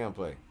he's not gonna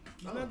play?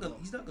 He's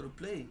not gonna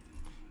play.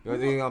 You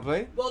think he's gonna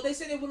play? Well, they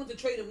said they wanted to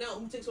trade him now.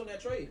 Who takes on that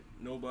trade?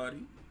 Nobody.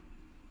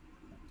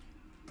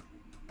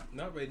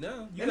 Not right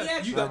now. Let me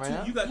ask you. Not right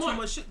now? You got too Mark,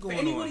 much shit for going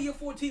any on. one of your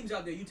 4 teams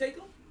out there, you take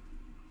them?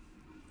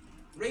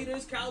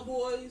 Raiders,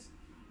 Cowboys,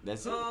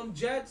 That's it.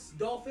 Jets,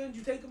 Dolphins.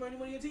 You take them or any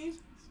one of your teams?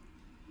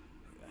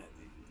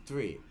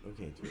 3.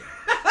 Okay, 3.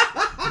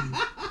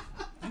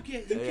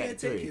 You can't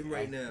take him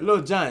right now.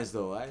 Little Giants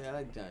though. I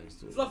like Giants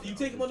too. Fluffy, you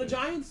take him on the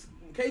Giants?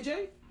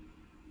 KJ?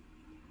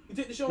 You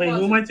take the show. Wait,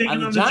 who am I taking on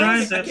the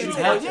Giants?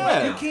 Hell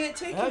yeah. You can't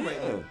take him right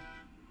yeah. now.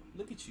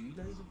 Look at you. You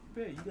not even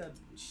prepared. You got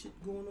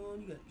shit going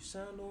on. You got your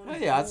sound on.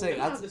 Hell yeah, I'll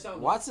take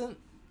Watson.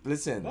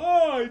 Listen.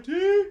 MyT.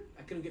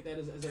 I couldn't get that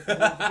as a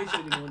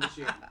qualification anymore this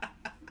year.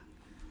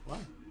 What?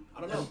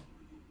 I don't know.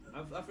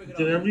 I figured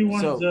Did out.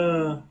 everyone's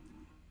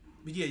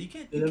But yeah, you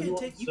can't Did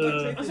take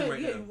him I said,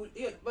 right now.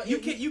 but You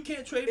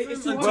can't trade for him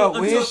it's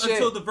too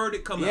until the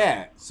verdict comes out.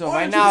 Yeah. So Or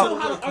right until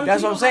now, how-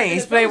 that's what I'm saying.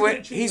 He's playing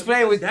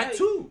with That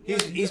too.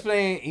 He's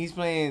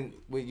playing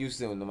with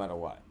Houston no matter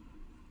what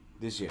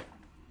this year.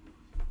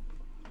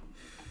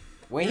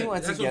 When he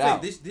wants to get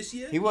out, this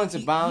year he wanted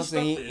to bounce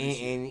and stuck there this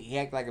year. he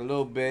acted like a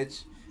little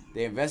bitch.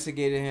 They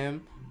investigated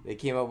him. They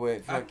came up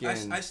with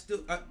fucking. I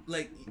still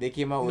like. They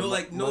came out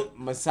with no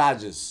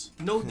massages.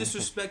 No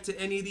disrespect to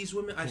any of these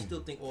women. I still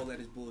think all that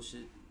is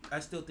bullshit. I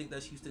still think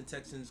that's Houston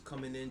Texans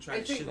coming in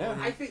trying to shit on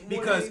him. I think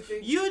more because than anything,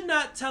 you're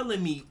not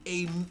telling me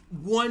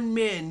one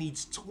man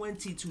needs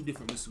 22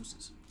 different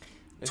masseuses.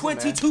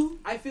 22?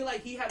 I feel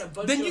like he had a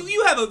bunch. Then of,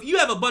 you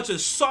have a bunch of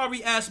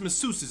sorry ass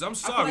masseuses. I'm I feel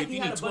sorry like if he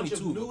you had need a bunch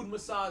 22. of nude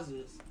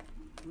massages.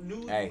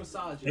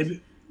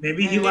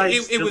 maybe he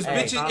likes. It was the-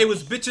 bitches. It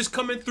was bitches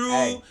coming through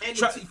Hey.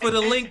 for the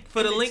link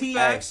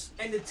facts.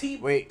 And the team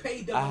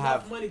paid them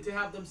enough money to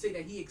have them say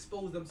that he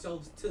exposed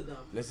themselves to them.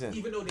 Listen.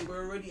 Even though they were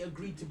already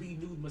agreed to be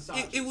nude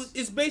massages.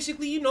 It's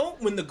basically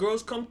when the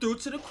girls come through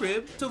to the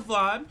crib to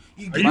vibe.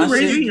 Are you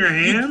raising your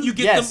hand? You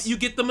get Yes. you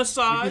get the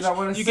massage. Because I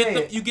wanna You say get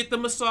it. you get the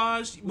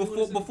massage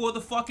before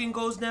the fucking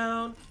goes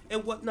down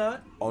and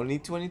whatnot. Only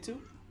 22.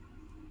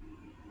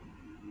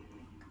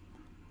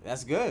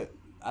 That's good.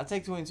 I'll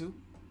take 22.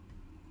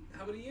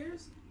 How many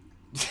years?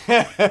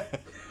 I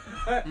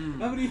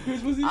How many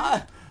years was he?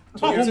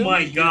 Oh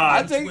my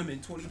God! take-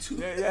 Women 22.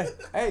 Yeah.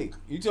 Hey,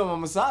 you talking about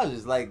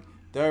massages like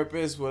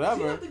therapists, See, I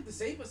whatever? think the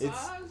same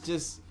massage. It's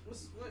just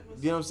What's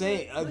you know what I'm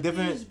saying. A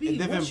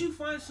different Once you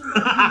find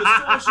somebody who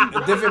massage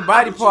you, a different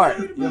body part.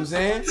 You know what I'm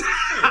saying?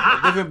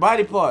 A different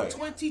body part.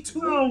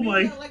 22. Oh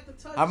my! like the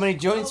touch. How many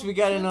joints we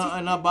got in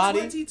our body?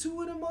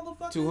 22 of them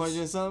motherfuckers.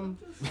 200 something.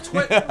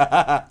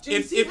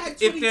 JC had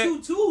 22 they're-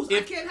 tools. I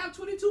if- can't have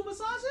 22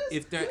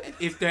 massages.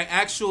 If they're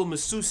actual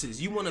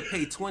masseuses, you want to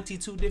pay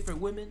 22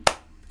 different women?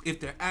 If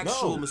they're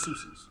actual No.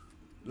 masseuses.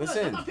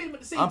 Listen, I'm not paying them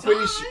at the same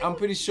I'm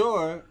pretty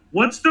sure.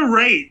 What's the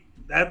rate?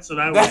 That's what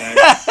I would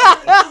ask.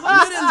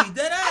 Literally,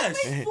 dead ass.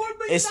 $4 million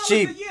It's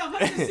cheap. a year,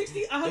 160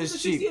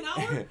 It's cheap. an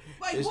hour.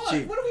 Like It's what?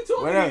 cheap. What are we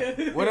talking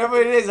here?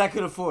 Whatever it is, I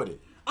could afford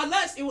it.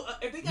 Unless it,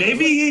 if they got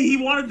Maybe he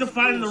wanted to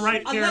find the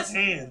right pair of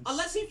hands.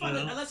 Unless he found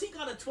you know? unless he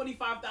got a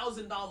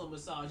 $25,000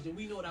 massage, then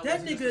we know that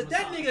That wasn't just a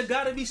nigga massage.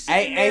 gotta be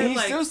sitting there And he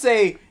like, still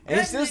say,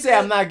 nigga-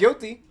 I'm not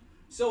guilty.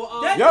 So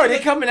That Yo, nigga- they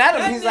coming at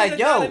him. that He's like, nigga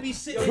yo, gotta be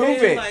sitting prove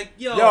there it. like,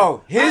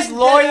 Yo, his I-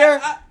 lawyer,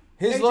 I-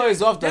 his Hey,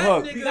 lawyer's off the that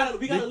hook. nigga-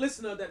 we got a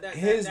listener that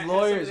His that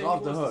lawyer has is something off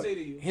he the wants to hook. say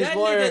to you. His that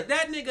lawyer.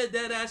 nigga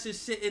dead ass is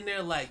sitting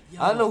there like,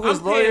 yo, I don't know who his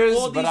I'm lawyer paying is,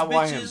 all but these I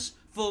want him. bitches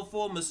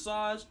for a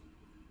massage,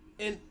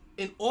 and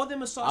all their I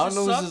massages don't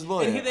know who's suck, his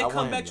lawyer. and here they I come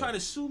want back him, trying though.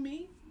 to sue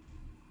me.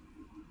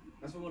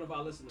 That's for one of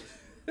our listeners.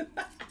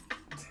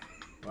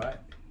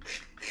 What?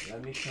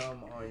 Let me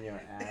come on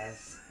your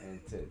ass and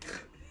tits.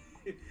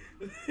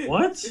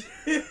 What?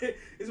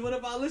 It's one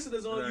of our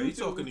listeners on YouTube. He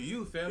talking to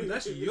you, fam.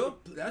 That's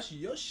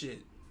your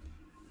shit.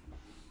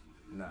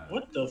 Nah.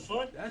 What the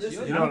fuck? That's Listen,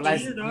 your You know, I'm like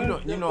here, you dog. know,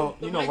 you know,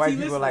 The you know, MyT white people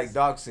listeners. like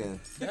dog sin.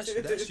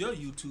 that's your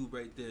YouTube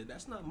right there.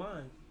 That's not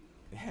mine.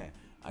 Yeah.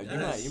 You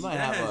That might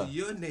has have a.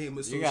 your name You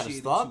associated. got a to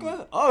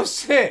stalker? it. Oh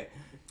shit!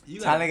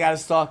 You Tyler got a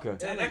stalker.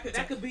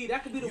 That could be the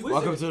wizard.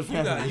 Welcome to the You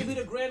family. That could be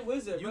the grand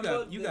wizard. You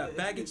Remember got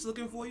the- faggots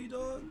looking for you,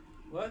 dog.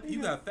 What?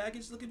 You got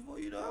faggots looking for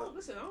you, Oh, dog.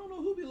 listen, I don't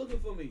know who be looking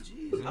for me.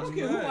 Jesus I don't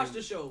care who Christ. watched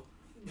the show.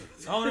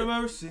 Oh, the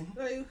mercy.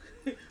 Like,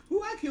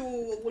 who I care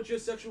what your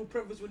sexual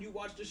preference when you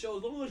watch the show,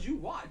 as long as you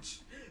watch.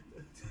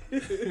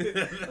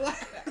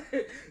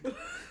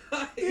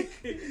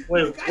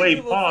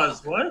 Wait,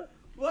 pause. What?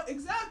 What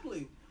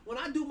exactly? When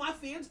I do my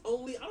fans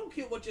only, I don't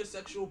care what your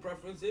sexual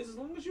preference is, as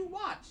long as you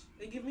watch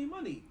and give me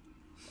money.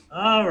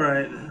 All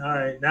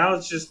right. Now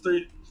it's just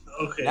three.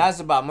 Okay. That's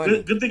about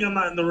money. Good thing I'm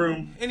not in the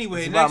room.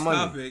 Anyway, It's about next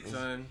money. topic,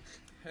 son.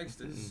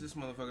 This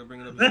motherfucker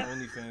bringing up his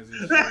OnlyFans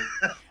and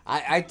shit.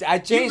 I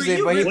changed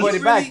it, but he really- brought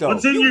it back though.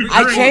 What's in your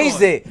I drink?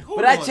 changed it, Hold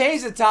but I on.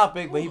 changed the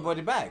topic, but he brought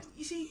it back.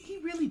 You see, he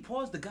really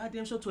paused the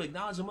goddamn show to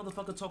acknowledge a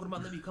motherfucker talking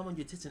about let me come on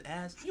your tits and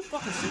ass. You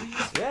fucking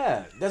serious?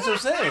 Yeah, that's what I'm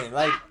saying.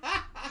 Like,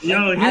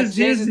 Yo, I here's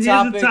changed the the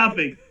topic.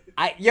 topic.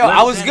 I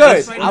was Let's- good.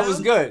 let's right I was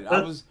now. good.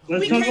 I was.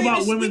 Let's talk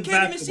about we women's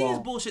can't even see his basketball.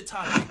 bullshit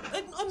topic.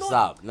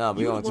 Stop. No,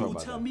 we you don't the one talk who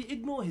about tell that. me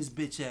ignore his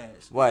bitch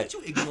ass. What?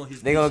 You ignore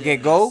his They bitch gonna get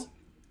ass. gold?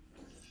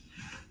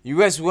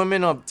 U.S.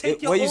 women are.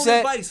 Take your What you own said?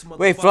 advice,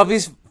 Wait,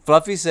 motherfucker.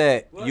 Fluffy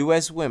said What?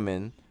 U.S.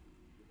 women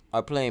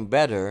are playing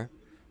better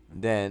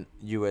than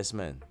U.S.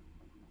 men.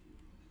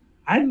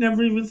 I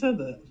never even said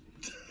that.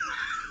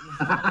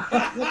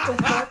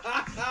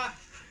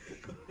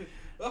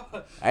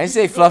 I didn't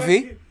say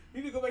Fluffy.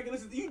 You need to go back and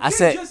listen. You I did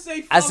said, just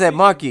say I said Fluffy.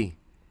 Marky.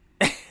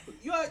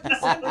 You are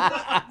just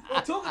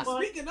talking.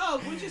 Speaking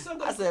of, when's your son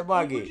gonna? I said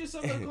Marky. When's your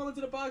son gonna call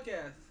into the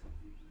podcast?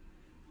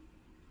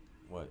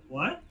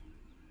 What?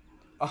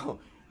 Oh,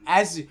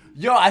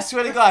 yo, I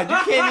swear to God, you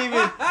can't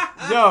even.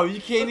 Yo, you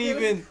can't Okay,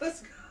 even.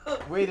 Let's go.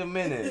 Wait a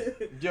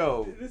minute,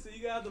 yo. Listen,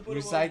 you gotta have to put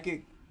You him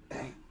psychic.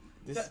 on.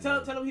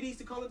 Tell him he needs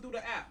to call him through the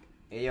app.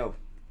 Hey yo.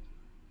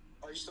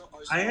 Are you still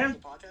I on am. the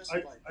podcast?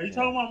 Are you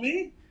talking about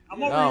me?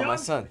 I'm over No, here. my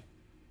son.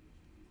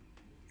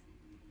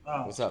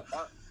 Oh. What's up?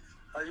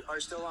 Are you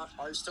still on?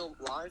 Are you still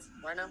live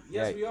right now?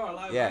 Yes, Yeah, we are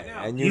live yeah, right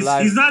now. and you He's,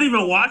 live. he's not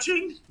even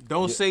watching?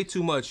 Don't say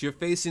too much. You're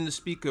facing the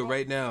speaker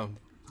right now.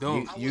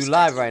 Don't. You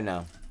live right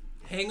now.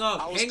 Hang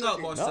up. I was Hang up,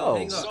 cooking. Marcel. No,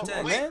 Hang up. So,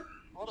 Text. wait. man.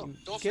 Hold on.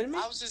 You kidding me?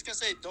 I was just gonna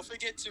say, don't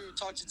forget to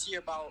talk to T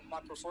about my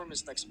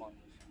performance next month,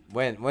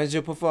 When's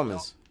your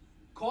performance?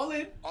 Call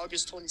in.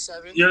 August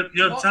 27th. You're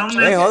telling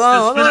Wait, me hold to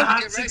on, spin hold a on.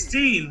 hot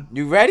 16.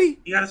 You ready?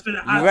 You gotta spin a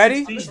You hot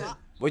ready? 16.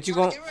 What you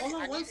gonna?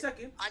 Hold on 1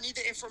 second. I need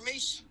the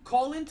information.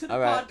 Call into the All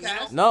right.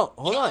 podcast. No,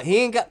 hold on.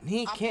 He I'm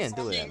can't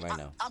do performing- that right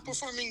now. I'm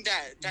performing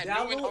that new and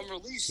Download-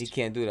 unreleased. He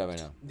can't do that right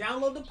now.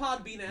 Download the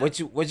Podbean app.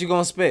 What you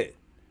gonna spit?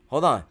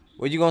 Hold on.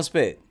 What you gonna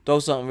spit? Throw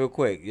something real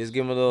quick. Just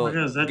give him a little. Oh my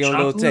God, is that give him a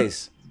little chocolate?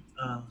 taste.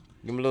 Uh,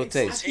 Give him a little I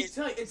taste. keep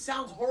telling you, it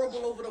sounds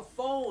horrible over the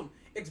phone.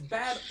 It's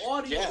bad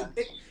audio. Yeah.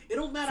 It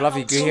don't matter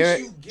Fluffy, how can you close hear it?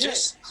 you get.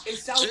 Just- it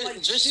sounds ju-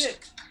 like just- shit.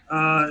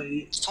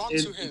 Talk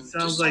it to him.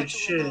 sounds Just like talk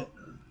to him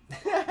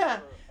shit.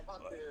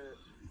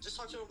 Just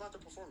talk to him about the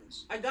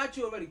performance. I got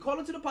you already. Call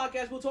into the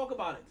podcast. We'll talk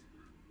about it.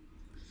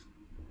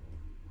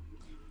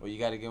 Well, you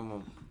gotta give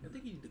him. I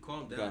think you need to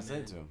calm down, gotta man. say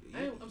it to him.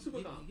 I'm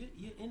super calm.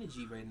 Your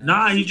energy right now.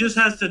 Nah, he just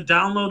has to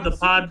download the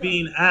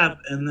Podbean app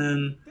and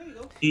then There you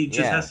go. he just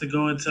Yeah. has to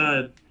go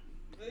inside.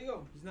 There you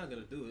go. He's not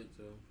gonna do it.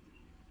 So.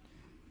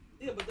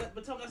 Yeah,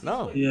 but tell him that's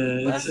No. his way.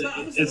 Yeah, That's not-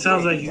 I'm it saying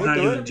sounds Mark like he's does not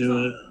this gonna every do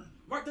time.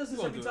 it. Mark does this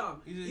He won't every do it.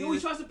 time. He's a- He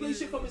always he's a- tries to play he's a-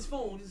 shit from his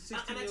phone. he's a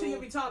And I tell you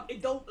every time,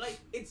 it don't like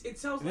it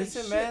sounds like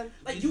Listen, shit. man.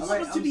 Like you All want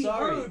right, him to I'm be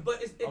sorry. heard,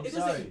 but it I'm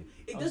doesn't sorry.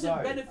 it I'm doesn't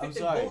sorry. benefit I'm the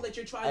sorry. goal that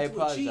you're I trying to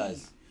apologize.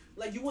 achieve.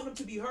 Like you want him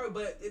to be heard,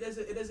 but it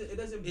doesn't benefit.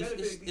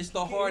 It's the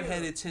you can't hear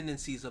hard-headed him.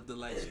 tendencies of the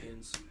light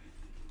skins.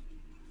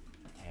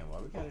 Damn, why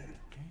we gotta? Damn.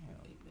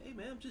 Hey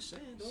man, I'm just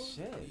saying, dog.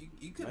 Shit.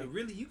 You could have Like-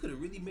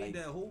 really made like-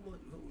 that whole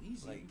month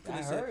easy. like, You coulda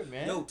I said, heard,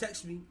 man. Yo,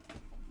 text me.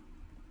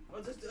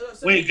 Well, just, Wait,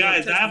 send me-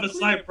 guys, I have a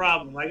slight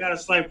problem. I got a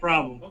slight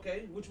problem.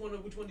 Okay, which one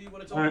do you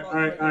want to talk All right, about? all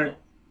right, right all right.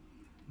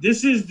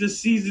 This is the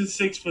season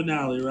 6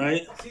 finale,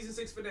 right? now? Season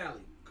 6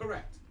 finale.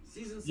 Correct.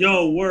 Season 6.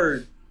 Yo,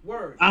 word.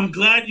 Word. I'm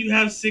glad you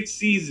have 6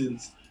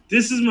 seasons.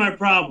 This is my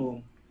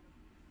problem.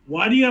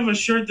 Why do you have a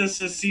shirt that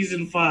says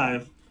season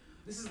 5?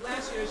 This is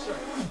last year's shirt.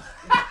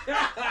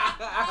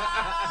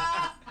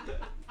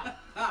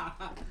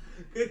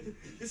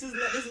 This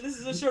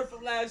is a shirt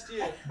from last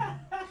year.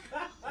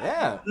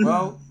 Yeah.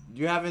 Well,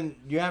 you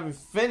haven't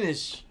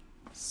finished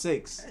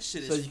 6, That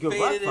shit so is you can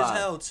rock faded as 5.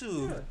 hell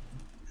too.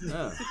 Yeah. You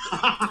know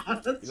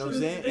what I'm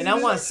saying? And I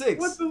want 6.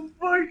 What the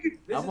fuck?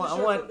 This I is want, the I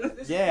shirt want,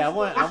 from- yeah, I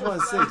want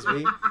this is 6, from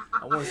B. last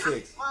I want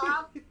 6.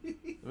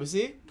 Let me see.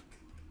 year.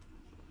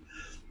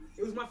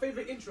 It was my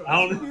favorite intro.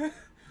 I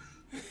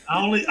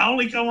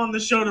only come on the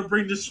show to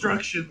bring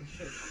destruction.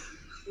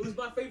 It was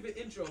my favorite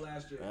intro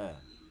last year. Yeah.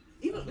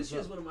 Even this year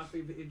is one of my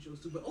favorite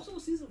intros too. But also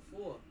season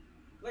 4.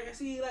 Like I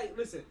see, like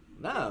listen,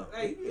 No.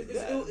 like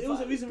it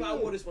was a reason why I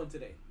wore this one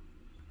today.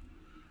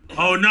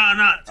 Oh,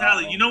 no,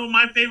 Tally. You know what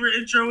my favorite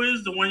intro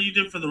is? The one you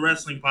did for the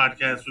wrestling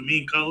podcast with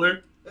me and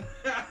Cutler.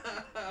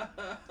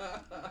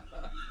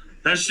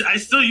 I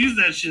still use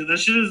that shit. That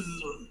shit is...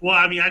 Well,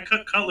 I mean, I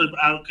cut Cutler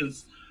out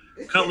because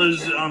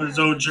Cutler's on his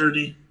own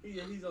journey.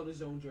 Yeah, he's on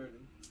his own journey.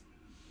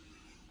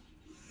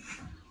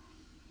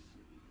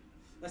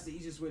 That's the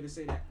easiest way to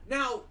say that.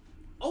 Now,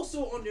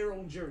 also on their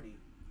own journey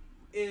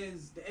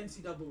is the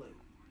NCAA.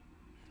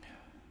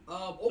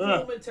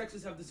 Oklahoma and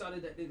Texas have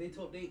decided that they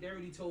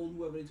already told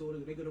whoever they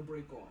told they're gonna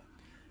break off,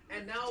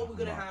 and now we're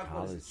gonna about have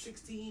college.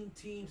 16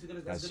 teams.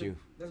 That's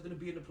gonna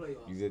be in the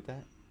playoffs. You did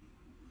that?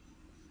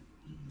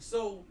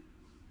 So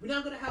we're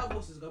not gonna have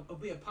what's this? It'll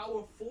be a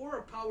Power 4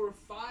 or Power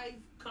 5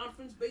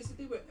 conference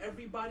basically where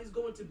everybody's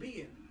going to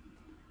be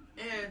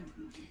in, and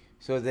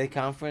So is their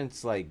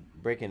conference like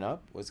breaking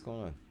up? What's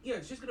going on? yeah,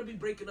 it's just gonna be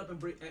breaking up and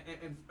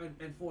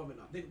forming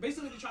up. They're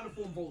trying to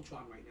form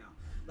Voltron right now.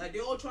 Like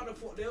they're all trying to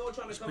come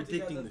Predicting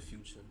together. the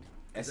future.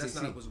 'Cause that's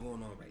SEC. not what's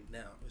going on right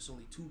now. There's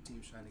only 2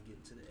 teams trying to get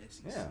into the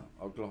SEC. Yeah,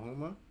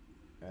 Oklahoma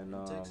and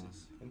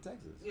Texas.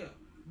 Yeah,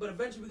 but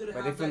eventually we're gonna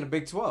But have. they're from the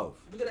Big 12.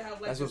 We're gonna have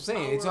like. That's what I'm this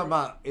saying. They power- talking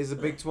about, is the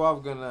Big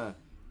 12 gonna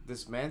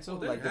dismantle Oh,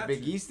 they're like the gonna Big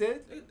have to. East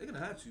did? They're gonna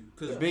have to.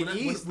 Because The Big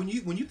East. when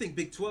you think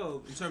Big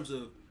 12 in terms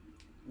of,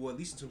 well, at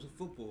least in terms of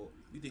football,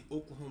 you think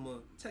Oklahoma,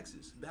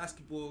 Texas.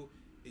 Basketball,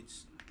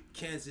 it's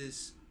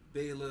Kansas,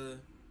 Baylor.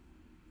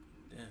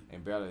 Damn.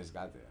 And Baylor just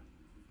got there.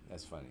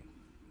 That's funny.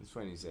 It's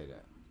funny you say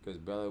that because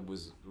Baylor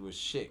was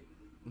shit.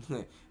 I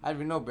didn't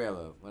even know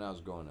Baylor when I was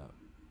growing up.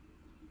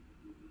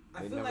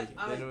 I They feel never- like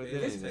they never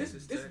did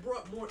anything. this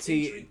brought more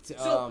T- intrigue. t-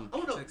 So I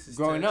want to. Texas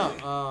Growing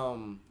Tech. up,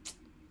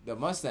 the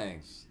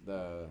Mustangs,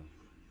 the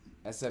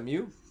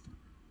SMU,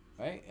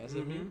 right?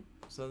 SMU.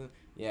 Southern.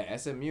 Yeah,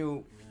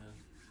 SMU.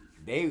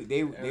 They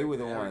were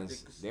the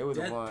ones. They were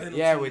the ones.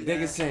 Yeah, with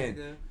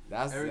Dickinson.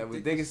 That's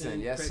with Dickinson.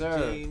 Yes, Craig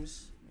sir.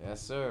 James.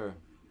 Yes, sir.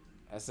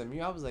 SMU.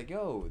 I was like,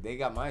 yo, they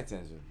got my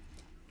attention.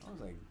 I was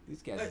like,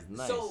 these guys is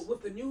nice. So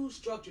with the new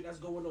structure that's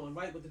going on,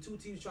 right, with the two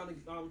teams trying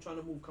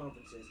to move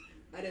conferences,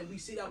 and then we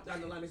see out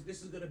down the line,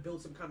 this is going to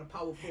build some kind of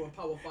Power 4 or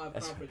Power 5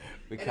 conference.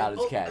 The And college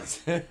then,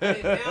 cats.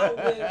 And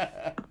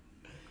now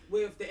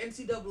with the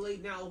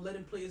NCAA now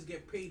letting players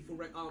get paid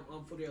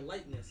for their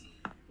likeness,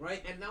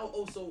 right, and now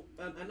also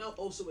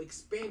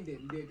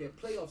expanding their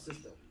playoff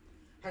system.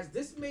 Has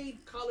this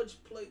made college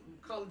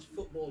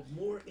football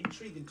more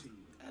intriguing to you?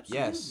 Absolutely.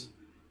 Yes.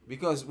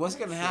 Because what's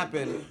going to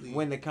happen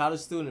when the college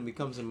student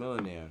becomes a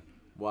millionaire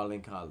while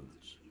in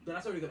college? But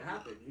that's already gonna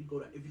happen.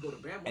 If you go to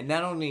Bama. And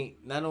not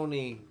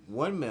only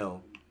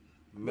 1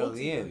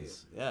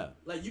 millions. Yeah.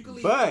 Like you can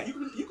leave. But you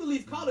can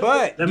leave college.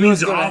 But That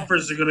means the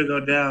offers are gonna go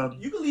down.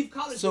 You can leave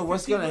college. So for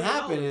what's gonna $15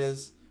 happen million.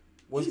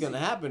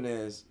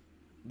 is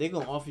they're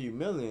gonna offer you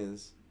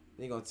millions.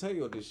 They're gonna tell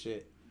you all this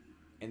shit,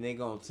 and they're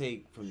gonna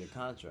take from your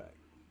contract.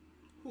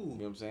 Who? You know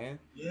what I'm saying?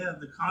 Yeah,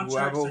 the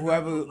contracts.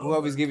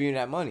 Whoever's giving you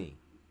that money.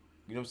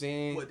 You know what I'm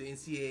saying? What, the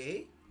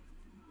NCAA?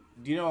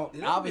 You know,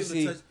 They're not gonna be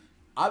able to touch-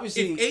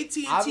 obviously,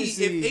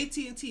 if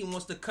AT&T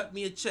wants to cut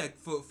me a check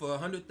for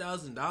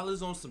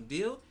 $100,000 on some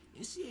deal,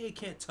 NCAA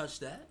can't touch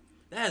that.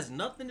 That has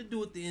nothing to do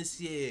with the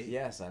NCAA.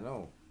 Yes, I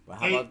know. But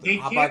They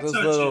how can't about those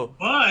touch little? it,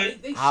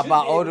 but They How should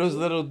about be all able those to.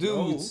 little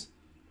dudes?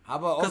 How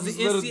about all Because those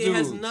the little NCAA dudes?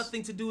 has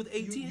nothing to do with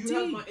AT&T. You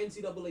have my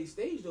NCAA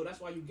stage though. That's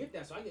why you get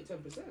that. So I get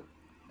 10%.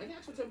 I can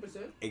ask for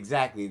 10%.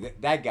 Exactly,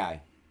 that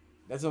guy.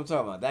 That's what I'm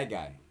talking about. That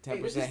guy.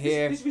 10%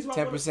 here, This is why I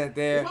 10%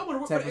 there, this is why I wanna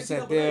work for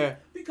 10% NCAA, there.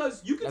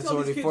 Because you can That's tell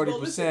already these kids, well,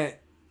 listen, 40%.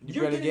 You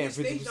you're better getting get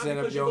this stage now 50% of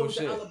because your you're own going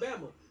to shit.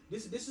 Alabama.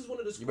 This is one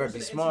of the You better schools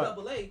be in the smart.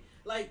 NCAA.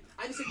 Like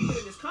I just said, you get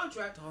in this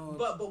contract,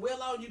 but we're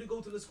allowing you to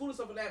go to the school and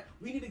stuff like that.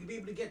 We need to be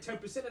able to get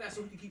 10% of that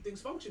so we can keep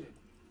things functioning.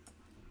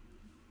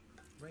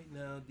 Right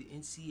now, the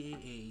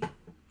NCAA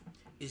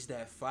is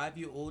that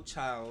 5-year-old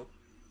child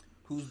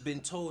who's been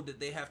told that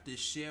they have to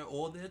share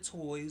all their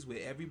toys with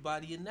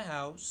everybody in the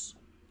house,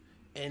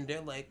 and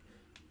they're like,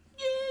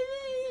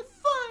 yeah,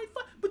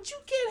 fine, but you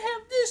can't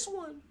have this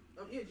one.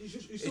 Yeah,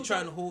 They're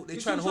trying to hold. They're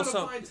trying to hold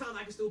something. Find time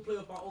I can still play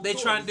with our own They're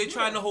trying toys.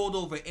 to hold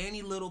over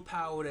any little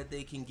power that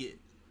they can get,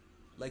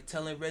 like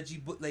telling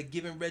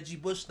giving Reggie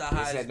Bush the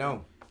Heisman. They said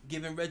no.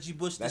 Giving Reggie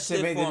Bush the That shit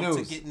stiff made the arm to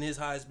news. getting his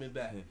Heisman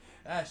back.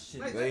 That shit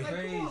Like, is come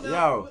crazy. on now.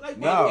 Yo, Like,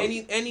 no.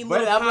 Any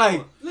But little I'm power.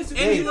 like, Listen,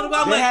 Any you know little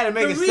what? power. they had to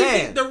make the a reason,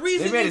 stand. The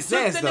reason They made a took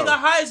stance, the though.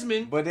 nigga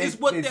Heisman But they- is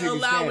what they they're took a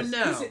allowing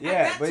stance. now. Listen, Yeah,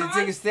 at that but he time,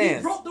 took a stance.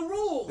 He broke the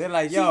rules. They're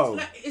like, See, yo,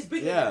 it's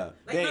bigger yeah, than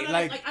that.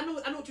 they- I know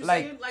what you're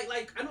like- saying.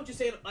 Like I know what you're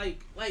saying.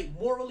 Like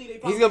morally, they.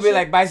 He's probably gonna be should,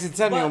 like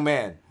Bicentennial but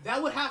Man.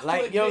 That would have to.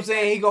 Like, you know what I'm admit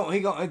saying? He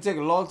gonna it take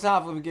a long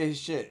time for him to get his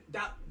shit.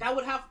 That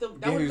would have to.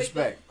 That Give would you make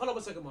them, respect. hold on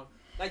one second, man.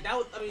 Like that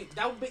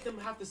would make them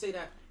have to say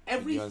that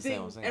understand everything,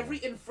 what I'm saying,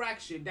 every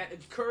infraction that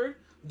occurred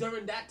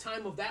during that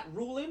time of that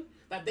ruling,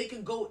 that they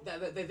can go,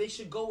 that they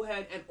should go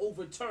ahead and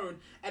overturn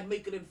and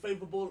make it in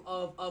favorable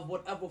of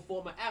whatever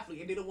former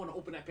athlete, and they don't want to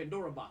open that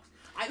Pandora box.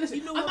 Listen,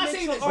 You know I'm what not makes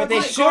saying your this But they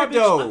right. should,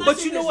 though. I'm not But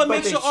saying you know this what right.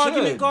 makes they your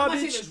argument should. garbage?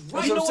 I'm not saying it's right. You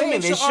That's know what I'm what saying,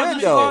 makes they your should,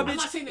 argument though. garbage? I'm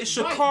not saying It's it's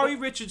right, Sha'Carri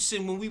but-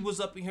 Richardson when we was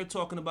up in here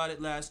talking about it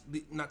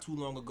not too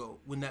long ago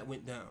when that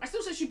went down. I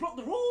still say she broke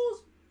the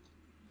rules.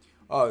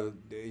 Oh,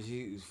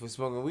 she for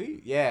smoking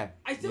weed? Yeah.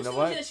 I still You know say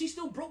what? that she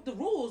still broke the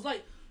rules.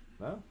 Like,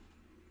 Well,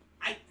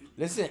 I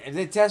listen, if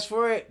they test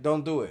for it,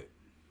 don't do it.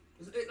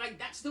 like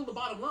that's still the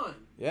bottom line.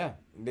 Yeah,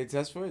 if they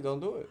test for it,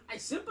 don't do it. I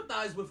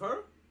sympathize with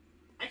her.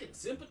 I can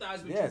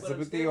sympathize with Yeah, you, but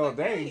sympathy understand, all like,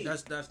 day. hey,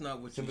 That's not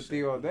what Sympathy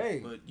you said. all day.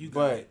 But you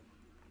got it.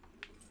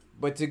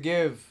 But to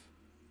give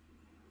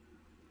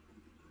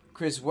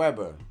Chris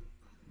Webber,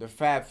 the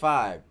Fab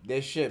Five,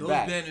 their shit Those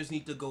back. banners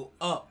need to go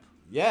up.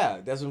 Yeah,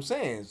 that's what I'm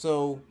saying.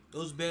 So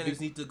Those banners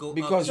need to go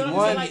because up. So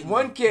one like,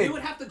 one they kid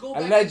would have to go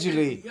back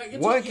allegedly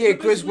and, one you're kid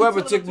Chris basically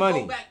Webber telling took them to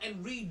money. Go back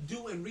and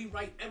redo and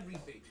rewrite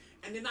everything,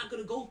 and they're not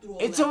gonna go through all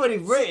It's that. already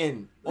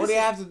written. All they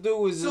listen, have to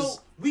do is So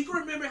just we can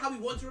remember how we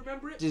want to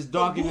remember it. Just The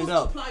darken it rules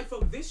up. apply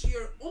from this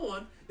year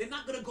on. They're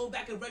not gonna go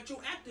back and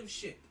retroactive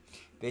shit.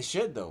 they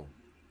should though.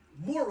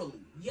 Morally,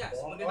 yes,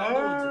 but they're not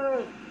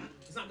going to.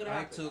 It's not gonna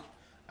happen.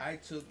 I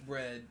took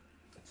bread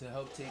to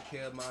help take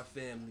care of my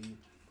family,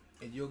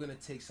 and you're gonna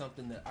take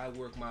something that I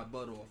work my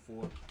butt off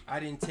for. I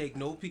didn't take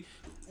no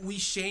we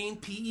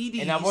shamed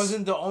PEDs. And I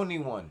wasn't the only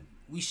one.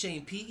 We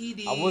shamed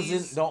PEDs. I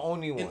wasn't the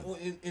only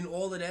one. In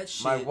all of that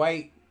shit. My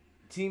white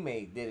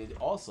teammate did it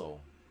also.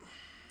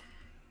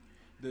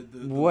 The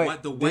What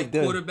white did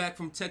the- quarterback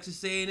from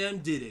Texas A&M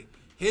did it.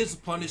 His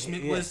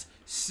punishment Yeah. was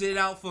sit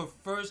out for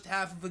first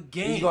half of a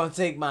game. He's gonna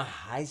take my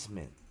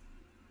Heisman.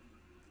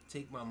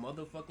 Take my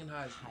motherfucking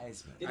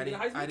Heisman. Did he get a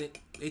Heisman? I didn't.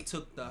 They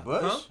took the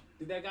Bush? Huh?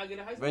 Did that guy get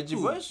a Heisman? Reggie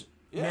Who? Bush?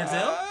 Yeah.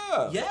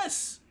 Manziel?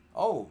 Yes.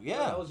 Oh, That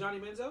yeah. was Johnny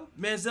Manziel.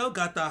 Manziel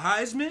got the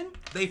Heisman.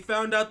 They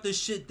found out the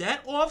shit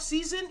that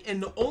offseason,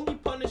 and the only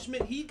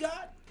punishment he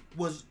got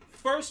was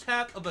first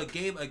half of a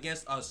game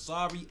against a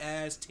sorry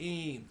ass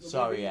team.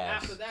 Sorry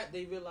ass. After that,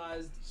 they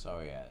realized.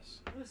 Sorry ass.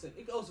 Listen,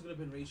 it also could have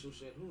been racial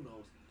shit. Who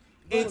knows?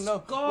 It's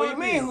What garbage.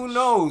 do you mean? Who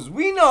knows?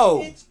 We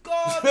know. It's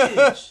garbage.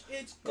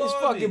 It's garbage. It's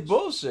fucking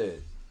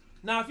bullshit.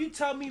 Now, if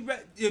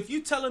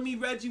you telling me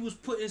Reggie was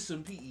putting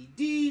some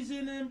PEDs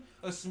in him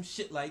or some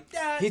shit like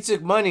that, He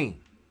took money.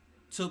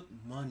 took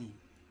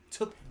money.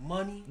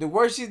 The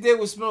worst he did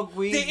was smoke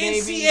weed. The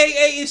maybe.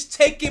 NCAA is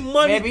taking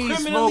money Maybe he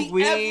criminally smoked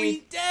weed.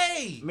 every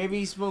day. Maybe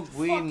he smoked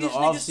weed Fuck in the this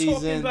off niggas talking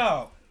season.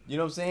 about. You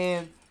know what I'm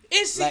saying?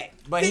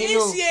 The he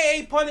knew-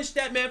 NCAA punished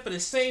that man for the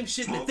same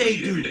shit that they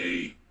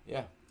do.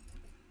 Yeah.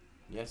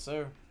 Yes,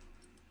 sir.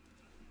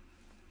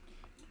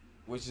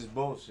 Which is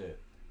bullshit.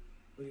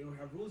 But you don't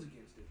have rules against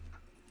it.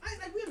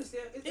 We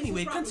understand. It's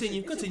Anyway, improper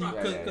continue, shit. It's continue,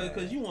 improper.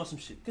 because you want some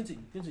shit.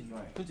 Continue,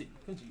 Right.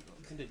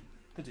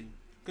 continue.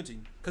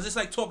 Because it's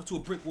like talking to a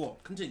brick wall.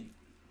 Continue.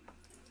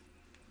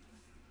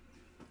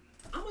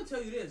 I'm gonna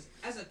tell you this: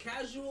 as a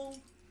casual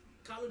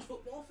college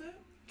football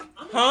fan,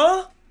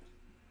 Huh?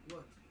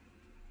 What?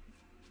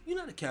 You're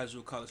not a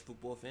casual college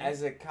football fan.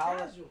 As a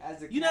college,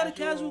 Casual. You're not a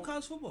casual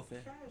college football fan.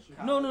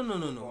 Casual. No.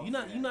 football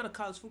You're fan. not a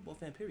college football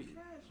fan. Period.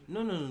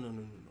 Casual.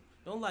 No.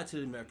 Don't lie to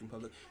the American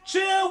public.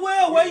 Chill,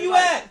 Will. Where you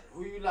at?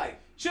 Who you like?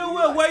 Chill, Who you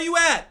Will. like? Where you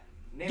at?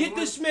 Name Get one-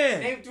 this man.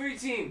 Name 3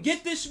 teams.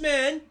 Get this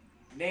man.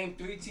 Name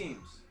 3 teams.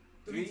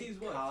 Three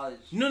teams what? College.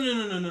 No.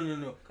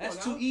 Come That's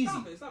on too now. easy.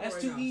 Stop it. Stop That's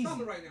it too right now. easy. Stop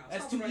it right now.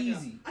 That's Stop too it right now.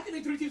 easy. I can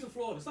name 3 teams in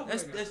Florida. Stop it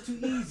right now. That's too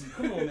easy.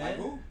 Come on, man.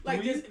 who?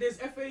 Like Three? there's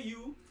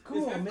FAU,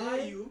 Come there's on, man.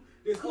 FIU,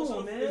 there's Come also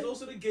on, man. there's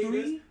also the Gators,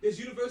 Three? there's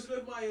University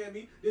of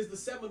Miami, there's the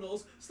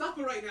Seminoles. Stop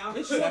it right now.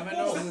 It's your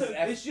Seminoles fault. is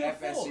It's your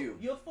fault. FSU.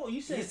 Your fault.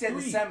 You said He said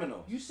 3. the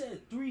Seminoles. You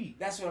said 3.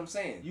 That's what I'm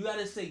saying. You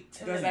gotta say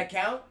 10. Does that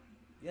count?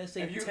 You gotta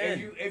say If you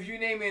 10. if you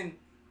name in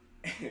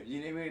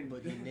you name in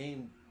But you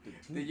named the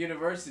the team.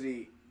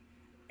 university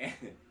and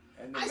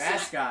the I said-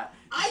 mascot.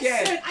 I you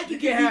can't- said I you could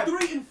can't give you have-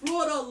 3 in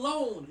Florida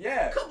alone.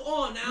 Yeah. Come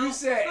on now. You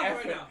said Stop it F-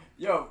 right now.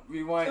 Yo,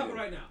 rewind Stop it. it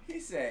right now. He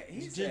said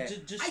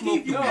Just I smoke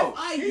gave you weed. No,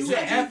 FIU, he said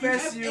I gave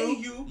FSU. you FAU.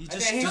 You and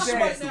just then he stop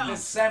said right now. the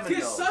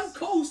Seminoles. There's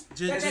Suncoast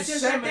Just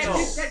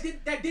Seminoles.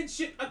 that did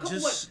shit a couple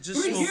Just 3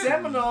 smoke years. weed.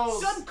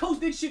 Seminoles. Suncoast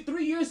did shit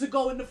 3 years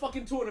ago in the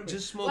fucking tournament.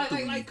 Just smoke like, the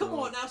like, weed, come dog.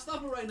 on now,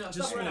 stop it right now. Just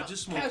Stop it right now.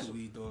 smoke the Casual.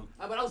 weed, dog.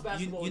 But I was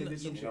basketball. You and did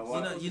some know shit. You know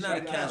what? You're not a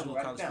Write it down. casual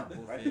Write it college down.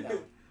 football Write fan. it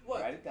down.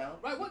 What? Write it down.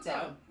 Write what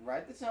down?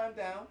 Write the time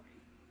down.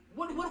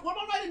 What am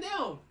I writing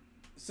down?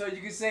 So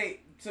you can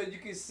say. So you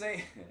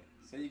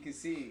can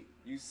see.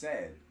 You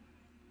said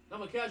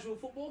I'm a casual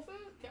football fan.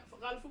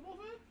 College football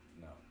fan.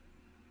 no.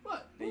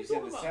 What? Then What you you said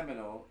talking the about?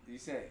 Seminole. You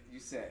said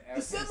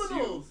The FSU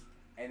Seminoles.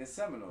 and the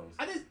Seminoles.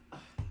 I did.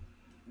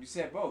 You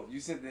said both. You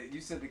said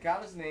the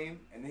college name,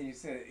 and then you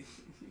said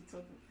you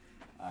told them.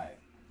 All right.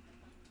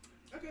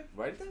 Okay.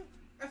 Write it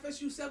down.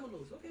 FSU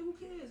Seminoles. Okay, who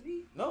cares?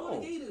 Me. No.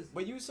 Florida Gators.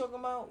 But you was talking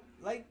about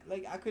like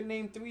I could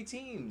name 3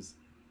 teams,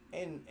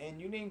 and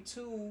you named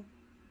 2,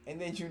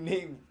 and then you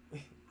named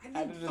I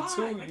out need of the 5.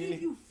 2 I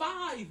gave you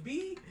 5,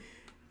 B.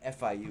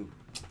 FIU.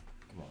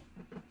 Come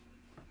on.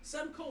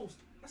 Suncoast.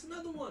 That's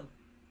another one.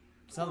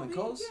 Southern B.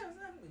 Coast. Yeah,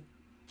 exactly.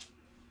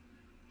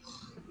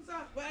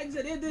 Stop. But like I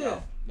said, they're there.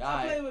 No.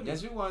 Stop playing with me.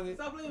 Yes, we won it.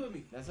 Stop playing with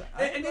me. That's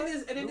And then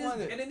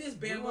there's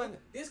We Bama. won it.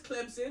 There's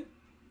Clemson.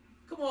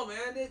 Come on,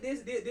 man.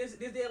 There's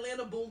the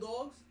Atlanta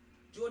Bulldogs,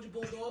 Georgia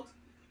Bulldogs.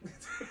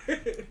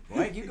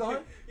 Right, keep going.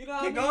 You know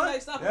what Keep I mean? going.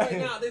 Like stop it right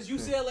now. There's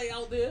UCLA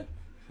out there.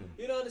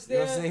 You know You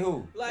understand? don't say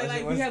who.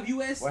 Like we have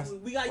US.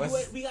 We got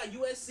what's- we got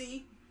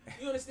USC.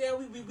 You understand?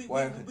 We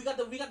What? got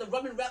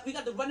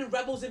the running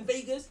rebels in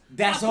Vegas.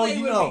 That's Stop all playing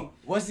you with know. me.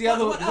 What's the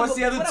other? What's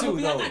the other Whatever. 2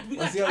 We though? got- we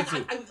What's the got-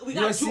 other 2? we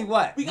got USC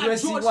what? We got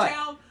USC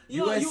Georgetown. what?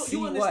 You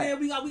USC understand? what?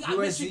 We got USC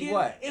Michigan.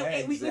 what?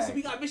 And we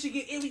Exactly. got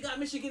Michigan and we got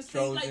Michigan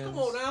State. Like, come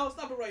Trojans. on now,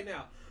 stop it right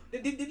now.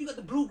 Then you got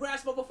the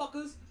bluegrass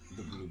motherfuckers.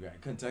 The Bluegrass,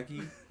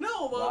 Kentucky.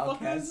 No,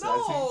 Wildcats. motherfuckers. That's what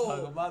you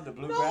talking No. about, the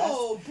Bluegrass.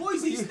 No,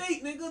 Boise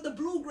State, nigga, the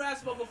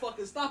bluegrass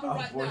motherfuckers. Stop it Oh,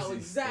 right now. Boise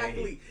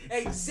Exactly,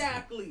 State.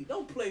 exactly.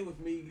 Don't play with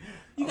me.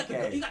 You got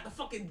Okay. you got the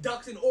fucking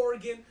Ducks in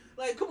Oregon.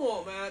 Like, come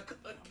on, man.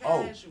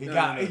 Oh, Casual. he No,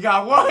 got no, he no.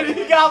 got one. He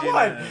got Yeah,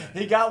 one. no, no.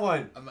 He got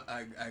one.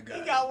 I got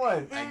He got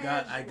one.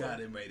 I got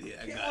him right here.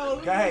 I got Oh,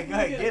 him. Go ahead,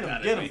 Got get it,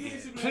 him, get right him.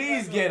 here.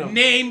 Please get him.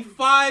 Name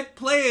 5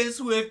 players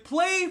who have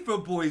played for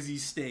Boise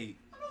State.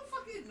 I don't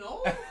fucking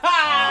know.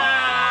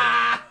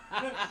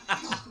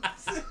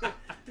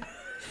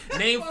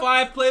 Name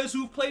 5 players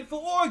who played for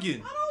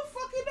Oregon. I don't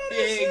fucking know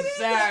that shit either.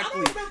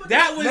 Exactly. I don't remember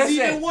That was Listen,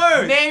 even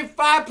worse. Name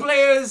 5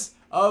 players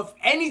of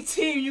any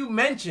team you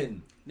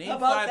mentioned. Name How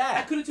about 5 I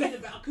that? couldn't tell you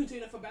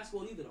that for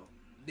basketball either, though.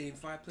 Name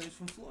 5 players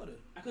from Florida.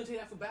 I couldn't tell you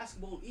that for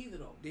basketball either,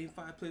 though. Name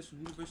 5 players from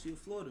University of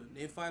Florida.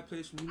 Name 5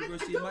 players from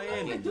University I of don't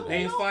Miami. know, I don't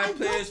Name know, 5 I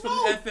players don't from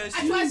know. FSU.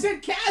 That's why I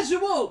said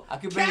casual. I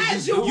could barely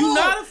just do Casual. it. You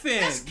not a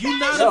fan. That's You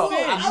not casual. a fan.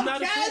 You I'm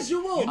not a fan.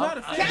 casual. You're not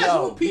a fan. Casual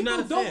Yo, you're people not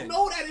a don't fan.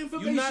 know that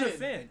information. You're not a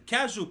fan.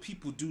 Casual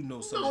people do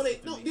know some No, of they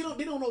this no, information.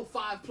 they don't know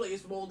 5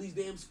 players from all these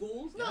damn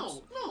schools.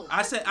 No, no.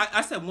 I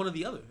said one or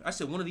the other. I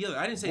said one or the other.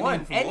 I didn't say One.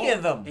 name from Any all.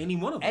 of them. Any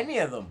one of them. Any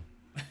of them.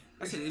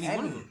 I said any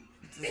one of them.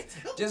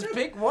 Just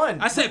pick one.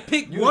 I said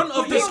pick one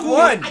of the pick schools.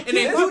 one. And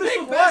then Just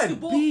pick one.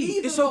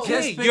 It's okay.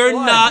 Just pick You're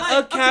one. not a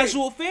Okay,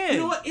 casual fan. You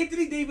know what?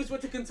 Anthony Davis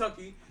went to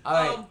Kentucky. All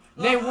right.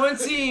 Name one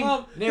team.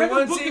 Name Devin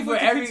one Booker team went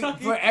for to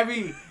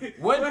every Kentucky.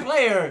 one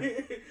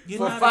player You're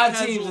for not a 5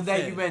 casual teams that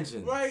fan. you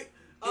mentioned. Right?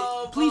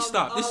 Please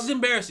stop. This is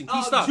embarrassing.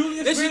 Please stop.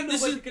 Julius This Randle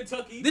is went to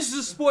Kentucky. this is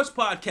a sports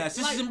podcast.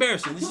 This Like, is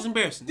embarrassing. This is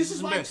embarrassing. This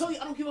is why I embarrassing. tell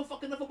you I don't give a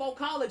fuck enough about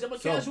college. I'm a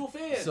casual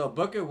fan. So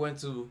Booker went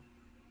to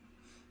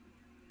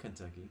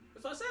Kentucky.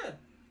 That's what I said.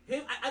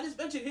 Him. I just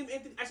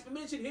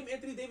mentioned him.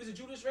 Anthony Davis, and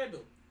Julius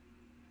Randle.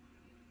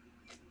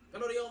 I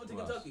know they all went to Who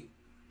else? Kentucky.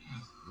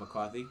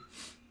 McCarthy.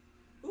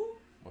 Who?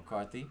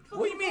 McCarthy. Fuck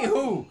What do you mean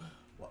McCarthy. who?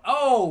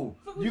 Oh,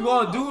 Fuck we you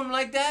talking gonna do about? him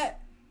like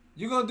that?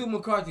 You gonna do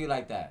McCarthy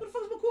like that? What the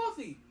fuck is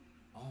McCarthy?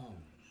 Oh,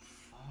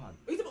 fuck.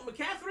 Are you talking about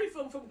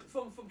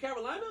McCaffrey from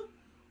Carolina?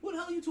 What the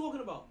hell are you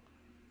talking about?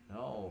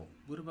 No.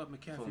 What about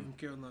McCaffrey from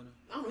Carolina?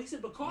 I don't know. He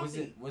said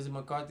McCarthy. Was it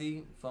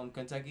McCarthy from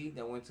Kentucky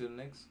that went to the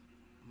Knicks?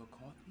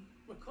 McCarthy?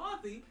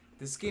 McCarthy?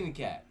 The skinny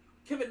cat.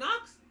 Kevin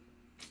Knox?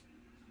 Oh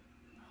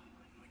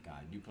my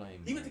God, you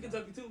playing me? He went to right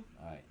Kentucky too.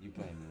 now. All right, you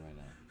playing me right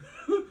now.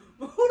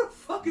 But who the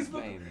fuck is You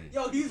playing me.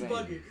 Yo, he's You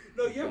playing bugging. me.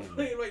 No, You you're playing me.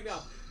 playing right now.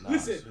 Nah,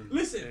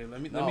 Listen. Hey, let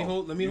me No.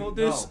 hold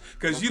this No.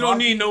 because you don't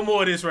need no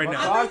more of this right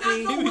now. I mean,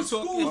 I know He what was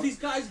talking- schools these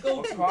guys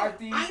go to.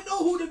 McCarthy. I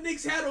know who the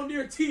Knicks had on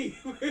their team.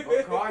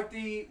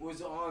 McCarthy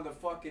was on the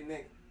fucking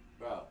Knicks,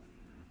 bro.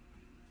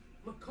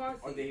 McCarthy.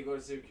 Or did he go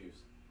to Syracuse?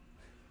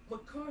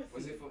 McCarthy.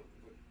 Was it for?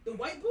 The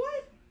white boy?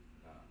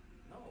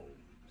 No.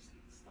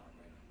 Stop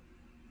right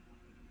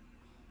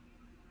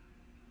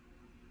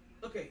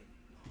Okay,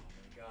 now. Oh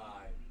my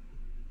God.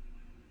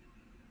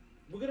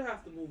 we're gonna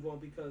have to move on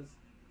because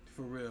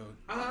For real.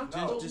 I No.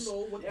 don't Just- know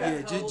what yeah. the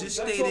Yeah, hell. just Let's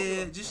stay talk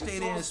there. about- Just let's stay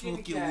there talk and smoke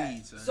skinny your cat.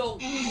 weeds. son. So,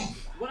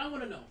 what I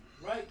want to know,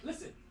 right?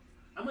 Listen,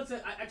 I'm gonna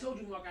say I told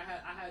you, Mark,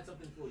 I had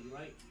something for you,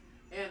 right?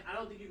 And I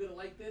don't think you're gonna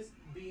like this,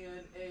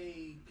 being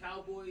a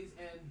Cowboys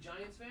and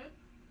Giants fan,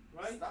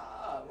 right?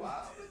 Stop.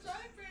 Wow, I'm a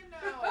Giant fan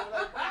now. Like,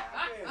 what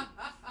happened?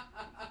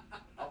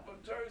 I'm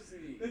from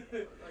Jersey.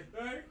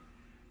 Right?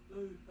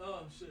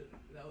 Oh shit.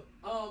 That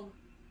was,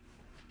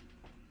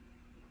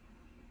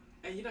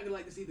 And you're not gonna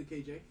like this either,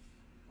 KJ.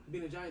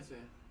 Being a Giants fan.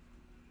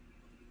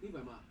 Leave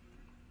my mom.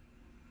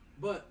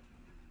 but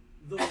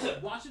the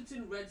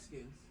Washington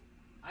Redskins,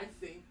 I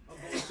think, are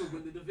going to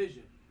win the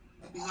division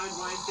behind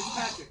Ryan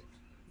Fitzpatrick.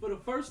 For the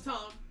first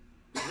time,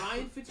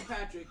 Ryan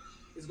Fitzpatrick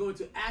is going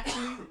to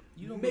actually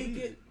You don't make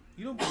believe it.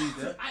 You don't believe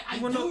that. I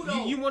you wanna do, know?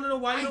 though. You want to know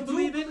why you I don't do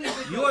believe it? believe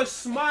it, You're though.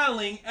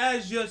 smiling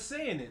as you're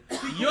saying it.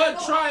 You're I know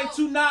trying how-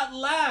 to not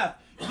laugh.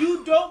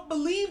 You don't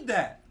believe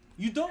that.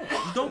 You don't. You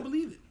don't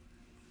believe it.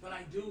 But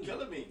I do.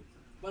 Killing me.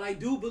 But I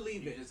do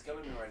believe You're it. just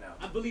killing me right now.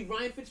 I believe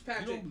Ryan You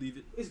Fitzpatrick don't believe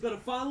it. is gonna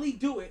finally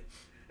do it,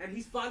 and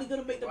he's finally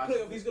gonna make the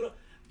Washington. playoff. He's gonna.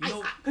 You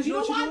know, Because you know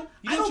what you're why? doing?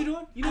 You know what you're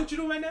doing? You know what you're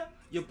doing right now?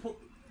 You're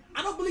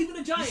I don't believe in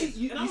the Giants,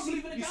 and I don't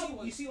believe in the you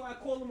Cowboys. see why I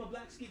call him a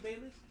black Skip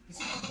Bayless? You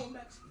see why I call him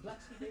black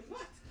Skip Bayless?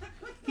 What?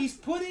 He's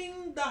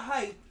putting the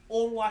hype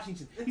on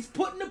Washington. He's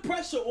putting the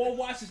pressure on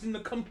Washington to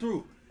come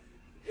through.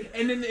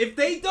 And then if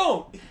they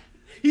don't,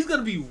 he's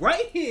gonna be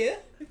right here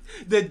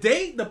the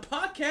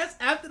podcast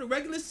after the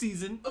regular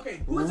season,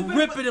 Okay,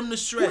 ripping them to Who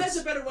has shreds.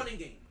 a better running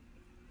game?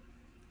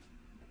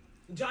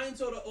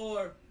 Giants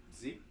or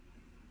Zeke?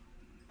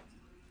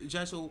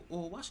 Giants or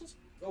Washington?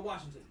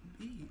 Washington?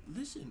 B,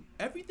 listen,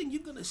 everything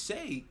you're gonna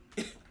say,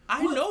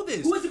 I know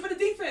this. Who has a better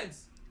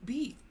defense?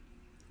 B,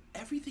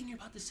 everything you're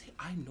about to say,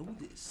 I know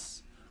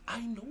this. I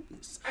know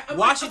this. I-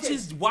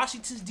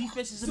 Washington's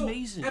defense is So,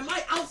 amazing. Am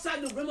I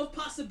outside the realm of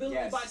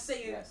possibility by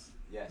saying Yes.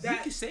 Yes. that-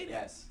 You can say that.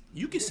 Yes.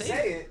 You can say Say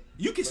that. it.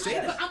 You can say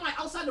But that. am I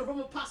outside the realm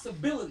of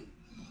possibility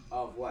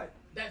Of what?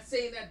 that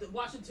saying that the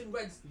Washington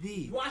Reds,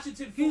 B.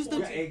 Washington Here's football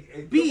the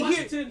team, B. the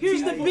Washington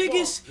Here's the football,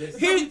 biggest. the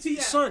Here's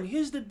WTF. son.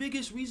 Here's the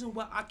biggest reason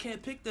why I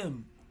can't pick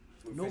them.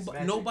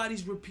 Fitzmagic.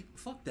 Nobody's repeat.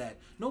 Fuck that.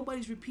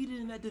 Nobody's repeated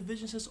in that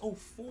division since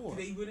 '04.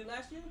 Did they win it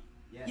last year?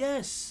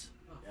 Yes.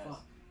 Oh, Yes.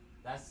 fuck.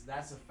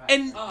 That's a fact.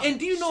 And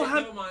do you know shit, how?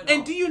 never mind.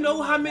 And do you know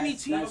Never how mind. many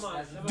That's- teams?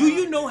 that's- that's- Do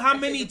you know how I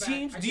take many it back.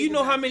 teams? I Do take you it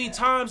know how back. many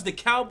times the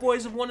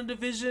Cowboys have won the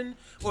division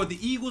or the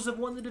Eagles have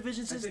won the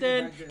division since take it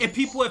then? back then. And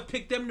people have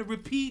picked them to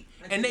repeat,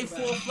 I and take they it back.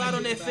 fall I flat on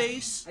take their it back.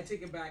 face. I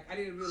take it back. I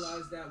didn't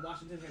realize that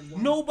Washington had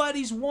won.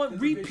 Nobody's won The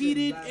division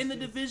repeated last in the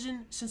year.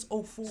 division since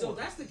 '04. So if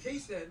that's the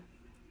case, then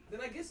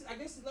I guess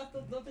it left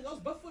nothing else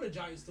but for the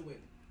Giants to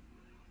win.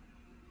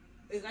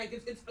 It's like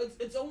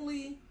it's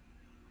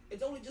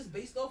only just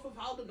based off of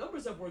how the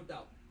numbers have worked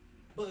out.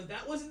 But if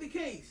that wasn't the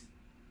case,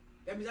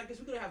 that means I guess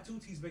we're gonna have two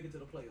teams make it to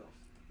the playoffs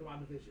from our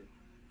division,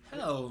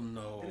 Hell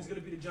no. and it's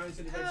gonna be the Giants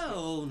and the Redskins.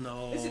 Hell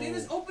no. Listen, they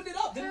just opened it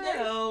up, didn't they?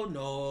 Hell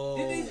no.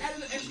 Didn't they add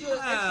an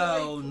extra?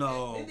 Hell like,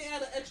 no. Didn't they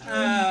add an extra?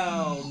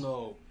 Hell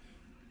no.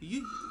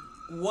 You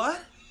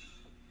what?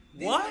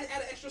 Didn't What? they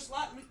add an extra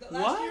slot last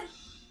What? year?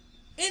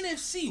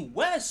 NFC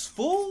West,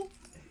 fool?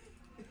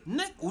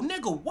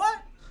 Nigga,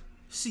 what?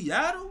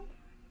 Seattle?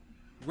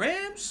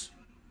 Rams?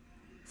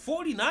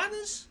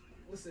 49ers?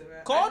 Listen,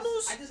 man.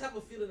 Cardinals? I just have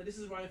a feeling that this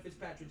is Ryan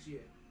Fitzpatrick's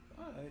year.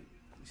 Alright.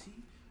 See?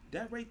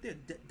 That right there.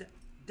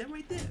 That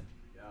right there.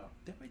 Yo,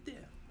 That right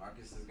there.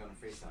 Marcus is gonna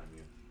FaceTime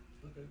you.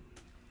 Okay.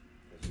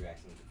 Cause you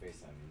asked him to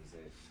FaceTime you. He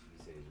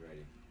said he's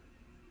ready.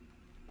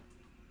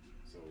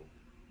 So,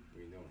 what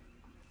are you doing?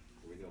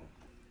 What are we doing?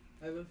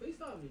 Have him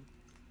FaceTime me.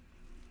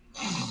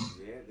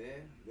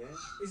 There.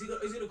 Is he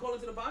gonna call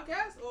into the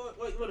podcast or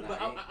wait? But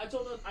Nah, I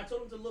told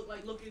him to look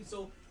like looking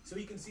so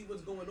he can see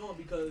what's going on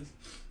because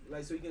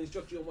like so he can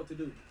instruct you on what to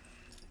do.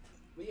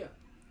 But yeah.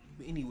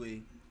 But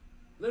anyway,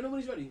 Let him know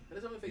when he's ready.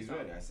 Let's have him He's FaceTime.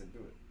 ready. I said do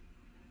it.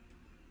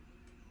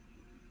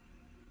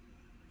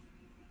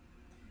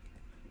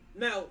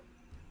 Now.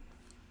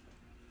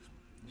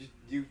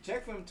 You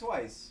checked for him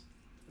twice.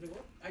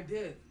 I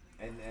did.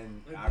 And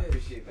I I did.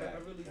 appreciate that. I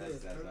really That's,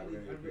 did. That's, I really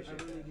appreciate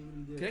that.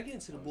 did. can I get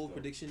into the That was bold dope.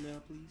 prediction now,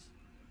 please?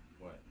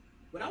 What?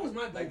 But that was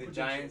my bold Like the prediction.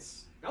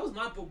 Giants. That was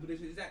my bold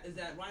prediction. Is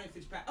that Ryan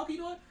Fitzpatrick? Okay, you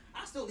know what?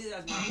 I still leave that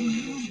as my bold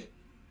prediction.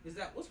 Is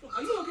that what's going?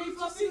 Are you okay,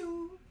 Fluffy?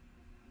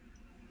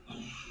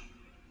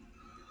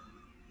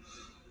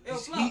 Yo,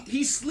 Fluff.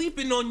 He's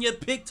sleeping on your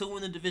pick to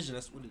win the division.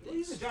 That's what it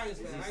He's a is. Giants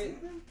fan, right?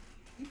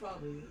 He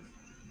probably is.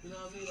 You know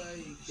what I mean?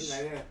 Like, He's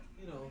like, yeah.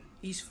 you know.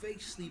 He's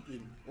fake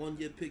sleeping on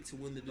your pick to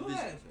win the Go division.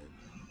 ahead.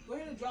 Go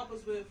ahead and drop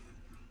us with.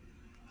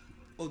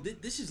 Oh,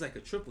 this is like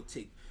a triple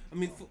take. I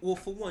mean,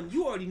 for one,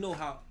 you already know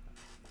how.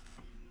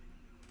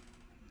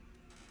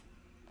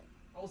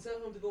 I was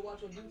telling him to go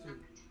watch on YouTube.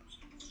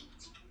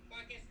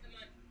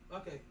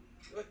 Okay.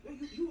 Wait,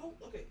 you hold.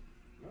 Okay.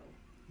 No.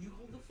 You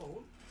hold the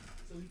phone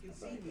so he can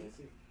see me.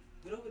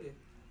 Get over there.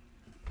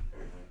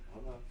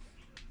 Hold on.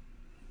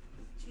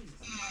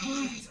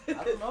 Jesus.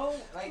 I don't know.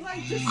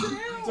 Like just sit you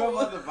down. talking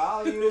about the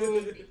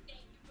volume.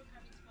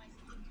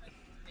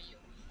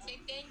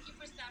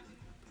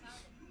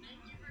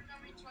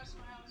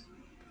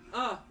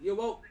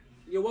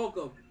 You're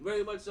welcome.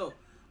 Very much so.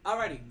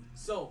 Alrighty.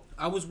 So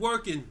I was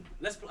working.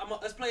 let's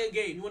play a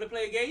game. You want to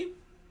play a game?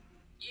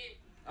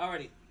 Yeah.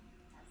 Alrighty.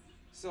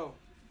 So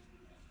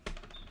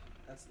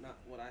that's not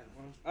what I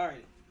want.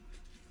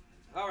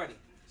 Alrighty.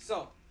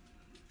 So.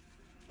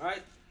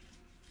 Alright.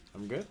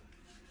 I'm good.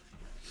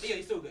 Yeah,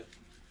 you're still good.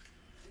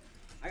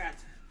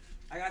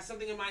 I got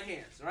something in my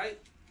hands, right?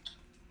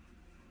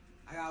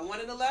 I got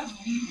one in the left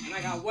and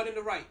I got one in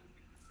the right.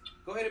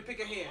 Go ahead and pick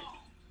a hand.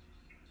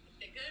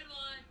 The good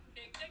one.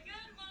 Pick the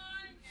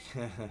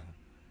good one.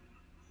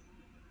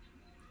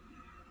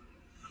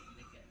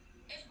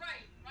 It's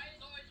right. Right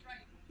is always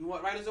right. You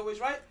want right is always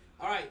right?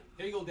 Alright,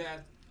 here you go,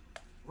 Dad.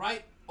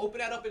 Right, open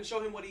that up and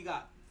show him what he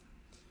got.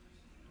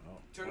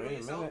 Turn it on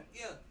yourself.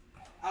 Yeah.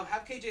 I'll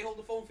have KJ hold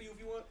the phone for you if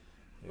you want.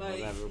 Yeah, Like,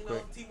 hold that real you know,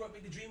 quick. teamwork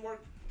make the dream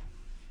work.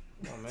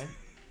 Come on, man.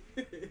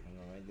 Hang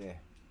on right there.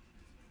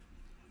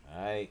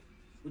 Alright.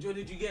 Which one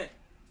did you get?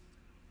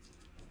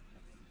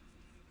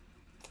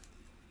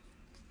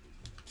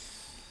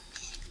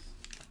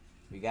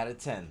 We got a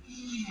 10.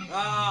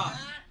 Ah,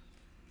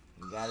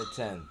 We got a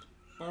 10.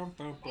 that's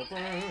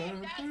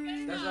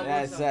not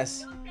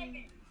That's Don't take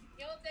it.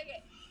 Don't take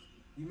it.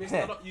 You missed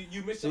it.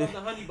 You missed it on the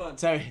honey bun.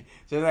 Sorry.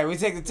 She's like, we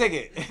take the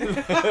ticket. Take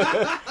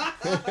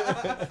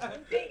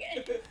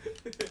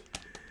it.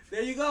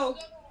 There you go.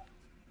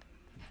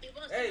 He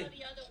wants Hey. to know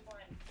the other one.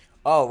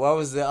 Oh, what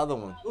was the other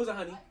one? It was a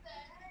honey.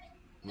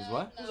 Was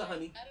what? Who's a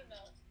honey? I don't know.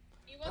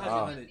 He wants Oh, to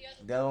know honey. the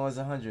other The other one was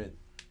 100.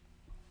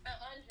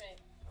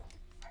 100.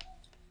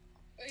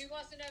 Or he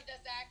wants to know if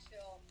that's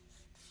actual.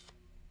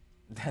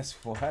 That's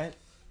what?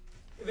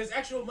 If it's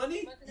actual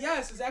money,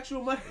 yes, it's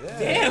actual money. Yeah.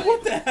 Damn,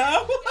 what the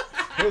hell?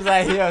 He was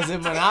like, yo, is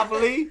it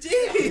Monopoly?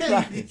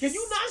 Jeez. Can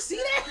you not see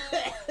that?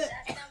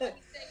 That's not what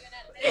he said. You're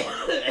not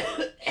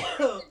saying.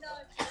 He wants to know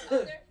if your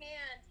other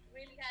hand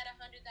really had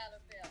 $100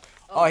 bill.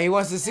 Oh, he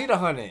wants to see the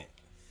 100.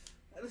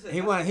 Listen,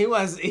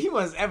 He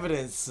wants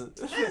evidence.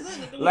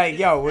 Like,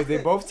 yo, was they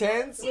both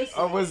 10s?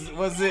 Or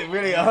was it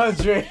really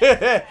 100?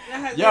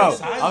 Yo,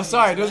 I'm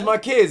sorry, those my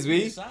kids,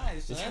 B.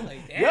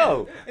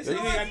 Yo, You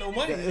ain't got no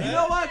money. You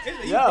know what?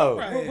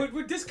 Yo.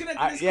 We're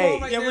disconnecting this Yeah, call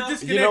right Yeah, now. we're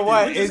disconnected. You know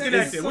what? We're It's-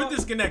 disconnected. We're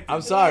disconnected.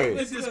 I'm sorry.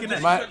 Let's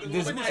disconnect.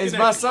 It's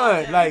my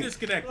son. Like, We're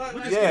disconnected.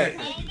 We're yeah.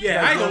 disconnected.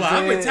 Yeah, I ain't gonna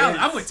lie.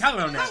 I'm with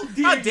Tyler on that.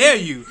 How dare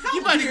you?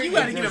 You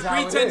gotta get a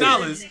free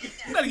 $10.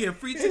 You gotta get a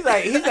free He's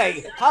 $10.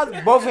 like, how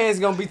both hands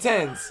gonna be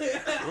 10s?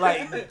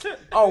 Like,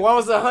 oh, one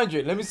was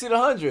 100. Let me see the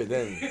 100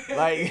 then.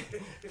 Like,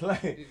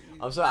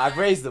 I'm sorry, I've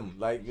raised them.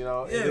 Like, you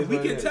know. it Yeah, is we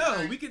what it can is.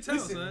 tell. We can tell,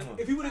 Listen, son.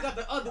 if he would have got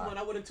the other one,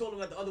 I would have told him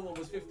that the other one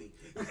was 50.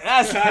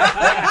 That's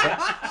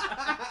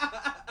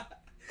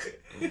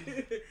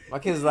my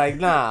kid's like,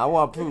 nah, I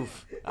want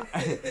proof.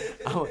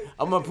 I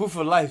want proof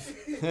for life.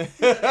 Baby,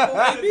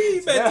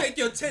 you better take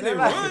your 10 and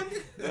run.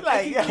 They're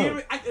like,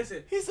 yo.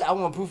 Listen, He said, I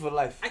want proof of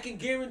life. I can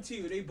guarantee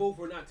you they both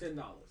were not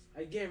 $10.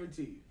 I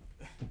guarantee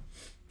you.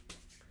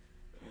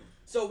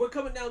 So we're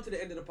coming down to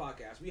the end of the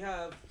podcast. We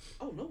have.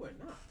 Oh no, we're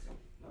not.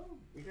 No,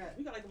 we got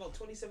like about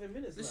 27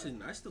 minutes.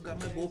 Listen, I still got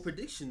my bold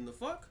prediction. The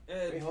fuck?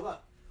 And, Wait, hold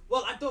up.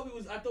 Well, I thought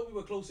we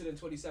were closer than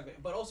 27,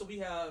 but also we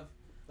have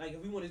like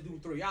if we want to do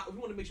 3 hours, if we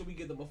want to make sure we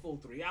give them a full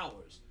 3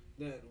 hours.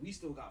 Then we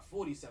still got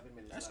 47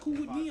 minutes. That's left cool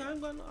in the with me.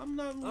 podcast. I'm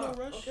not in no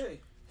rush. Okay.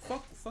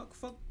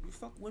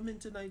 Fuck women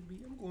tonight,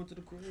 B. I'm going to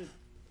the crib.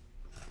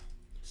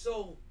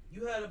 So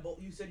you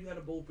said you had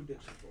a bold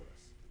prediction for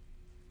us.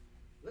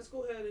 Let's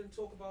go ahead and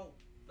talk about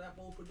that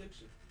bold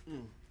prediction.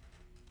 Can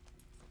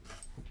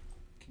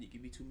you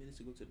give me 2 minutes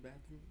to go to the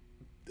bathroom?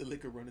 The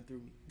liquor running through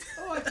me.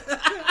 Oh,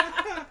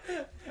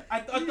 I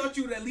thought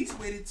you would at least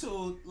wait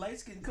until light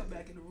skin come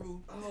back in the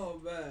room.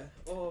 oh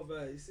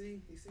man. You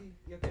see.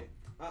 Okay.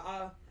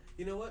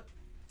 You know what?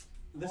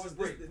 We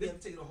have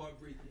taken a hard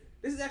break here.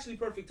 This is actually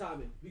perfect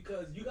timing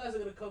because you guys are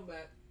gonna come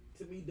back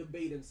to me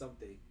debating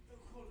something.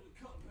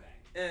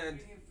 And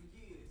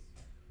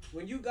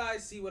when you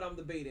guys see what I'm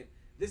debating,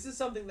 this is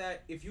something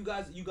that if you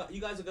guys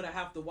are gonna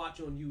have to watch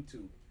on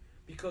YouTube.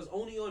 Because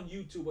only on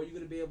YouTube are you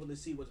going to be able to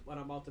see what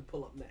I'm about to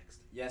pull up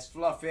next. Yes,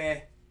 Fluffy.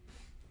 I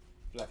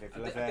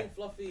think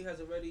Fluffy has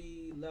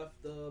already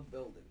left the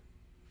building.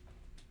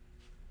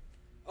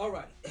 All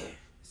right.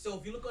 So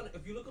if you look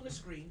on the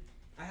screen,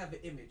 I have an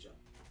image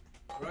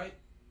up, right?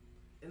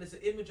 And it's an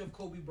image of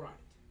Kobe Bryant.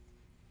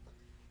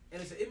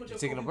 And it's an image of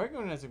taking Kobe. a break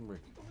or not taking a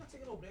break? I'm not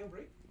taking no damn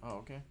break. Oh,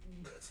 okay.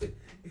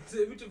 It's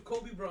an image of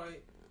Kobe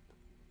Bryant.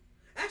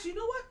 Actually, you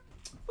know what?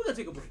 We're gonna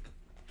take a break.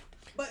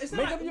 But it's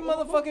Make not, up your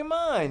motherfucking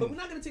mind. But we're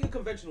not gonna take a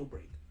conventional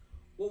break.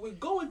 What we're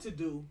going to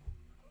do,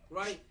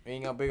 right?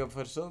 Ain't gonna big up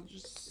for the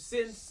soldiers.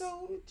 Since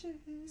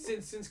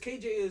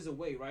KJ is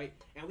away, right,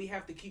 and we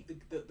have to keep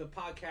the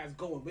podcast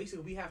going.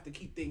 Basically, we have to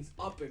keep things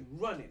up and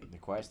running. The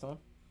Quiet Storm.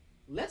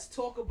 Let's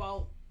talk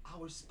about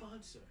our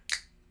sponsor.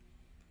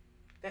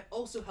 That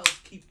also helps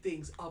keep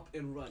things up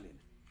and running,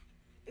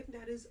 and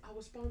that is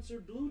our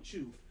sponsor, Blue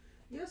Chew.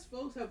 Yes,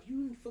 folks, have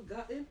you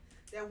forgotten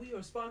that we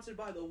are sponsored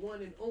by the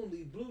one and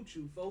only Blue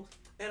Chew, folks?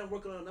 And I'm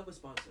working on another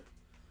sponsor.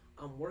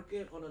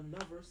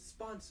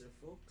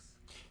 Folks.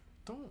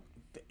 Don't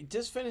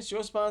just finish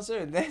your sponsor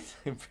and then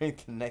bring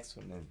the next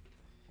one in.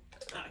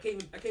 I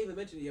can't even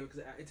mention it yet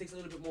because it takes a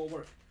little bit more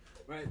work,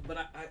 right? But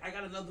I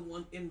got another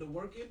one in the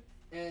working,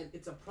 and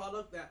it's a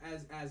product that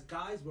as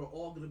guys we're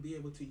all gonna be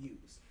able to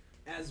use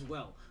as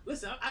well.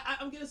 Listen,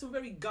 I'm getting some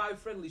very guy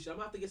friendly shit. I'm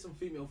gonna have to get some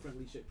female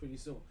friendly shit pretty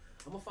soon.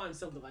 I'm gonna find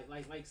something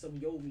like some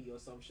Yomi or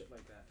some shit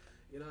like that.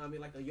 You know what I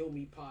mean, like a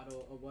Yomi pot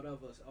or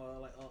whatever, or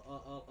like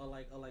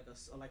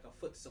a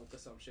foot soak or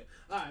some shit.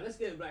 All right, let's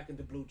get back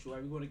into Blue Chew.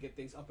 Right? We want to get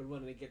things up and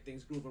running and get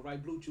things grooving,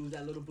 right? Blue Chew is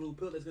that little blue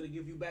pill that's gonna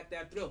give you back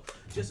that thrill.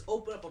 Just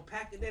open up a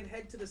pack and then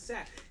head to the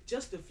sack.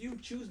 Just a few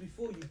chews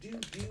before you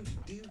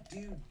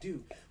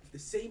do. With the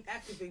same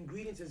active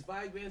ingredients as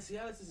Viagra and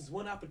Cialis, this is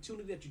one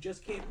opportunity that you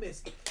just can't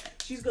miss.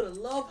 She's gonna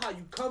love how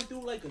you come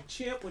through like a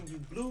champ when you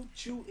Blue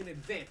Chew in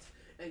advance.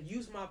 And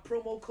use my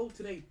promo code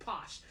today,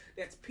 POSH.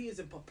 That's P as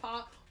in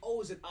Papa,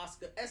 O as in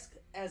Oscar, S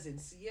as in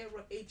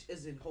Sierra, H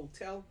as in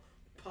Hotel,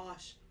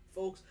 POSH,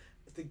 folks,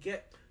 to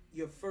get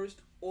your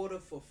first order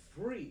for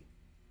free.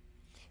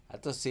 I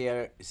thought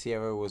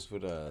Sierra was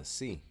with a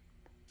C.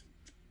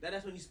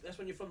 That's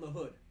when you're from the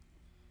hood.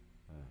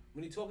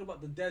 When you're talking about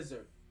the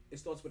desert, it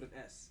starts with an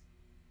S.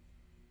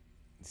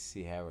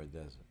 Sierra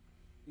Desert.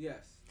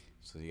 Yes.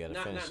 So you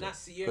gotta not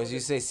Sierra. Because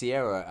you say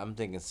Sierra, I'm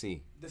thinking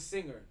C. The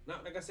singer.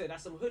 Not like I said,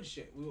 that's some hood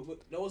shit.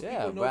 Most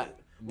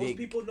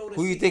people know the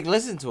who you think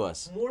listen to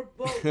us? More,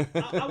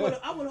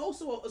 I would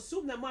also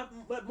assume that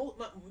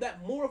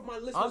that more of my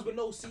listeners would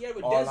know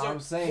Sierra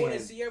Desert more than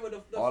Sierra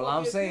the all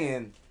I'm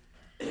saying,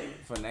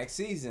 for next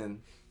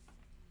season,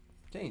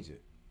 change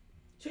it.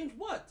 Change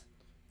what?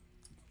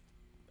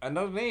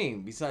 Another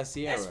name besides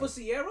Sierra. As for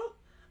Sierra?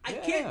 I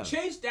can't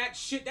change that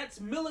shit. That's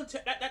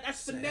military.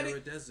 That's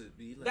phonetic. Desert,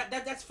 be like.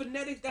 That's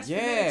phonetic. That's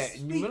phonetic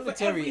speak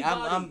military.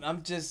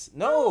 I'm just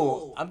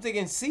no. I'm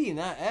thinking C,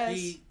 not S.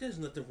 B, there's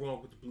nothing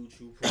wrong with the Blue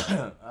Chew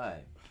program.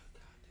 Alright.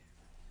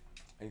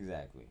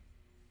 Exactly.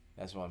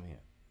 That's why I'm here.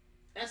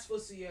 S for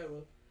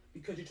Sierra,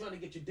 because you're trying to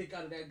get your dick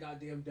out of that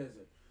goddamn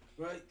desert,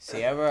 right?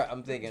 Sierra,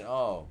 I'm thinking,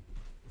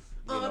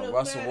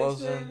 Russell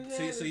Wilson.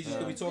 So you just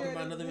gonna be talking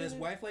about another man's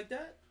wife like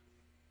that?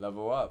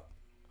 Level up.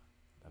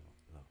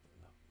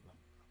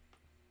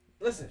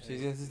 Listen,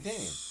 she's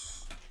entertaining.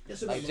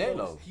 Just like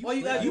J-Lo. All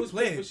you gotta do is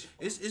playing.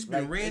 It's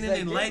been raining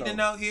and lightning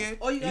out here.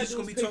 All you gotta do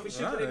is pay for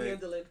shipping and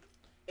handling,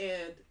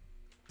 and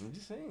I'm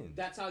just saying.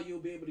 That's how you'll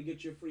be able to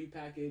get your free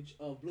package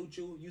of Blue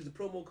Chew. Use the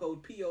promo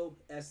code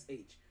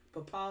POSH.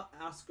 Papa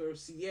Oscar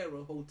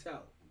Sierra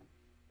Hotel.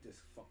 This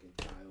fucking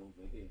guy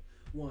over here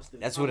wants to.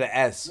 That's with an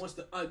S. Wants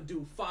to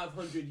undo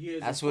 500 years.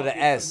 That's of with an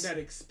S.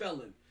 Phonetic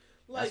spelling.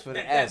 Like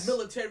that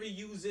military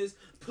uses,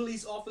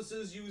 police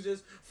officers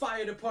uses,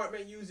 fire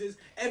department uses,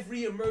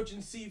 every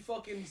emergency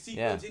fucking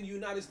sequence in the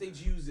United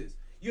States uses.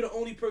 You're the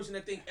only person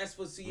that think S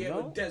for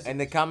Sierra Desert. And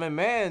the common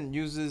man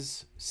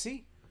uses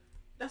C.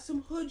 That's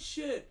some hood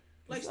shit.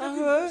 Like stop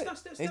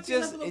it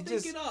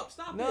just it up.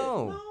 Stop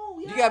no. it. No,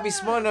 you gotta be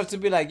smart enough to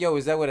be like, yo,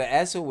 is that with an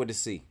S or with a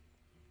C?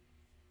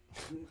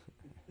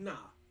 Nah.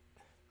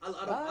 I'm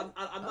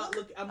not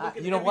looking. I'm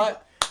looking. You know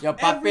what? Yo,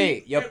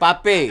 papi, you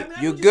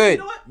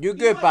good. You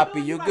good,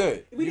 papi. You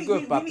good. You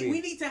good, papi.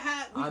 We need to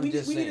have.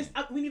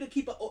 We need to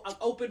keep an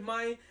open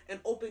mind and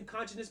open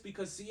consciousness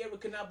because Sierra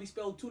cannot be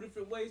spelled two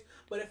different ways.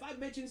 But if I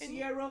mention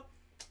Sierra,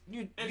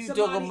 You and you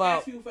somebody talking about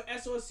asks you for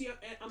S or C, and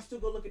I'm still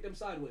gonna look at them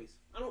sideways.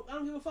 I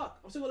don't give a fuck.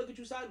 I'm still gonna look at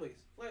you sideways.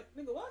 Like,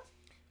 nigga, what?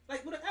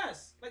 Like with an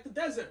S, like the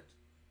desert.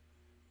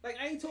 Like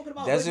I ain't talking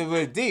about desert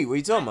with D? What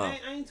you talking about?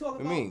 I ain't talking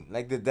What about. you mean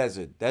like the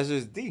desert?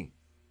 Desert's D.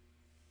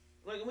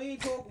 Like we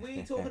ain't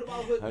talking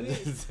about hood.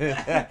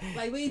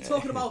 Like we ain't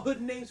talking about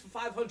hood names for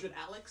 500,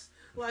 Alex.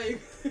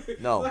 Like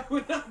No. like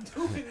we're not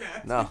doing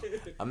that. No,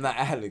 I'm not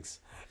Alex.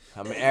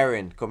 I'm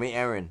Aaron. Call me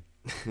Aaron.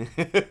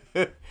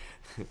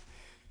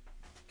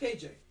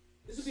 KJ,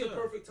 this would be a Sir.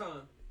 perfect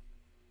time.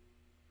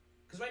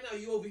 Cause right now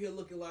you over here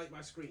looking like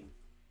my screen.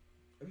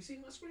 Have you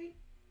seen my screen?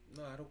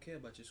 No, I don't care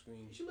about your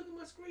screen. You should look at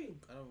my screen.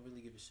 I don't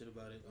really give a shit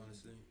about it,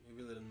 honestly. It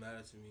really doesn't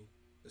matter to me.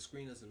 The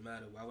screen doesn't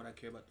matter. Why would I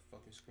care about the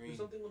fucking screen? There's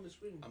something on the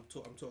screen. I'm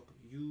talking to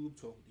you. I'm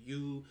talking to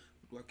you.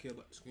 What do I care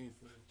about the screen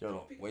for?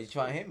 Yo, why you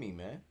trying to hit me,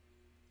 man?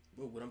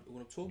 Well, when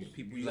I'm talking to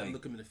people, You you gotta like-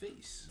 look them in the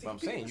face. That's what I'm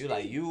saying. You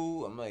like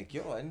you. I'm like,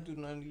 yo, I didn't do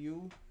nothing to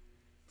you.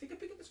 Take a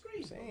peek at the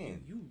screen. I'm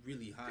saying. You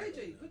really high.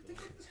 KJ, right now, take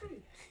a look at the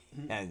screen.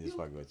 I just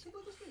fucking with Take a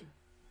look at the screen.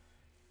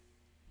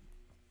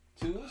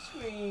 you. 2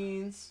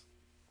 screens.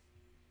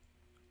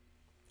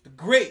 The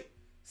great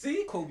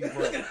See? Kobe Look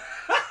Bryant. at-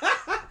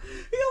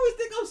 He always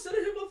think I'm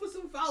setting him up for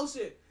some foul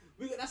shit.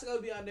 That's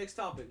gonna be our next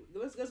topic.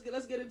 Let's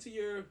get into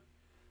your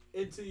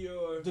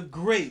The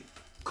great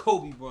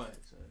Kobe Bryant.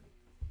 Son.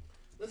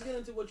 let's get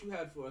into what you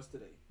had for us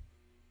today.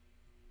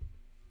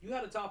 You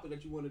had a topic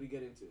that you wanted to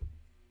get into.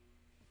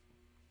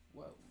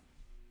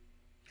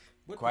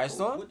 What Quest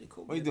did Kobe- on? what did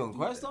Kobe What you have to doing? do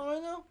with Quest that? on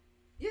right now?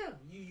 Yeah,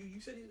 you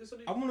said there's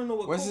something. I want to know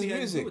what Where's Kobe his had to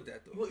music? do with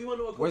that, though. You want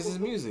to know what? Where's his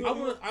music? I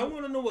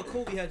want to know what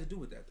Kobe had to do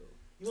with that, though.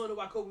 You want to know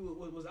why Kobe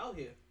was out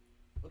here?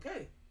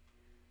 Okay,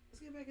 let's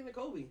get back into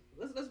Kobe.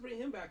 Let's bring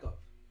him back up.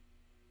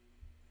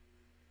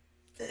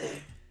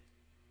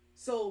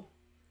 So,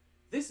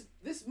 this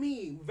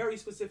meme very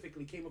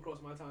specifically came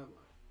across my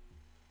timeline,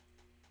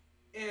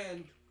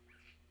 and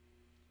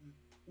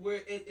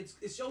where it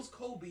shows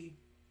Kobe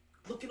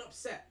looking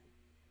upset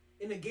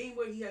in a game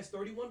where he has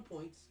 31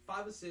 points,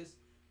 5 assists,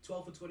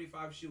 12 for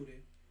 25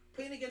 shooting,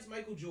 playing against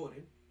Michael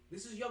Jordan.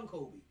 This is young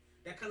Kobe.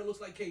 That kind of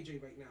looks like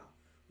KJ right now.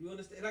 You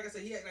understand? Like I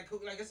said, he had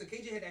like I said,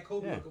 KJ had that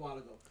Kobe look a while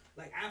ago,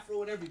 like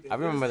afro and everything. I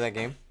remember that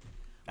game.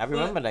 I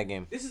remember that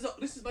game. This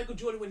is Michael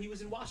Jordan when he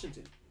was in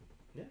Washington.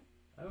 Yeah,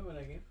 I remember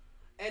that game.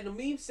 And the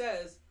meme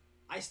says,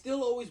 I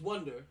still always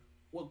wonder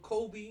what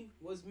Kobe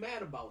was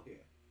mad about here.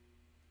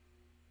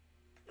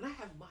 And I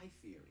have my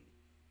theory.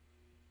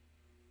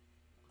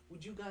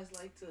 Would you guys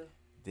like to...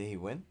 Did he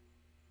win?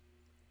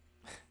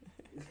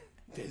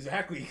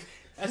 Exactly.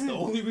 That's the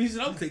only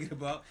reason I'm thinking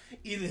about.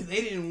 Either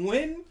they didn't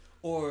win,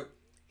 or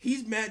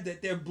he's mad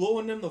that they're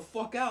blowing them the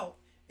fuck out,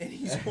 and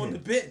he's on the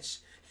bench.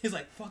 He's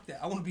like, fuck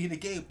that. I want to be in the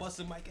game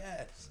busting my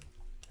ass.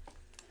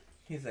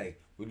 He's like,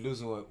 we're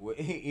losing.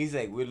 He's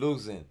like, we're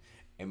losing,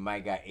 and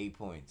Mike got 8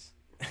 points.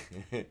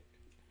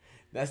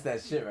 That's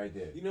that shit right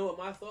there. You know what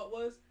my thought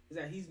was? Is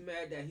that he's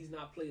mad that he's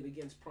not playing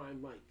against Prime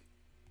Mike.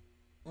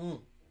 No,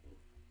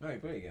 he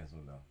played against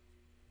him though.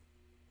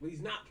 But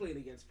he's not playing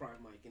against Prime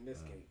Mike in this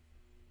game.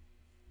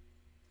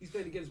 He's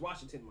playing against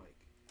Washington Mike.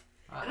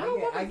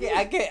 I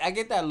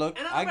get that look.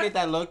 And I get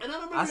that look. And I,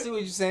 don't I remember, see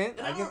what you're saying.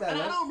 and I get that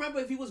and I look. don't remember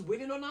if he was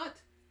winning or not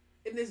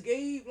in this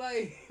game,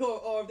 like,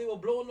 or if they were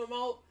blowing them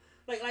out.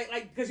 Like,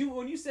 because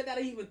when you said that,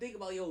 I didn't even think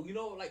about, yo, you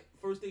know, like,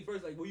 first thing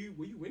first, like, were you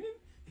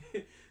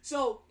winning?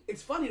 So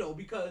it's funny though,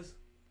 because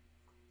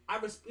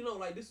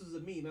like, this was a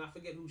meme, and I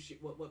forget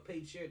what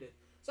page shared it.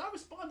 So I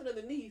responded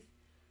underneath,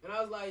 and I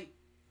was like,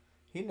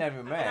 He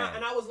never mad.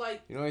 and I was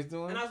like, you know what he's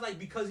doing? and I was like,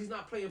 because he's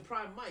not playing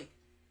Prime Mike.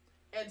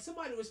 And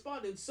somebody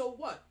responded, so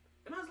what?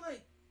 And I was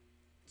like,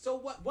 so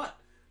what? What?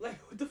 Like,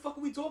 what the fuck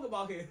are we talking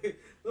about here?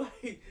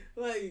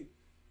 like,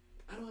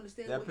 I don't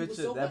understand That what he was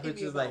picture. so That bugging me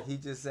picture's about. like he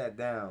just sat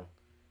down.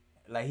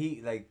 Like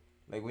he like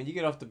when you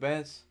get off the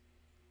bench,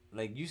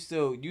 like you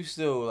still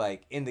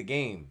like in the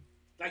game.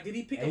 Like, did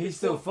he pick And up he's his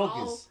still fourth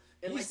foul focused.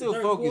 in, He's like, still the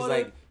third focused.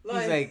 quarter?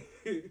 He's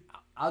like,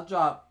 I'll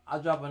drop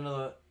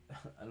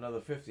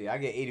another 50. I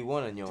get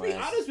 81 on your to be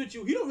ass. honest with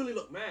you, he don't really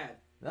look mad.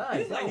 Nah, He he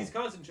looks like don't. he's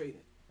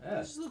concentrating. Yeah.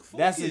 Just look focused.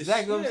 That's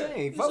exactly what I'm Yeah.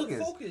 saying. Just look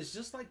Focus. focused,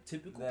 just like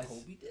typical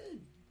Kobe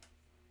did.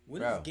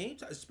 When Bro. it's game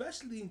time,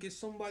 especially against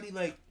somebody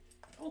like,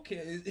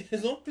 okay,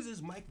 as long as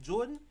it's Mike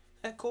Jordan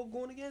that Kobe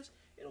going against,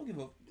 he don't give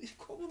a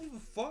Kobe don't give a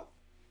fuck.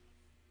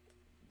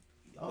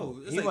 Oh,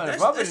 It's he like, wanna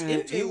that's rub it in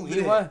MJ it. over He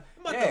there. want-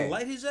 I'm about yeah. to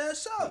light his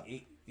ass up.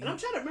 And I'm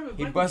trying to remember. if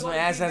He Michael bust my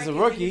Jordan ass came as a back and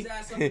beat rookie. his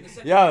ass up in the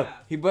second Yo, half.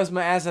 he bust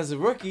my ass as a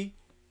rookie.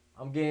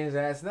 I'm getting his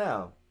ass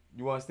now.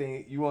 You want to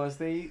stay? You want to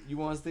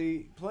stay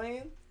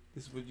playing?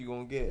 This is what you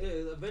gonna get. Yeah,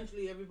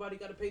 eventually everybody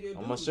got to pay their dues.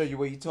 I'm gonna show you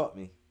what you taught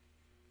me.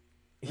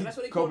 And that's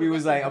what they call Kobe the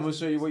was like, wrestling "I'm gonna business,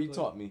 show you what you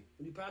basically. taught me."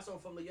 When you pass on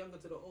from the younger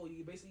to the old,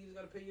 you basically just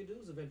got to pay your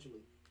dues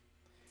eventually.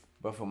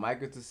 But for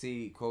Michael to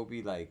see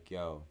Kobe like,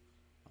 yo,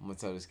 I'm gonna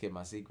tell this kid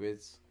my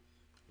secrets,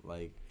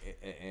 like,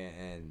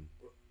 and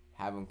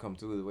have him come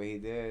through the way he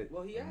did.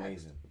 Well, he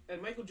amazing.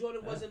 And Michael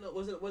Jordan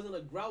wasn't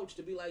a grouch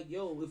to be like,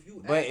 yo, if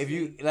you. But if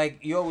you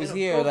you always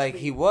hear like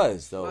he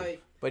was though,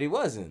 like, but he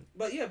wasn't.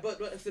 But yeah, but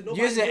so you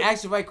just didn't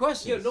ask the right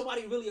questions. Yeah,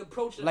 nobody really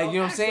approached it. Like you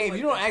know what I'm saying? If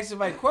you don't ask the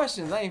right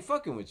questions, I ain't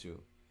fucking with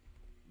you.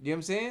 You know what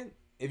I'm saying?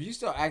 If you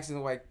start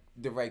asking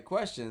the right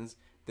questions,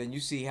 then you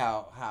see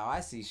how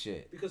I see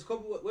shit. Because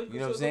Kobe, you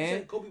know what I'm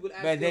saying? Kobe would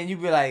ask but then you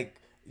be like,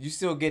 you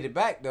still get it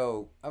back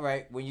though. All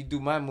right, when you do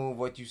my move,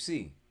 what you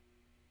see?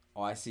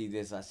 Oh, I see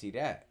this, I see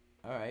that.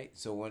 All right,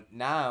 so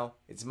now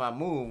it's my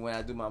move. When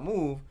I do my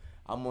move,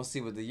 I'm gonna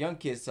see what the young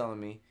kids telling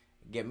me,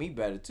 get me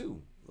better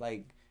too.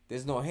 Like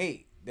there's no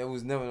hate. There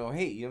was never no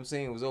hate. You know what I'm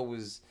saying? It was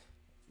always,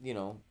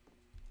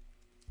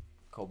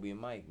 Kobe and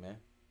Mike, man.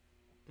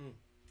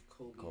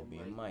 Kobe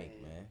and Mike,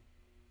 man.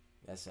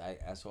 That's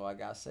all I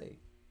gotta say.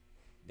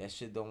 That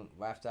shit don't.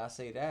 After I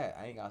say that,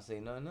 I ain't gotta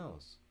say nothing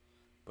else.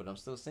 But I'm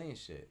still saying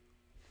shit.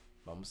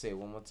 But I'm gonna say it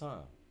one more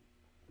time.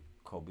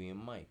 Kobe and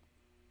Mike.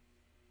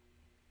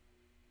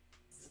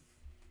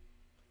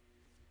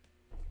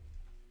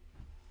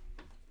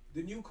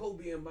 The new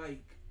Kobe and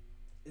Mike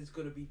is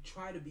gonna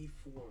try to be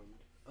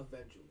formed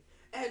eventually.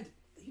 And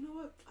you know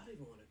what? I don't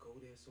even want to go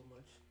there so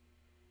much.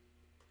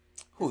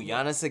 Who?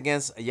 Giannis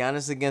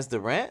against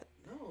Durant?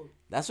 No.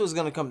 That's what it's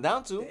gonna come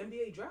down to. The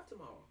NBA draft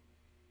tomorrow.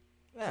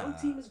 Yeah. Some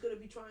team is gonna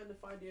be trying to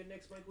find their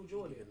next Michael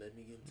Jordan. Yeah, let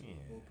me get into my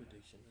bold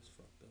prediction. That's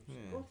fucked up.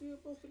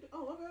 Yeah.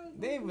 Oh, okay.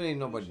 They ain't really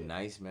nobody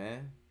nice,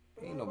 man.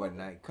 Ain't nobody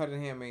nice.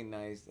 Cunningham ain't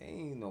nice.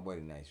 Ain't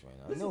nobody nice right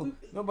now. Listen,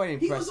 nobody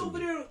impressing. He was over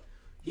there.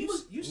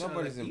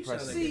 Nobody's impressing. You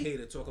sound like a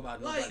hater talk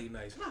about nobody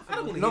nice. I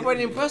don't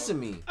nobody impressing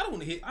me. I don't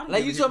want to hear.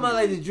 Like you talking about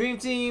like the dream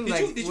team.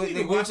 Did you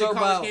even watch a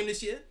college game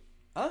this year?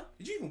 Huh?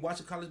 Did you even watch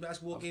a college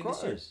basketball game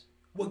this year?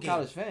 What game?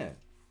 College fan.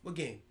 What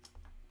game?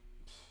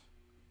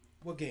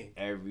 What game?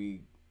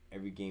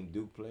 Every game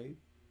Duke played.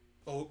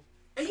 Oh.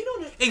 And you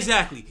know that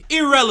exactly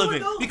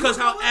irrelevant because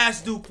how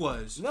ass Duke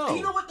was. No. And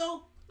you know what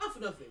though? Not for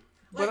nothing.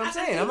 But I'm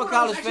saying, I'm a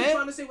college fan. I was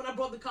trying to say when I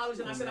brought the college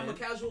and I said I'm a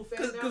casual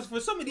fan. Because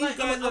for some of these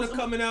guys that are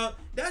coming out,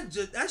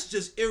 that's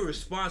just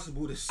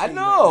irresponsible to say. I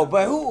know,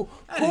 but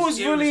who's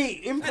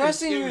really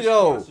impressing you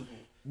though?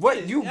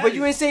 But you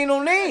ain't saying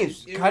no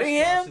names.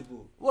 Cunningham?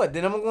 What?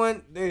 Then I'm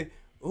going.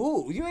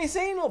 Who? You ain't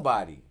saying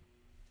nobody.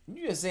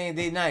 You just saying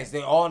they nice.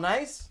 They all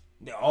nice.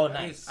 They're all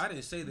nice. I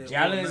didn't say that.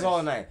 Jalen is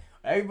all nice.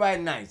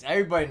 Everybody nice.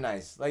 Everybody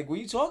nice. Like what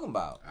you talking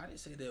about? I didn't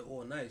say they're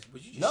all nice,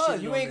 but you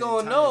just you ain't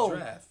gonna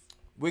know.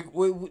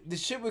 With the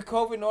shit with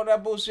COVID and all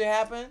that bullshit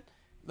happened,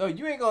 no,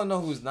 you ain't gonna know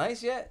who's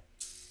nice yet.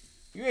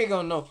 You ain't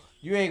gonna know.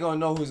 You ain't gonna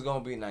know who's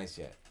gonna be nice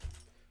yet.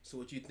 So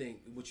what you think?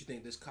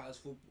 This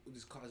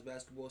college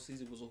basketball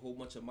season was a whole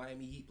bunch of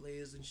Miami Heat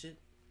players and shit,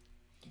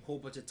 a whole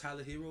bunch of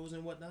Tyler Heroes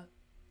and whatnot?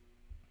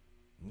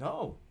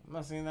 No, I'm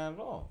not saying that at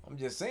all. I'm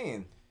just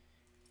saying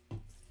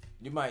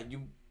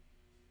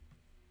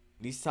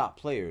these top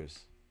players.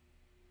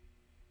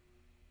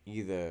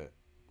 Either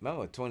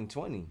remember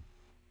 2020.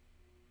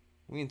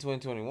 We in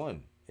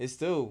 2021. It's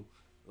still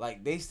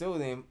like they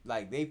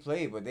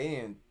played, but they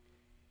didn't.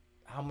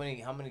 How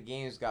many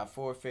games got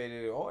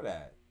forfeited? All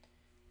that.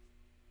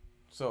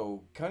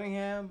 So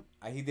Cunningham,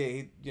 he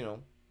did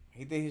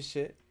his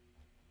shit.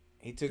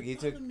 He took.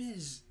 Problem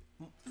is,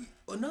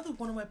 another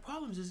one of my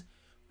problems is,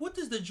 what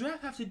does the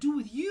draft have to do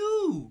with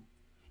you?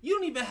 You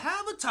don't even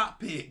have a top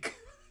pick.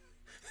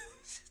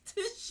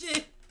 This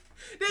shit.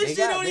 This shit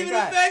don't even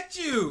affect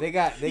you.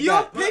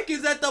 Your pick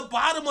is at the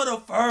bottom of the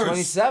first.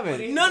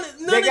 27. None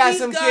they got of these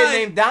some guys, kid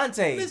named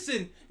Dante.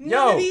 Listen,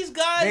 none of these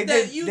guys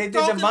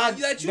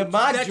the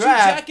mock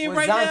draft was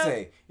right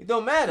Dante. Now, it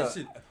don't matter.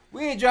 Listen,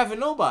 we ain't drafting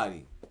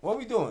nobody. What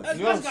we doing?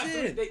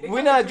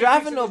 We're not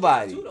drafting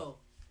nobody.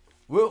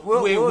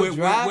 We'll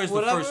draft. Where's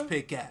the first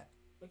pick at?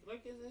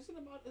 Like it's in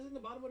the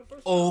bottom of the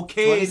first.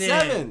 Okay,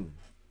 27.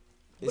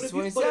 It's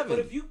 27.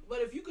 But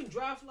if you can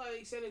draft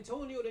like San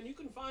Antonio, then you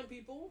can find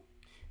people.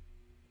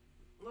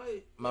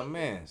 Like my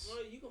man's.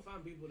 Like, you can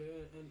find people there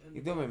and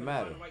it don't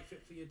matter. Find the right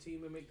fit for your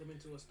team and make them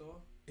into a star.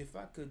 If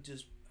I could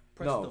just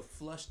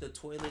flush the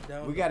toilet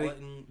down. We gotta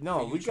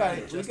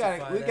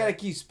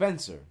keep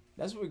Spencer.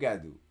 That's what we gotta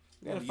do.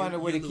 We gotta find a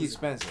way to keep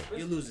Spencer.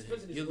 You're losing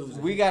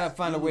him. We gotta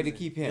find a way to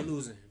keep him.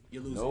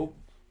 You're losing. Nope.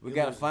 We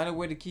gotta find a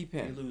way to keep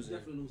him.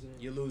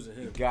 You're losing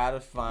him. You gotta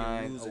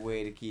find a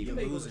way to keep him.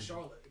 You losing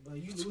Charlotte, but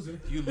you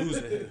losing. You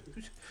losing him.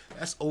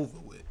 That's over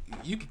with.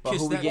 You can kiss that.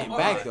 Who we getting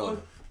back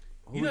though?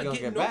 You're not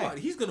getting nobody. Back?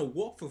 He's gonna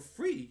walk for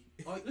free.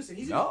 Listen,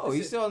 he's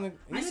still on the.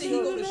 I said he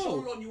go to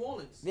Charlotte on New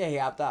Orleans. Yeah, he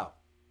opt out.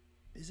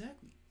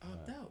 Exactly,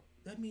 opt out.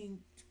 That means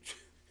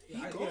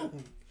he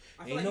gone.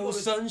 Ain't like no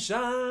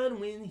sunshine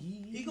when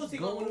he goes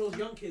take on one of those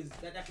young kids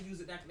that can use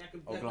it. That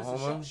can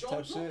Oklahoma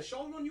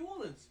show him on New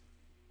Orleans.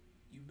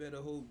 You better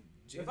hold.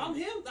 If I'm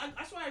him,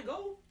 that's where I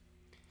go.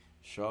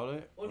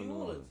 Charlotte or New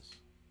Orleans.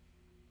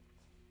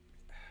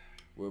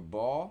 With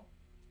Ball.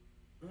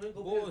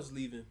 Ball is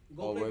leaving.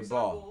 Go play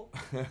Ball.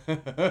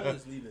 Ball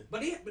is leaving.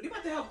 But they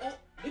about to have all.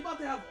 They about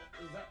to have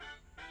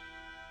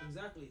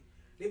exactly.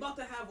 They about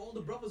to have all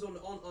the brothers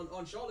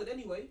on Charlotte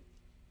anyway.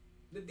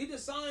 They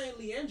just signed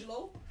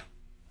LiAngelo.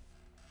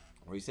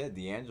 Well, you said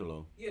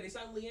D'Angelo. Yeah, they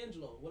signed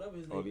Leangelo, whatever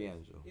his name Oh, is.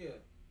 D'Angelo. Yeah.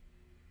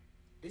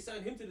 They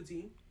signed him to the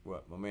team.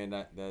 What, my man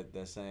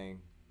that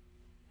sang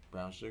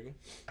Brown Sugar?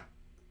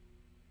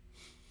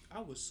 I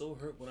was so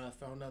hurt when I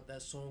found out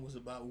that song was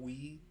about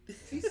weed.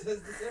 He says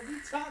this every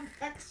time.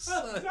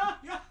 Son,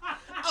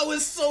 I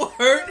was so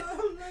hurt.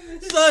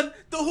 Son,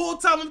 the whole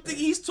time I'm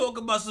thinking he's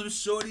talking about some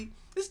shorty.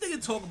 This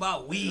nigga talk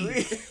about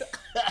weed.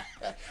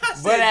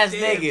 Butt ass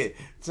nigga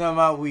talking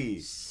about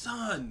weed.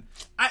 Son,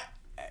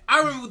 I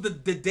remember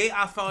the day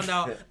I found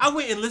out. I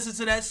went and listened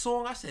to that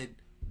song. I said,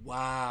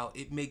 wow,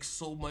 it makes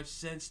so much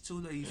sense too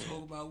that he's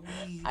talking about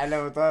weed. I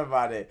never thought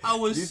about it. I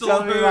was you so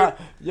telling me hurt. about,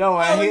 yo,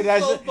 when I hear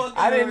that so shit, fucking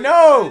I didn't hurt,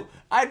 know. man.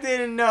 I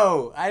didn't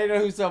know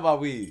he was talking about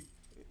weed.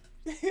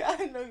 I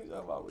didn't know he was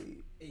talking about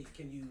weed. Hey,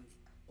 can you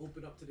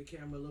open up to the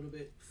camera a little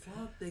bit?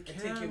 Fuck the Take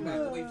camera. him back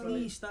away from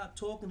Please it. stop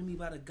talking to me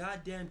about a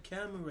goddamn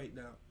camera right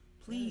now.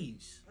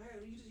 Please. All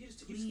right, you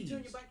just Please.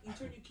 turn your back. You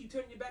keep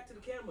turning your back to the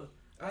camera.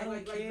 I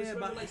don't care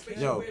about like the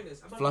spatial Yo,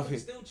 awareness. I'm not Fluffy- putting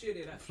still chair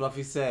there.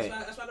 Fluffy said.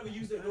 That's why I never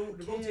used the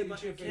rotating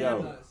chair for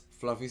Yo, guys.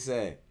 Fluffy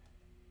said.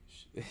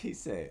 He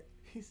said.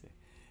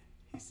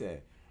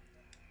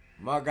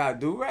 My guy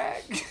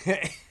do-rag?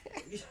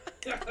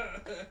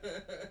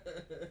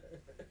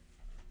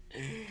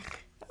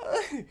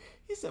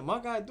 He said, my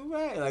guy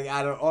do-rag? Like,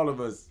 out of all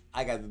of us,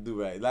 I got the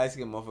do-rag. Light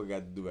skin motherfucker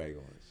got the do-rag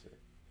on and shit.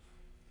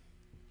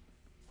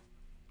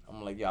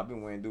 I'm like, yo, I've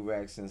been wearing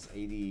do-rag since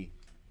 81,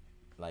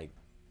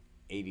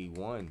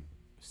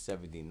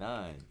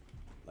 79.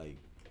 Like,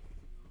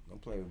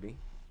 don't play with me.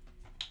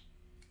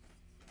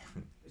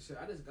 Shit,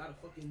 I just got a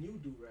fucking new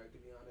do-rag, to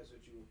be honest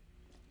with you.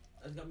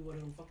 I just got me one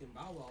of them fucking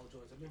Bow Wow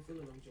joints. I've been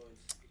feeling them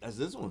joints. That's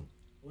this one.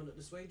 One of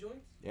the suede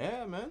joints?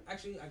 Yeah, man.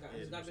 Actually, I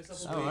just got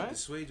myself All right. The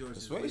suede joints.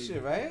 The suede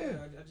shit right here.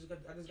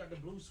 I just got the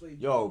blue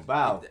suede. Yo,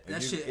 Bow.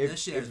 That shit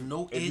has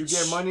no If itch. you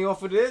get money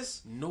off of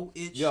this, No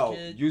itch. yo,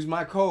 kid. use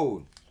my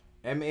code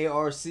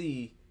MARC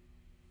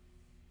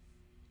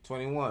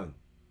 21.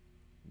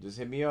 Just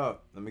hit me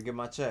up. Let me get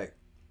my check.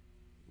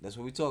 That's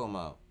what we talking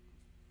about.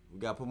 We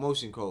got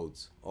promotion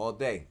codes all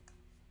day.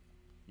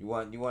 You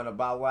want a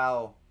Bow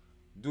Wow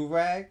do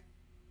rag?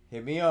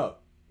 Hit me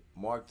up.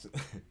 Mark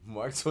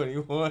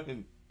 21. What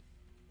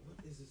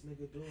is this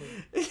nigga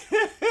doing?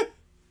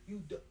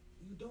 You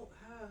don't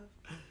have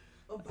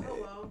a Bow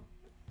Wow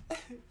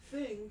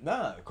thing.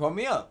 Nah, call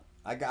me up.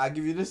 I'll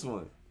give you this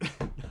one.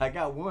 I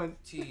got one.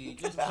 T,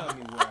 just tell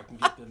me where I can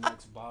get the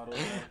next bottle.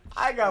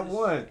 I got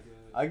one.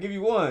 I'll give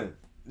you one.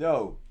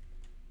 Yo.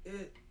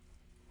 It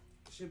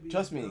should be.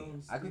 Trust me,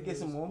 I could get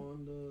some more.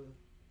 On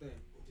the thing.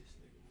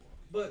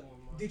 But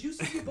did you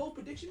see your bold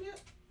prediction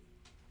yet?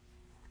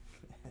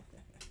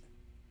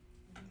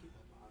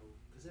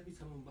 Because every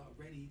time I'm about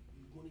ready,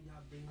 one of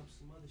y'all bring up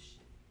some other shit.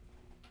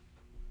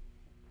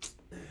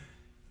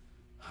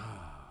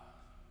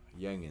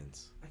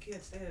 Youngins. I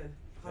can't stand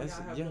how That's-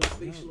 y'all have yeah, no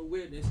spatial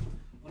awareness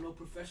or no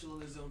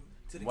professionalism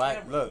to the Why?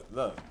 camera.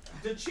 Look.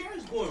 The chair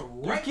is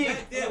going You right keep-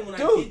 back there when I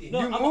Dude, get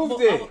it. you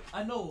moved it.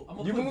 I know. I'm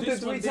gonna You put moved this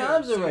it 3 one there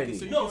times so you already. can-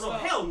 So you No, can no,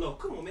 stop. hell no.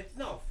 Come on, man.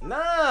 No.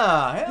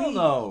 Nah, hell Please.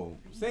 no.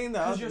 Saying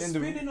that. Because you're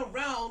spinning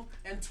around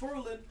and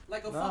twirling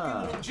like a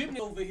fucking little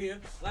gymnast over here.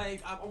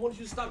 Like, I want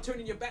you to stop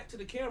turning your back to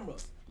the camera.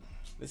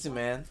 Listen,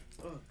 man.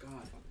 Oh,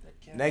 God.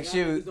 Next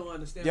Y'all year, niggas don't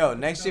understand yo, fucking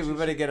next year we production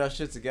better shit. get our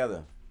shit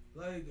together.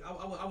 Like,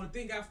 I would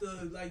think after,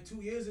 like, 2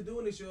 years of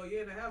doing this show, a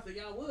year and a half, that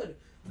y'all would.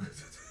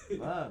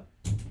 Wow.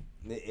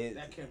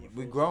 That camera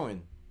We froze.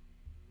 growing.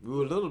 We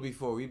were little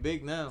before. We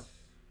big now.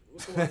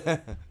 What's going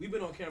on? We've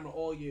been on camera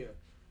all year.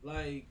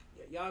 Like,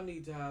 y'all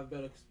need to have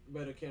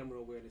better camera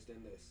awareness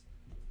than this.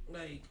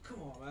 Like,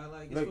 come on, man.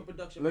 Like, it's for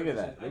production Look at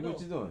purposes. that. Look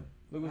what you're doing.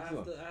 Look what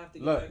you're doing. I have to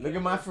get Look, back look in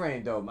at my there.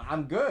 frame though.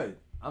 I'm good.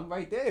 I'm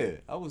right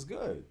there. I was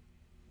good.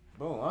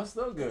 Boom. I'm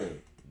still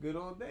good. Good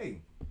all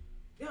day.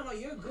 Yeah, no,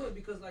 you're good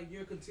because like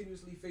you're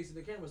continuously facing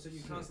the camera, so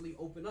you constantly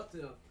open up to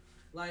them.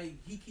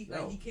 Like he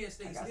can't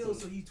stay still,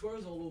 so he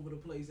twirls all over the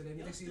place, and then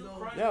next thing you know,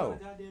 Yo.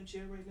 goddamn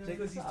chair right now.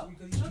 because he's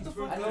Shut the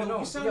fuck I up. don't know.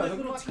 You sound Yo, like look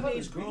little at my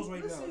teenage colors, girls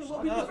right listen, now.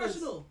 we'll be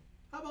professional.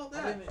 How about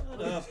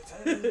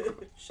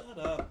that? Shut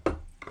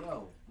up.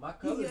 Yo, my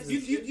colors.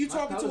 You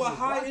talking to a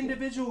high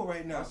individual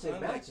right now. I said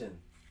son. Like, matching.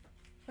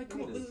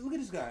 come on, look at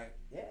this guy.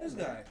 Yeah, This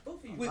man. guy.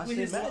 Both of you. My With shit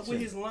his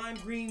matching. lime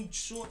green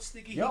short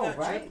sticky. Yo, he got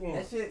right? drip on.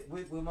 That shit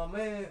with my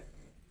man.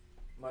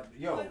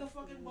 You like a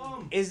fucking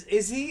bum. Is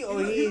he or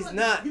You look- you he's look-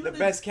 not you the look-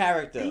 best You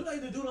character? look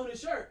like the dude on his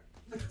shirt.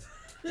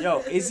 Yo,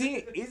 is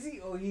he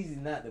or he's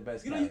not the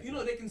best character? You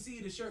know they can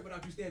see the shirt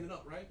without you standing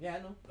up, right? Yeah, I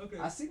know. Okay.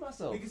 I see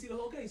myself. You can see the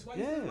whole case. Why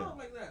Yeah. you standing up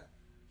like that?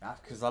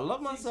 Cause I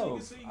love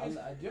myself. So you I,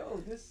 can-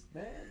 yo, this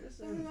man,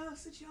 listen. Y'all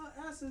sit y'all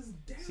asses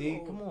down.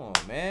 See, come on,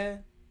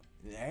 man.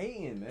 You're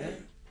hating,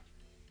 man.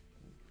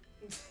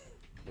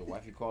 The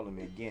wifey calling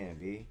me again,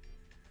 B.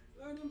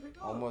 I didn't pick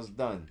up. Almost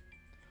done.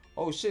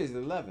 Oh shit, it's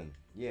 11.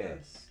 Yes.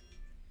 Yes.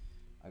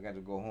 I got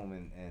to go home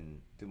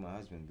and do my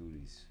husband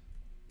duties.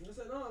 I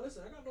said, no,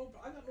 listen, I got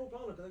no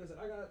problem because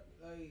like I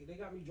said, they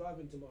got me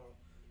driving tomorrow.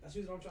 That's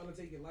the reason I'm trying to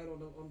take it light on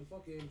the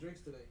fucking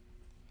drinks today.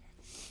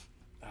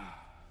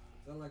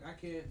 So I'm like, I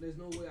can't. There's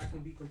no way I can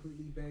be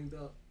completely banged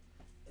up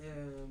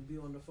and be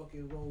on the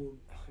fucking road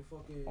for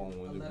fucking On the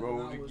 11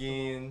 road hours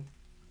again.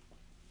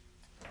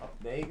 Oh,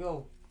 there you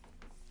go.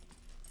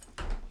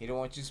 He don't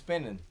want you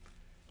spinning.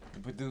 The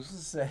producer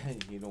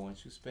said he don't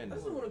want you spinning.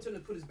 That's the one who turned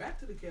to put his back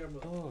to the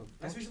camera. Oh,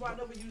 That's the reason why I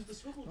never used the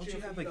swivel don't chair.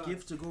 you have for a guys.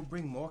 gift to go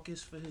bring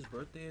Marcus for his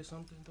birthday or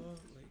something, dog?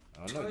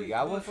 Like, I don't know. You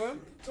got one for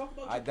him? Talk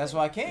about your That's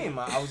why I came.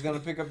 I was gonna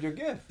pick up your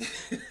gift.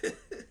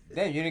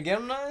 Damn, you didn't get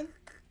him nothing?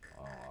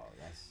 Oh,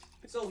 that's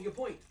So your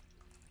point.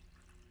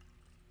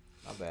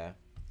 not bad.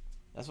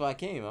 That's why I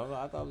came. I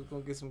thought I was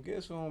gonna get some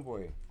gifts for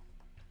homeboy,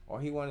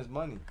 or he wanted his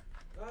money.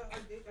 I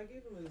gave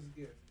him his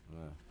gift. Yeah.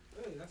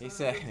 Hey, that's He how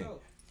said- it works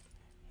out.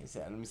 He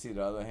said, "Let me see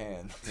the other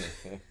hand."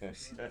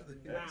 it's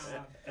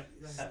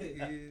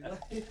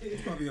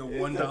probably a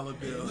 $1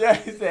 bill. Yeah,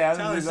 he said, "Let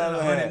Tyler me see the said other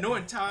 100. hand." No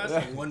one ties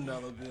a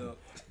 $1 bill.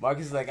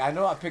 Marcus is like, "I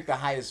know I picked the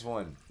highest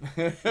one."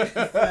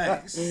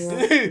 Facts. At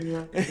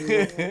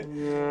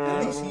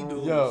least he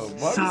knows. Yo,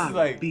 Marcus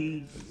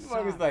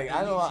is like,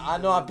 I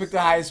know I picked the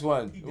highest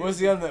one. What's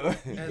the other?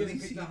 He didn't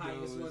pick the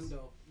highest one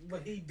though,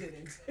 but he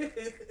didn't.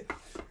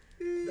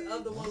 The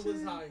other one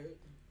was higher.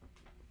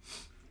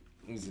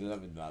 It was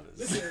 $11.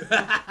 Listen, how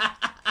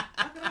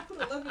can I put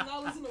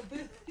 $11 in a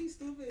bid? He's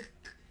stupid.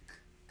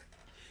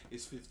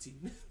 It's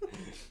 15.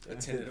 A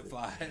 10 and a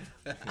 5.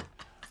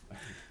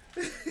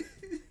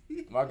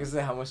 Marcus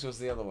said, "How much was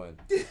the other one?"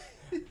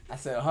 I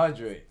said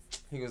 100.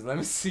 He goes, "Let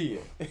me see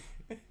it."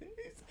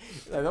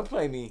 He's like, "Don't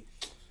play me,"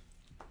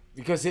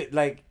 because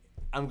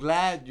I'm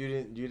glad you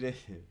didn't,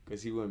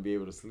 because he wouldn't be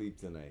able to sleep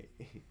tonight.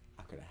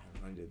 I could have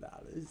had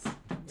 $100.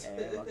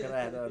 Damn, I could have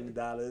had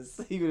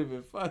 $100. He would have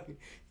been fucking.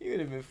 He would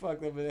have been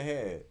fucked up in the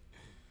head.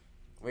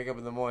 Wake up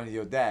in the morning,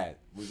 yo, Dad,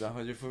 was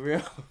 100 for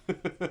real?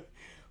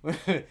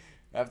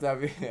 after I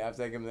give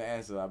him the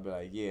answer, I'll be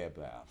like, yeah,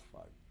 but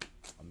fuck,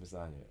 I miss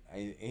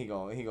 100. He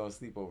gonna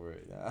sleep over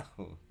it now.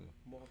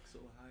 Mark's so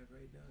high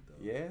right now,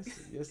 though.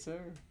 Yes, sir.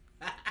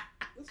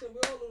 Listen,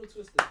 we're all a little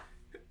twisted.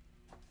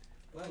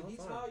 Like I'm he's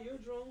fine. high, you're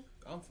drunk.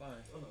 I'm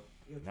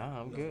fine.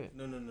 Nah, I'm good.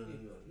 No.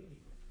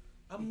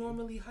 I'm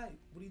normally hype.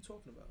 What are you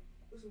talking about?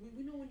 Listen,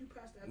 we know when you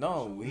pass that.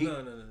 No,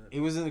 No. he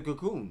was in the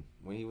cocoon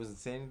when he wasn't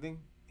saying anything.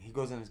 He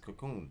goes in his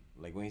cocoon,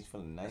 like when he's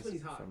feeling nice when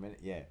he's high. for a minute.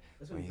 Yeah,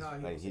 That's when he's high.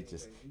 like he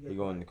just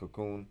go in the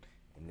cocoon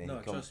and then No,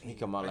 he trust me,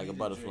 come out I like a need to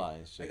butterfly drink.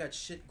 and shit. I got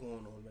shit going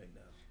on right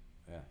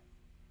now. Yeah,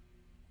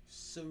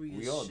 Serious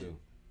we all shit. do.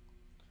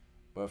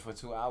 But for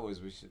 2 hours,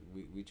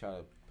 we try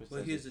to.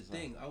 But here's the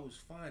thing: I was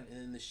fine,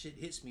 and then the shit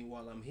hits me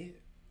while I'm here.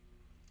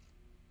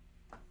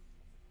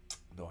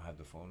 Don't have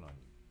the phone on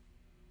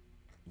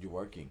you. You're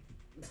working.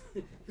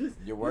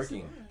 You're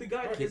working. The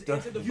guy Keep just the-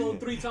 answered the phone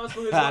 3 times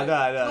for his I life. know,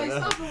 I know, Like, I know.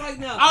 stop it right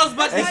now. I was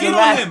about to That's get the on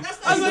last- him.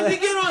 I was about to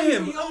get on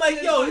him. I'm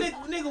like, yo, Like,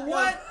 nigga,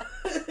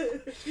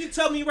 what? You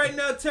tell me right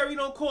now, Terry,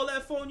 don't call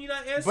that phone. You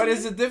not answering. But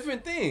it's a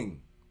different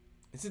thing.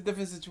 It's a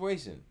different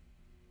situation.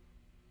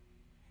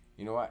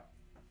 You know what?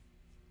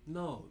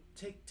 No,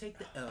 take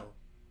the L.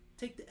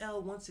 Take the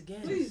L once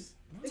again. Please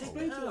Take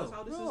explain the to L. us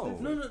how this No. is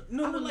different.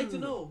 No. I would like to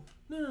know.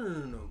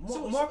 No.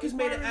 So Marcus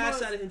made an inquiring ass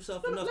minds- out of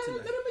himself No, enough let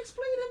tonight. him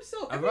explain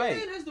himself. All Every right.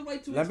 man has the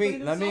right to Let me-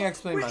 explain let me himself.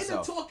 explain We're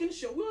myself. in a talking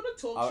show. We're on a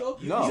talk show. no.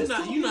 Just You're not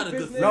talking a good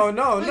business. friend. No.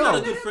 You're not a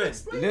Let good him friend.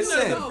 explain Listen. You're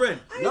not a himself. good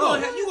friend. I You know.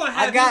 gonna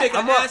have got- him make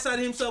I'm an a- ass out of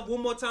himself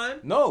one more time?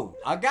 No,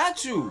 I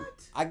got you.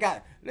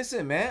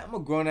 Listen, man. I'm a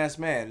grown ass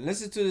man.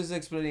 Listen to this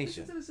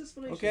explanation. Listen to this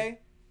explanation. Okay?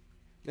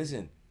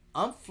 Listen,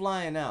 I'm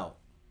flying out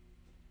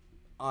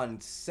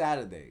on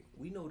Saturday,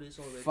 We know this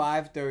already.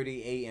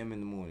 5:30 a.m. in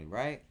the morning,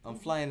 right? I'm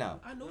flying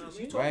out. I know this. Right.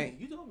 You told Right.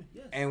 me. You told me.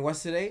 Yes. And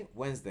what's today?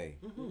 Wednesday.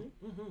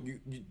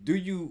 Do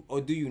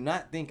you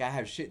not think I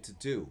have shit to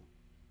do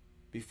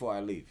before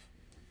I leave?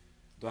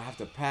 Do I have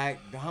to pack?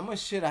 How much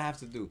shit I have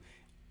to do?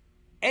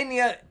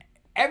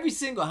 Every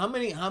single how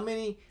many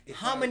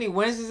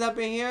Wednesdays I've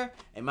been here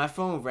and my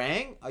phone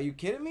rang? Are you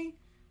kidding me?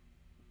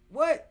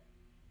 What?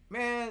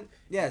 Man,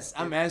 yes,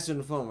 I'm answering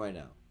the phone right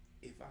now.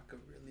 If I could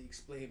really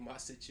explain my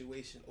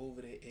situation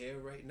over the air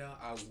right now,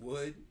 I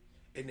would,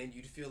 and then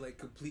you'd feel like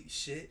complete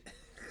shit.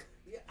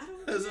 Yeah, I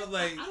don't Cause know. I'm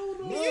like, I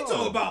don't know. you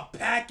talk about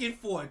packing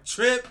for a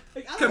trip,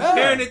 Like, I don't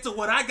comparing know. it to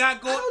what I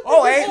got going.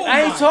 Oh, my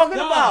I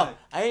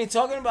ain't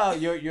talking about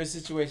your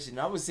situation.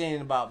 I was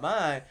saying about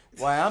mine.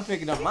 Why I'm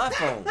picking up my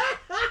phone.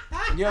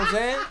 You know what I'm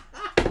saying?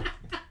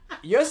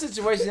 Your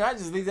situation, I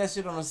just leave that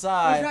shit on the Is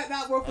side. that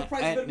not worth the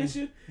price of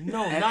admission?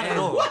 No, not at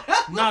all.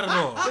 Not at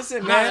all. Listen,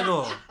 Not man. at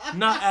all.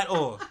 Not at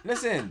all.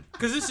 Listen,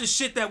 Cause this is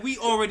shit that we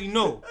already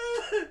know.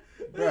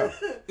 bro.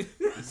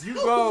 You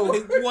go.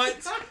 What?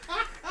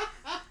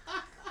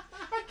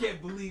 I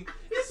can't believe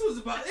this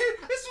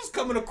was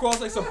coming across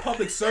like some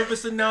public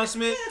service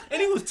announcement,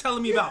 and he was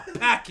telling me about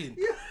packing.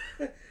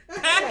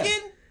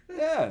 Packing?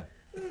 Yeah.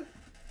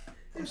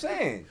 I'm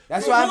saying.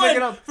 That's why I'm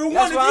picking up. For one,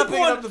 That's if why you I'm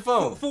picking going- up the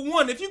phone. For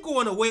one, if you're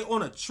going away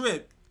on a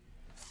trip,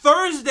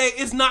 Thursday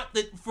is not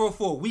the for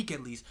a week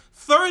at least.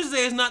 Thursday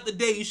is not the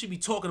day you should be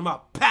talking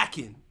about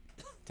packing.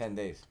 10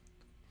 days.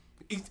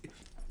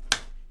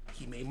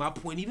 He made my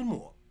point even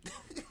more.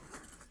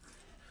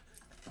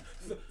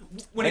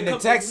 when And it the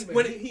comes text-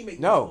 when he makes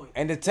No, this point.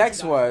 and the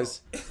text You got it,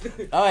 was,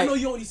 bro. all I right. know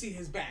you only see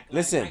his back. Like,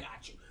 Listen, I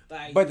got you.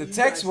 Like, but the you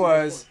text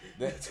gotta see was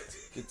his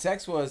the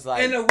text was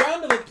like, And a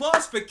round of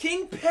applause for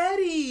King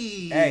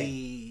Petty.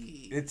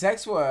 Hey. the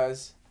text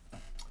was,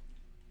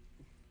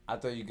 I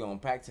thought you gonna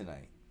pack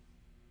tonight.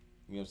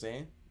 You know what I'm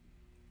saying?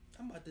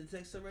 I'm about to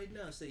text her right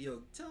now and say, yo,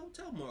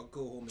 tell Mark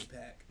go home and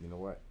pack. You know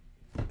what?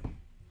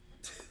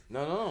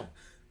 No.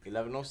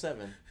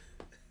 11:07.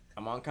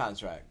 I'm on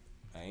contract.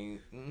 I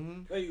ain't.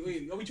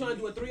 Wait. Are we trying to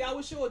do a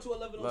 3-hour show or to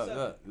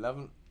 11:07?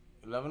 Look.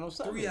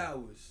 11:07. 3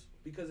 hours.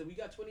 Because if we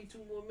got 22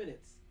 more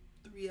minutes.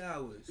 3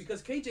 hours.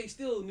 Because KJ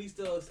still needs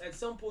to, at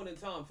some point in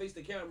time, face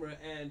the camera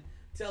and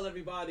tell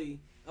everybody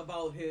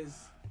about his.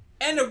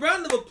 And a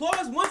round of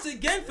applause once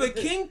again for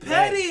King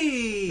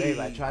Petty. Babe,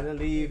 I try to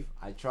leave.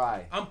 I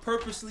try. I'm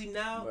purposely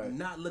now Right.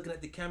 not looking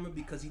at the camera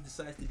because he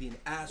decides to be an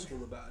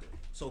asshole about it.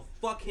 So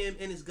fuck him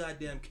and his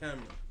goddamn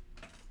camera.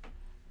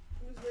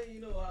 I'm just letting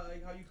you know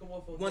how you come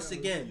off on Once camera.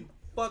 again,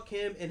 fuck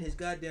him and his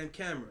goddamn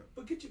camera.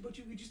 But you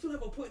still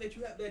have a point that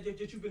you have that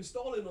you've been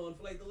stalling on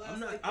for like the last.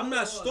 I'm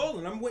not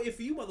stalling. I'm waiting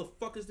for you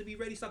motherfuckers to be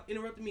ready. Stop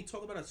interrupting me.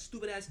 Talk about a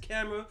stupid ass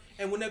camera.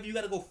 And whenever you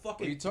gotta go fucking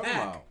What are you talking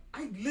pack. about?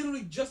 I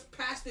literally just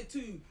passed it to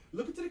you.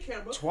 Look into the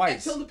camera. Twice.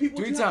 And tell the people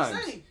 3 what you have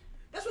times. to say.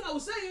 That's what I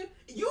was saying.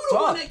 You the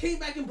Talk. one that came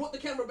back and brought the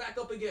camera back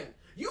up again.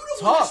 You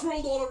the Talk. one that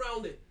scrolled all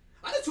around it.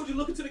 I just told you to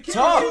look into the camera.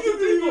 Talk. What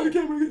you think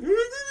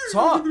of?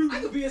 Talk. I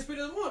could be as spit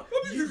as one.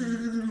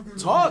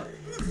 Talk.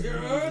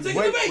 Take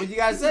What, it away. what you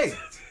guys say?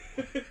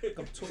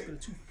 I'm talking to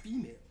 2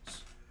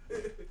 females.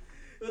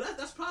 Well,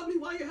 that's probably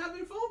why you're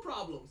having phone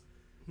problems.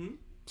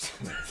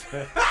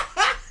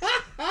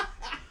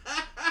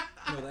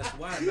 No, that's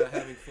why I'm not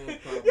having phone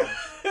problems.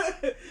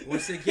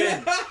 Once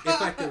again,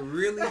 if I could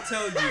really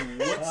tell you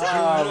what's going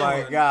on. Oh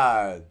my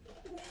God.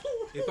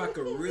 If I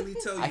could really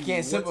tell you I can't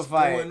what's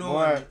simplify it going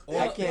more. on.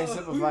 I can't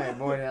simplify it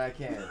more than I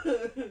can.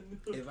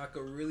 If I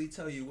could really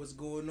tell you what's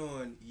going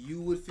on,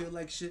 you would feel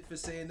like shit for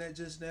saying that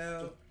just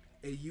now,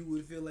 and you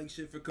would feel like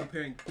shit for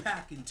comparing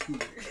packing to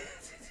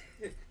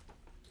it.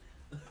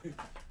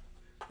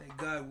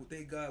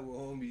 Thank God we're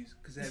homies.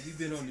 Cause had we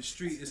been on the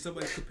street and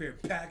somebody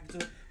compared packing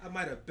to it, I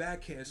might have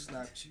backhand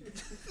slapped you.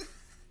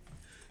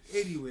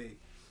 Anyway.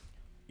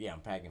 Yeah, I'm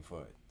packing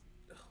for it.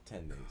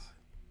 10 days.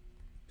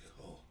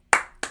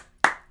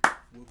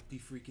 Whoopty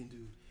freaking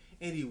dude.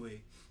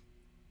 Anyway,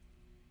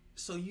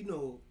 so you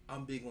know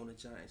I'm big on the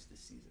Giants this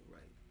season,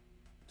 right?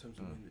 In terms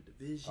of winning the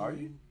division. Are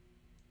you?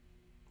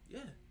 Yeah,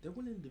 they're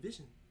winning the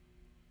division.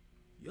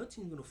 Your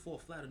team's gonna fall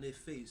flat on their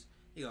face.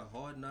 They got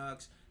hard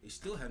knocks. They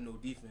still have no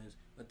defense.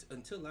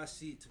 Until I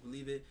see it to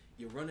believe it,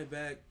 you're running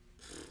back.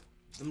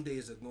 Them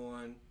days are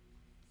gone.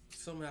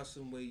 Somehow,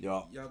 some way,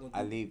 y'all gonna.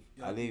 I leave.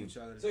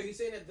 So you're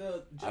saying that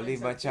the Giants I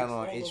leave my have channel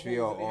on fixed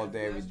HBO all the holes all that they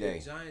day, had every last year? day.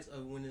 The Giants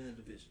are winning the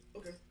division.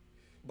 Okay.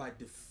 By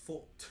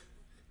default.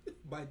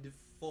 By default.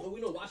 Well,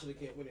 we know Washington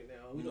can't win it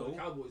now. We know the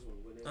Cowboys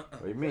won't win it.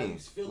 What do you mean?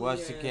 Philly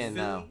Washington can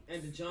now.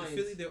 And the Giants.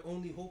 Philly, their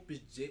only hope is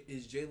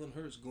Jalen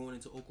Hurts going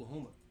into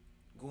Oklahoma.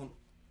 Going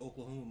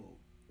Oklahoma mode.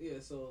 Yeah,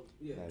 so,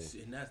 yeah.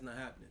 And that's not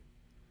happening.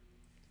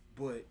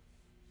 But,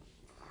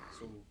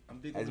 so, I'm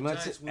big on As the much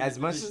Giants as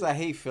much as I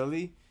hate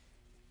Philly,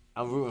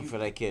 I'm rooting for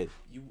that kid.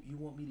 You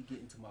want me to get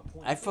into my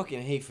point? I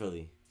fucking hate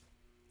Philly,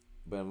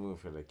 but I'm rooting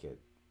for that kid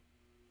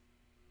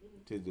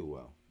to do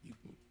well.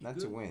 Not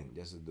to win,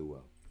 just to do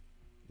well.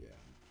 Yeah.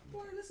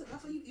 Boy, listen,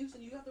 that's how you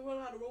have to learn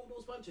how to roll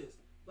those punches.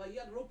 Like, you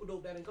have to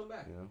rope-a-dope that and come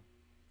back. You know,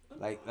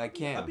 like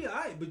Cam. I'll be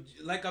alright, but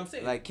like I'm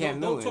saying, Like Cam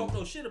don't Newton. talk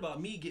no shit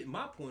about me getting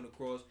my point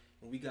across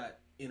when we got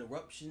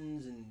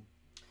interruptions and.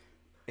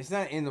 It's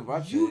not an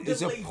interruption. You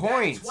It's a delayed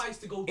point. that twice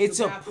to go to It's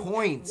the a bathroom.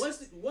 point. Once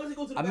they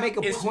go to the I make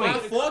a bathroom, It's point. my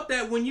fault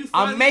that when you I'm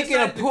finally making a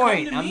decided to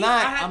point. come to I'm me,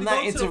 not- I had I'm to not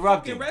go to the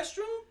interrupting. fucking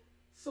restroom.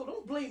 So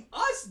don't blame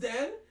us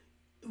then.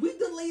 We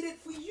delayed it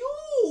for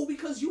you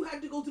because you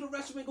had to go to the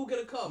restroom and go get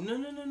a cup. No.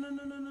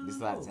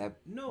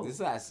 This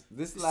last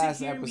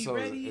Sit here and be episode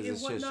ready is and a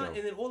shit whatnot, show.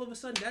 and then all of a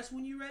sudden, that's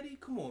when you're ready.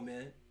 Come on,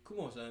 man. Come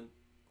on, son.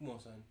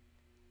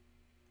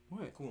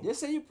 What? Come on. Just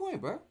say your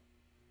point, bro.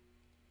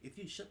 If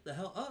you shut the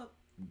hell up,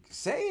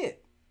 Say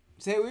it.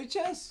 Say it with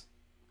your chest.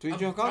 Three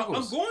drunk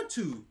uncles. I'm going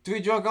to. 3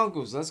 drunk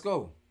uncles. Let's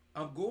go.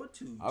 I'm going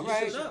to. All Just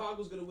right. shut up.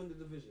 Chicago's gonna win the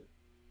division.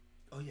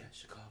 Oh yeah,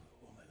 Chicago.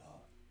 Oh my God.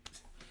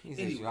 He said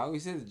Anyway. Chicago. He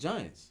said the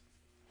Giants.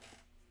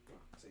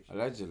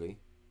 Allegedly.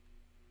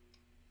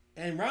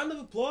 And round of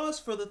applause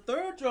for the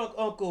third drunk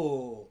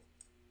uncle.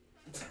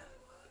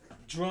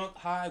 Drunk,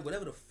 high,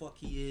 whatever the fuck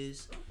he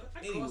is. I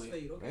Anyway.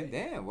 crossfade, okay? Man,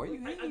 damn, why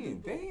you I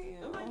hating? do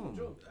both. I'm not even Damn.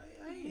 drunk.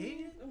 I ain't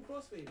hating. I'm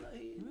crossfading.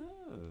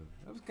 No,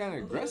 that was kind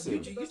of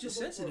aggressive. You're just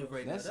sensitive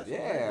right now. That's, That's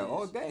yeah, all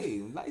all that is.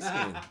 day, light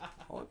skin,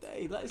 all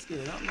day, light skin.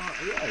 I'm not.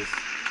 Yes,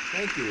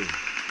 thank you.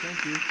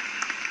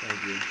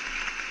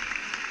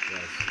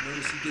 Yes.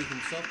 Notice he gave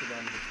himself the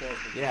round of applause.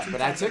 Yeah, two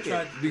but I times took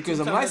tried- it because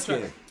two I'm times light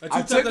skinned. tried-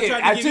 I two took times it. tried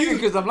to I give took you- it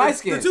because I'm light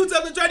skinned. The two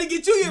times I tried to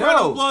get you your round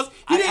of applause,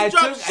 he didn't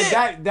drop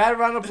shit. That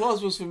round of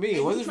applause was for me.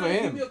 It wasn't for Give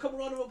him. me a couple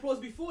round of applause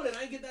before then.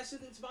 I ain't get that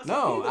shit to myself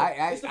No,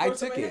 either. It's the I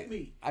first time took hit it.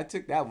 me. I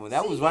took that one.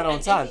 That was See, right on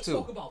and time he too.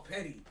 Talk about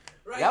petty.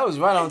 Right? That was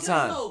right on Like,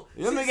 time. yo,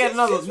 Let me since- get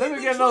another. since Let we've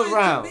me been get another trying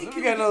to round. make Let me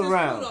him get another this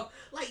round. point off,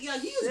 like, yeah,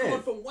 he is Shit.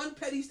 going from one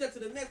petty step to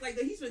the next. Like,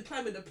 he's been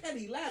climbing the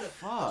petty ladder.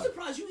 I'm Fuck.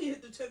 surprised you ain't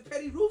hit the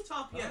petty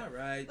rooftop yet. All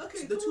right. Okay,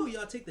 So the come two on. of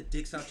y'all take the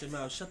dicks out your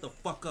mouth. Shut the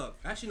fuck up.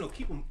 Actually, no,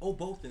 keep them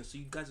both in so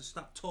you guys will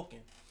stop talking.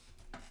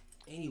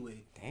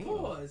 Anyway. Damn.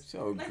 Pause.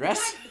 So Like,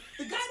 aggressive.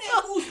 the guy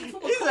that moves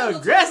from a He's corner to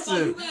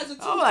aggressive. you guys are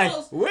too I'm like,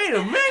 close. wait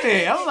a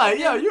minute. I'm like,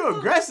 yo, you're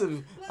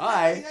aggressive. All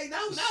right. Like,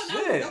 now,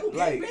 Shit. double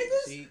Like, gang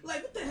bangers? see,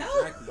 Like, what the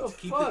hell?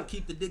 Exactly.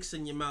 Keep the dicks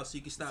in your mouth so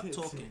you can stop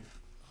talking.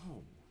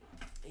 Oh.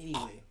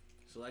 Anyway,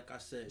 so like I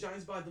said,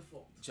 Giants by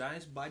default.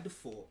 Giants by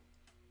default.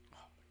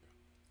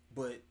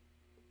 But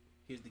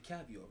here's the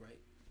caveat, right?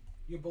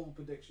 Your bold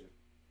prediction.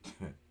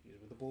 Here's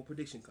where the bold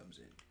prediction comes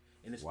in,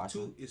 and it's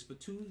Watson? for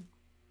two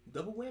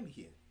double whammy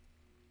here.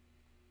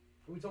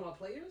 Are we talking about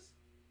players?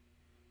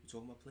 We're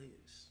talking about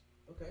players.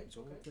 Okay. We're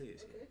talking about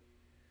players here. Okay.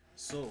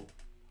 So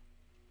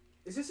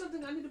Is this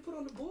something I need to put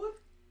on the board?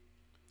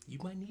 you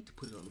might need to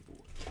put it on the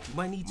board. You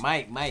might need to.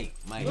 Mike. No,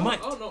 might.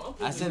 Oh no, I'm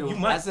putting I said, this on.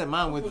 might. I said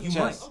mine with I'm the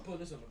putting chest. this- I'm putting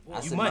this on the board.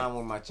 I said might. mine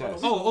with my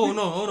chest. Oh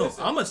no, hold on.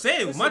 Listen, I'm gonna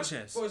say it with my listen,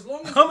 chest. For as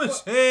long as I'ma for-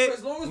 say it for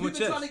as long as with we've my been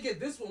chest. trying to get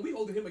this one, we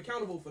holding him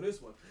accountable for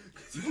this one.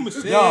 I'm gonna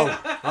say Yo, it.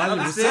 I'm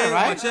gonna 100%, say it with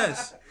my right?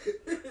 chest.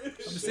 I'm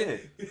Shit. saying.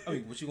 I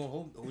mean, what you gonna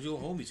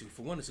hold me to?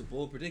 For one, it's a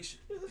bold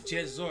prediction.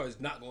 Chances are it's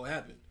not gonna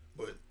happen,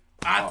 but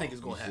I think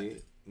it's gonna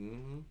happen.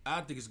 Mm-hmm.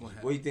 I think it's gonna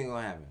happen. What do you think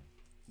gonna happen?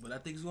 But I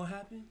think it's gonna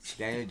happen.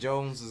 Daniel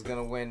Jones is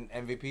gonna win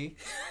MVP.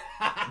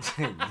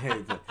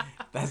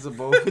 That's a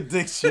bold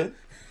prediction.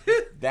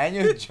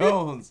 Daniel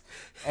Jones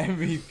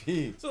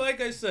MVP. So, like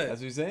I said, That's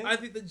what you're saying? I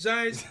think the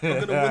Giants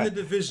are gonna win the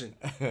division.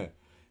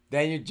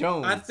 Daniel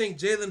Jones. I think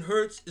Jalen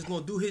Hurts is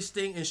gonna do his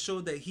thing and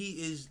show that he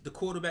is the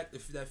quarterback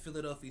that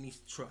Philadelphia needs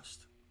to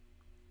trust.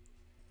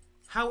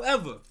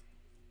 However,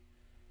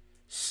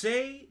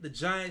 say the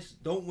Giants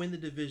don't win the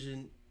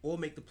division or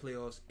make the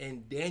playoffs,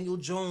 and Daniel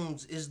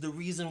Jones is the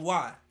reason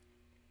why.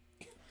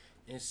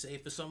 And say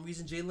for some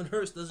reason Jalen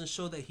Hurts doesn't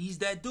show that he's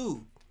that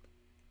dude.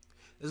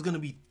 There's gonna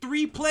be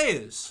 3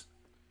 players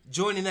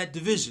joining that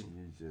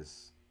division.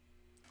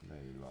 No,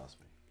 you lost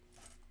me.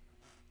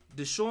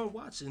 Deshaun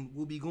Watson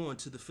will be going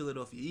to the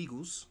Philadelphia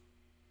Eagles.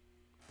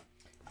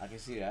 I can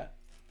see that.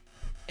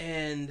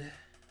 And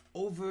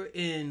over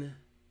in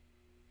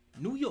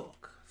New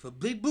York for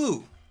Big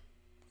Blue,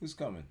 Who's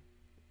coming?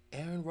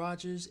 Aaron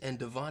Rodgers and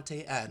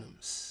Devontae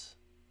Adams.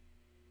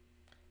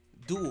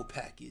 Dual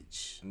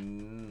package.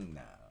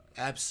 Nah.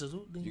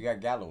 Absolutely. You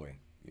got Galloway.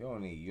 You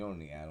don't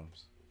need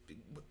Adams.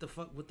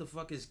 What the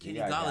fuck is Kenny You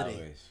got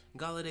Galladay?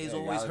 Galladay's Yeah,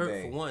 always hurt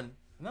Galladay. for one.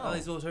 No,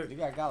 Galladay's always hurt. You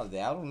got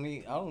Galladay. I don't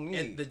need.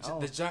 And the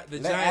Let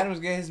Giants. Adams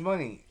get his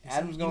money.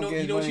 Adams gonna get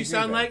his You know what money. you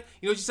sound back. like?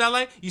 You know what you sound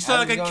like? You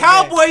sound Adams like a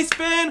gonna Cowboys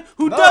fan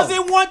who No.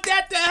 doesn't want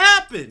that to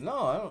happen. No,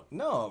 I don't.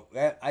 No,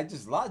 I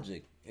just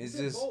logic. It's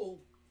just bold.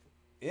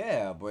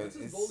 yeah, but That's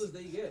as it's bold as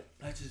they get.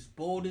 That's as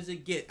bold as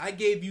it get. I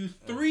gave you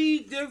 3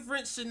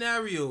 different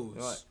scenarios.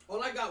 What?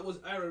 All I got was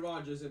Aaron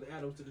Rodgers and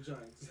Adams to the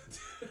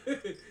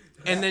Giants.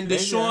 And then Maybe,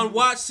 Deshaun yeah.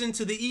 Watson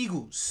to the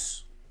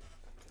Eagles.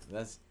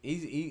 that's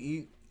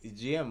easy.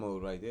 GM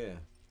mode right there.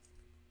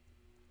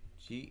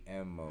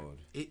 GM mode.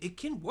 It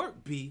can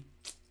work, B.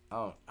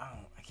 I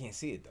can't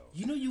see it though.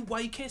 You know why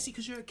you can't see?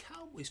 Because you're a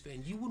Cowboys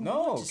fan. You wouldn't No,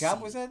 want to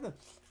Cowboys see. had the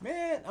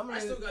man. I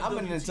still got I'm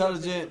an WTF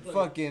intelligent players.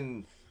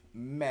 fucking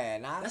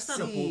man. I That's see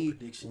not a bold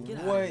prediction. Get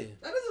out what of here.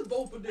 That is a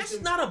bold prediction.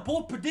 That's not a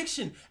bold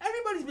prediction.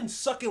 Everybody's been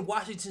sucking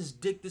Washington's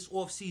dick this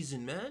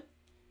offseason, man.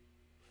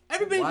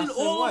 Everybody's been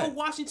Washington all what? over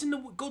Washington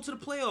to go to the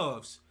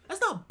playoffs.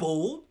 That's not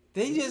bold.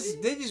 They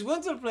just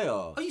went to the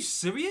playoffs. Are you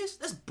serious?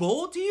 That's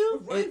bold to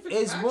you? Ryan It's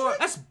Fitzpatrick? more.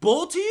 That's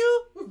bold to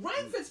you? With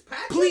Ryan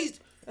Fitzpatrick? Please.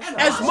 That's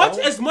As not much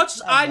bold. as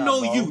That's I not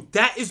know bold. you,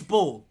 that is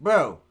bold.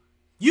 Bro.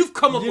 You've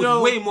come up You with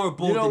know- way more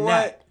bold you know than what?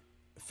 that.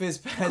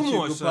 Fitzpatrick Come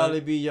on, could son. probably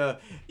be your.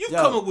 You've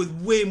yo, come up with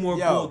way more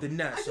yo, bold than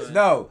that, son.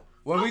 No,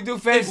 when we do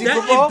fantasy If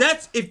football,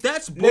 if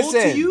that's bold to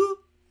Listen. you,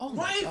 oh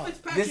my Ryan God.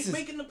 Fitzpatrick This is-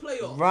 making the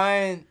playoffs.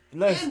 Ryan, and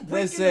breaking the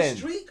listen.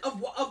 streak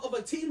of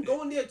a team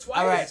going there twice.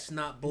 All right, That's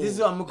not bold. this is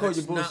what I'm gonna call you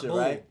That's not bullshit, bold.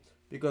 right?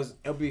 Because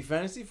it'll be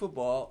fantasy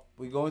football.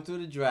 We going through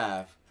the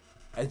draft,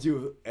 and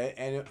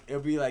it'll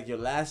be like your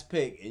last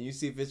pick, and you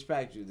see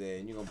Fitzpatrick there,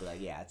 and you're gonna be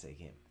like, yeah, I take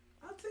him.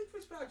 I'll take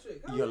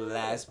Fitzpatrick. Hell Your yeah.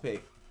 last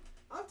pick.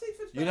 I'll take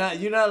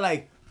Fitzpatrick. You're not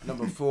like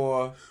number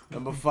 4,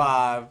 number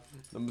 5,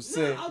 number 6,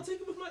 No, I'll take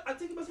him as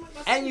my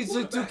second and you took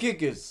 2 quarterback.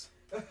 kickers.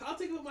 I'll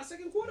take him with my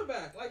second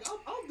quarterback. Like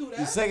I'll do that.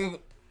 The second.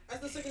 As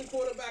the second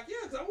quarterback, yeah,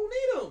 because I won't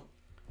need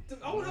him.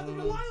 I won't have to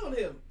rely on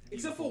him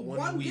except for for one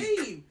one week.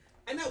 game.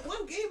 And that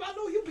one game, I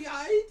know he'll be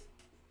alright.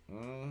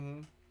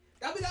 Mm-hmm.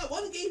 That'll be that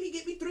one game he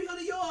get me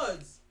 300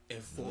 yards.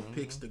 And 4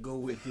 picks to go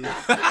with it.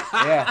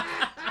 Yeah.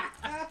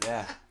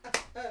 Yeah.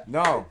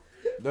 No.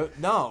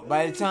 No.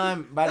 By the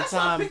time. That's why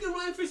I'm picking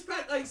Ryan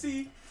Fitzpatrick. Like,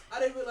 see, I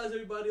didn't realize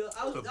everybody else.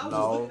 I was No. just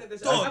looking at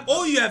this. Dog,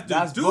 all you have to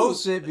That's do.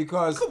 bullshit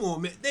because Come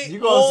on, man. They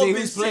you all gonna see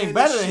been who's playing saying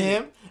better this than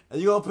shit. him,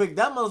 and you gonna pick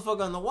that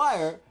motherfucker on the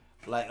wire.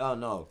 Like, oh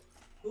no,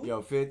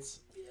 yo Fitz.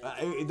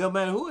 It don't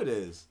matter who it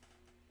is.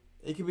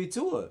 It could be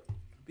Tua.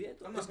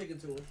 I'm not picking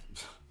Tua.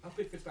 I'll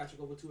pick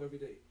Fitzpatrick over Tua every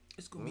day.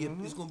 It's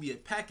gonna be a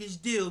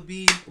package deal.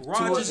 B. Tua-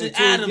 Rodgers and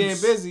Tua's Adams.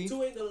 getting busy.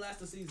 Tua ain't gonna last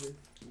the season.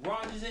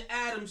 Rodgers and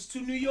Adams to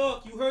New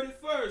York. You heard it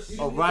first.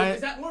 Oh, Ryan.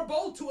 Is that more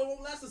bold? Tua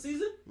won't last the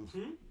season?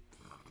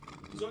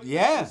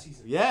 Yeah,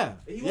 yeah,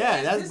 He won't yeah.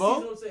 last That's this bold.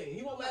 season, I'm saying.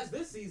 He won't last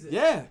this season.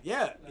 Yeah.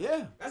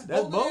 That's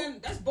bold. bolder than.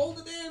 That's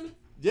bolder than.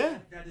 Yeah.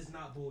 That is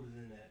not bolder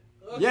than that.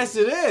 Okay. Yes,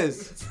 it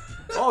is.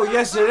 Oh,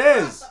 yes, it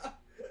is.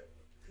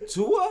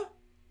 Tua?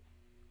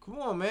 Come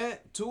on, man.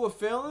 Tua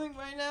failing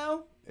right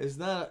now? It's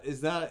not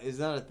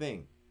a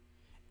thing.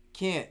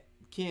 Can't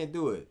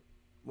do it.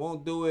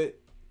 Won't do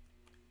it.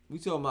 We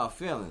talking about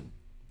failing.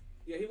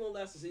 Yeah, he won't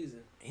last the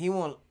season. He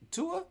won't.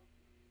 Tua?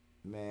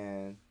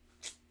 Man.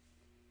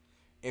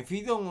 If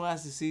he don't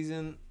last the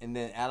season and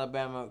then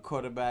Alabama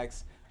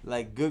quarterbacks,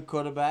 like good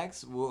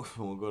quarterbacks,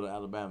 will go to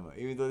Alabama.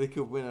 Even though they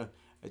could win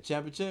a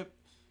championship,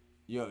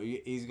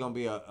 he's going to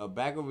be a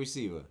backup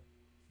receiver.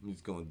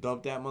 He's going to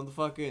dump that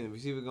motherfucker and the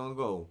receiver going to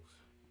go.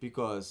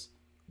 Because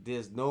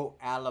there's no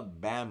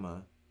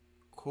Alabama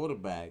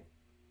quarterback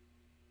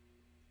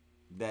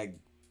that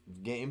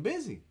getting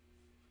busy.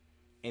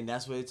 And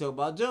that's what they talk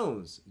about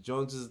Jones.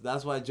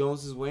 That's why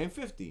Jones is wearing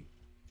 50.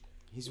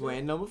 He's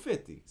wearing number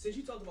 50. Since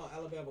you talked about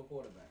Alabama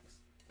quarterbacks,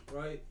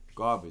 right?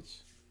 Garbage.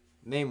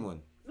 Name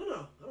one. No,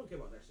 I don't care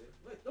about that shit.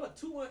 Wait, no,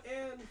 Tua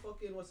and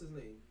fucking what's his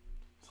name?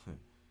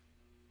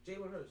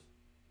 Jalen Hurts.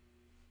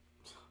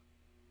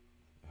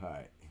 All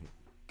right.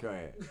 Go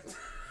ahead.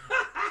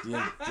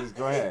 Just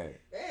go ahead.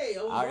 Hey,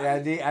 I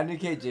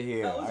educate you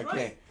here. I was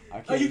right. I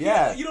can't.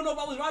 You don't know if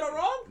I was right or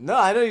wrong? No,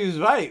 I know you was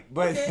right,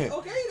 but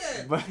okay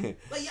then. but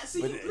like, yeah,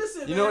 see,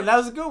 listen, you know what? That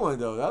was a good one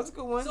though. That was a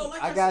good one. So,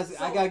 like I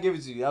gotta give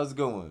it to you. That was a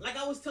good one. Like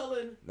I was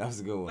telling. That was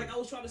a good one. Like I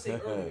was trying to say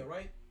earlier,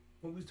 right?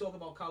 When we was talking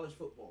about college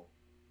football,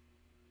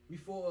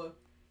 before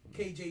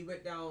KJ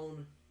went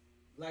down,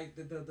 like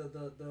the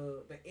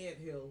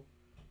anthill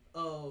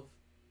of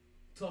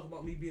talking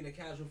about me being a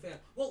casual fan.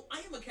 Well, I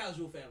am a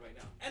casual fan right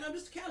now, and I'm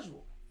just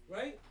casual,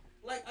 right?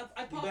 Like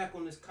I pop back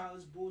on this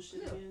college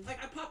bullshit again.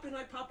 Like I pop in,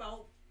 I pop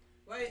out,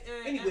 right?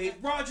 And anyway,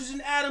 Rodgers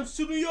and Adams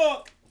to New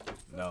York.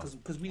 No,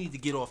 because we need to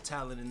get off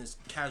talent in this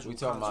casual. We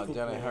talking about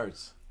football. Jalen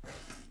Hurts.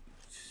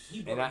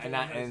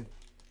 And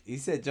he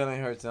said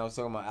Jalen Hurts, and I was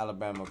talking about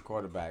Alabama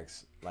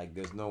quarterbacks. Like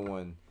there's no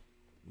one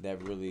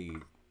that really.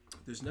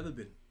 There's never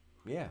been.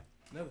 Yeah.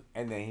 Never.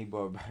 And then he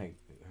brought back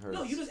Hurts.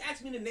 No, you just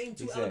asked me to name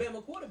two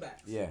Alabama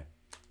quarterbacks. Yeah.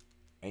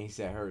 And he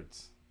said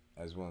Hurts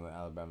as one of the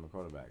Alabama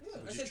quarterbacks. Yeah,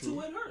 I said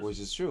Tua and Hurts. Which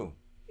is true.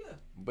 Yeah.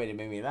 But it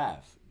made me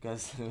laugh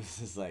because it was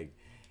just like,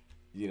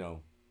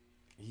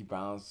 he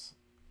bounced.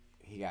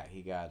 He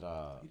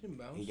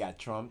got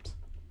trumped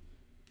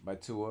by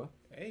Tua.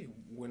 Hey,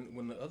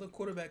 when the other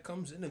quarterback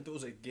comes in and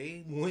throws a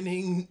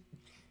game-winning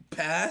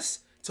pass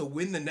to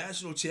win the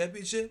national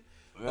championship,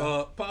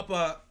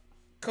 Papa,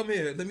 come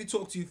here. Let me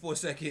talk to you for a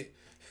second.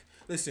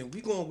 Listen,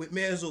 we going with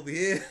mans over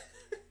here.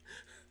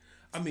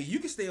 I mean, you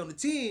can stay on the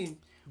team,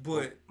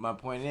 but my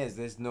point is,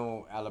 there's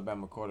no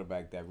Alabama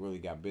quarterback that really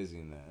got busy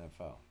in the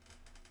NFL.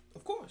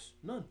 Of course,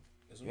 none.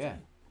 That's what I'm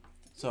saying.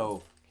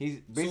 So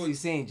he's basically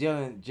saying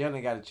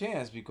Jalen got a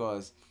chance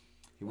because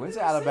he went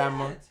to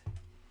Alabama.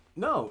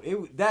 No,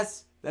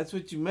 that's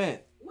what you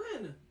meant.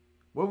 When?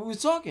 What we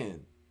was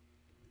talking.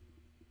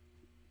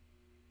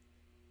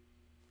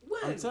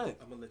 When? I'm telling you.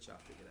 I'm gonna let y'all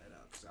figure that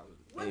out.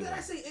 When did I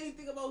say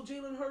anything about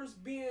Jalen Hurts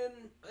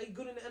being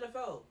good in the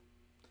NFL?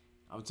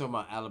 I'm talking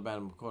about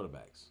Alabama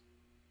quarterbacks.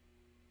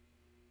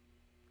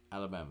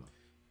 Alabama.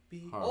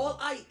 All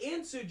I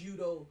answered you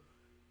though.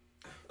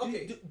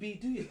 Okay,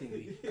 do your thing,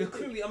 B. Because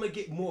clearly I'm gonna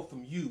get more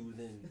from you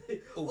than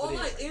over all there.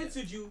 I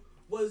answered you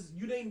was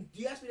you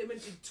asked me to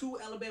mention two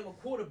Alabama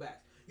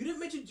quarterbacks. You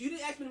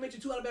didn't ask me to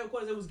mention two Alabama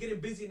quarterbacks that was getting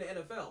busy in the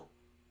NFL.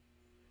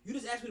 You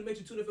just asked me to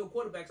mention two NFL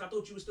quarterbacks. I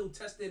thought you were still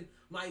testing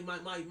my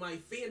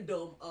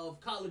fandom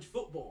of college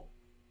football.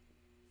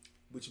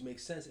 Which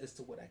makes sense as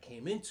to what I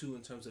came into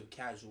in terms of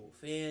casual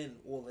fan,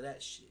 all of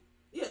that shit.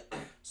 Yeah.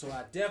 So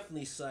I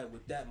definitely side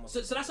with that. So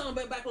that's how I'm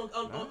back on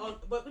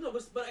but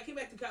I came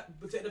back to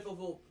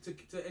NFL to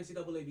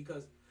NCAA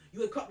because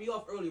you had cut me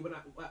off earlier when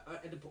at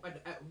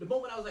the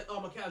moment I was like, oh,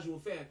 I'm a casual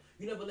fan.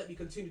 You never let me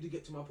continue to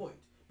get to my point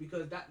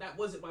because that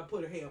wasn't my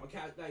point of hey,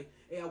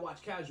 I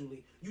watch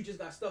casually. You just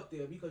got stuck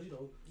there because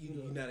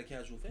you're not a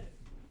casual fan.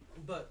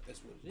 But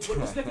that's what it is.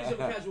 What's the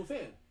definition of a casual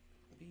fan?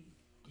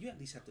 You at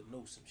least have to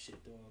know some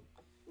shit, dog.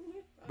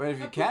 But if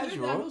you're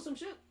casual, I know some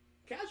shit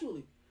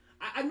casually.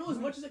 I know as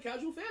much as a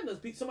casual fan does.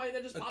 Somebody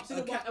that just pops in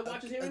and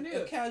watches here and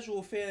there. A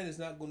casual fan is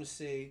not going to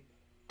say,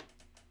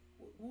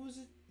 what was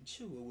it?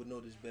 Chua would know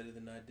this better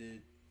than I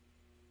did.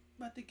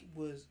 I think it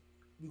was,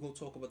 we're going to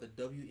talk about the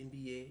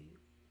WNBA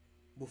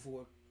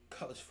before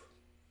college football.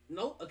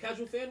 No, a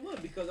casual fan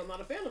would because I'm not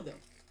a fan of them.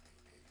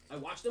 I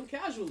watch them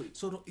casually.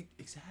 So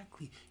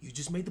exactly, you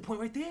just made the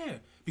point right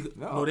there. Because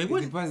no, they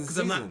wouldn't. Because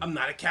I'm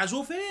not a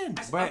casual fan.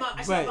 I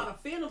said I'm not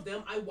a fan of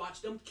them. I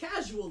watch them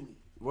casually.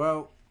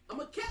 Well, I'm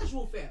a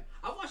casual fan.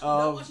 I watch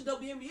the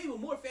WNBA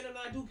with more fan than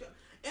I do,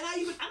 and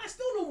I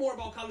still know more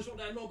about college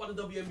football than I know about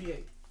the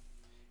WNBA.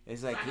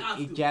 It's like I have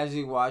he to.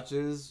 casually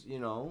watches,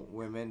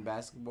 women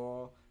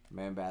basketball,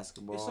 men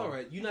basketball. It's all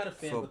right. You're not a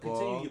fan, football, but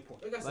continue your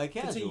point. Like I said, Like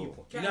Continue casual. your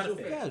point. You're not a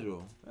fan.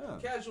 Casual. Yeah.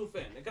 Casual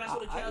fan. Like, that's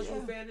what a casual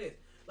yeah. fan is.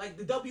 Like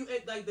the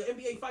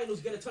NBA finals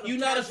get a ton of You're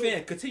not a casual,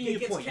 fan. Continue your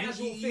gets point.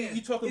 Casual fans.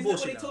 You talking Isn't bullshit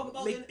that what they now. talk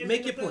about Make in your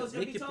the point. playoffs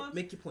every time?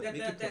 Make your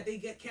point. That they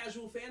get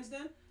casual fans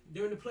then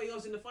during the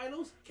playoffs in the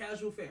finals.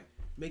 Casual fan.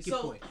 Make your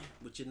point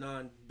with your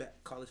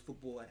non-college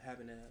football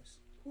having ass.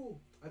 Cool.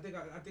 I think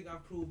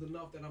I've proved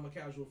enough that I'm a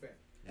casual fan.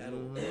 At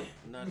all.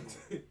 Not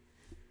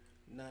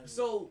even.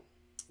 So,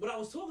 what I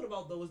was talking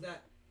about though is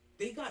that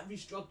they got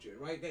restructured,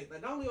 right?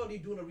 Like, not only are they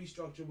doing a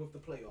restructure with the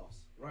playoffs,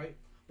 right?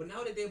 But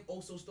now that they're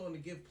also starting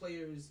to give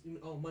players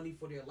money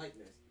for their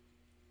likeness,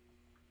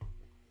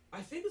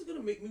 I think it's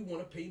gonna make me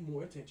want to pay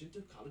more attention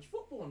to college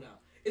football now.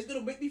 It's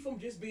gonna make me from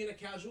just being a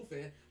casual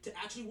fan to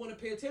actually want to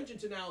pay attention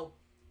to now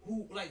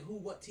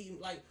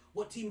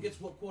what team gets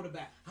what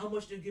quarterback, how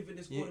much they're giving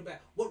this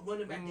quarterback, what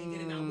running back they're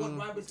getting now, what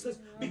rivals,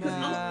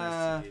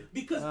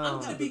 because I'm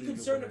gonna be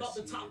concerned about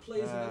the top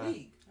players in the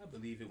league. I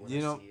believe it when I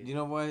see it. You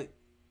know what?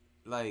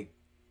 Like,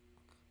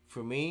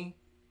 for me,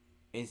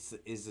 it's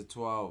the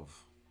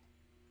 12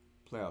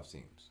 playoff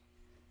teams.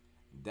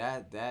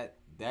 That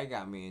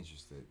got me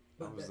interested.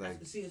 I But was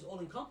see, it's all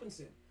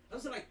encompassing. I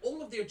was like,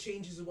 all of their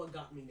changes is what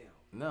got me now.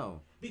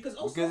 No. Because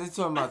it's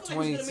talking about I feel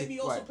like it's gonna make me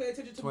also pay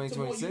attention to more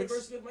 2026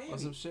 University of Miami. or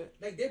some shit.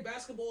 Like their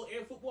basketball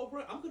and football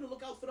program, I'm gonna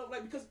look out for them.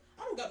 Like, because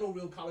I don't got no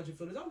real college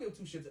affiliates. I don't give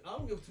two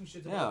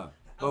shits about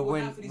But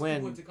what half of these people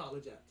when went to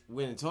college at.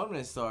 when the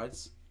tournament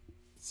starts,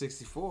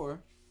 64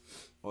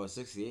 or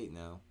 68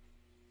 now.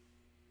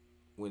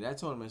 When that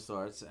tournament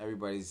starts,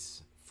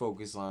 everybody's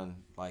focused on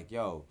like,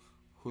 yo,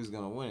 who's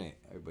gonna win it?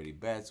 Everybody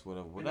bets,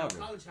 whatever. And now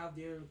college have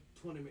their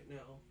tournament now.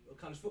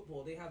 College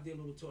football, they have their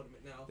little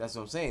tournament now. That's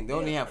what I'm saying. They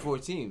only have 4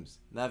 teams.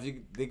 Now if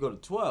they go to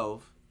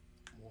 12,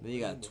 then you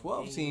got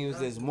 12 teams.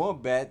 There's more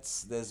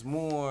bets. There's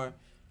more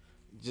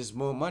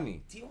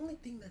money. The only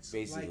thing that's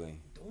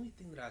basically the only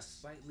thing that I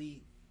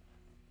slightly,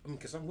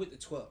 because I'm with the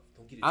 12.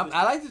 Don't get it I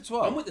twisted. like the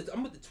 12.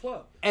 I'm with the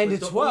 12. And But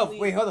the 12. only-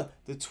 Wait, hold on.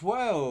 The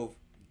 12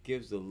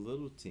 gives the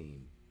little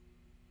team.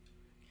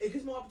 It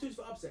gives more opportunities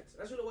for upsets.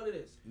 That's really what it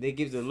is. They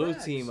give the little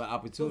Facts. team an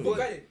opportunity. For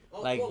betting,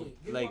 Like only.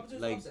 Give more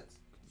opportunities for upsets.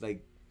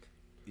 like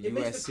It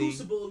makes the USC.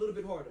 crucible a little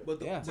bit harder.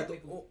 But Yeah.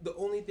 the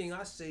only thing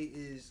I say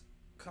is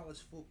college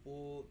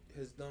football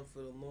has done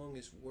for the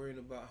longest worrying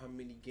about how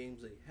many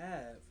games they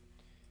have.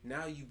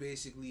 Now you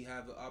basically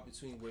have an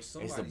opportunity where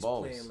somebody's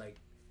balls. playing like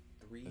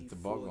 3, It's the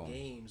ball 4 game.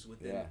 games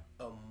within Yeah.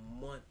 a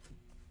month.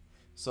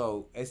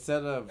 So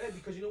instead of Hey,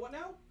 because you know what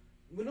now?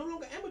 We're no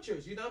longer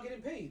amateurs. You're now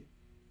getting paid.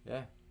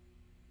 yeah,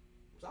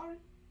 Sorry.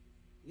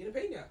 You're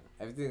getting paid now.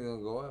 everything's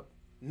gonna go up.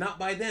 Not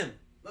by them.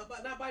 Not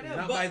by them.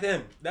 Not but, by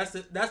them. That's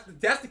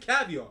the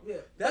caveat. Yeah.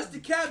 That's the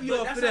But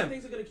caveat that's for how them.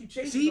 things are going to keep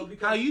changing. See though,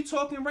 because how you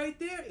talking right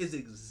there is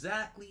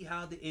exactly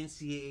how the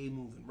NCAA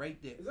moving right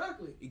there.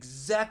 Exactly.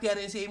 Exactly how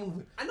the NCAA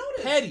moving. I know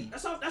this. Petty.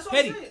 That's what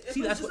Petty. I'm saying.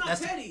 See, But that's it's what not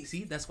that's petty.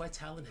 see. That's why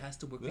talent has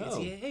to work with No.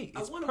 NCAA.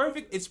 It's wanna-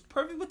 perfect. It's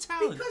perfect with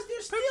talent. Because they're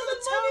Perfect stealing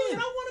with money, and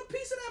I talent. want a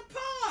piece of that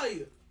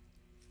pie.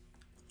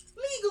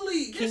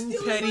 Legally, they're King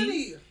stealing Petty.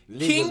 money.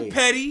 Legally. King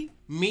Petty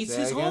meets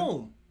Say his again?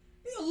 home.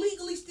 They're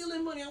legally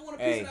stealing money. I want a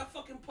piece Hey. of that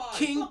fucking pie.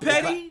 King Fuck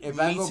Petty that. If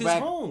I meets go his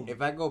back, home.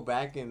 if I go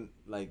back and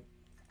like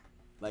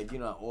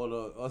all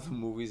the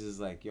movies is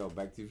like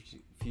Back to the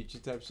Future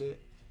type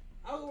shit.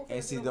 I'll go for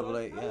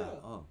NCAA, it. yeah.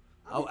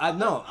 I'll I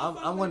know. I'll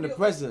I'm one of the be a-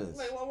 presidents.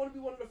 Like, I want to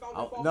be one of the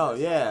founding fathers. No,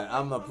 yeah, Like,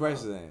 I'm a no.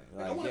 president.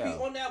 Like, I Like, want to be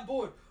on that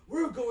board.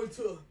 We're going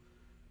to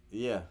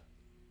yeah.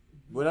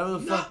 Whatever the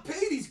not fuck.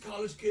 pay these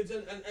college kids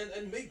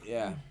and make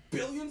Yeah.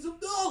 billions of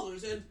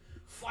dollars and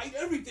fight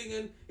everything.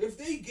 And if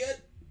they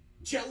get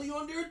jelly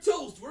on their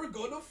toast, we're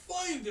gonna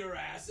find their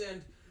ass.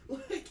 And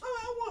like,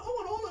 I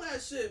want all of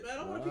that shit, man.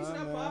 I want a piece of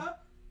that pie.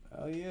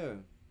 Oh yeah.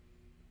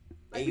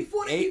 Like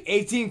before they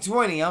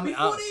 1820. I'm in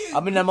Before they-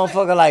 that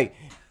motherfucker like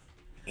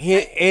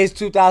here's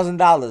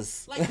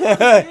 $2,000. Like, you know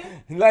what I'm saying?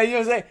 Like, you know what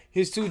I'm saying?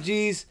 Here's 2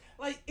 G's.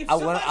 Like, if I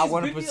want somebody's a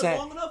been there percent.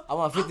 long enough, I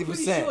want I'm pretty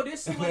 50%. sure there's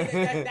somebody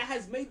that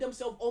has made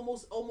themselves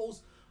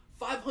almost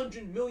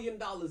 $500 million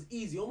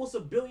easy, almost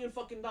 $1 billion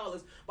fucking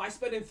dollars by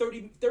spending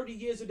 30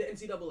 years with the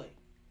NCAA.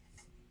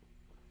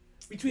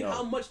 Between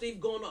how much they've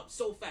gone up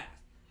so fast.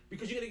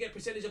 Because you're gonna get a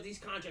percentage of these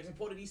contracts and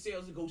part of these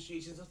sales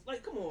negotiations. It's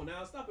like, come on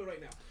now, stop it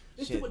right now.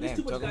 There's Shit, too damn, much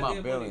talking goddamn about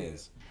money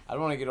billions. I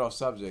don't want to get off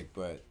subject,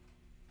 but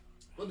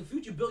well, the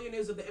future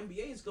billionaires of the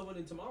NBA is going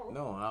in tomorrow.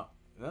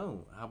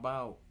 how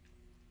about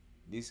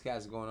these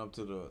guys going up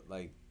to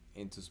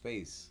into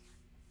space?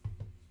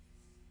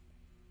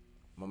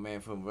 My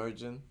man from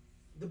Virgin.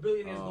 The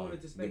billionaires going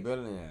into The space.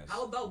 billionaires.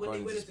 How about when they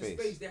going went into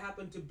space, there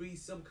happened to be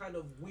some kind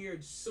of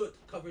weird soot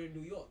covering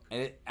New York?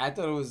 And I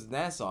thought it was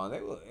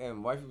NASA.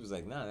 And wifey was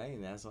like, "Nah, that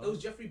ain't NASA." It was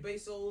Jeffrey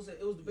Bezos, and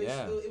it was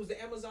it was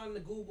the Amazon and the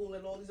Google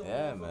and all these other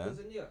motherfuckers.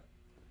 And yeah.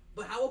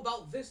 But how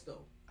about this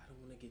though? I don't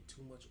want to get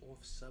too much off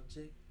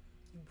subject.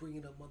 You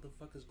bringing up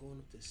motherfuckers going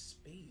up to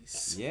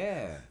space.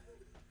 Yeah,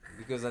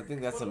 because I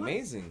think that's Well,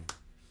 amazing.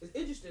 It's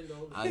interesting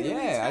though.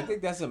 Yeah, I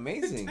think that's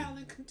amazing.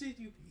 Talent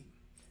continue.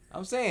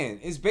 I'm saying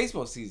it's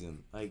baseball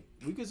season. Like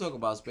we could talk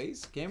about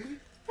space, can't we?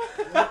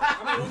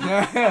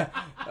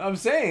 I'm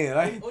saying,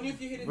 like, only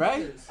if you hit it right?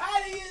 numbers.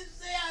 I didn't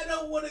say I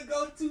don't want to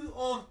go too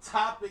off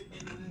topic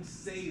and then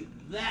say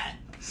that.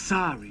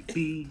 Sorry,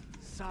 B.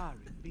 Sorry,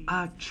 B.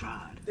 I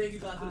tried. Thank you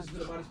guys for listening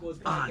to the Body Sports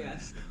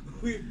Podcast.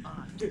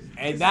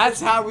 And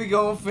that's how we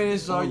gonna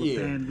finish our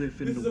year.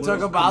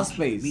 Talk about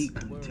space.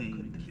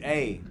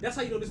 Hey. That's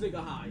how you know this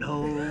nigga high.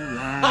 No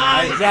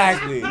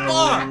Exactly.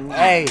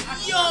 Hey.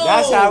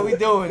 That's how we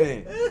doing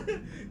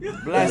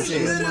it.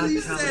 Blessings. I literally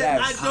said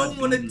I don't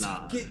want to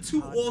lies. get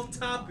too off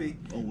topic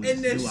and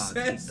then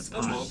said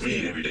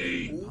something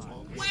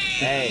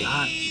Hey.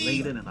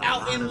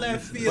 out in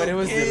left field. But it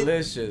was kid.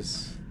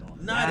 delicious.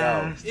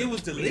 Not it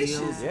was delicious.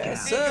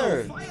 Yes, Hey, yo,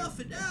 sir. fire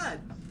for that.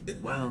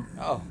 Well,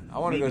 Oh, I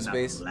want to go to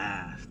space.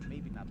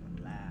 Maybe not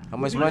the last. How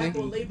much We money? back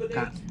on Labor Day.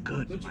 Got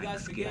good Don't you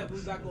guys forget?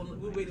 We back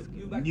on. We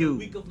back You the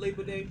week of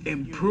Labor Day.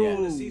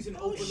 improve. The season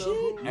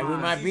opener. And we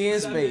might be in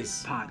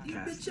space.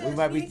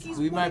 Podcast.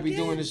 We might be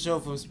doing the show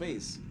from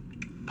space.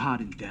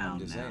 Potting down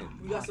Just now. saying.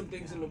 We got some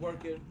things in the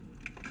working.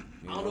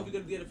 I don't know if we're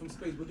gonna get it from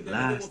space. We're gonna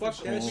Last have of one. all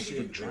We're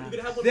the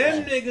gonna have one.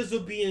 Them niggas will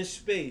be in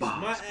space.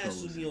 Box My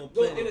ass will be on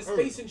Well, in planet a Earth.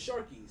 space and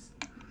Sharkies.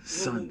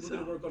 Sun's We're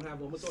gonna out. work on having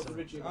one. We'll talk to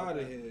Richie about Out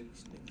that. of here.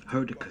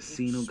 Heard the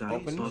casino got a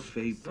Open?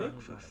 buffet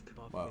breakfast.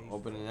 What,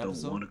 open an Don't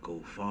episode? want to go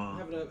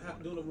far.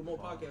 Doing a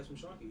remote podcast from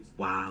Sharkies.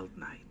 Wild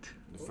night.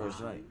 The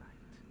first night.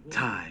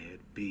 Tired,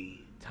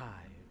 B.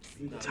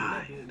 We not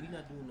Tired. doing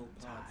no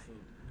pod from.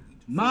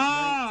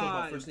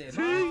 My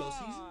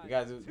We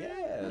gotta do,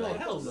 yeah. No,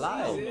 hell no.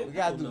 live. Season. We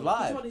gotta do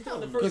live. He's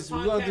talking the Because first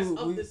we're gonna podcast do-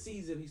 of we- the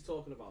season. He's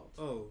talking about.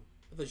 Oh,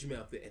 I thought you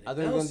meant after NFL I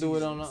think we're gonna do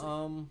it on season.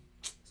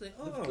 a It's like,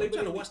 oh, Labor I'm trying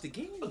to Day watch the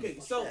game. Okay,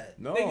 Fuck so that.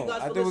 No, thank you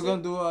guys I for think we're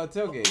gonna listening. do a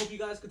tailgate. Hope you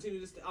guys continue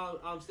to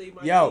stay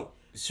my Yo,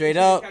 straight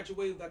up, Catch a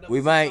wave, got we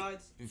nothing might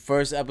besides.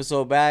 first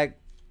episode back.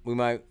 We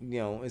might,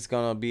 it's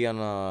gonna be on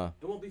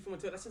It won't be from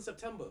until that's in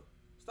September.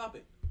 Stop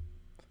it.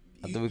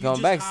 I think we're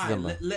coming back to September.